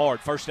runs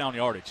hard, 1st down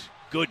yardage.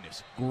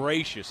 Goodness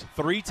gracious.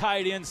 3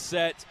 tight ends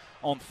set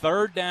on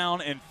 3rd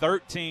down and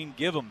 13.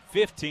 Give them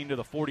 15 to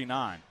the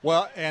 49.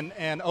 Well, and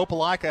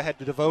Opelika had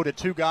devoted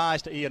 2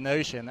 guys to Ian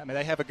Nation. I mean,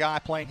 they have a guy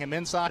playing him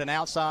inside and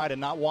outside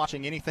and not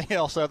watching anything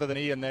else other than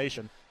Ian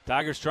Nation.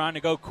 Tigers trying to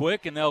go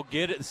quick, and they'll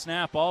get it, the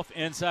snap off.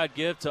 Inside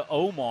give to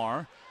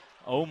Omar.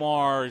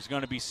 Omar is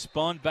going to be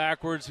spun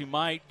backwards. He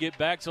might get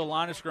back to the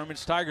line of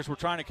scrimmage. Tigers were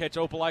trying to catch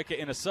Opelika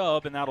in a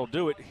sub, and that'll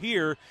do it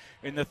here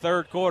in the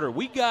third quarter.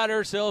 We got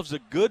ourselves a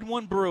good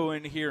one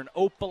brewing here in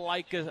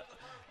Opelika,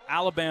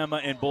 Alabama,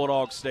 and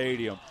Bulldog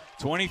Stadium.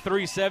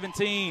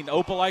 23-17,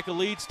 Opelika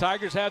leads.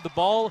 Tigers have the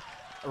ball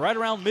right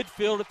around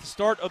midfield at the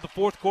start of the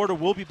fourth quarter.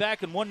 We'll be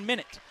back in 1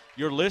 minute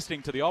You're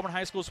listening to the Auburn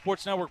High School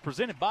Sports Network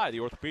presented by the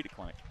Orthopedic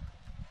Clinic.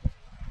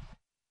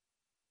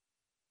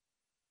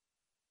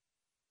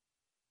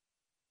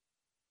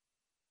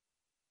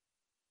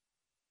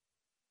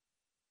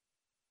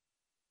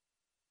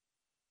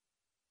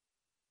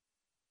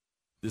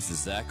 This is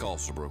Zach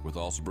Alsterbrook with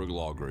Alsterbrook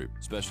Law Group,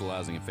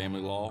 specializing in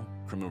family law,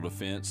 criminal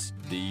defense,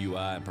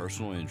 DUI, and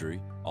personal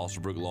injury.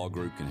 Alsterbrook Law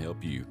Group can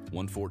help you.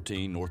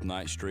 114 North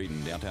Ninth Street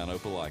in downtown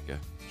Opelika,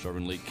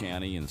 serving Lee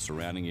County and the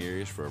surrounding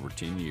areas for over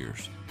 10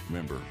 years.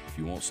 Remember, if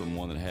you want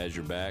someone that has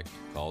your back,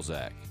 call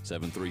Zach.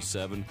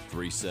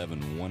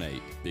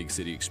 737-3718. Big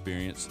city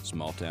experience,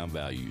 small town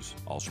values.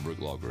 Alsterbrook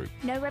Law Group.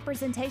 No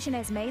representation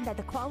is made that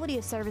the quality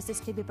of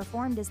services to be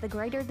performed is the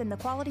greater than the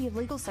quality of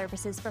legal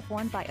services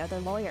performed by other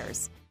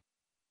lawyers.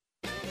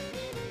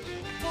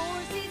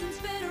 Four Seasons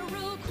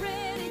Federal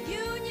Credit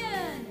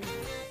Union.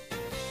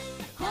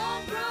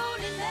 Homegrown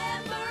and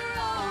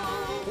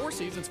member-owned. Four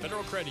Seasons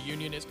Federal Credit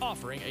Union is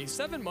offering a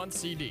 7-month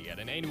CD at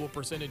an annual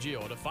percentage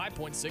yield of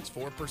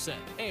 5.64%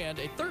 and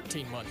a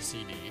 13-month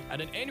CD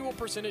at an annual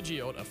percentage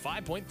yield of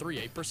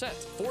 5.38%.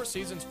 Four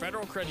Seasons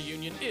Federal Credit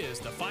Union is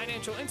the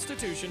financial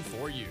institution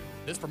for you.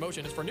 This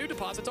promotion is for new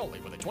deposits only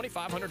with a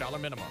 $2,500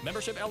 minimum.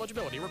 Membership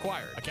eligibility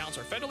required. Accounts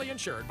are federally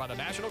insured by the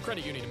National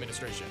Credit Union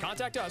Administration.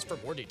 Contact us for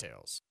more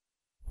details.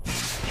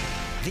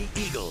 The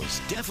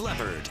Eagles, Def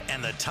Leppard,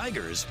 and the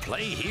Tigers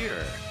play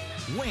here.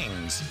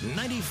 Wings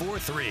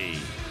 94-3.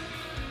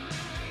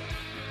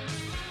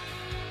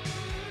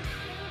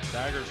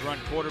 Tigers run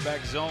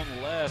quarterback zone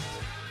left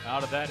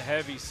out of that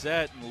heavy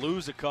set and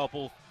lose a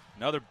couple.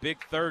 Another big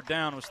third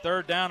down. It was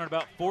third down at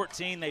about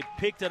 14. They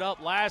picked it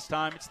up last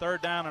time. It's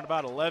third down at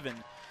about 11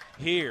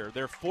 here.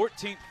 Their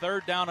 14th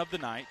third down of the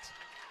night.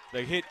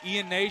 They hit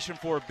Ian Nation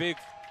for a big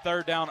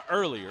third down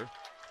earlier.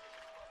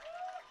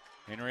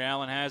 Henry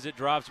Allen has it,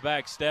 drops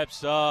back,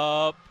 steps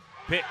up,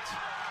 picked.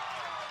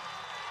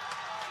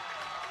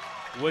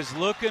 Was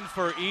looking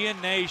for Ian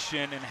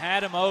Nation and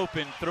had him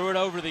open, threw it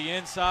over the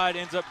inside,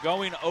 ends up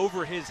going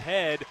over his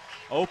head.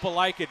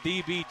 Opelika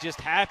DB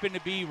just happened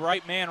to be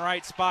right man,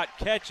 right spot,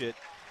 catch it,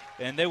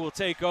 and they will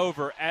take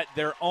over at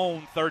their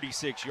own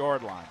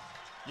 36-yard line.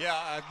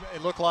 Yeah,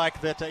 it looked like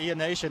that Ian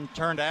Nation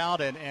turned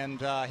out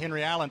and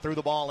Henry Allen threw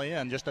the ball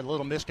in. Just a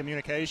little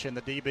miscommunication.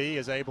 The DB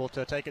is able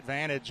to take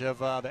advantage of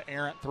the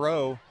errant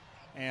throw,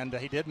 and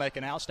he did make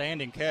an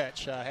outstanding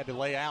catch. Had to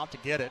lay out to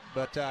get it,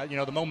 but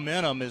the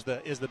momentum is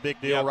the big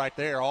deal right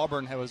there.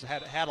 Auburn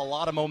had a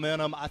lot of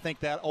momentum. I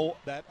think that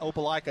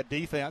Opelika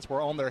defense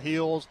were on their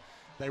heels.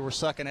 They were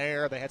sucking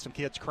air. They had some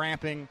kids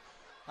cramping.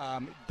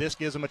 This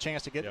gives them a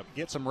chance to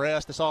get some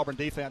rest. This Auburn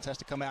defense has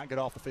to come out and get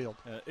off the field.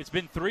 It's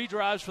been 3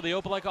 drives for the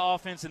Opelika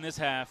offense in this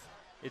half.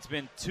 It's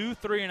been 2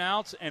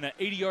 3-and-outs and an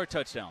 80-yard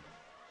touchdown.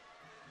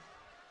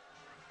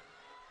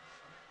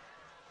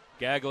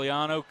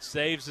 Gagliano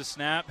saves the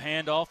snap,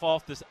 handoff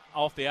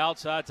off the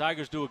outside.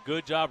 Tigers do a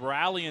good job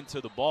rallying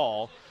to the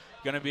ball.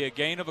 Going to be a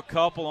gain of a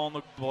couple on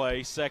the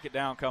play. Second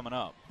down coming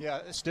up. Yeah,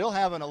 still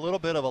having a little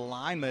bit of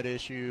alignment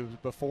issue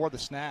before the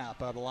snap.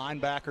 The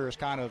linebacker is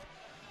kind of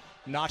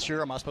not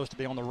sure. Am I supposed to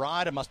be on the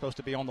right? Am I supposed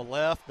to be on the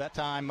left? That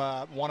time,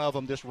 one of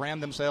them just ran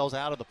themselves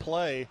out of the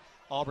play.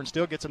 Auburn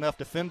still gets enough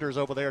defenders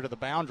over there to the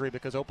boundary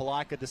because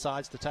Opelika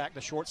decides to attack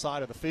the short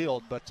side of the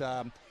field. But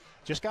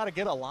just got to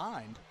get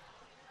aligned.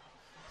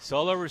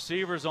 Solo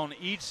receivers on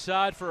each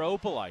side for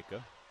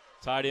Opelika.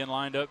 Tight end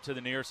lined up to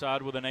the near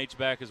side with an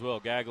H-back as well.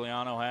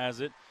 Gagliano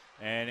has it,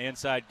 and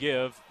inside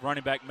give.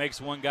 Running back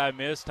makes one guy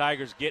miss.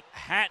 Tigers get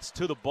hats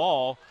to the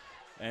ball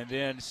and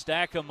then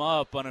stack them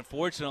up. But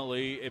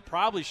unfortunately, it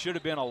probably should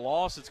have been a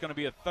loss. It's going to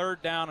be a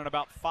third down and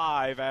about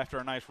 5 after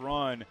a nice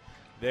run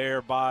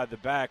there by the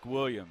back,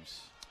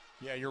 Williams.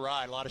 Yeah, you're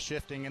right. A lot of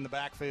shifting in the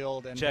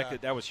backfield. And check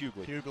it. That was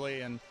Hughley.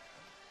 Hughley, and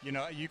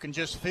you can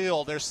just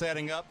feel they're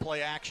setting up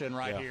play action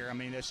right here. I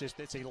mean,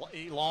 it's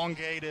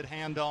elongated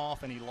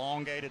handoff and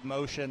elongated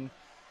motion,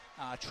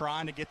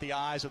 trying to get the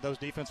eyes of those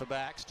defensive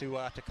backs to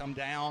come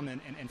down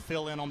and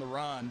fill in on the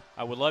run.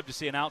 I would love to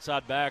see an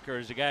outside backer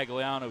as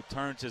Gagliano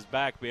turns his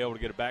back, be able to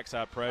get a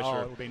backside pressure.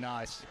 Oh, it would be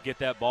nice. Get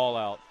that ball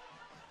out.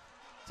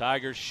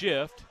 Tigers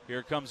shift.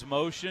 Here comes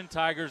motion.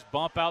 Tigers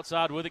bump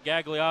outside with it.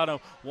 Gagliano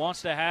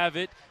wants to have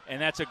it, and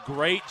that's a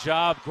great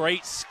job,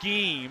 great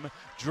scheme.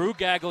 Drew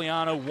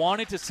Gagliano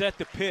wanted to set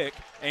the pick,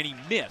 and he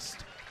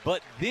missed.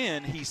 But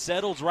then he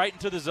settles right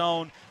into the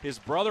zone. His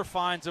brother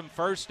finds him,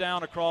 first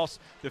down across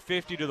the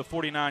 50 to the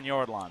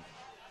 49-yard line.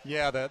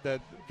 Yeah, the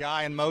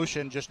guy in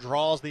motion just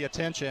draws the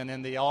attention,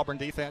 and the Auburn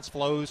defense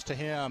flows to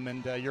him.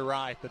 And you're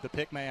right, that the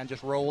pick man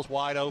just rolls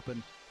wide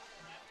open.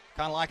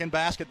 Kind of like in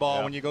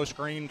basketball when you go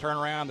screen, turn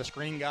around, the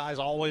screen guy's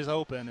always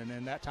open. And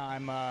in that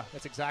time,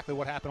 that's exactly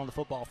what happened on the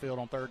football field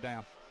on third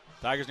down.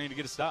 Tigers need to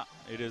get a stop.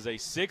 It is a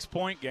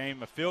 6-point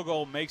game. A field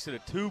goal makes it a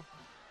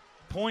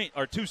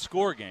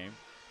 2-score game.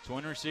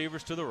 Twin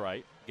receivers to the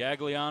right.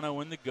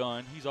 Gagliano in the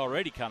gun. He's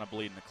already kind of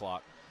bleeding the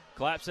clock.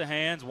 Claps of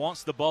hands,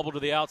 wants the bubble to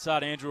the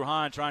outside. Andrew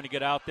Hine trying to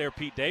get out there.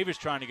 Pete Davis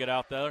trying to get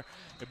out there.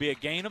 It'll be a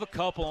gain of a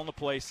couple on the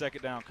play.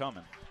 Second down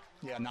coming.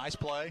 Yeah, nice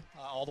play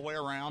all the way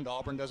around.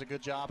 Auburn does a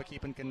good job of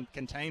keeping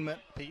containment.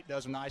 Pete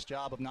does a nice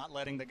job of not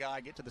letting the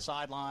guy get to the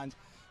sidelines.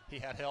 He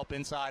had help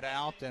inside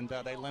out, and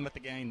they limit the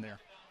gain there.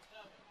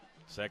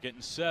 2nd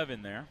and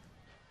 7 there.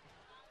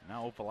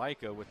 Now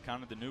Opelika, with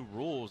kind of the new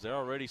rules, they're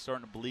already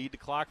starting to bleed the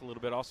clock a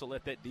little bit, also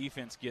let that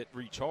defense get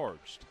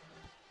recharged.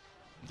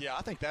 Yeah,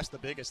 I think that's the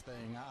biggest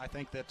thing. I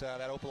think that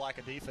that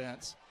Opelika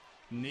defense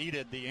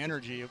needed the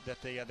energy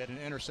that an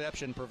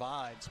interception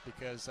provides,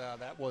 because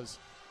that was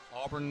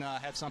Auburn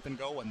had something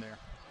going there.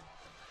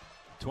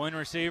 Twin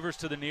receivers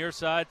to the near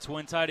side,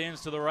 twin tight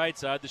ends to the right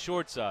side, the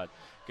short side.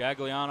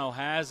 Gagliano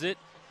has it,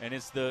 and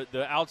it's the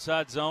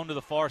outside zone to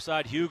the far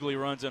side. Hughley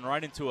runs in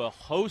right into a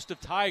host of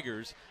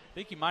Tigers. I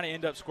think he might have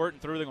ended up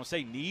squirting through. They're going to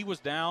say knee was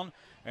down,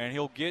 and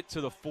he'll get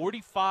to the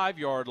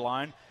 45-yard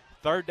line.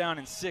 3rd down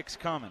and 6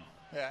 coming.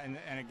 Yeah,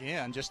 and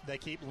again, just they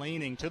keep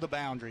leaning to the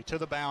boundary,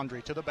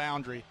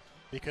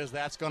 because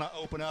that's going to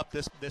open up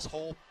this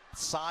whole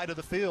side of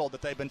the field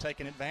that they've been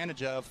taking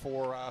advantage of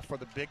for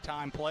the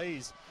big-time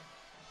plays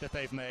that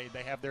they've made.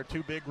 They have their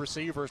 2 big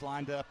receivers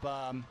lined up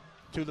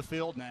to the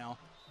field now.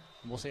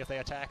 And we'll see if they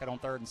attack it on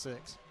 3rd and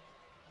 6.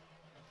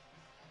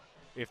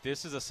 If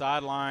this is a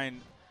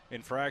sideline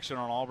infraction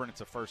on Auburn, it's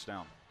a 1st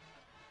down.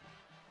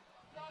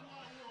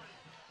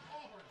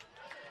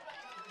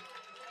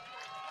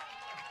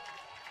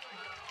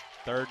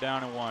 Third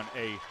down and 1.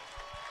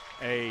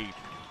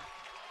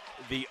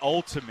 The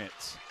ultimate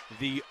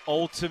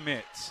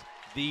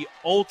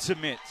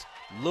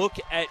look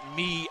at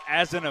me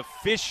as an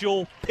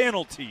official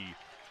penalty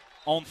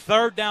on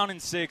 3rd down and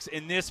 6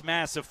 in this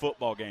massive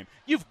football game.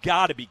 You've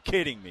got to be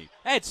kidding me.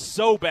 That's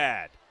so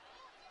bad.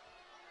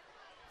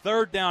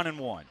 3rd down and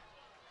 1.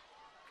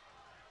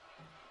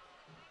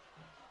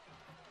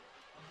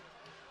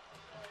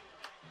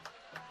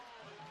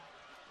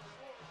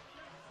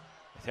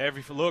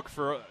 Heavy look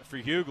for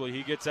Hughley.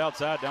 He gets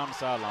outside down the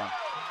sideline.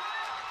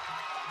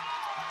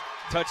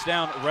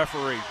 Touchdown,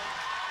 referee.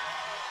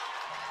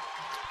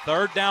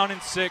 3rd down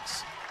and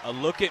 6. A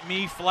look at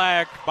me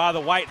flag by the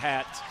white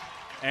hat.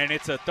 And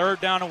it's a 3rd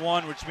down and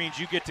 1, which means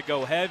you get to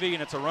go heavy,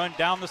 and it's a run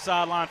down the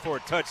sideline for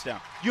a touchdown.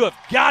 You have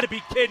got to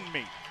be kidding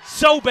me.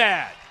 So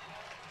bad.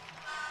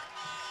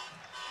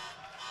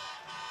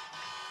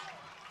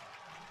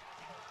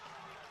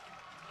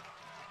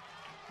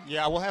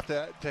 Yeah, we'll have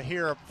to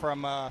hear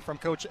from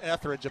Coach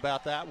Etheridge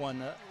about that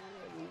one,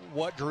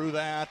 what drew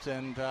that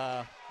and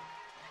how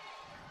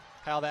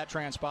that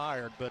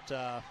transpired. But,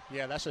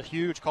 yeah, that's a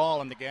huge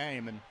call in the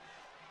game. And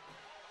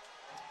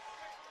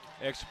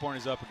extra point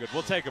is up and good.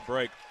 We'll take a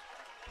break.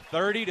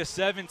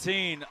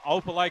 30-17,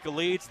 Opelika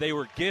leads. They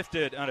were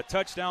gifted on a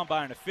touchdown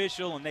by an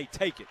official, and they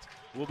take it.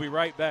 We'll be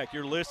right back.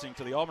 You're listening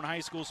to the Auburn High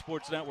School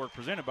Sports Network,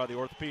 presented by the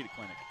Orthopedic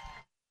Clinic.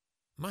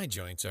 My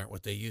joints aren't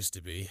what they used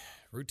to be.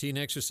 Routine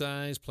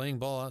exercise, playing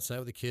ball outside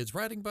with the kids,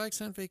 riding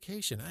bikes on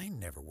vacation. I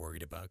never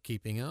worried about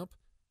keeping up.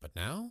 But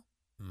now,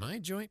 my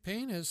joint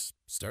pain has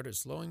started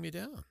slowing me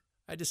down.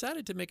 I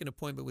decided to make an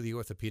appointment with the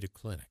Orthopedic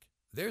Clinic.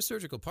 Their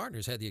surgical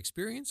partners had the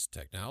experience,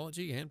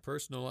 technology, and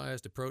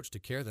personalized approach to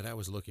care that I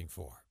was looking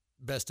for.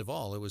 Best of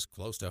all, it was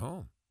close to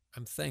home.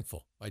 I'm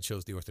thankful I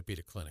chose the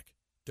Orthopedic Clinic.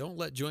 Don't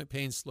let joint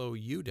pain slow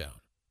you down.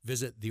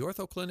 Visit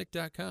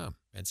theorthoclinic.com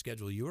and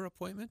schedule your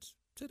appointment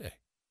today.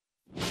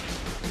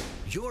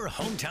 Your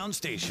hometown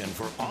station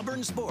for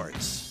Auburn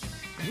sports.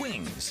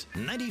 Wings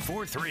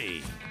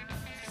 94.3.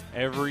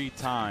 Every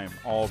time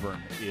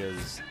Auburn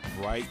is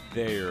right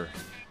there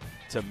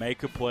to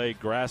make a play,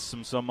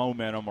 grasp some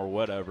momentum or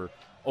whatever,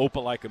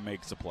 Opelika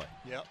makes a play.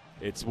 Yep.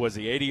 It was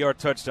the 80-yard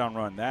touchdown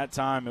run. That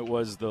time it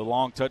was the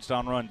long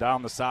touchdown run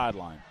down the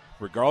sideline.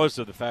 Regardless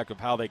of the fact of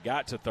how they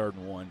got to 3rd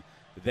and 1,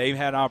 they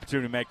had an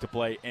opportunity to make the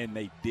play, and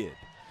they did,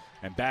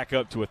 and back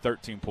up to a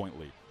 13-point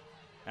lead.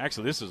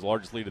 Actually, this is the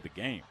largest lead of the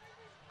game.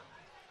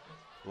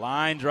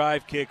 Line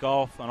drive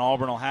kickoff, and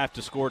Auburn will have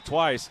to score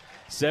twice.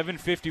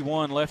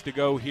 7:51 left to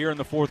go here in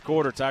the 4th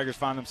quarter. Tigers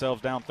find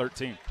themselves down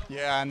 13.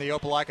 Yeah, and the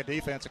Opelika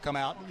defense will come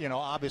out,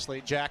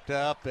 obviously jacked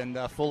up and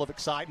full of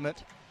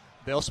excitement.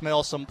 They'll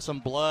smell some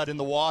blood in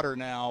the water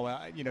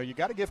now. You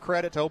got to give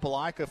credit to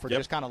Opelika for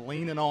just kind of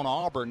leaning on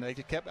Auburn. They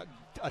just kept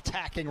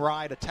attacking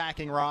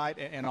right,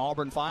 and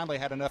Auburn finally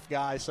had enough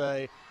guys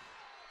say,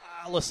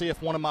 let's see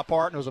if one of my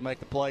partners will make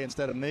the play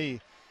instead of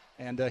me.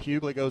 And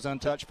Hughley goes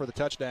untouched for the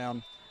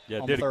touchdown.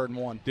 On 3rd and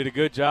 1. Did a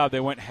good job. They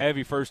went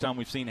heavy first time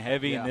we've seen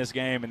heavy in this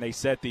game, and they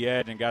set the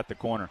edge and got the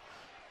corner.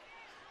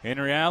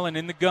 Henry Allen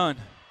in the gun.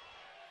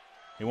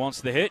 He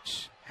wants the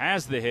hitch,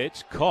 has the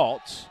hitch,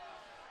 caught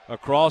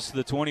across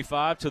the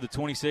 25 to the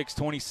 26,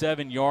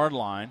 27-yard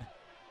line.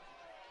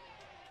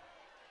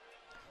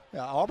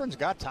 Yeah, Auburn's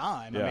got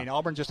time. Yeah. I mean,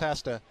 Auburn just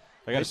has to.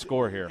 They got to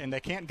score here. And they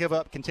can't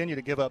continue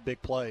to give up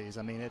big plays.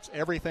 I mean, it's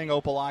everything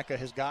Opelika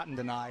has gotten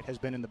tonight has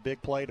been in the big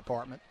play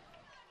department.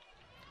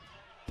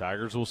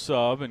 Tigers will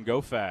sub and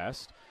go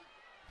fast.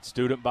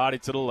 Student body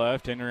to the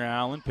left. Henry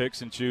Allen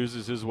picks and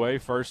chooses his way.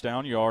 First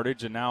down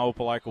yardage, and now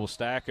Opelika will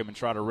stack him and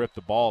try to rip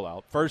the ball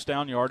out. First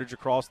down yardage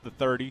across the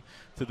 30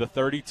 to the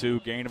 32,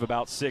 gain of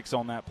about 6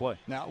 on that play.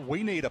 Now,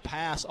 we need a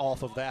pass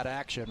off of that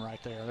action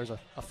right there. There's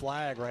a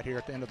flag right here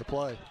at the end of the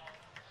play.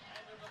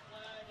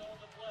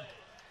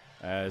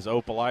 As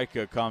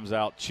Opelika comes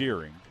out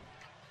cheering.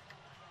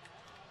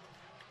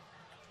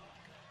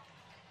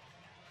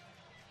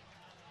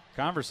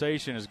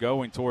 Conversation is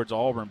going towards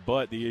Auburn,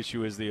 but the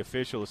issue is the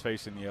official is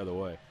facing the other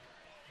way.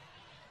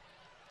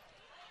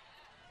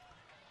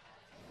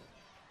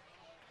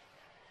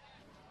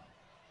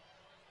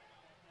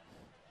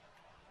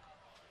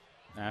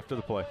 After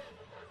the play.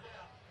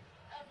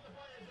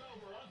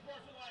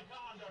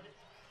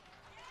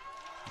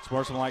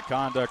 Sportsmanlike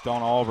conduct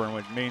on Auburn,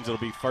 which means it'll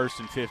be first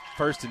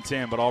and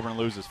 10, but Auburn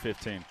loses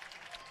 15.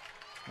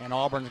 And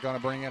Auburn's going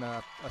to bring in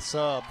a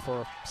sub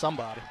for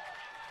somebody.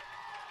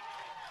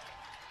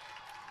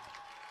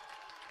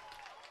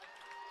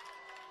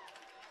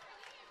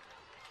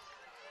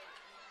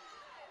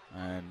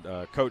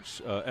 And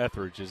Coach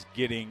Etheridge is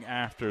getting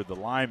after the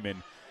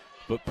lineman.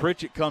 But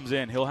Pritchett comes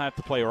in. He'll have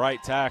to play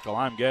right tackle.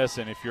 I'm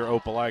guessing if you're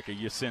Opelika,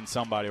 you send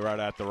somebody right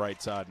at the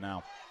right side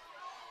now.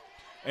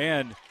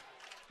 And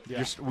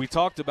we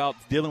talked about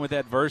dealing with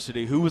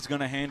adversity. Who was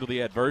going to handle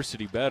the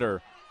adversity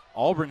better?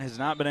 Auburn has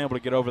not been able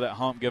to get over that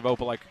hump, give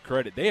Opelika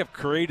credit. They have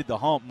created the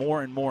hump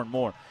more and more and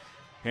more.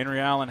 Henry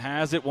Allen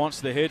has it once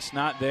the hit's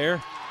not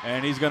there,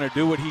 and he's going to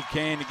do what he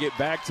can to get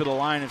back to the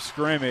line of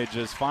scrimmage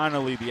as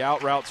finally the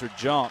out routes are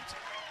jumped.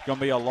 It's going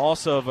to be a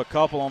loss of a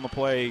couple on the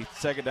play,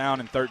 second down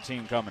and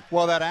 13 coming.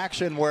 Well, that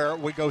action where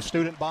we go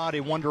student body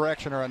one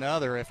direction or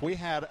another, if we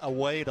had a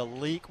way to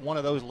leak one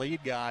of those lead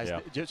guys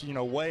just,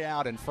 way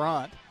out in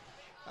front,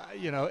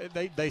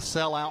 they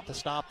sell out to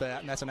stop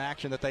that, and that's an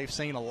action that they've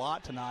seen a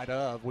lot tonight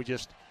of. We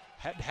just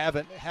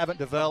haven't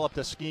developed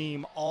a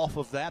scheme off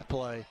of that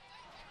play.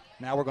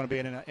 Now we're going to be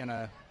in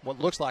a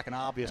what looks like an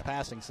obvious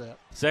passing set.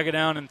 Second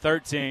down and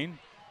 13.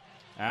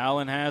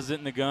 Allen has it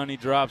in the gun. He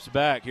drops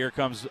back. Here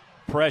comes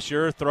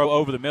pressure. Throw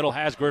over the middle.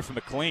 Has Griffin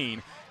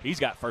McLean. He's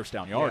got first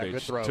down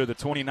yardage to the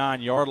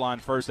 29-yard line.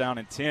 First down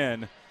and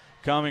 10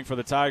 coming for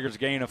the Tigers.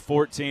 Gain of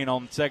 14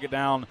 on second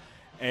down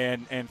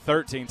and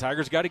 13.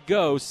 Tigers got to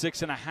go.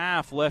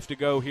 6.5 left to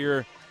go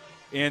here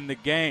in the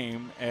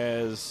game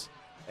as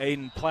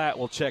Aiden Platt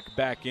will check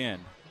back in.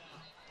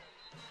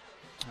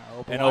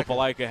 And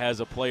Opelika has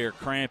a player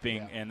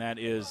cramping, and that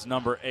is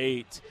number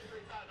 8,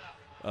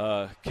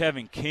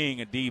 Kevin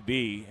King, a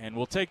DB. And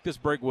we'll take this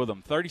break with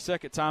him.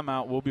 30-second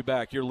timeout. We'll be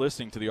back. You're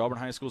listening to the Auburn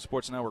High School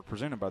Sports Network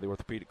presented by the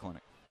Orthopedic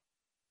Clinic.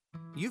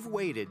 You've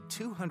waited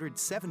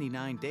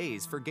 279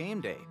 days for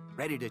game day,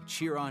 ready to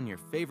cheer on your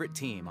favorite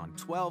team on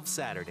 12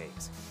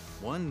 Saturdays.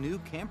 One new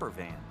camper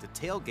van to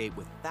tailgate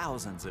with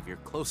thousands of your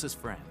closest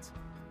friends.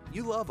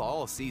 You love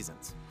all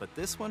seasons, but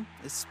this one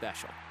is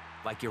special,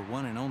 like your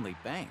one and only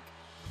bank.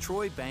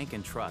 Troy Bank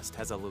and Trust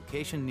has a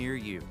location near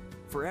you.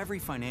 For every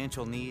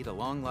financial need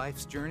along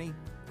life's journey,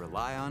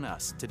 rely on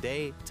us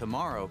today,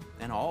 tomorrow,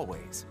 and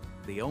always.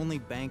 The only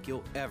bank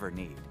you'll ever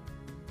need.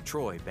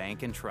 Troy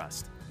Bank and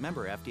Trust.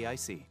 Member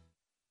FDIC.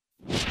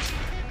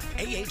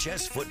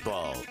 AHS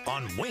football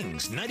on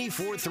Wings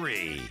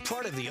 94.3,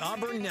 part of the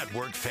Auburn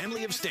Network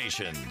family of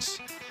stations.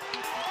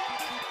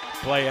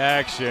 Play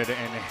action,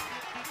 and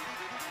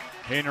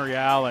Henry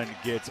Allen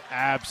gets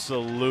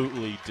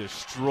absolutely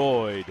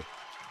destroyed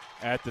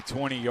at the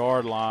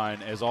 20-yard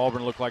line as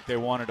Auburn looked like they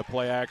wanted to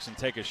play action,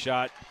 take a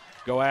shot,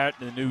 go at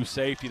the new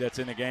safety that's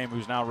in the game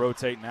who's now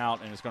rotating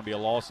out, and it's going to be a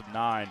loss of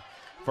 9.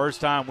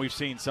 First time we've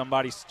seen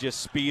somebody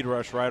just speed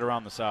rush right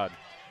around the side.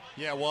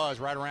 Yeah, it was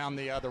right around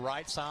the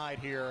right side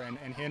here, and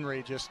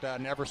Henry just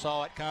never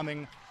saw it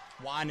coming,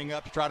 winding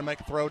up to try to make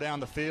a throw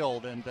down the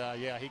field, and,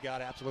 he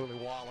got absolutely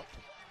walloped.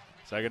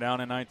 Second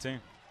down and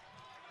 19.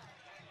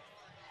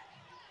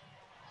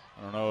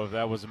 I don't know if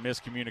that was a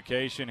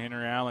miscommunication.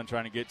 Henry Allen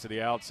trying to get to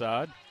the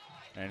outside,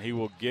 and he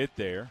will get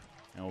there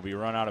and will be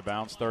run out of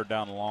bounds. Third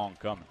down and long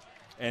coming.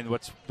 And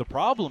what's the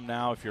problem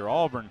now if you're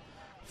Auburn,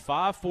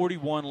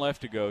 5:41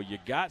 left to go. You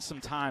got some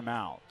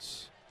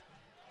timeouts,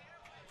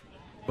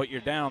 but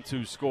you're down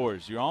 2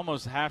 scores. You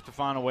almost have to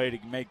find a way to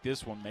make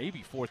this one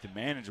maybe fourth and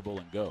manageable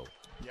and go.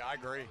 Yeah, I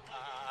agree.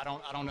 I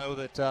don't know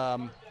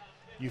that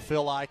you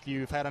feel like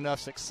you've had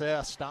enough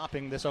success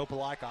stopping this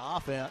Opelika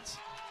offense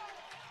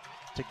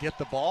to get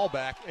the ball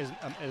back is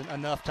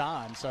enough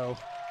time. So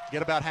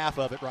get about half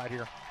of it right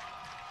here.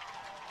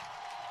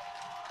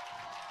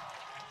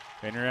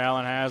 Henry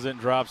Allen has it and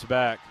drops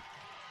back.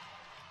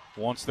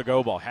 Wants the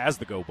go ball. Has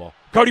the go ball.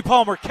 Cody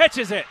Palmer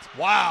catches it.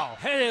 Wow.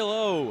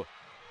 Hello.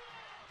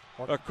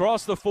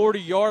 Across the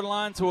 40-yard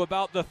line to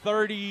about the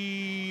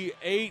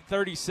 38,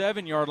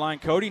 37-yard line.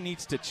 Cody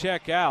needs to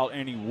check out,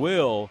 and he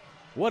will.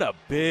 What a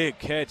big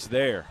catch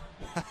there.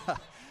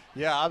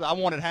 Yeah, I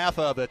wanted half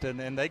of it,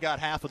 and they got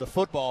half of the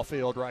football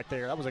field right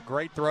there. That was a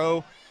great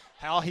throw.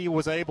 How he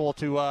was able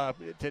to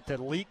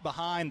leak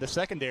behind the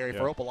secondary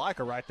for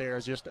Opelika right there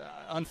is just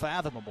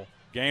unfathomable.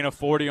 Gain of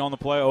 40 on the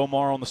play.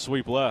 Omar on the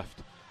sweep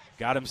left.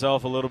 got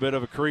himself a little bit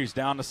of a crease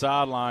down the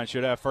sideline.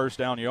 Should have first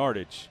down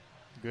yardage.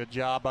 Good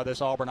job by this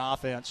Auburn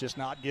offense, just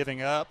not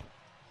giving up,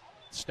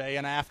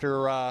 staying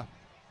after. Is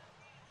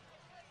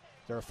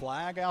there a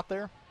flag out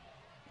there?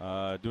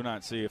 Do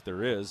not see if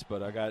there is,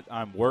 but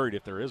I'm worried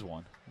if there is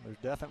one. There's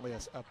definitely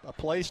a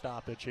play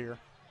stoppage here.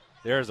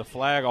 There's a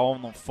flag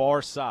on the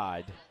far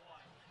side.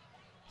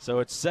 So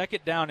it's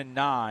 2nd down and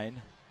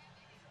 9.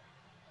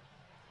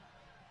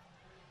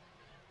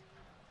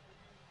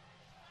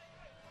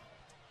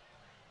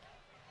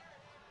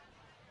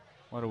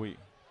 What do we?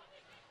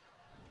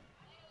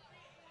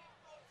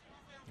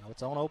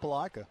 It's on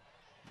Opelika.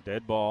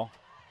 Dead ball.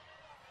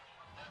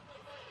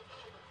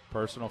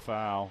 Personal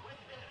foul.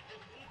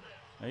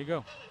 There you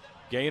go.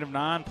 Gain of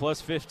 9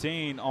 plus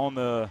 15 on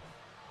the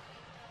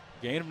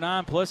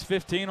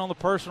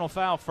personal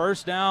foul.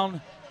 First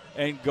down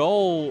and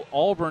goal.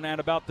 Auburn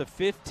at about the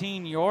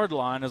 15-yard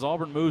line as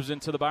Auburn moves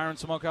into the Byron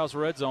Smokehouse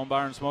red zone.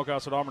 Byron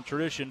Smokehouse at Auburn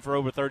tradition for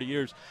over 30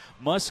 years.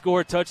 Must score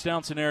a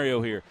touchdown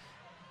scenario here.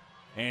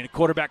 And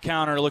quarterback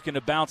counter looking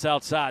to bounce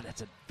outside.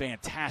 That's a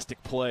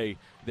fantastic play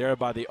there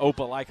by the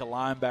Opelika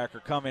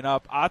linebacker coming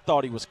up. I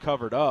thought he was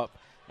covered up,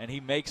 and he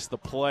makes the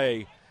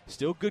play.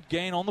 Still good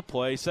gain on the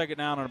play. 2nd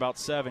down and about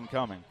 7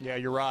 coming. Yeah,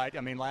 you're right.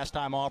 I mean, last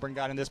time Auburn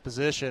got in this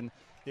position,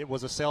 it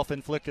was a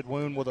self-inflicted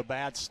wound with a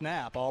bad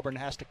snap. Auburn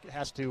has to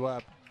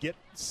get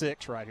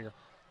 6 right here.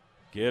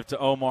 Give to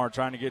Omar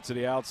trying to get to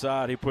the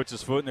outside. He puts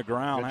his foot in the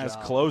ground, has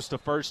close to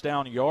first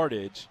down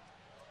yardage.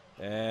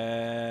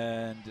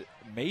 And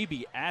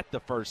maybe at the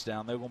first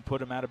down, they're going to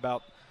put him at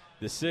about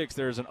the 6.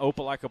 There's an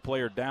Opelika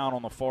player down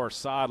on the far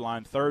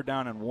sideline. 3rd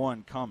down and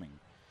 1 coming.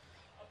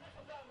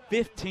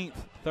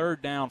 15th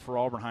third down for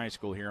Auburn High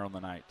School here on the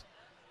night.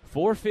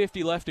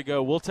 4:50 left to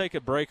go. We'll take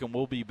a break and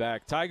we'll be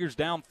back. Tigers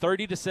down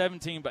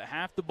 30-17, but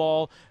half the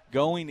ball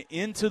going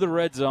into the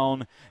red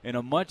zone in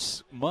a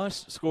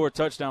must-score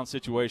touchdown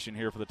situation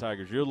here for the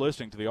Tigers. You're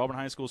listening to the Auburn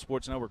High School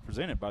Sports Network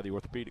presented by the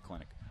Orthopedic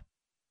Clinic.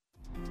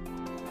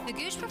 The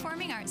Gooch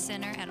Performing Arts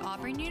Center at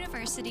Auburn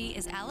University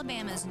is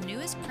Alabama's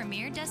newest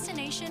premier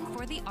destination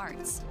for the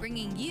arts,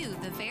 bringing you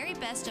the very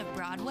best of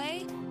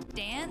Broadway,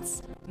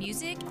 dance,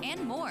 music,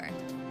 and more.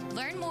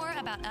 Learn more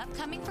about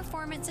upcoming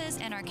performances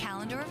and our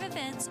calendar of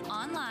events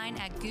online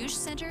at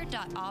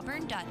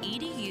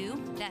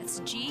goochcenter.auburn.edu. That's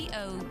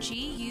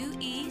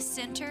GOGUE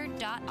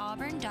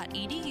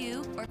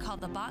center.auburn.edu, or call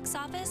the box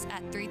office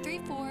at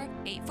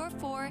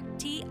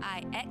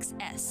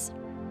 334-844-TIXS.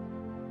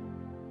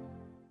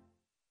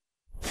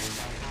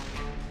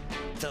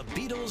 The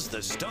Beatles,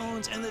 the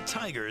Stones, and the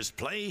Tigers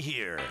play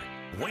here.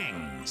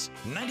 Wings,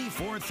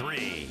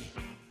 94-3.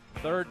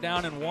 3rd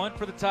down and 1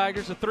 for the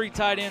Tigers. A 3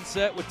 tight end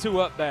set with 2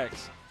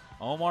 upbacks.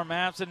 Omar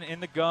Mapson in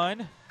the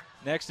gun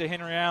next to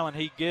Henry Allen.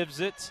 He gives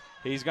it.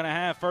 He's going to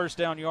have first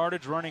down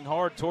yardage, running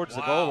hard towards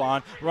the goal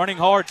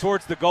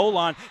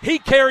line. He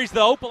carries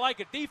the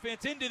Opelika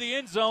defense into the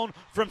end zone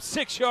from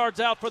 6 yards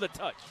out for the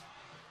touch.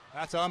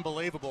 That's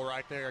unbelievable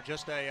right there.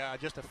 Just a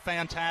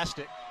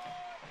fantastic,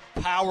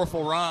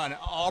 powerful run.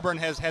 Auburn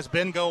has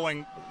been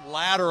going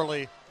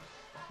laterally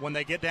when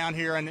they get down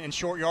here in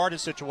short yardage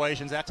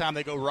situations. That time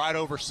they go right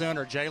over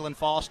center. Jalen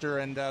Foster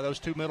and those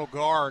 2 middle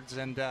guards,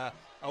 and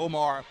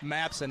Omar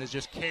Mapson is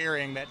just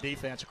carrying that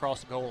defense across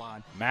the goal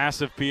line.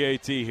 Massive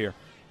PAT here.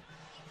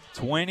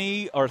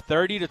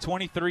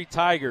 30-23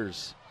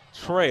 Tigers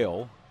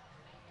trail.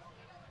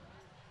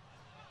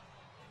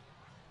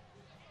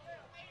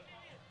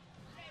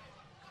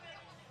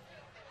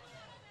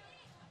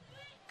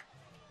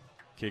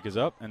 Kick is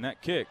up, and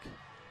that kick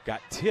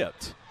got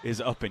tipped, is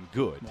up and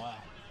good. Wow.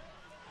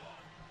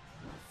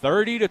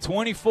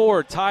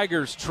 30-24,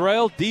 Tigers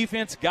trail.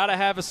 Defense got to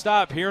have a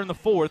stop here in the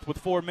 4th with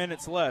 4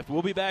 minutes left.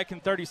 We'll be back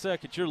in 30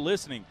 seconds. You're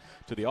listening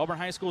to the Auburn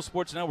High School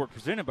Sports Network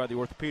presented by the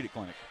Orthopedic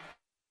Clinic.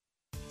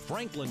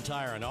 Franklin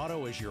Tire and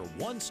Auto is your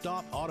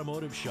one-stop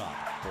automotive shop.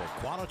 For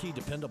quality,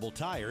 dependable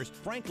tires,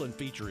 Franklin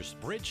features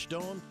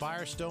Bridgestone,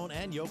 Firestone,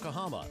 and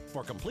Yokohama.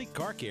 For complete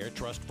car care,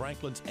 trust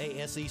Franklin's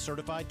ASE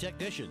certified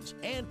technicians.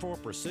 And for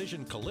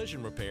precision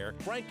collision repair,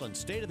 Franklin's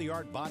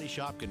state-of-the-art body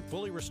shop can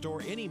fully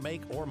restore any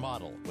make or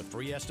model. With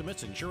free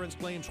estimates, insurance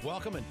claims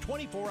welcome, and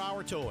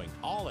 24-hour towing,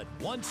 all at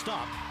one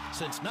stop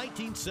since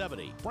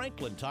 1970.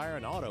 Franklin Tire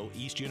and Auto,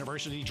 East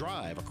University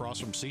Drive, across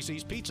from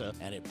CC's Pizza,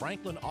 and at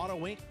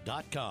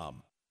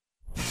franklinautoinc.com.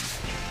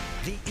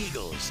 The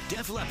Eagles,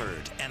 Def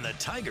Leppard, and the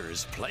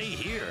Tigers play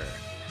here.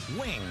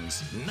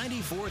 Wings,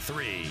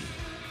 94-3.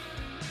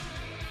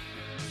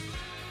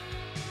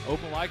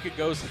 Opelika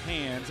goes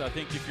hands. I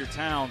think if you're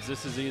Towns,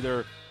 this is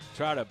either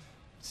try to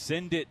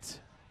send it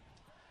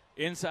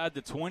inside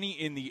the 20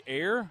 in the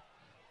air,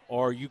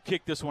 or you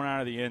kick this one out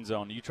of the end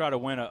zone. You try to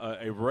win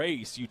a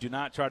race. You do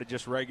not try to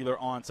just regular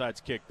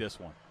onside kick this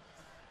one.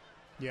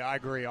 Yeah, I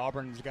agree.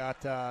 Auburn's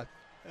got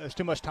there's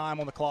too much time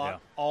on the clock. Yeah.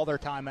 All their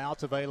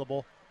timeouts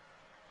available.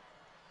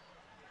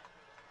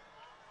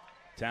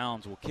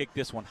 Towns will kick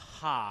this one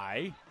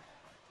high,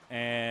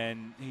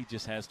 and he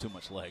just has too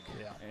much leg.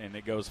 Yeah. And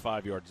it goes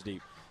 5 yards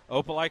deep.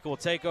 Opelika will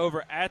take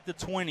over at the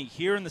 20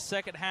 here in the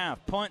second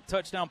half. Punt,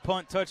 touchdown,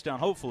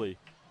 hopefully.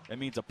 That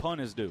means a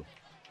punt is due.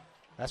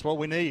 That's what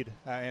we need,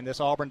 and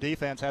this Auburn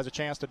defense has a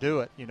chance to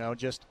do it.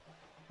 Just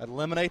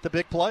eliminate the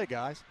big play,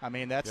 guys. I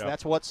mean,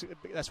 that's what's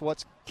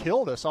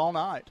killed us all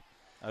night.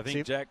 I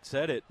think Jack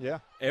said it. Yeah.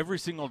 Every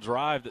single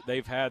drive that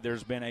they've had,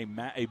 there's been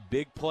a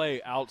big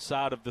play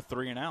outside of the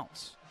 3 and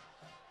outs.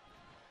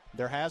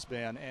 There has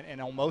been,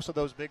 and on most of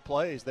those big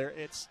plays,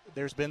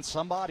 there's been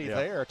somebody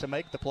there to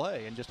make the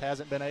play, and just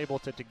hasn't been able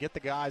to get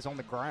the guys on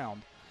the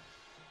ground.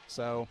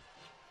 So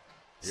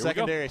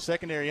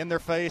secondary in their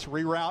face,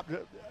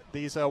 reroute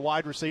these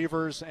wide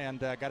receivers, and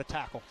got a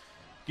tackle.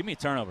 Give me a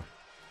turnover.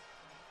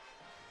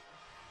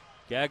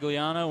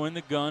 Gagliano in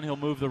the gun. He'll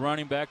move the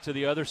running back to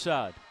the other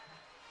side.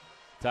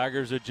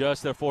 Tigers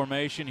adjust their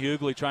formation.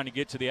 Hughley trying to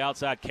get to the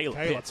outside. Caleb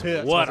Pitts.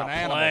 What a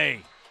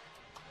play.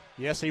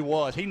 Yes, he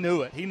was. He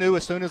knew it. He knew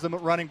as soon as the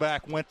running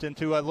back went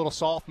into a little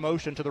soft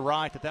motion to the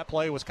right that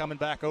play was coming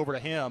back over to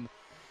him.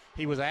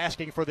 He was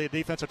asking for the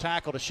defensive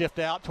tackle to shift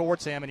out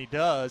towards him, and he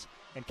does.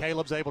 And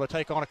Caleb's able to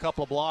take on a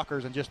couple of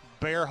blockers and just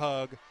bear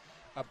hug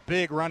a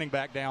big running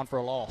back down for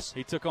a loss.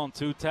 He took on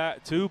two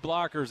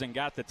blockers and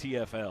got the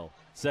TFL.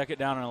 2nd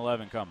down and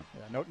 11 coming.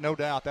 Yeah, no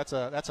doubt. That's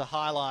a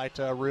highlight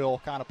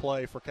reel kind of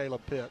play for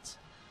Caleb Pitts.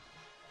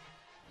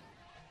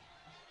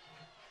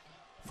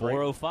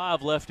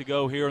 4:05 left to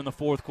go here in the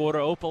fourth quarter.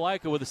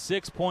 Opelika with a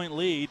 6-point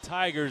lead.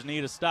 Tigers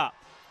need a stop.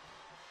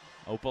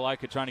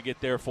 Opelika trying to get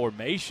their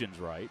formations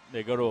right.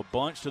 They go to a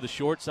bunch to the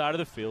short side of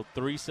the field.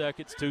 3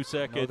 seconds, 2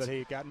 seconds. Know that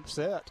he got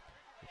set.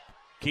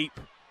 Keep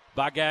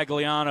by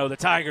Gagliano. The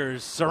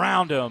Tigers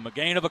surround him. A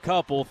gain of a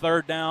couple.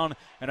 3rd down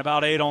and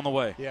about 8 on the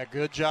way. Yeah,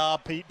 good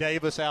job, Pete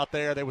Davis out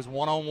there. There was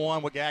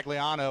one-on-one with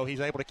Gagliano.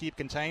 He's able to keep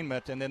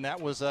containment. And then that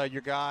was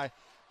your guy,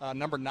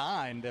 number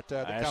 9, that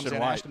comes in.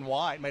 White. Ashton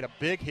White made a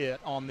big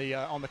hit on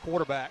the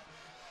quarterback.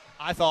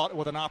 I thought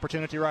with an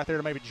opportunity right there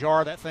to maybe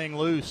jar that thing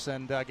loose,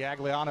 and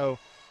Gagliano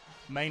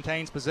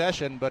maintains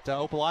possession, but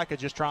Opelika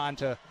just trying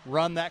to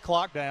run that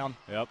clock down.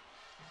 Yep.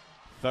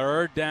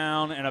 3rd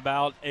down and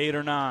about 8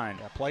 or 9.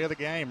 Yeah, play of the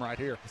game right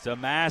here. It's a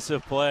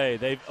massive play.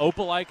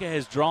 Opelika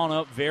has drawn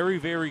up very,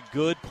 very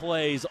good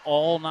plays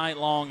all night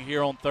long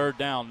here on 3rd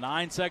down.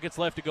 9 seconds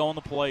left to go on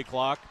the play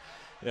clock.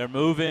 They're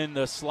moving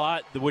the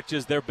slot, which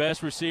is their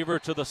best receiver,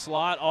 to the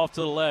slot off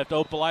to the left.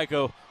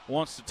 Opelika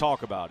wants to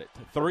talk about it.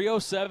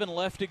 3:07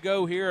 left to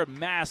go here. A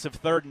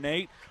massive 3rd and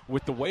 8.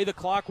 With the way the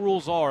clock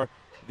rules are,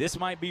 this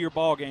might be your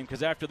ball game,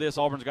 because after this,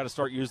 Auburn's got to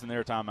start using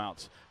their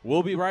timeouts.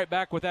 We'll be right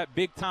back with that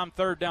big-time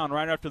 3rd down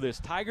right after this.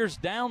 Tigers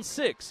down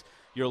 6.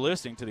 You're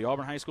listening to the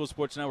Auburn High School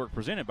Sports Network,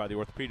 presented by the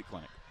Orthopedic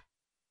Clinic.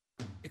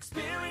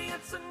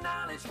 Experience and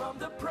knowledge from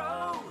the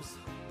pros.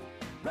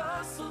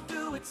 Russell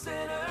Do-It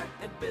Center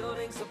and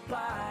Building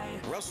Supply.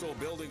 Russell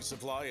Building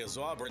Supply is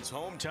Auburn's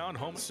hometown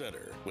home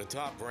center. With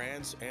top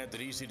brands and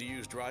an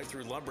easy-to-use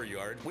drive-through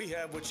lumberyard, we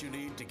have what you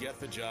need to get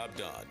the job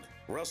done.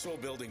 Russell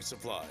Building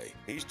Supply,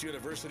 East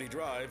University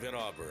Drive in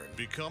Auburn.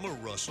 Become a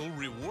Russell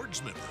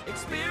Rewards member.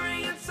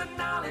 Experience and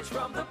knowledge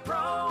from the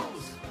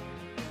pros.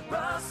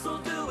 Russell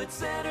Do-It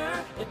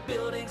Center and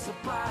Building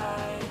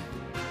Supply.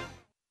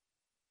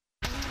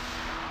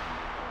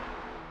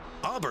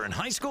 Auburn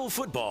High School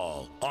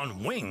football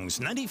on Wings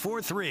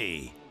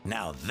 94.3.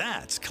 Now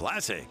that's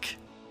classic.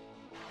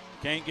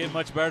 Can't get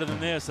much better than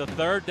this. A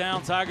 3rd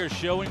down, Tigers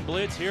showing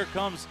blitz. Here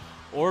comes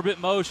orbit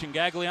motion.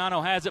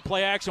 Gagliano has it.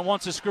 Play action.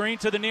 Wants a screen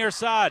to the near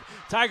side.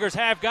 Tigers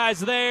have guys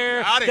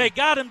there. They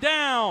got him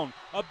down.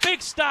 A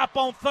big stop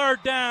on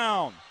 3rd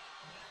down.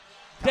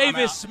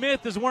 Davis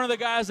Smith is one of the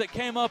guys that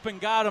came up and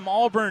got him.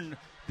 Auburn,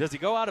 does he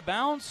go out of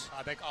bounds?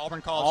 I think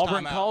Auburn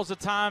calls a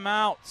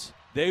timeout.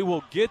 They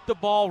will get the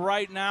ball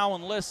right now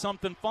unless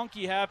something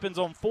funky happens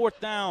on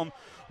 4th down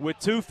with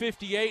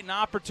 2:58, an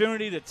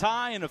opportunity to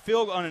tie and a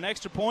field on an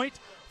extra point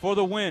for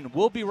the win.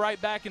 We'll be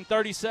right back in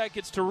 30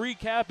 seconds to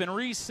recap and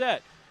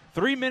reset.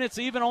 3 minutes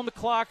even on the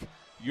clock.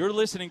 You're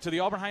listening to the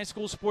Auburn High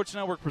School Sports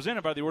Network,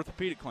 presented by the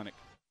Orthopedic Clinic.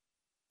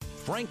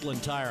 Franklin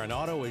Tire and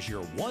Auto is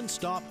your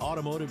one-stop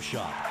automotive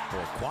shop.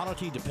 For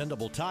quality,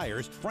 dependable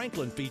tires,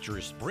 Franklin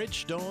features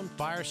Bridgestone,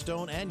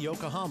 Firestone, and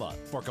Yokohama.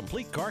 For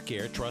complete car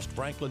care, trust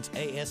Franklin's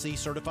ASE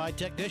certified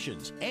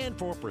technicians. And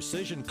for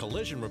precision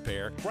collision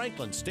repair,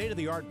 Franklin's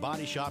state-of-the-art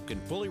body shop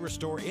can fully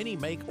restore any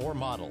make or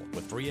model.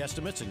 With free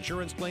estimates,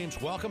 insurance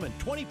claims welcome, and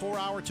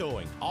 24-hour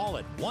towing, all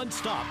at one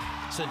stop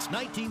since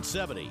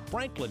 1970.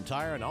 Franklin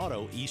Tire and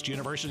Auto, East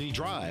University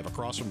Drive,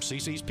 across from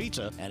CC's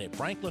Pizza, and at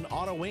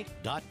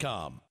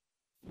franklinautoinc.com.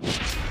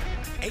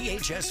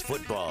 AHS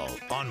football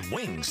on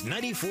Wings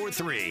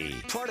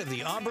 94.3, part of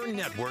the Auburn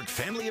Network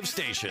family of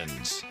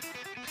stations.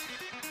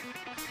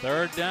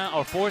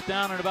 4th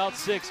down and about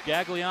 6.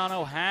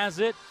 Gagliano has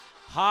it.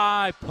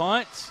 High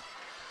punt.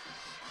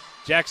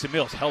 Jackson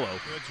Mills, hello.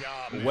 Good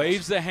job, Mills.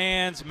 Waves the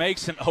hands,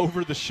 makes an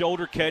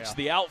over-the-shoulder catch. Yeah.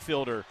 The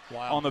outfielder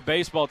on the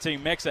baseball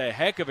team makes a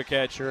heck of a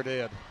catch. Sure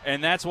did.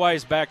 And that's why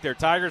he's back there.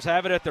 Tigers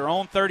have it at their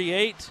own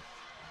 38.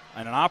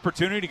 And an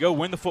opportunity to go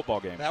win the football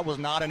game. That was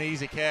not an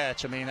easy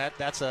catch. I mean,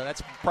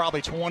 that's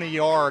probably 20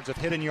 yards of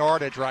hidden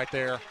yardage right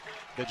there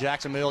that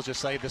Jackson Mills just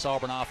saved this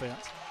Auburn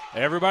offense.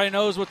 Everybody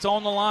knows what's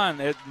on the line.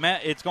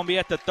 It's going to be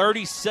at the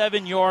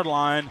 37-yard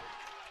line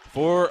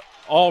for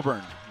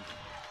Auburn.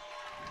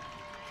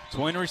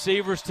 Twin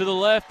receivers to the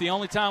left. The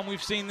only time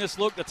we've seen this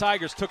look, the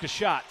Tigers took a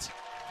shot.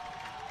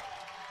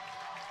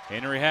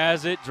 Henry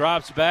has it,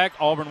 drops back.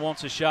 Auburn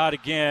wants a shot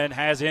again.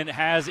 Has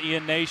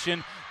Ian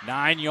Nation,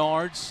 9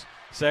 yards.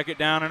 Second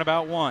down and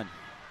about 1.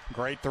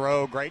 Great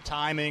throw, great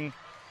timing.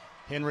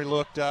 Henry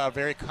looked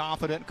very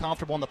confident,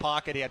 comfortable in the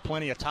pocket. He had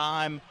plenty of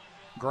time.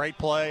 Great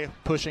play,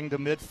 pushing to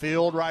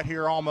midfield right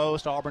here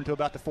almost. Auburn to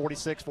about the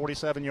 46,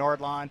 47-yard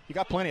line. You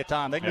got plenty of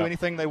time. They can do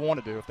anything they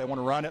want to do. If they want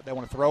to run it, they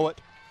want to throw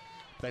it.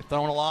 They've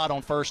thrown a lot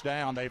on first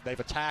down. They've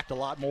attacked a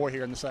lot more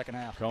here in the second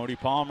half. Cody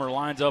Palmer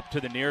lines up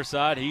to the near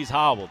side. He's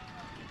hobbled.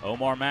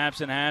 Omar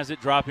Mapson has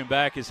it. Dropping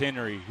back is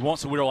Henry. He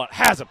wants to wheel out.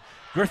 Has him.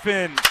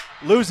 Griffin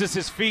loses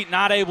his feet,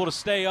 not able to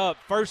stay up.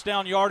 First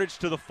down yardage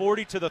to the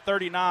 40 to the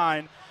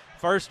 39.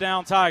 First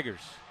down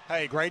Tigers.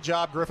 Hey, great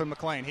job, Griffin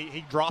McLean.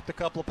 He dropped a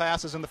couple of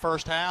passes in the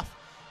first half.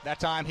 That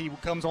time he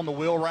comes on the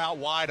wheel route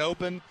wide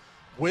open.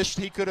 Wished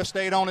he could have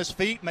stayed on his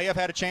feet. May have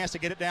had a chance to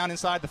get it down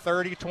inside the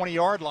 30,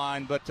 20-yard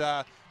line.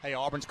 But, hey,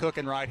 Auburn's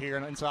cooking right here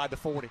inside the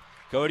 40.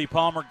 Cody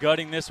Palmer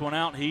gutting this one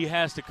out. He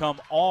has to come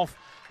off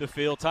the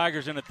field.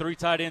 Tigers in a 3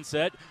 tight end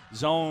set.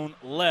 Zone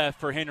left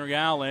for Henry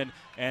Allen.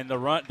 And the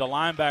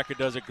linebacker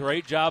does a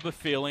great job of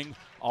feeling.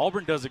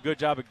 Auburn does a good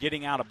job of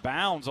getting out of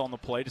bounds on the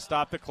play to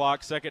stop the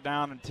clock. Second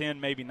down and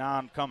 10, maybe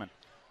 9 coming.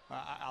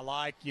 I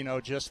like,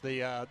 just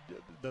the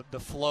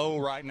flow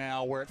right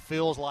now where it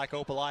feels like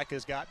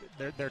Opelika's got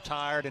they're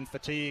tired and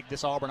fatigued.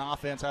 This Auburn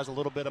offense has a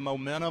little bit of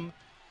momentum.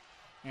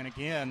 And,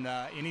 again,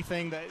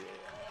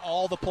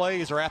 all the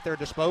plays are at their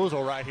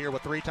disposal right here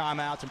with 3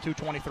 timeouts and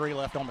 2:23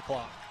 left on the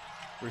clock.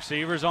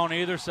 Receivers on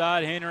either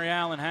side. Henry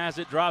Allen has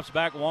it, drops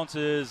back once.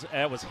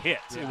 It was hit.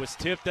 Yeah. It was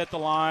tipped at the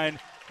line.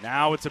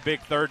 Now it's a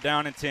big third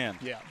down and 10.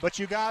 Yeah, but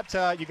you got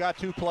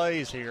 2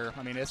 plays here.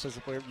 I mean,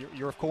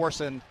 you're of course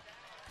in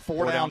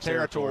four down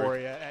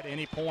territory at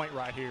any point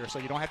right here, so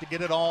you don't have to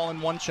get it all in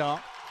one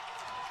chunk.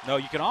 No,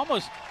 you can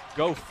almost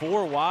go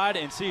 4 wide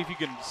and see if you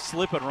can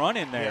slip and run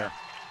in there.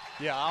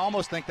 Yeah, I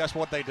almost think that's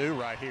what they do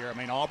right here. I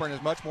mean, Auburn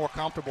is much more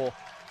comfortable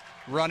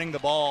running the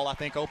ball. I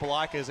think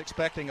Opelika is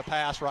expecting a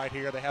pass right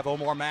here. They have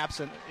Omar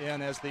Mapson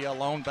in as the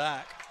lone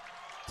back.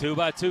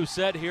 2-by-2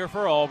 set here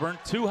for Auburn.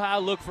 2 high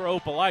look for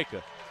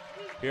Opelika.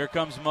 Here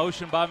comes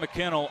motion by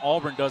McKinnell.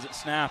 Auburn doesn't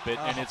snap it,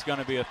 and it's going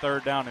to be a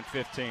third down and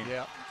 15.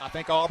 Yeah, I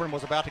think Auburn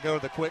was about to go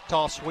to the quick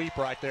toss sweep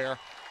right there.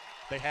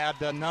 They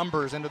had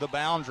numbers into the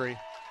boundary,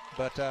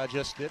 but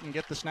just didn't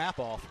get the snap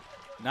off.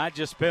 Not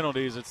just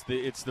penalties,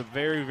 it's the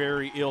very,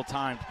 very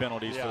ill-timed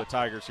penalties for the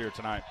Tigers here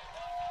tonight.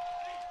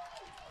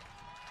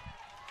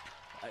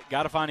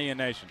 Got to find Ian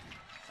Nation,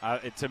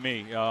 to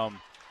me.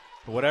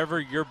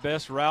 Whatever your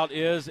best route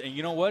is, and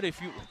you know what,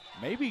 if you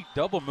maybe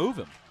double move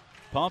him.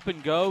 Pump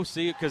and go,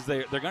 see it, because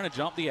they're going to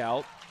jump the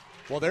out.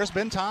 Well, there's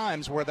been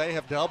times where they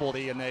have doubled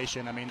Ian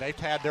Nation. I mean, they've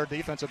had their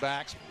defensive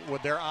backs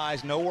with their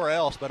eyes nowhere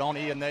else but on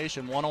Ian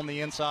Nation, one on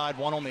the inside,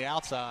 one on the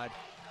outside.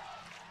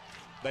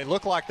 They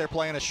look like they're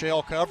playing a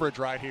shell coverage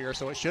right here,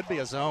 so it should be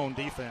a zone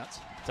defense.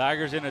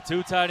 Tigers in a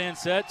 2 tight end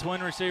set,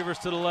 twin receivers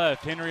to the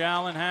left. Henry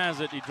Allen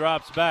has it. He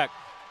drops back,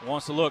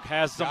 wants to look,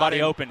 has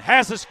somebody open,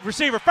 has the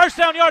receiver, first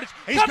down yardage.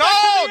 He's gone!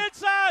 To the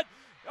inside.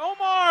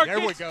 Omar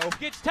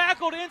gets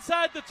tackled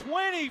inside the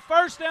 20.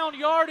 First down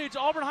yardage.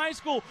 Auburn High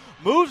School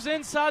moves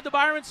inside the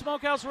Byron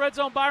Smokehouse red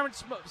zone. Byron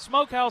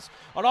Smokehouse,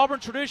 an Auburn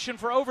tradition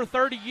for over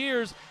 30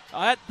 years.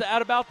 At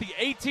about the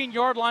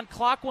 18-yard line.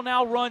 Clock will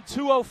now run.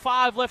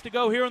 2:05 left to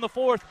go here in the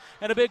fourth.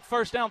 And a big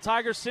first down.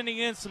 Tigers sending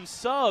in some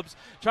subs,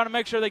 trying to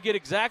make sure they get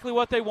exactly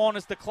what they want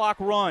as the clock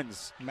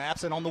runs.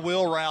 Mapson on the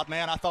wheel route.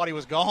 Man, I thought he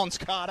was gone,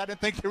 Scott. I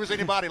didn't think there was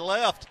anybody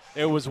left.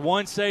 It was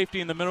one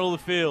safety in the middle of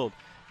the field.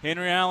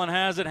 Henry Allen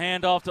has it,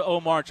 handoff to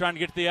Omar, trying to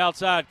get to the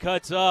outside,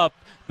 cuts up,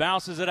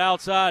 bounces it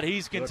outside.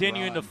 He's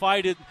continuing to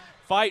fight,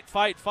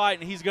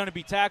 and he's going to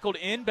be tackled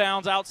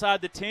inbounds outside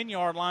the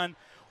 10-yard line.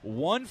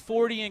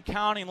 140 and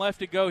counting left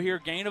to go here.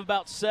 Gain of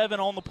about 7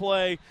 on the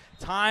play.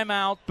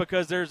 Timeout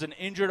because there's an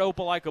injured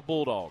Opelika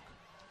Bulldog.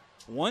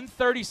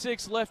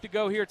 1:36 left to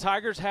go here.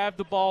 Tigers have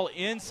the ball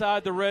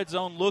inside the red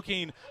zone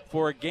looking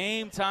for a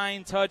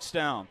game-tying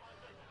touchdown.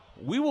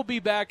 We will be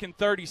back in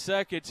 30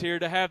 seconds here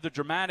to have the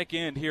dramatic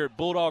end here at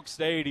Bulldog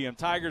Stadium.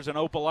 Tigers and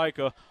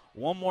Opelika.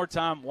 One more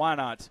time, why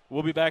not?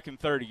 We'll be back in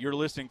 30. You're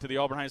listening to the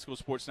Auburn High School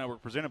Sports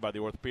Network presented by the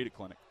Orthopedic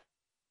Clinic.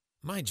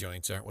 My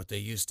joints aren't what they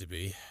used to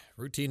be.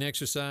 Routine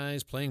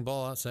exercise, playing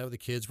ball outside with the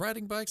kids,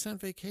 riding bikes on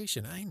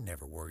vacation. I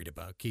never worried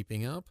about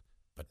keeping up.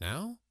 But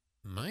now,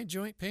 my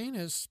joint pain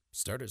has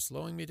started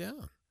slowing me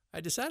down.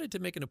 I decided to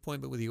make an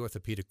appointment with the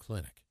Orthopedic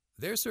Clinic.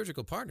 Their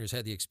surgical partners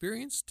had the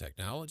experience,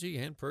 technology,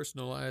 and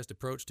personalized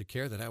approach to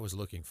care that I was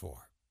looking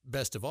for.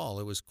 Best of all,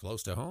 it was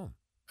close to home.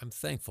 I'm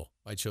thankful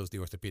I chose the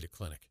Orthopedic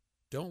Clinic.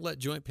 Don't let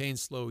joint pain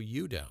slow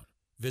you down.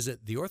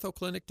 Visit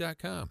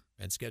theorthoclinic.com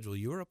and schedule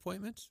your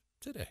appointment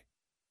today.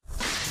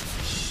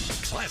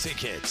 Classic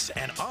hits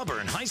and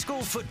Auburn High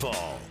School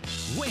football.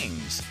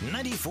 Wings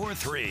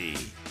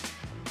 94.3.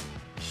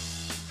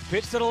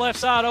 Pitch to the left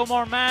side.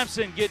 Omar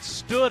Mapson gets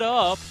stood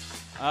up.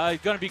 Going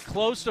to be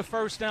close to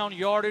first down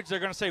yardage. They're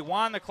going to say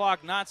wind the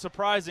clock. Not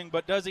surprising,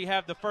 but does he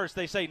have the first?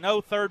 They say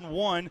no, 3rd and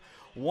 1.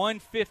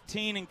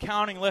 1:15 and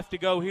counting left to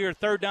go here.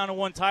 3rd down and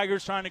 1.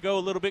 Tigers trying to go a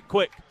little bit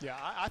quick. Yeah,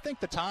 I think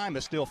the time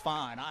is still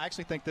fine. I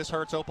actually think this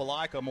hurts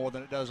Opelika more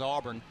than it does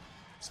Auburn.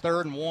 It's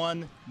 3rd and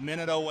 1,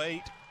 minute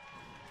 08.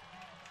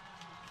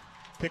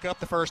 Pick up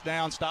the first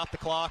down, stop the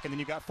clock, and then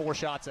you got 4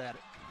 shots at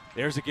it.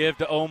 There's a give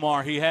to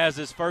Omar. He has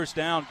his first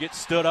down, gets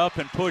stood up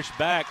and pushed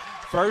back.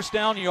 First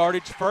down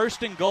yardage,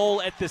 1st and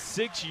goal at the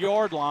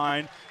 6-yard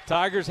line.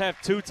 Tigers have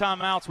 2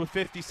 timeouts with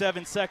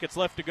 57 seconds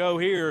left to go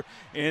here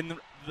in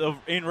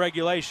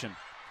regulation.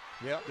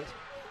 Yep.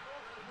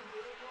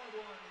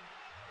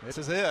 This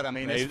is it. I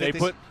mean, they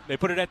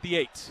put it at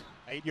the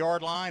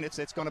 8-yard line.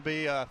 It's going to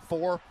be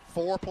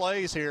four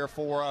plays here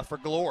for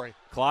glory.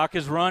 Clock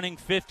is running.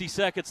 50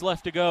 seconds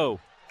left to go.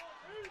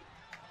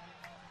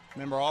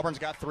 Remember, Auburn's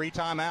got 3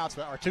 timeouts,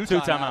 or 2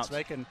 timeouts.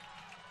 They can.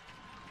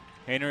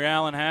 Henry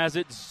Allen has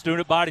it.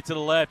 Student body to the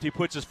left. He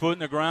puts his foot in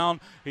the ground.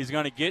 He's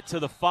going to get to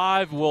the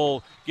 5.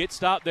 Will get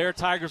stopped there.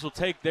 Tigers will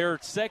take their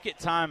second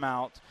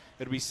timeout.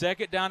 It'll be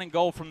 2nd down and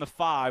goal from the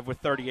 5 with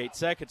 38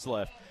 seconds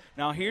left.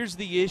 Now, here's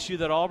the issue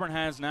that Auburn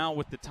has now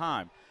with the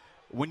time.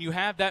 When you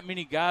have that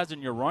many guys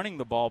and you're running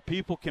the ball,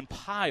 people can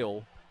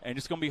pile, and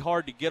it's going to be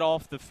hard to get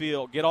off the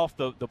field, get off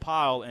the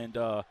pile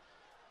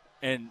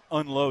and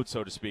unload,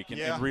 so to speak,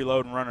 and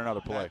reload and run another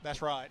play.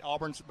 That's right.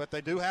 But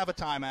they do have a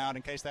timeout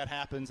in case that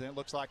happens, and it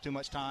looks like too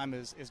much time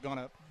is going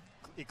to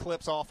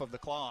eclipse off of the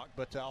clock.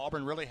 But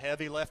Auburn really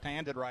heavy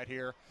left-handed right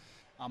here.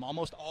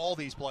 Almost all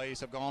these plays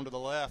have gone to the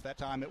left. That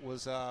time it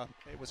was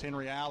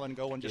Henry Allen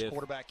going just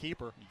quarterback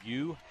keeper.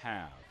 You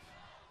have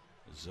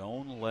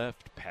zone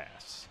left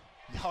pass.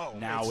 Oh,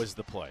 now is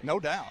the play. No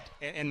doubt.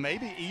 And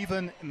maybe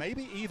even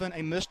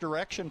a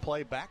misdirection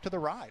play back to the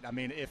right. I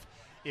mean,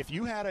 if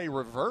you had a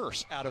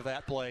reverse out of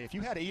that play, if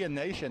you had Ian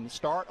Nation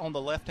start on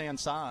the left-hand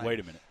side. Wait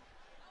a minute.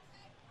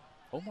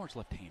 Omar's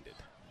left-handed.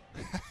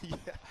 Yeah.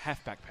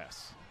 Halfback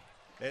pass.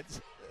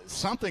 It's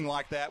something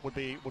like that would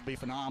be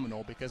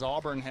phenomenal because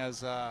Auburn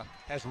has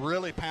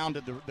really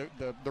pounded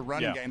the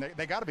running game.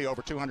 They got to be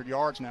over 200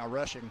 yards now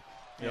rushing,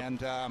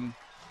 and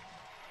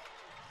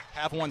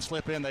have one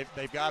slip in.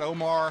 They've got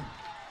Omar.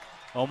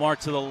 Omar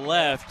to the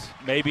left,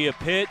 maybe a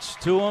pitch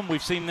to him.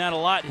 We've seen that a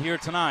lot here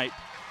tonight.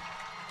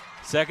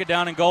 2nd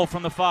down and goal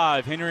from the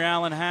 5. Henry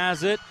Allen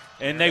has it,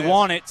 and they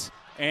want it.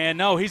 And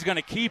no, he's going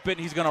to keep it.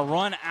 He's going to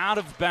run out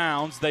of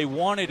bounds. They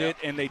wanted it,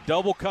 and they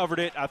double covered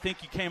it. I think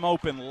he came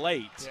open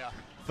late. Yeah.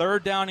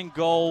 3rd down and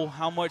goal.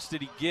 How much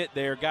did he get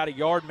there? Got a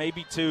yard,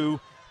 maybe 2.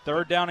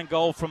 3rd down and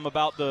goal from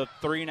about the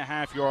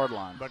 3.5-yard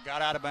line. But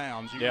got out of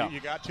bounds. You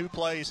got 2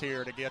 plays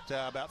here to get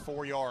about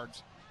 4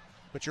 yards.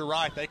 But you're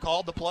right. They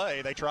called the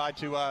play. They tried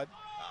to I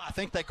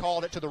think they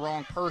called it to the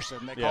wrong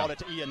person. They called it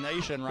to Ian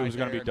Nation right there. It was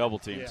going to be double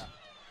teamed. Yeah.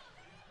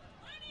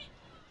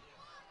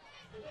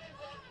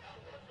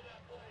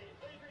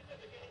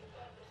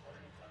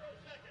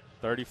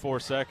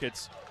 .34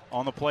 seconds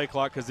on the play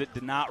clock because it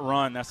did not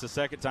run. That's the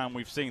 2nd time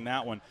we've seen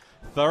that one.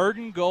 3rd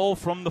and goal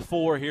from the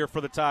 4 here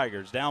for the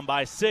Tigers. Down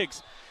by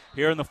 6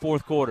 here in the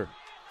 4th quarter.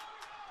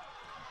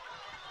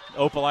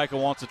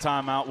 Opelika wants a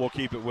timeout. We'll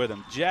keep it with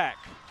him. Jack,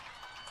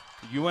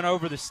 you went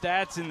over the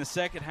stats in the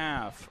second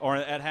half, or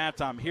at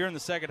halftime. Here in the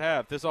second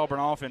half, this Auburn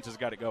offense has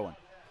got it going.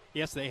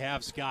 Yes, they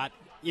have, Scott.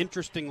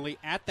 Interestingly,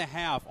 at the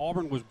half,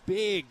 Auburn was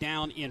big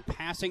down in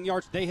passing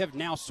yards. They have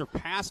now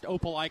surpassed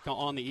Opelika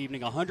on the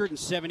evening,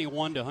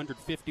 171 to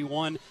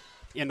 151.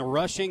 In the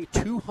rushing,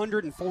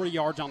 240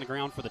 yards on the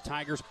ground for the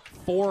Tigers,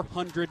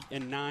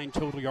 409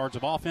 total yards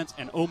of offense,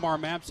 and Omar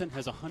Mapson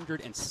has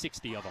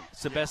 160 of them.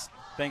 It's the best.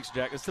 Thanks,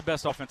 Jack. It's the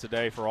best offensive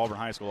day for Auburn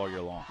High School all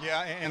year long.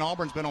 Yeah, and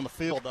Auburn's been on the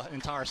field the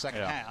entire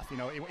second half. You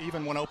know,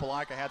 even when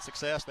Opelika had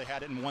success, they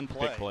had it in one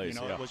play. Big plays,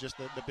 it was just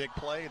the big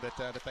play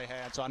that they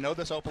had. So I know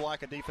this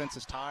Opelika defense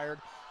is tired.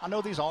 I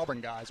know these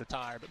Auburn guys are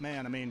tired, but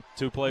man, I mean,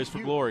 2 plays for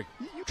glory.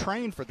 You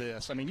train for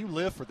this. I mean, you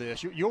live for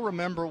this. You'll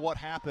remember what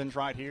happens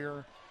right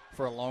here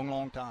for a long,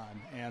 long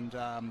time.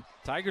 And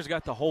Tigers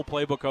got the whole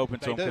playbook open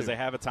to them because they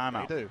have a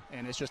timeout. They do,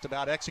 and it's just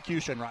about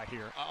execution right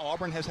here.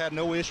 Auburn has had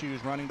no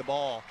issues running the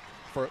ball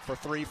for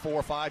 3,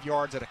 4, 5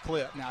 yards at a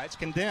clip. Now, it's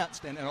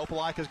condensed, and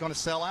Opelika is going to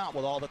sell out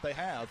with all that they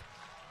have.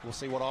 We'll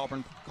see what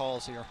Auburn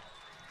calls here.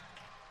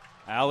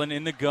 Allen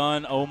in the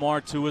gun,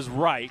 Omar to his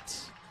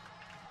right.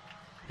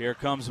 Here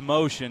comes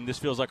motion. This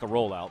feels like a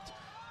rollout.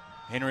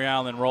 Henry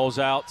Allen rolls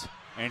out.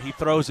 And he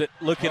throws it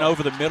looking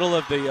over the middle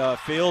of the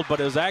field, but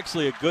it was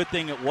actually a good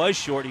thing it was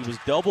short. He was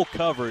double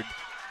covered.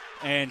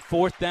 And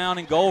 4th down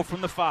and goal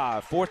from the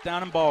 5. 4th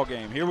down and ball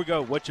game. Here we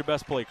go. What's your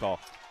best play call?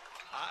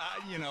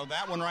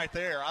 That one right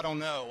there, I don't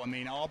know. I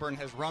mean, Auburn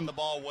has run the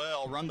ball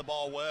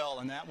well,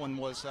 and that one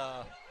was,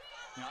 I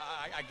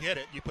get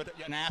it. You put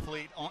an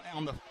athlete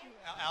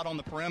out on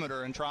the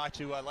perimeter and try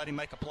to let him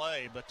make a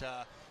play, but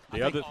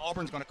I think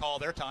Auburn's going to call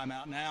their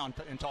timeout now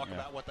and talk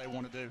about what they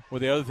want to do. Well,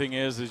 the other thing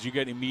is you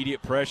get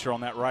immediate pressure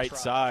on that right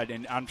side,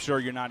 and I'm sure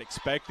you're not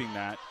expecting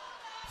that.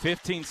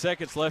 15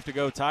 seconds left to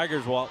go.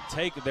 Tigers will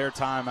take their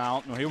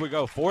timeout. And here we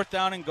go. 4th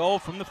down and goal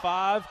from the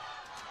 5.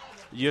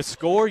 You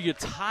score, you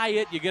tie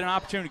it, you get an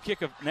opportunity to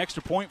kick an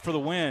extra point for the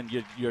win.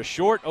 You're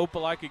short,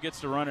 Opelika gets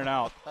to run it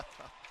out.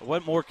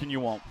 What more can you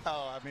want?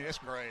 Oh, I mean, it's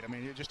great. I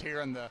mean, you're just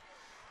hearing the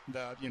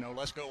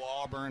let's go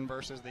Auburn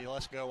versus the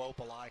let's go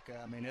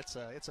Opelika. I mean, it's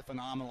a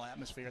phenomenal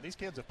atmosphere. These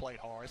kids have played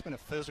hard. It's been a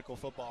physical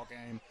football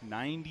game.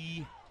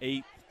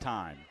 98th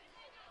time.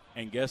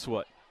 And guess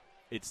what?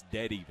 It's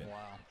dead even.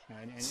 Wow.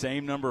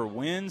 Same number of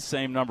wins,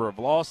 same number of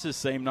losses,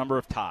 same number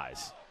of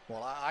ties.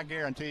 Well, I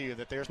guarantee you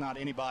that there's not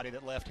anybody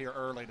that left here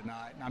early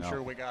tonight. And I'm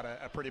sure we got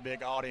a pretty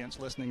big audience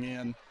listening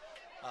in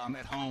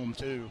at home,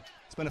 too.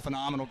 It's been a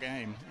phenomenal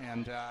game.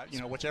 And,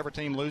 whichever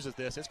team loses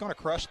this, it's going to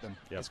crush them.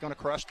 Yep. It's going to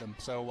crush them.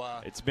 So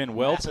it's been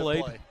well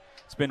played.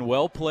 It's been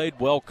well played,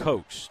 well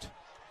coached.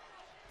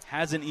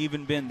 Hasn't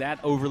even been that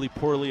overly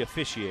poorly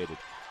officiated.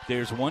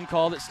 There's one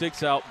call that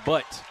sticks out,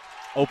 but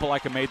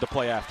Opelika made the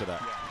play after that.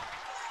 Yeah.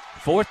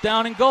 4th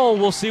down and goal.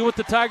 We'll see what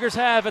the Tigers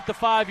have at the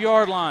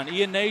 5-yard line.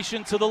 Ian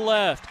Nation to the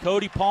left.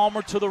 Cody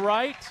Palmer to the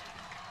right.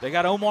 They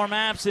got Omar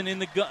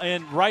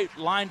Mapson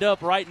lined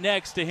up right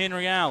next to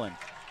Henry Allen.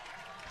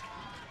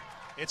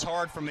 It's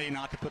hard for me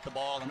not to put the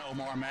ball in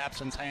Omar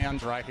Mapson's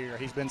hands right here.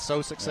 He's been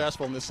so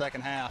successful in the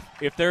second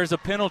half. If there's a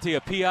penalty,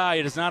 a PI,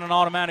 it is not an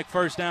automatic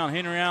first down.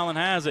 Henry Allen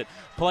has it.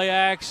 Play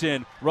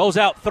action. Rolls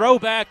out.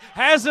 Throwback.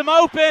 Has him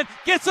open.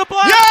 Gets a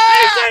block. Yeah!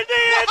 He's in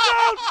the end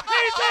zone.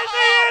 He's in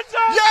the end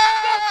zone. Yeah!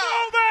 The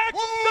throwback.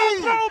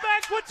 The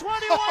throwback with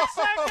 21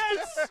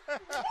 seconds.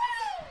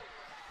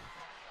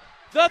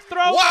 The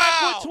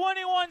throwback with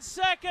 21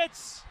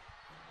 seconds.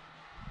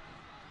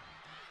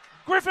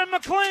 Griffin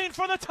McLean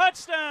for the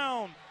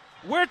touchdown.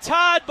 We're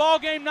tied. Ball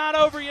game not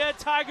over yet.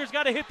 Tigers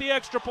got to hit the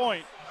extra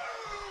point.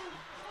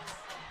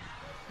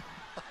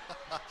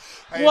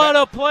 What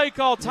a play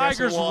call.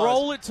 Tigers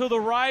roll it to the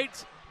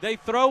right. They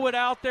throw it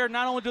out there.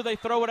 Not only do they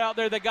throw it out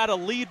there, they got a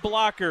lead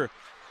blocker.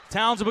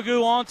 Towns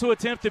Magoo on to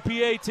attempt the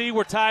PAT.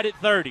 We're tied at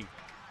 30.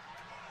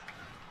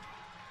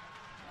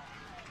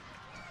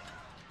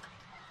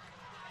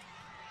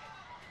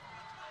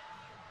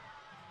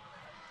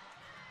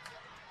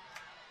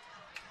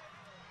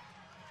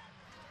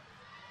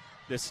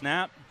 The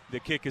snap, the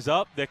kick is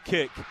up, the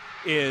kick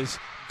is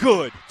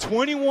good.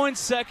 21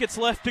 seconds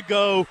left to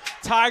go.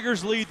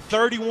 Tigers lead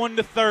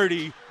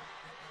 31-30,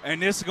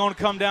 and this is going to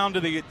come down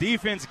to the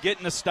defense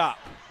getting a stop.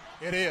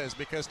 It is,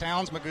 because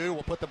Towns Magoo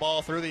will put the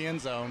ball through the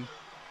end zone.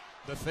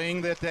 The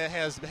thing that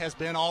has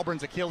been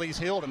Auburn's Achilles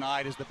heel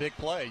tonight is the big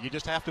play. You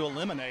just have to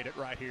eliminate it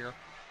right here.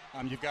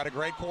 You've got a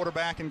great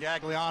quarterback in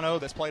Gagliano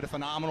that's played a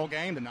phenomenal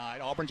game tonight.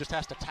 Auburn just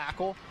has to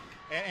tackle.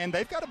 And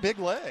they've got a big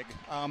leg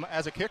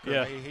as a kicker.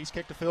 Yeah. He's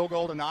kicked a field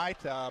goal tonight,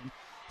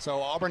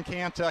 so Auburn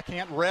can't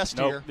rest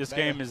here. This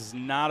game is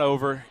not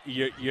over.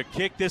 You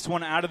kick this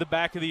one out of the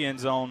back of the end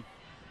zone.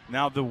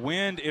 Now the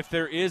wind, if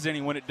there is any,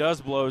 when it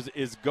does blows,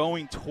 is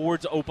going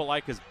towards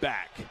Opelika's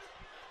back.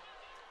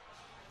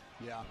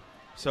 Yeah.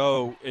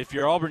 So if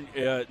you're Auburn,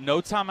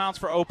 no timeouts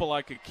for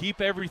Opelika.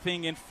 Keep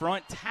everything in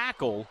front,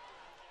 tackle.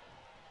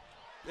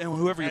 And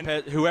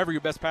whoever your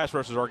best pass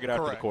rushers are, get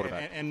after the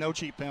quarterback. And no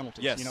cheap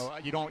penalties. Yes.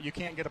 You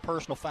can't get a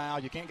personal foul.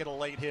 You can't get a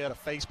late hit, a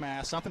face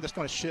mask, something that's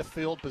going to shift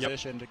field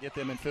position to get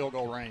them in field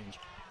goal range.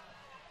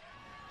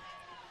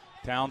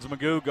 Towns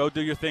Magoo, go do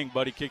your thing,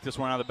 buddy. Kick this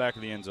one out of the back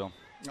of the end zone.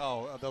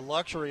 Oh, the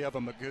luxury of a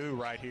Magoo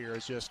right here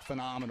is just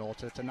phenomenal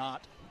to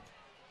not,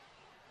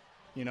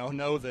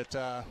 know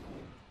that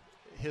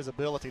his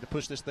ability to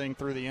push this thing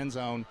through the end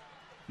zone,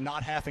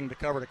 not having to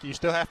cover it. You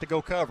still have to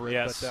go cover it,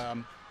 yes. But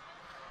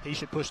he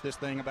should push this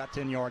thing about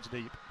 10 yards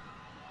deep.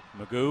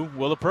 Magoo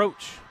will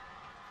approach.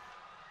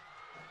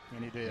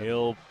 And he did.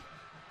 He'll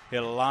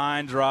hit a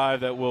line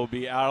drive that will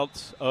be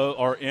out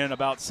or in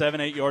about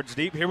 7-8 yards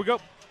deep. Here we go.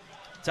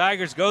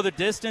 Tigers go the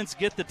distance,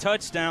 get the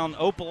touchdown.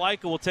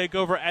 Opelika will take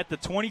over at the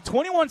 20.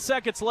 21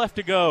 seconds left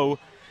to go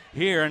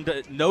here, and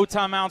no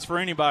timeouts for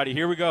anybody.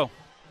 Here we go.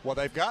 Well,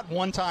 they've got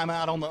one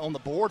timeout on the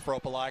board for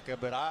Opelika,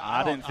 but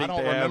I didn't think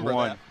don't they had remember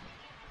one. that.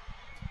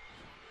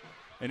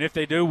 And if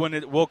they do,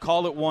 we'll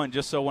call it one,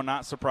 just so we're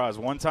not surprised.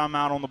 One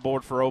timeout on the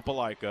board for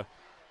Opelika.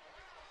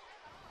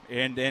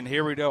 And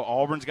here we go.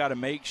 Auburn's got to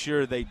make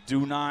sure they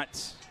do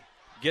not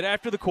get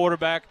after the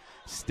quarterback,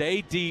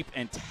 stay deep,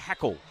 and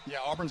tackle. Yeah,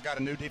 Auburn's got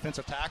a new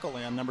defensive tackle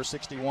in, number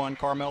 61,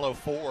 Carmelo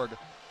Ford,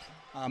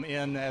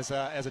 in as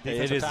a defensive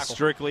tackle. It is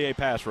strictly a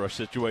pass rush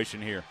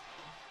situation here.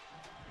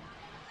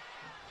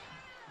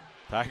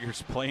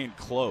 Tigers playing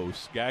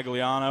close.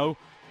 Gagliano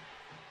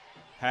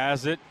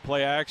has it,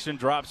 play action,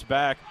 drops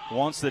back,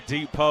 wants the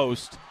deep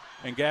post,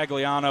 and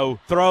Gagliano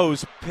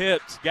throws,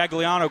 pipped.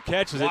 Gagliano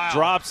catches it,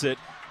 drops it,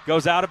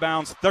 goes out of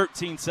bounds.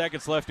 13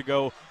 seconds left to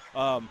go.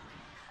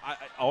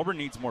 Auburn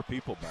needs more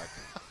people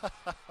back.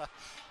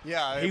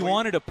 Yeah, he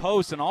wanted a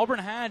post, and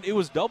Auburn it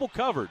was double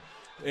covered.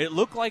 It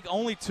looked like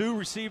only two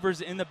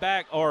receivers in the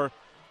back are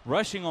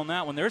rushing on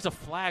that one. There's a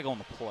flag on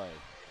the play.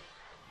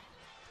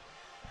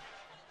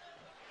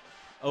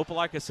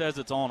 Opelika says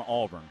it's on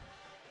Auburn.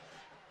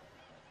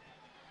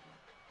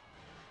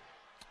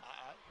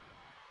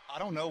 I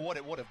don't know what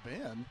it would have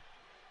been.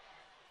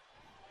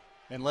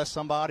 Unless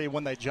somebody,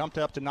 when they jumped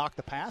up to knock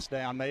the pass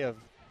down, may have.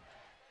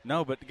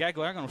 No, but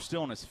Gagliano was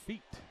still on his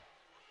feet.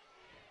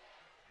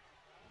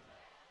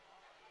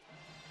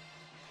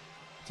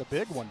 It's a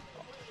big one.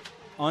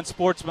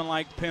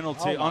 Unsportsmanlike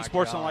penalty,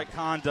 unsportsmanlike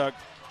conduct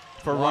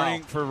for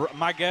running. For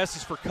my guess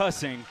is for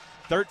cussing.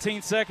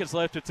 13 seconds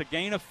left. It's a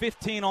gain of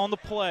 15 on the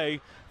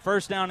play.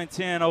 First down and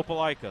 10,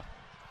 Opelika.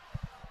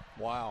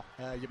 Wow.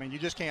 You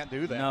just can't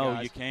do that. No,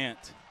 guys. you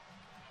can't.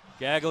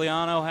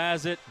 Gagliano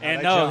has it,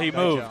 he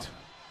moved. Jump.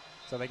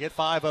 So they get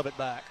 5 of it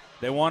back.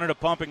 They wanted a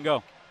pump and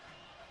go.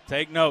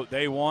 Take note,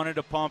 they wanted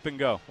a pump and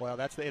go. Well,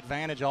 that's the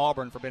advantage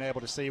Auburn for being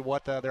able to see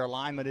what their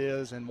alignment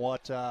is and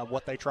what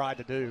they tried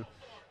to do.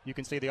 You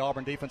can see the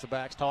Auburn defensive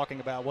backs talking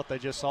about what they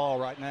just saw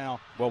right now.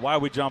 Well, why are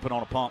we jumping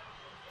on a pump?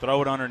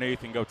 Throw it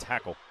underneath and go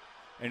tackle.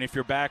 And if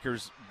your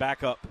backers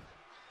back up,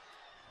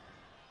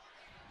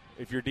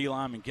 if you're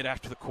D-lineman, get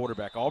after the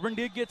quarterback. Auburn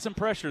did get some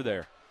pressure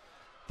there.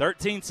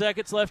 13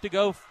 seconds left to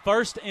go.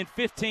 1st and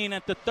 15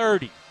 at the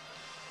 30.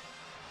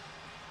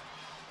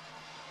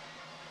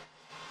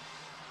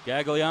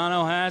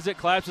 Gagliano has it,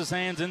 claps his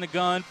hands in the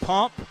gun,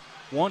 pump,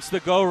 wants the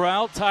go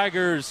route.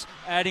 Tigers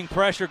adding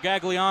pressure.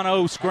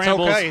 Gagliano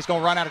scrambles. That's okay, he's going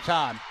to run out of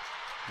time.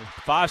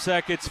 5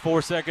 seconds,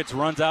 4 seconds,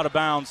 runs out of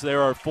bounds.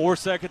 There are 4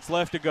 seconds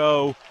left to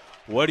go.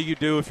 What do you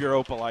do if you're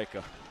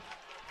Opelika?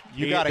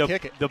 You got to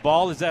kick it. The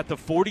ball is at the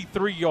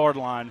 43-yard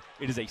line.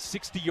 It is a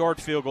 60-yard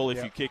field goal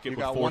if you kick it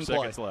with 4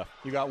 seconds left.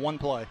 You got one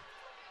play.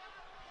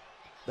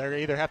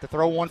 They either have to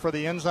throw one for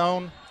the end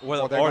zone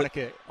or they're going to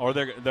kick. Or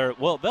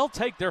they'll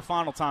take their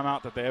final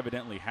timeout that they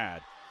evidently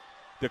had.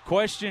 The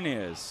question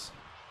is,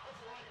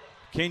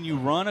 can you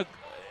run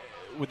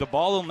with the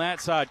ball on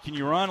that side, can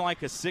you run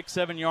like a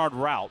 6-7 yard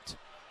route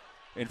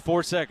in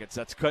 4 seconds?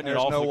 That's cutting it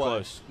awfully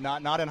close.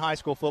 Not in high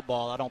school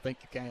football. I don't think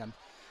you can.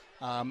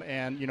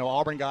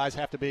 Auburn guys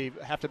have to be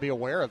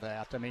aware of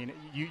that. I mean,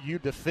 you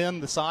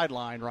defend the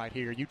sideline right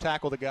here. You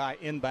tackle the guy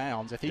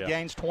inbounds. If he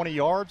gains 20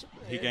 yards,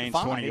 he gains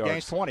fine. 20 he yards.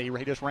 gains 20.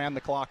 He just ran the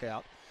clock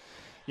out.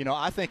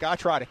 I think I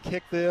try to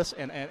kick this,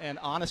 and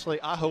honestly,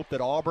 I hope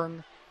that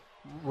Auburn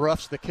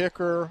roughs the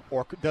kicker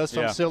or does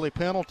some silly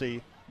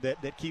penalty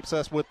that keeps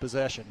us with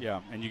possession.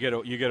 Yeah, and you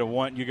get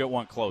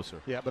one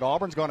closer. Yeah, but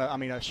Auburn's going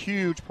to. A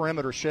huge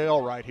perimeter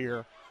shell right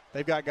here.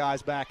 They've got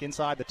guys back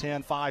inside the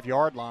 10,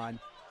 5-yard line.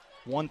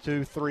 1,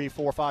 2, 3,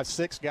 4, 5,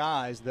 6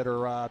 guys that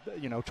are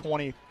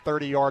 20,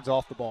 30 yards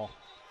off the ball,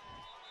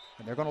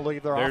 and they're going to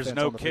leave their offense on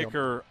the field. There's no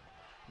kicker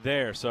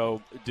there,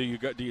 so do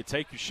you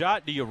take your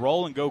shot? Do you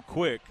roll and go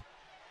quick?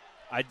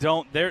 I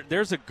don't.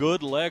 There's a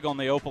good leg on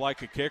the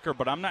Opelika kicker,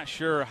 but I'm not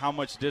sure how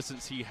much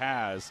distance he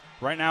has.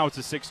 Right now, it's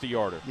a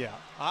 60-yarder. Yeah,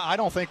 I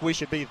don't think we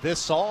should be this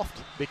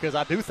soft because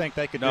I do think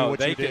they could do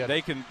what you did.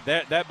 They can.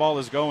 That ball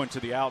is going to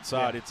the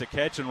outside. Yeah. It's a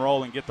catch and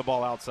roll and get the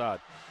ball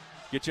outside.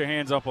 Get your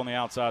hands up on the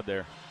outside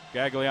there.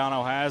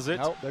 Gagliano has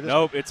it.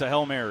 Nope, it's a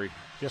Hail Mary.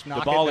 Just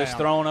the ball is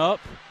thrown up.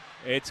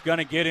 It's going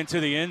to get into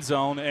the end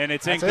zone, and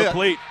it's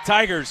incomplete.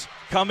 Tigers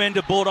come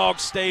into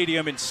Bulldogs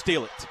Stadium and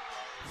steal it.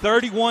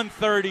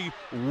 31-30.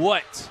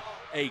 What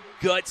a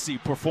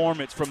gutsy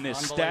performance from this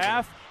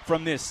staff,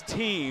 from this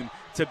team,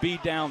 to be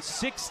down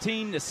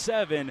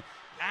 16-7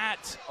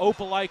 at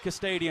Opelika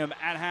Stadium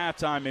at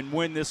halftime and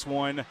win this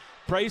one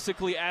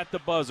basically at the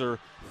buzzer,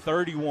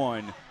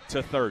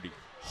 31-30.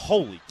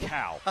 Holy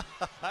cow.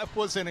 That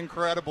was an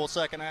incredible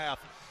second half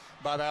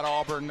by that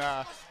Auburn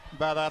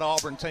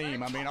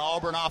team.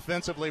 Auburn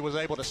offensively was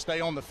able to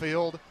stay on the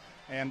field,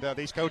 and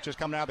these coaches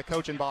coming out of the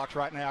coaching box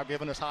right now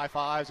giving us high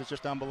fives. It's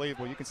just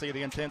unbelievable. You can see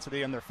the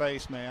intensity in their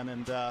face, man,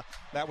 and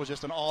that was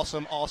just an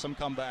awesome, awesome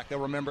comeback. They'll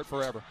remember it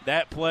forever.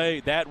 That play,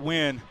 that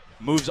win,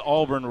 moves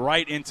Auburn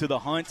right into the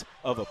hunt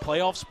of a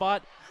playoff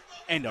spot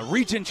and a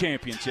region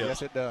championship.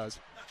 Yes, it does.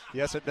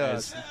 Yes, it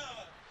does.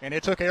 And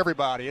it took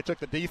everybody. It took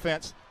the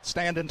defense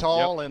standing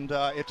tall, and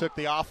it took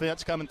the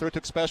offense coming through. It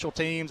took special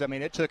teams.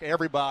 It took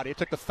everybody. It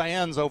took the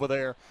fans over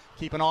there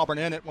keeping Auburn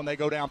in it when they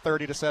go down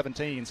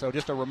 30-17. So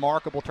just a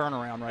remarkable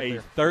turnaround right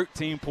there. A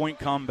 13-point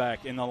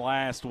comeback in the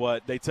last,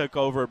 they took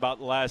over about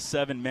the last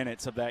 7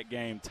 minutes of that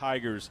game.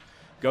 Tigers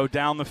go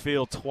down the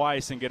field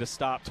twice and get a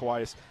stop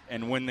twice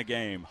and win the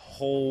game.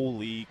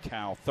 Holy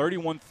cow.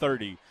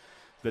 31-30.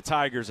 The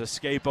Tigers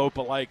escape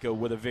Opelika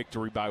with a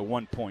victory by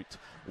 1 point.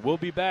 We'll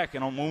be back,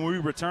 and when we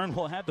return,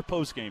 we'll have the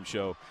postgame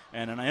show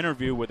and an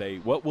interview with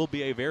what will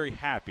be a very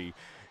happy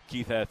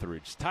Keith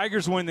Etheridge.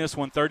 Tigers win this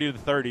one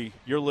 30-30.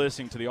 You're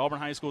listening to the Auburn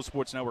High School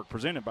Sports Network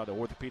presented by the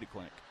Orthopedic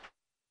Clinic.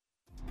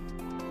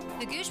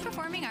 The Gooch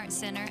Performing Arts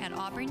Center at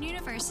Auburn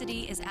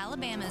University is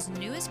Alabama's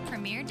newest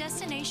premier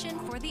destination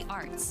for the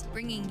arts,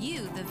 bringing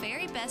you the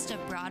very best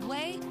of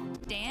Broadway,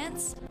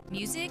 dance,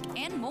 music,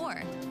 and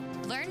more.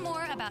 Learn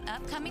more about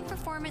upcoming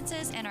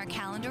performances and our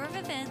calendar of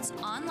events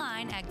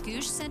online at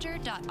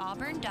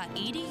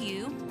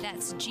goochcenter.auburn.edu.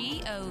 That's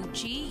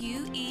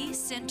GOGUE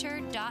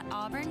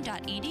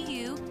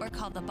center.auburn.edu, or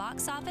call the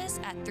box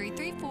office at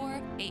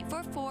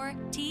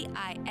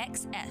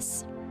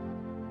 334-844-TIXS.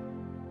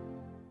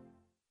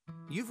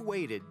 You've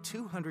waited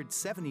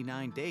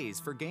 279 days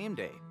for game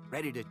day.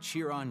 ready to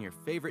cheer on your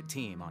favorite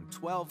team on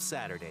 12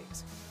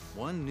 Saturdays.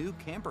 One new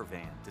camper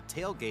van to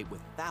tailgate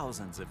with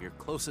thousands of your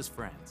closest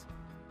friends.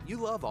 You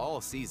love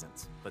all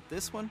seasons, but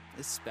this one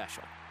is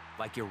special,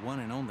 like your one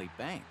and only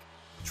bank.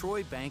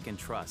 Troy Bank and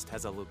Trust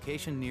has a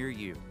location near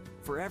you.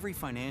 For every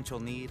financial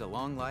need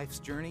along life's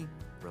journey,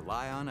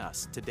 rely on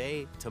us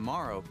today,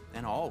 tomorrow,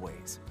 and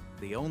always.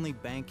 The only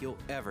bank you'll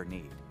ever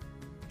need.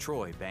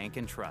 Troy Bank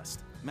and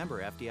Trust.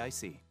 Member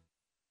FDIC.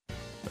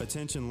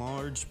 Attention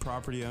large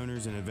property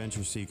owners and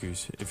adventure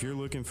seekers. If you're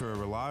looking for a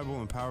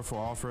reliable and powerful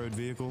off-road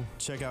vehicle,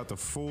 check out the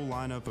full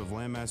lineup of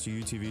Landmaster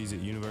UTVs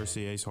at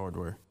University Ace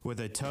Hardware. With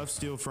a tough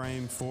steel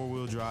frame,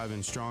 four-wheel drive,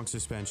 and strong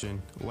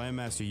suspension,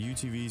 Landmaster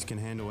UTVs can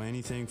handle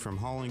anything from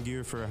hauling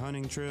gear for a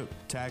hunting trip,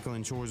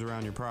 tackling chores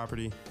around your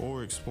property,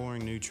 or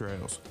exploring new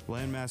trails.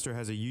 Landmaster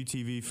has a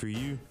UTV for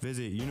you.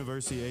 Visit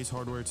University Ace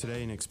Hardware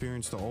today and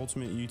experience the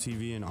ultimate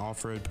UTV and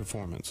off-road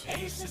performance.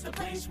 Ace is the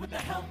place with the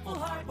helpful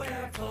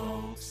hardware,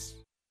 folks.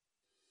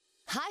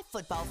 Hi,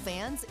 football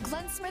fans.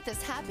 Glenn Smith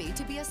is happy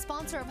to be a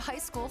sponsor of high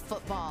school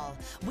football.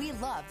 We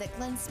love that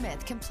Glenn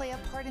Smith can play a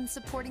part in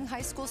supporting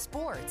high school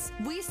sports.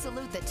 We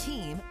salute the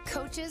team,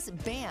 coaches,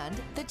 band,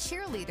 the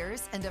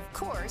cheerleaders, and of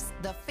course,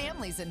 the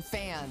families and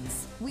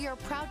fans. We are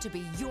proud to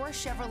be your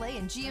Chevrolet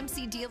and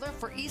GMC dealer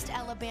for East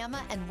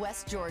Alabama and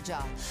West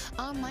Georgia.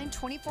 Online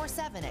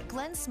 24/7 at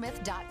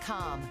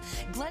glensmith.com.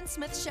 Glenn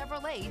Smith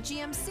Chevrolet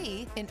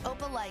GMC in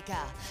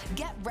Opelika.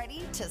 Get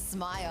ready to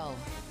smile.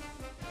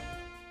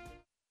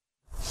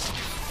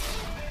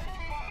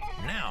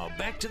 Now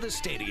back to the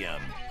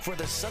stadium for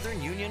the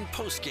Southern Union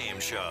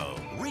postgame show,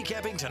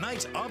 recapping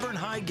tonight's Auburn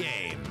High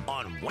game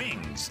on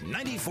Wings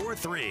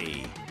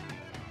 94.3.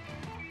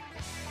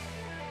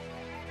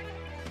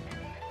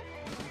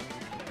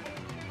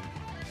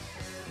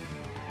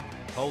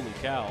 Holy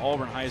cow,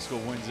 Auburn High School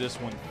wins this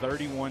one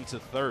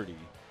 31-30.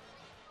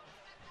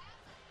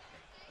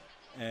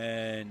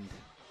 And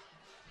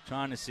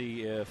trying to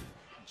see if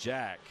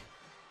Jack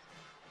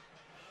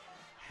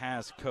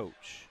has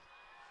coach.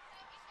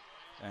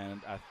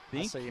 And I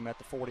see him at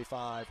the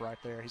 45 right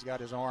there. He's got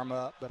his arm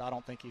up, but I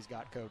don't think he's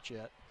got coach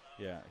yet.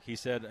 Yeah, he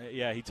said,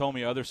 he told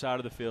me other side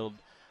of the field.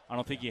 I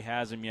don't think he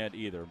has him yet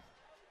either.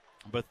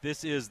 But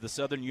this is the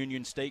Southern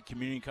Union State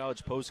Community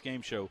College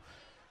postgame show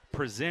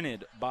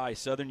presented by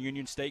Southern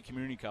Union State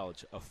Community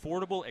College.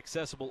 Affordable,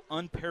 accessible,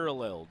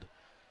 unparalleled.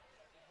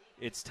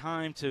 It's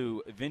time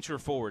to venture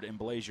forward and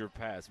blaze your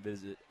path.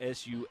 Visit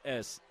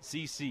suscc.edu.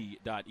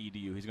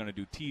 He's going to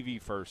do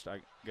TV first. I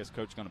guess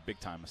Coach is going to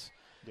big time us.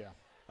 Yeah.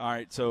 All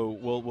right, so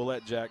we'll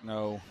let Jack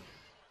know.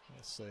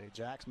 Let's see.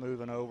 Jack's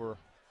moving over.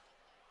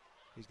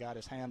 He's got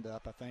his hand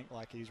up, I think,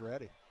 like he's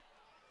ready.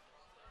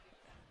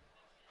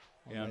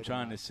 Yeah, I'm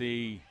trying to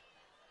see.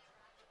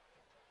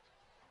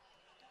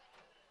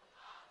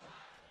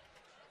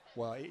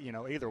 Well,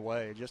 either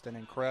way, just an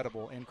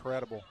incredible. I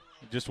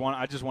just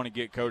want to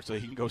get Coach so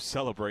he can go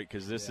celebrate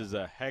because this is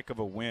a heck of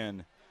a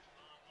win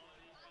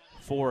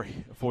for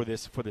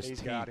this He's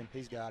team.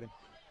 He's got him.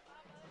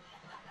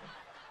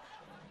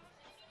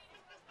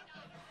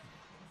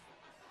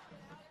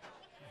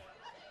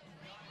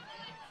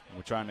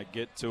 We're trying to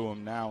get to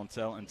him now and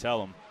tell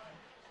him.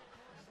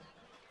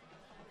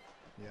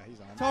 Yeah,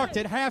 he's on. Talked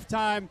at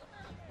halftime,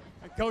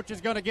 and Coach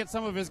is going to get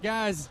some of his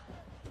guys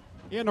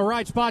in the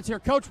right spots here.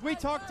 Coach, we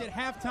talked at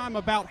halftime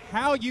about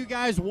how you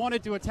guys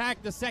wanted to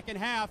attack the second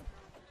half,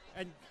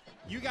 and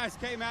you guys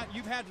came out.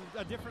 You've had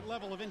a different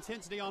level of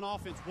intensity on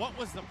offense. What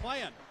was the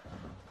plan?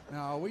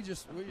 No, we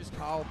just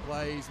called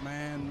plays,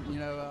 man.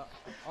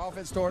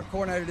 Offense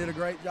coordinator did a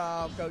great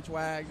job. Coach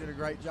Wag did a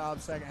great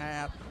job second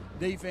half.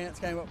 Defense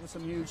came up with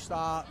some huge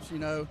stops. We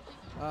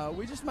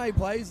just made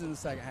plays in the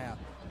second half.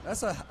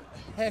 That's a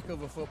heck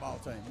of a football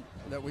team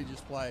that we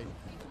just played.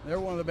 They're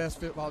one of the best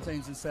football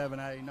teams in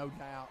 7A, no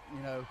doubt.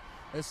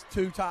 It's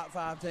two top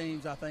 5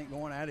 teams, I think,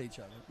 going at each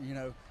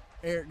other.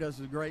 Eric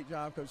does a great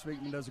job. Coach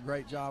Speakman does a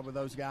great job with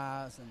those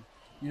guys. And,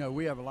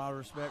 we have a lot of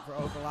respect for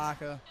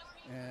Opelika.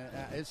 And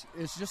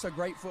it's just a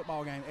great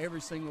football game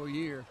every single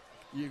year.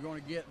 You're going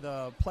to get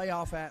the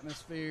playoff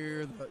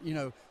atmosphere,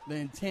 the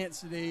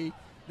intensity.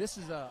 This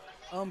is an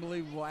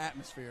unbelievable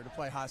atmosphere to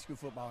play high school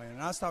football in.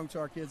 And I was talking to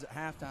our kids at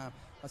halftime.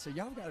 I said,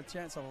 y'all got a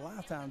chance of a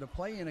lifetime to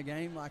play in a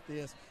game like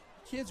this.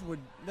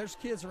 There's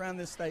kids around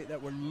this state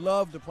that would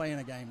love to play in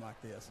a game like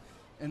this.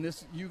 And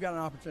you got an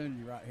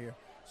opportunity right here.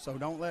 So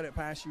don't let it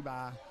pass you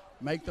by.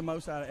 Make the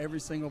most out of every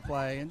single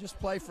play and just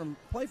play from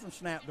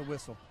snap to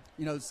whistle,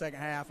 the second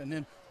half. And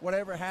then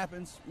whatever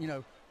happens,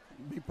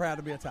 be proud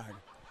to be a Tiger.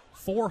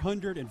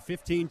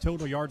 415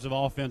 total yards of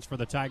offense for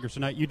the Tigers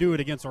tonight. You do it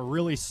against a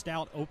really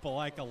stout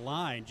Opelika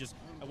line. Just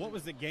what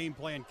was the game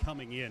plan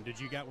coming in?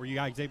 Were you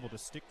guys able to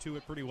stick to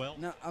it pretty well?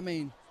 No, I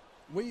mean,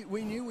 we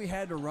knew we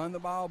had to run the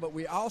ball, but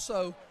we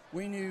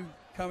knew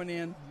coming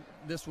in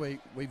this week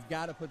we've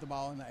got to put the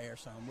ball in the air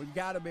some. We've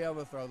got to be able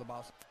to throw the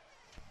ball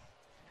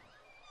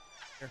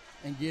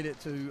and get it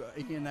to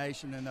Ian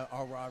Nation and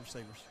our wide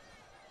receivers.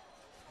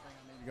 I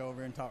need to go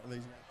over and talk to these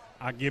guys.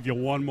 I'll give you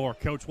one more.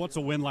 Coach, what's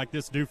a win like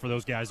this do for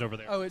those guys over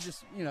there? Oh, it's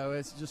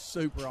just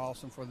super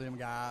awesome for them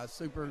guys.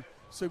 Super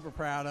super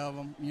proud of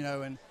them,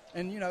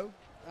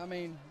 I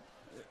mean,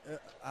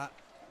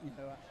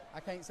 I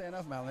can't say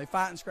enough about them. They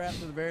fight and scrap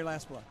to the very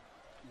last play.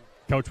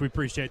 Coach, we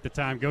appreciate the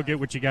time. Go get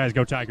what you guys.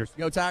 Go Tigers.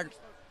 Go Tigers.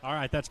 All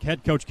right, that's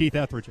head coach Keith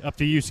Etheridge. Up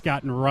to you,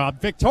 Scott and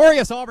Rob.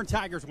 Victorious Auburn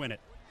Tigers win it.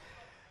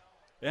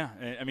 Yeah,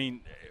 I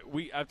mean,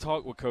 I've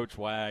talked with Coach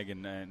Wag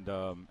and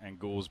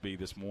Goolsby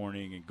this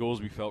morning, and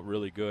Goolsby felt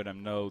really good. I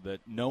know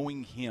that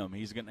knowing him,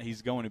 he's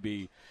going to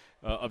be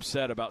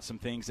upset about some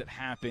things that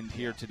happened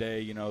here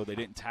today. They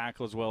didn't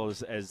tackle as well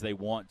as they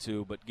want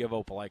to, but give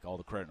Opelika all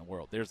the credit in the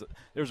world.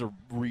 There's a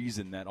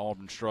reason that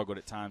Auburn struggled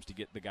at times to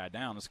get the guy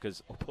down. It's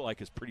because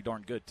Opelika is pretty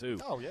darn good too.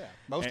 Oh yeah,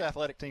 most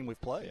athletic team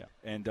we've played.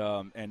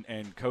 Yeah.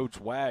 And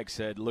Coach Wag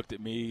looked at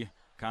me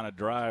kind of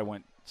dry,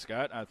 went,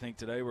 Scott, I think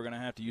today we're going to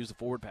have to use the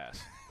forward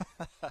pass.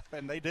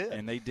 And they did.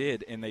 And they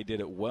did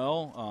it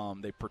well.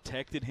 They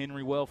protected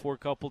Henry well for a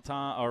couple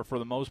times, or for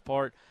the most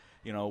part.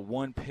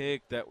 One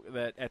pick that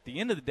at the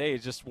end of the day,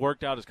 it just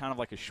worked out as kind of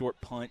like a short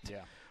punt.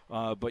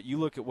 Yeah. But you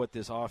look at what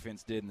this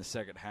offense did in the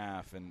second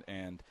half,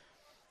 and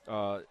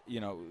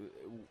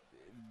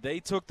they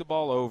took the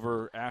ball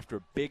over after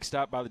a big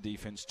stop by the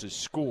defense to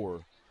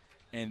score,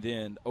 and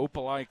then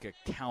Opelika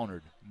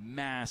countered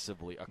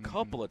massively a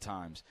couple of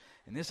times,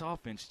 and this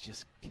offense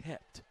just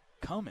kept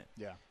coming.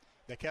 Yeah,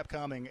 they kept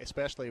coming,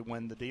 especially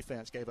when the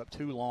defense gave up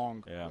 2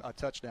 long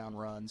touchdown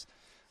runs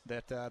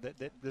that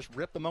just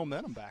ripped the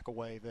momentum back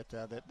away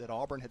that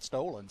Auburn had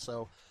stolen.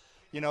 So,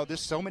 there's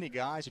so many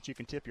guys that you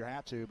can tip your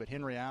hat to, but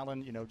Henry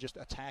Allen, just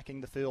attacking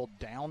the field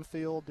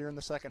downfield during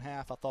the second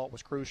half I thought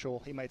was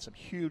crucial. He made some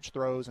huge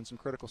throws in some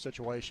critical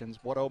situations.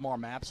 What Omar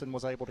Mapson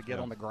was able to get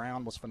on the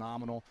ground was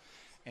phenomenal.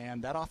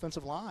 And that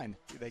offensive line,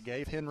 they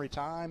gave Henry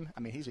time. I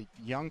mean, he's a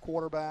young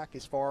quarterback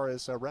as far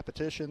as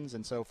repetitions,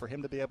 and so for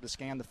him to be able to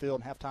scan the field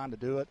and have time to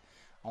do it,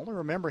 I only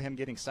remember him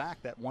getting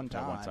sacked that one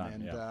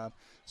time.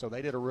 So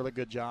they did a really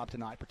good job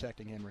tonight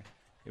protecting Henry.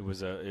 It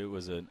was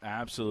an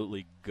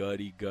absolutely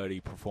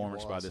gutty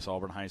performance by this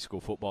Auburn High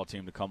School football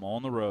team to come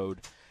on the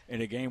road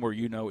in a game where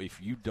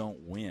if you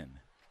don't win,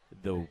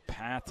 the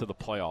path to the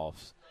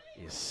playoffs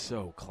is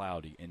so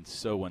cloudy and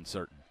so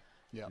uncertain.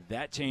 Yeah.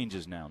 That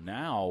changes now.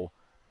 Now,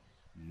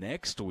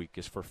 next week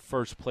is for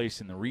first place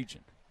in the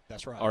region.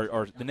 That's right.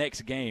 Or the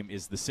next game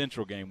is the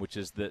Central game, which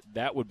is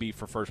that would be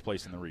for first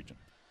place in the region.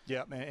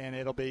 Yeah, and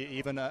it'll be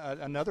even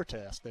another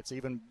test that's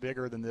even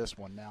bigger than this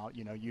one. Now,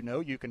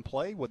 you can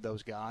play with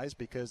those guys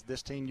because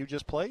this team you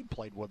just played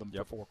with them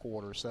for 4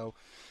 quarters. So,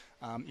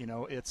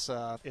 it's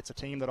a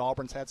team that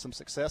Auburn's had some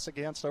success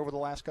against over the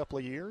last couple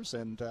of years,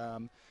 and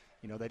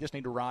they just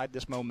need to ride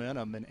this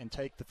momentum and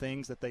take the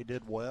things that they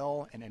did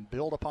well and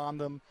build upon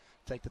them.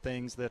 Take the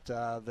things that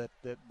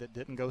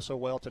didn't go so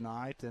well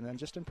tonight and then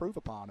just improve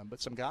upon them.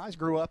 But some guys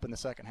grew up in the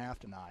second half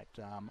tonight,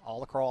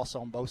 all across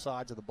on both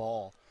sides of the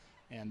ball.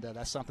 And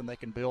that's something they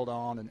can build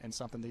on and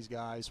something these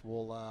guys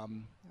will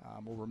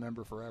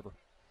remember forever.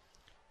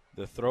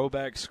 The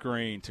throwback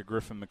screen to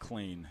Griffin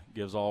McLean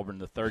gives Auburn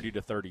the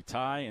 30-30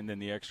 tie, and then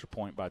the extra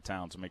point by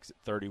Towns makes it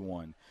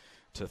 31-30.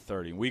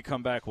 When we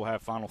come back, we'll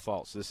have final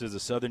thoughts. This is the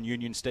Southern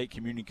Union State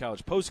Community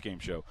College postgame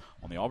show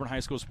on the Auburn High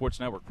School Sports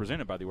Network,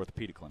 presented by the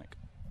Orthopedic Clinic.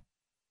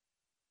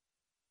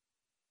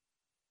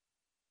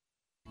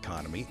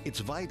 Economy,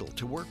 it's vital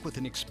to work with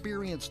an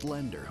experienced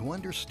lender who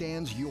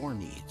understands your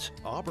needs.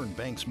 Auburn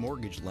Bank's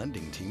mortgage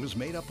lending team is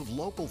made up of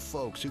local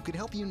folks who can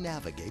help you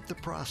navigate the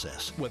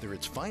process. Whether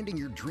it's finding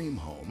your dream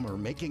home or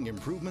making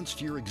improvements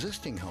to your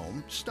existing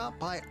home, stop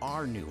by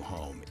our new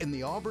home in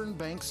the Auburn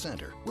Bank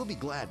Center. We'll be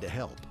glad to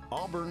help.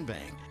 Auburn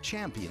Bank,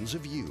 champions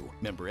of you.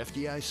 Member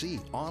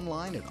FDIC,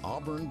 online at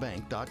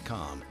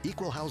auburnbank.com.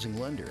 Equal housing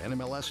lender,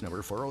 NMLS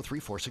number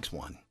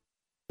 403461.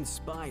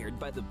 Inspired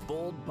by the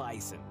bold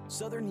bison,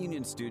 Southern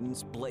Union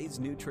students blaze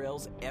new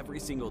trails every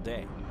single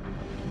day.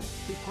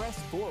 They press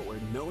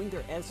forward knowing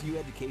their SU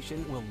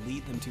education will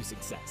lead them to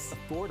success.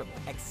 Affordable,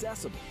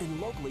 accessible, and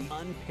locally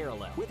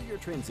unparalleled. Whether you're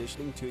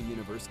transitioning to a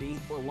university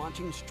or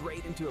launching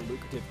straight into a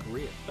lucrative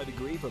career, a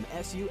degree from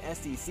SU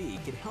SEC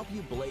can help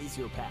you blaze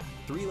your path.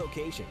 3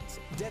 locations,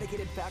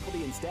 dedicated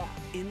faculty and staff,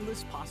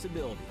 endless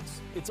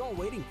possibilities. It's all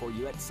waiting for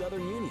you at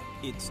Southern Union.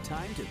 It's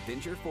time to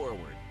venture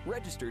forward.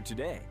 Register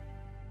today.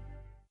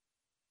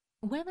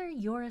 Whether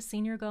you're a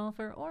senior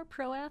golfer or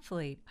pro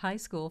athlete, high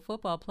school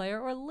football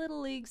player or little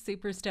league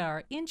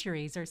superstar,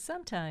 injuries are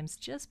sometimes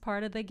just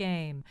part of the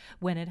game.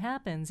 When it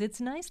happens,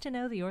 it's nice to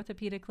know the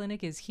Orthopedic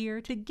Clinic is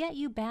here to get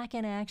you back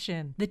in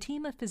action. The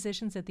team of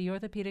physicians at the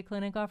Orthopedic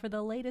Clinic offer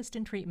the latest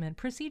in treatment,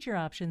 procedure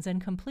options,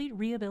 and complete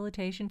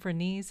rehabilitation for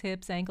knees,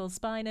 hips, ankles,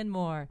 spine, and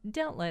more.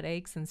 Don't let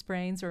aches and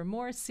sprains or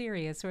more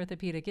serious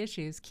orthopedic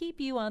issues keep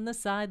you on the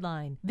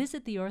sideline.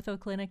 Visit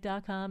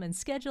theorthoclinic.com and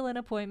schedule an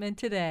appointment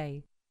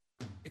today.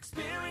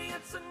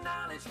 Experience and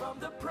knowledge from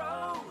the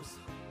pros.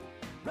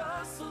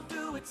 Russell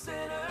Do-It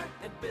Center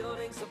and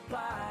Building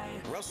Supply.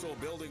 Russell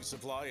Building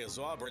Supply is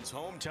Auburn's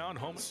hometown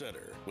home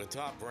center. With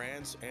top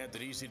brands and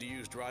an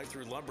easy-to-use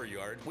drive-through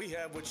lumberyard, we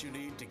have what you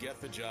need to get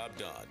the job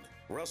done.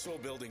 Russell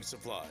Building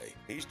Supply,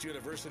 East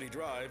University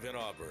Drive in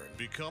Auburn.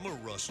 Become a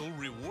Russell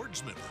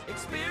Rewards member.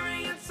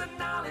 Experience and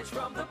knowledge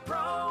from the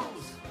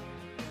pros.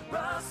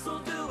 Russell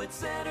Do It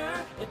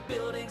Center and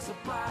Building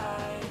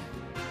Supply.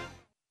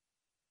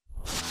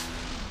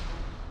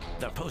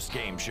 The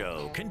post-game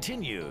show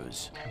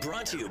continues.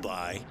 Brought to you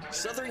by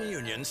Southern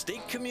Union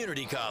State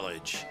Community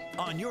College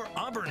on your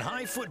Auburn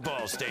High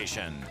football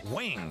station,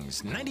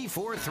 Wings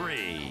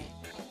 94.3.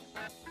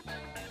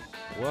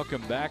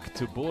 Welcome back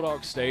to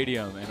Bulldog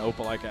Stadium in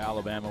Opelika,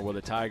 Alabama, where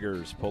the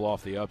Tigers pull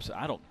off the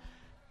upset.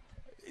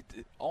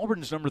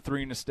 Auburn's number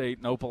 3 in the state,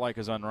 and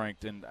Opelika's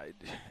unranked, and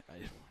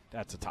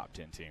that's a top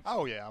 10 team.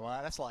 Oh yeah,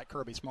 well that's like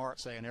Kirby Smart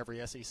saying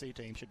every SEC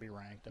team should be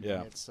ranked. I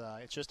mean, it's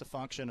just a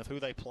function of who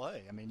they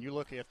play. I mean, you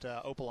look at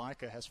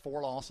Opelika has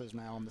 4 losses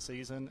now in the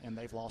season, and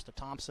they've lost to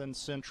Thompson,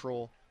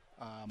 Central,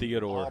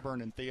 Theodore,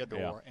 Auburn, and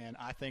Theodore, and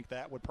I think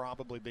that would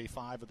probably be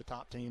 5 of the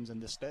top teams in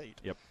this state.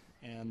 Yep.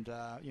 And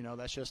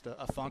that's just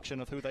a function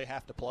of who they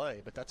have to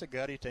play. But that's a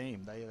gutty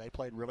team. They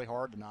played really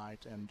hard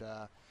tonight, and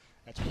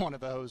that's one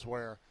of those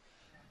where.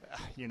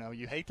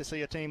 You hate to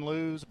see a team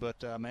lose,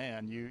 but,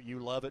 man, you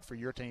love it for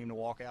your team to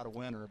walk out a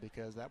winner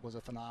because that was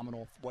a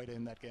phenomenal way to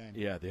end that game.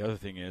 Yeah, the other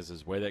thing is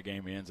the way that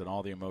game ends and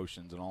all the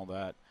emotions and all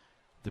that,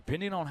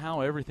 depending on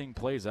how everything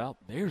plays out,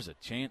 there's a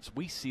chance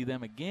we see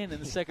them again in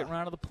the second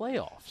round of the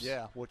playoffs.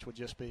 Yeah, which would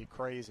just be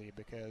crazy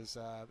because,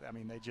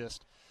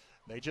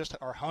 they just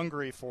are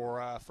hungry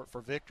for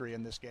victory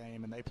in this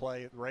game, and they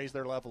raise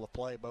their level of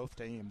play, both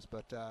teams.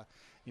 But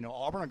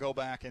Auburn will go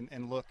back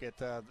and look at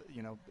the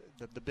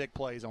big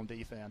plays on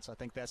defense. I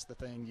think that's the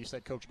thing. You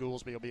said Coach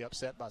Goolsby will be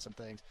upset by some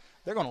things.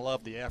 They're going to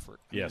love the effort.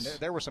 Yes. I mean,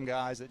 there were some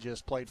guys that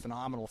just played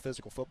phenomenal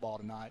physical football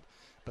tonight,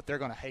 but they're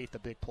going to hate the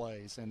big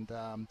plays. And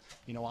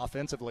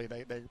offensively,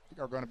 they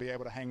are going to be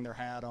able to hang their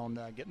hat on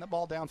getting the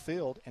ball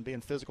downfield and being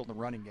physical in the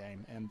running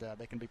game, and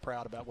they can be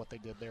proud about what they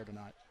did there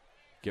tonight.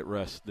 Get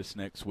rest this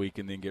next week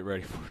and then get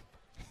ready for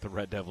the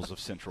Red Devils of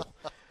Central.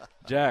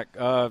 Jack,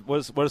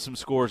 what are some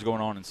scores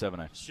going on in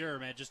 7A? Sure,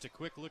 man. Just a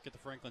quick look at the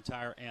Franklin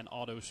Tire and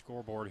Auto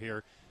scoreboard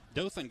here.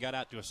 Dothan got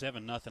out to a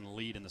 7-0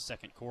 lead in the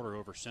second quarter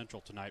over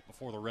Central tonight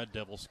before the Red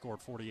Devils scored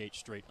 48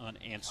 straight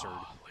unanswered.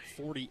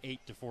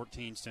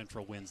 48-14,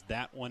 Central wins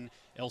that one.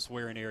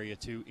 Elsewhere in Area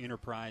 2,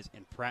 Enterprise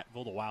and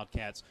Prattville, the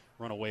Wildcats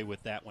run away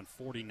with that one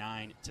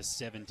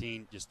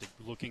 49-17. Just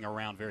looking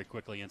around very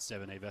quickly in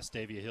 7A,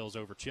 Vestavia Hills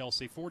over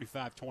Chelsea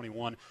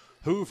 45-21.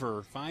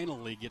 Hoover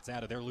finally gets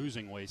out of their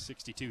losing ways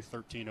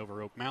 62-13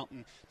 over Oak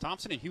Mountain.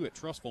 Thompson and Hewitt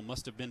Trustful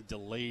must have been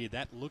delayed.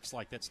 That looks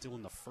like that's still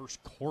in the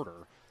first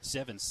quarter.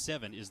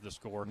 7-7 is the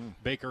score.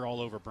 Baker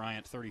all over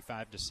Bryant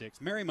 35-6.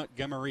 Mary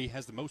Montgomery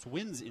has the most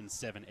wins in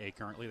 7A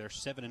currently. They're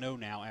 7-0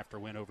 now after a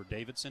win over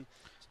Davidson.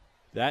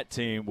 That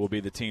team will be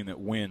the team that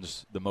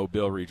wins the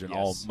Mobile region,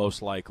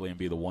 most likely, and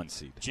be the 1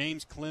 seed.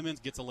 James Clemens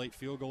gets a late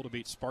field goal to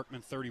beat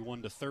Sparkman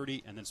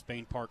 31-30, and then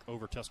Spain Park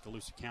over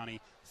Tuscaloosa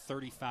County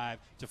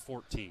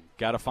 35-14.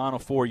 Got a final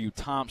for you: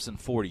 Thompson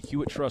 40,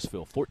 Hewitt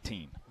Trustville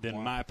 14. Then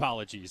my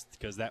apologies,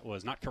 because that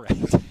was not correct.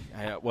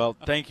 Well,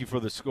 thank you for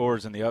the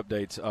scores and the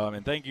updates,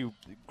 and thank you.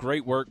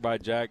 Great work by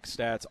Jack,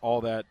 stats, all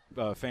that.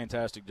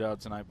 Fantastic job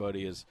tonight,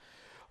 buddy.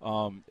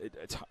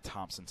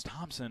 Thompson.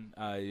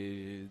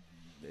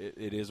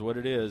 It is what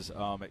it is.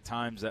 At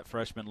times, that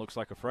freshman looks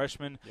like a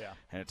freshman,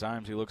 and at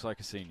times he looks like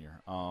a senior.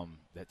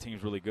 That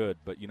team's really good.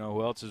 But you know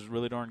who else is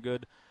really darn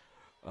good?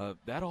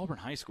 That Auburn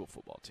High School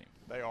football team.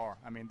 They are.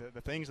 I mean,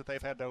 the things that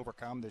they've had to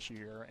overcome this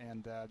year,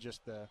 and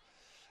just the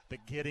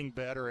getting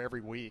better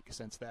every week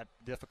since that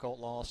difficult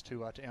loss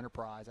to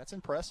Enterprise. That's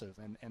impressive,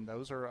 and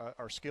those are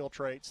skill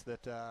traits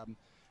that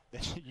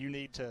you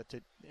need to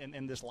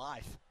in this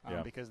life,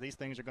 because these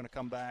things are going to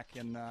come back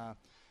in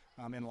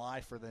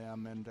life for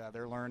them, and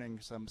they're learning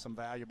some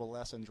valuable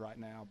lessons right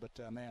now.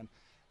 But, man,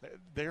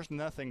 there's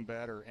nothing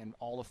better in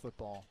all of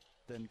football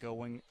than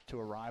going to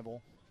a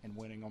rival and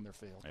winning on their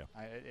field.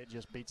 It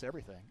just beats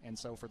everything. And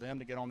so for them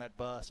to get on that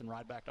bus and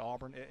ride back to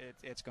Auburn,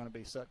 it's going to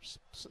be such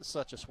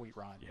a sweet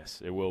ride.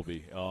 Yes, it will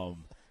be.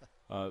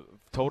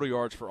 Total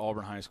yards for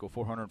Auburn High School,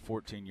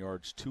 414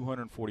 yards,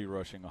 240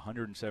 rushing,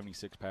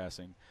 176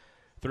 passing.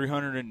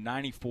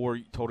 394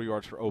 total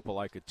yards for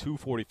Opelika,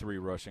 243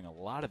 rushing, a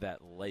lot of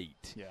that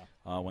late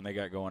when they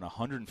got going,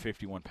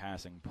 151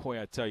 passing. Boy,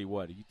 I tell you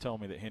what, you tell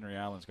me that Henry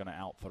Allen's going to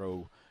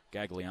outthrow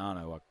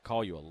Gagliano, I'll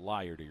call you a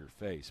liar to your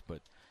face. But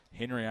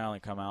Henry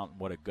Allen come out, and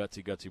what a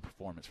gutsy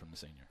performance from the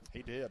senior.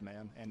 He did,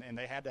 man, and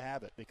they had to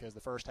have it because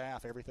the first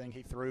half, everything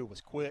he threw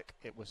was quick.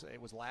 It was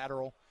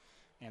lateral.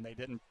 And they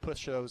didn't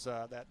push those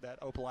that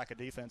Opelika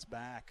defense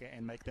back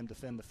and make them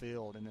defend the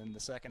field. And in the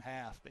second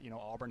half,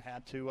 Auburn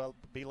had to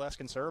be less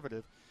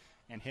conservative,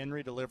 and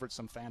Henry delivered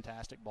some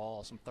fantastic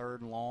balls, some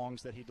third and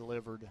longs that he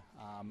delivered,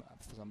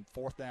 some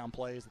fourth down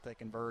plays that they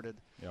converted.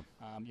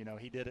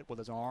 He did it with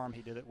his arm,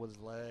 he did it with his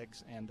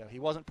legs, and he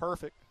wasn't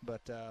perfect,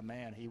 but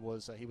man, he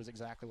was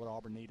exactly what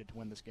Auburn needed to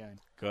win this game.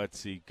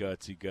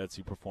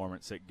 Gutsy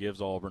performance that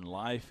gives Auburn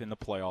life in the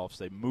playoffs.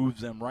 They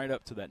moves them right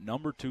up to that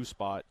number 2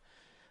 spot.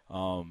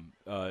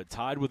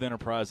 tied with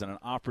Enterprise and an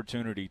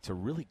opportunity to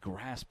really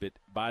grasp it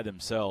by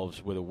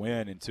themselves with a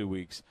win in 2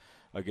 weeks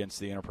against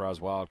the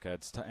Enterprise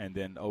Wildcats. And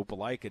then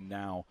Opelika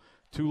now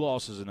 2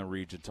 losses in the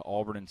region to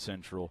Auburn and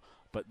Central.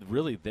 But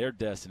really, their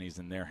destiny's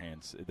in their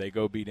hands. They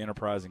go beat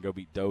Enterprise and go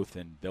beat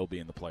Dothan, they'll be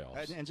in the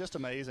playoffs. And just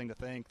amazing to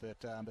think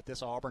that that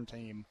this Auburn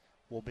team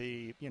will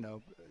be,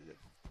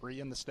 3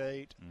 in the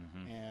state,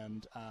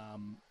 and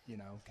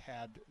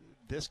had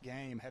this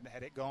game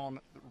had it gone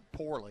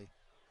poorly,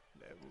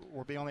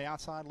 we'll be on the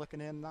outside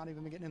looking in, not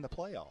even getting in the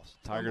playoffs.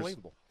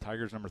 Unbelievable.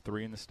 Tigers number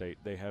 3 in the state.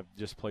 They have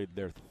just played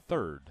their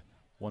 3rd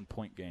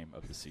 1-point game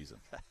of the season.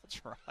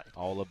 That's right.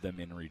 All of them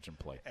in region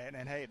play.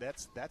 And hey,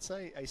 that's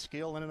a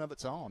skill in and of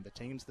its own. The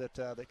teams that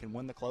can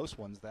win the close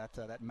ones,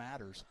 that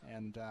matters,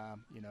 and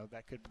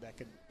that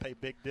could pay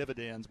big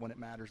dividends when it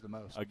matters the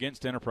most.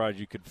 Against Enterprise,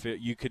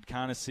 you could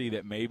kind of see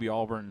that maybe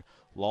Auburn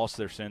lost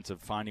their sense of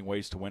finding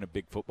ways to win a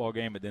big football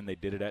game, but then they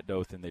did it at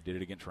Dothan, they did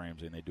it against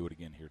Ramsey, and they do it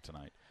again here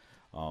tonight.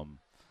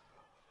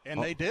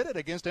 And they did it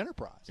against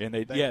Enterprise. And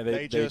it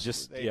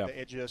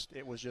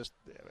was just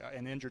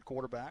an injured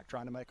quarterback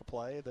trying to make a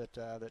play that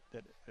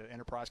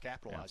Enterprise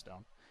capitalized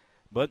on.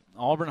 But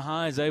Auburn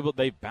High is able.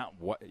 The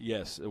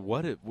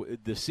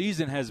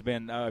season has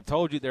been. I've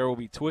told you there will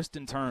be twists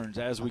and turns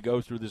as we go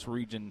through this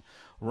region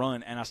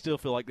run, and I still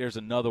feel like there's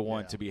another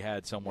one to be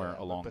had somewhere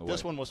along the way. But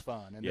this one was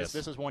fun, and this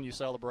is one you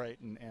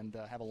celebrate and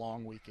have a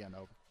long weekend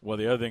over. Well,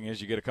 the other thing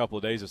is you get a couple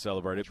of days to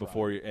celebrate it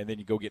and then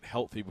you go get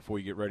healthy before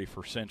you get ready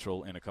for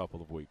Central in a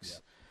couple of weeks.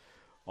 Yep.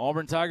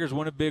 Auburn Tigers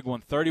win a big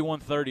one,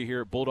 31-30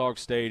 here at Bulldog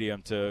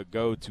Stadium to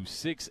go to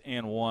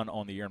 6-1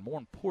 on the year, and more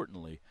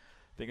importantly,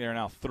 I think they're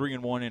now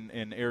 3-1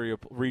 in area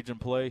region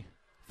play,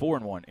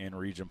 4-1 in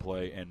region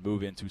play, and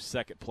move into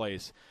second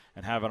place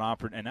and have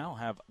and now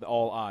have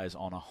all eyes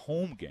on a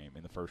home game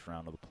in the first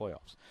round of the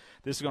playoffs.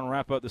 This is going to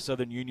wrap up the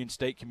Southern Union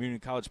State Community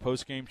College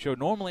postgame show.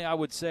 Normally, I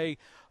would say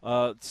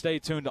stay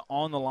tuned to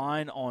On the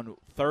Line on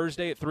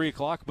Thursday at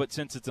 3:00, but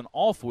since it's an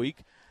off week,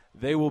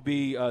 there will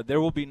be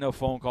no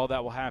phone call.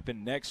 That will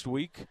happen next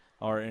week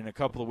or in a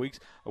couple of weeks.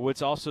 I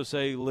would also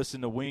say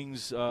listen to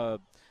Wings.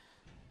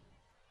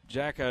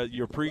 Jack,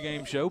 your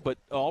pregame show, but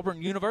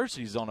Auburn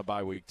University is on a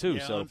bye week too.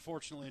 Yeah, so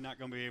unfortunately, not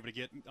going to be able to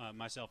get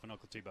myself and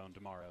Uncle T-Bone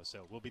tomorrow.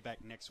 So we'll be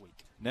back next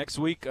week. Next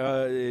week,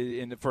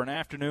 for an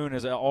afternoon,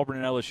 as Auburn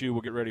and LSU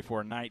will get ready for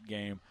a night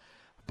game.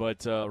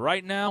 But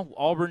right now,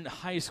 Auburn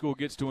High School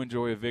gets to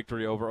enjoy a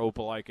victory over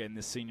Opelika, and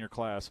this senior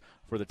class,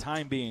 for the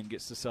time being,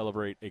 gets to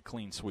celebrate a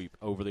clean sweep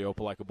over the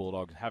Opelika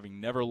Bulldogs, having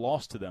never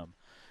lost to them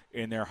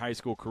in their high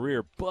school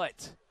career.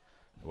 But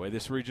the way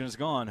this region has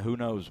gone, who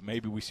knows?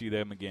 Maybe we see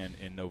them again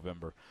in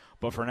November.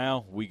 But for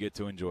now, we get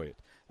to enjoy it.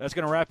 That's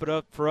going to wrap it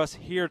up for us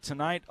here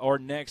tonight. Our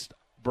next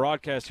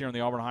broadcast here on the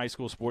Auburn High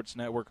School Sports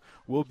Network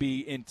will be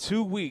in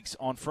 2 weeks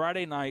on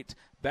Friday night,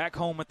 back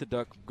home at the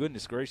Duck.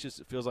 Goodness gracious,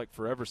 it feels like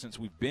forever since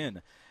we've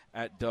been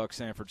at Duck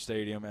Sanford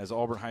Stadium, as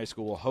Auburn High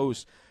School will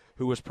host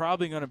who is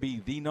probably going to be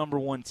the number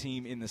 1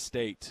 team in the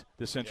state,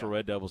 the Central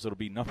Red Devils. It'll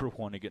be number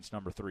 1 against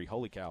number 3.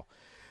 Holy cow.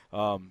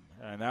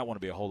 And that one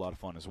will be a whole lot of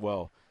fun as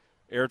well.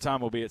 Airtime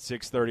will be at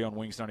 6:30 on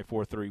Wings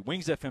 94.3,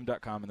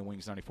 wingsfm.com, and the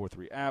Wings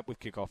 94.3 app with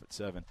kickoff at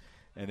 7.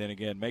 And then,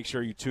 again, make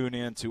sure you tune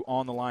in to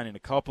On the Line in a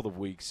couple of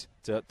weeks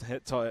to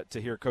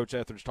hear Coach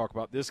Etheridge talk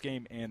about this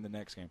game and the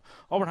next game.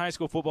 Auburn High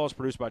School football is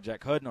produced by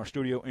Jack Hudden. Our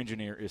studio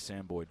engineer is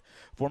Sam Boyd.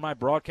 For my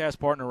broadcast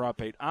partner, Rob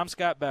Pate, I'm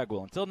Scott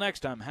Bagwell. Until next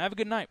time, have a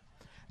good night,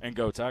 and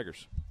go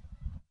Tigers.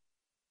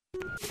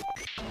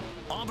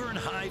 Auburn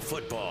High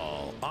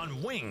football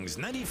on Wings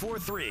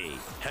 94.3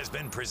 has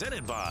been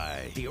presented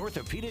by the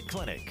Orthopedic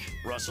Clinic,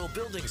 Russell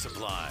Building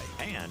Supply,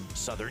 and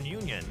Southern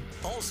Union.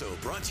 Also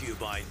brought to you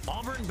by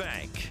Auburn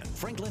Bank,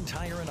 Franklin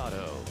Tire and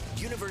Auto,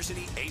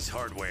 University Ace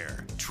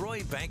Hardware,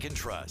 Troy Bank and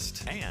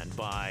Trust, and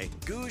by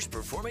Gouge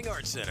Performing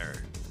Arts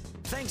Center.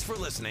 Thanks for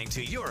listening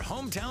to your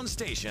hometown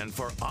station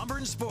for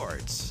Auburn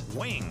sports,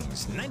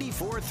 Wings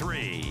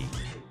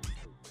 94.3.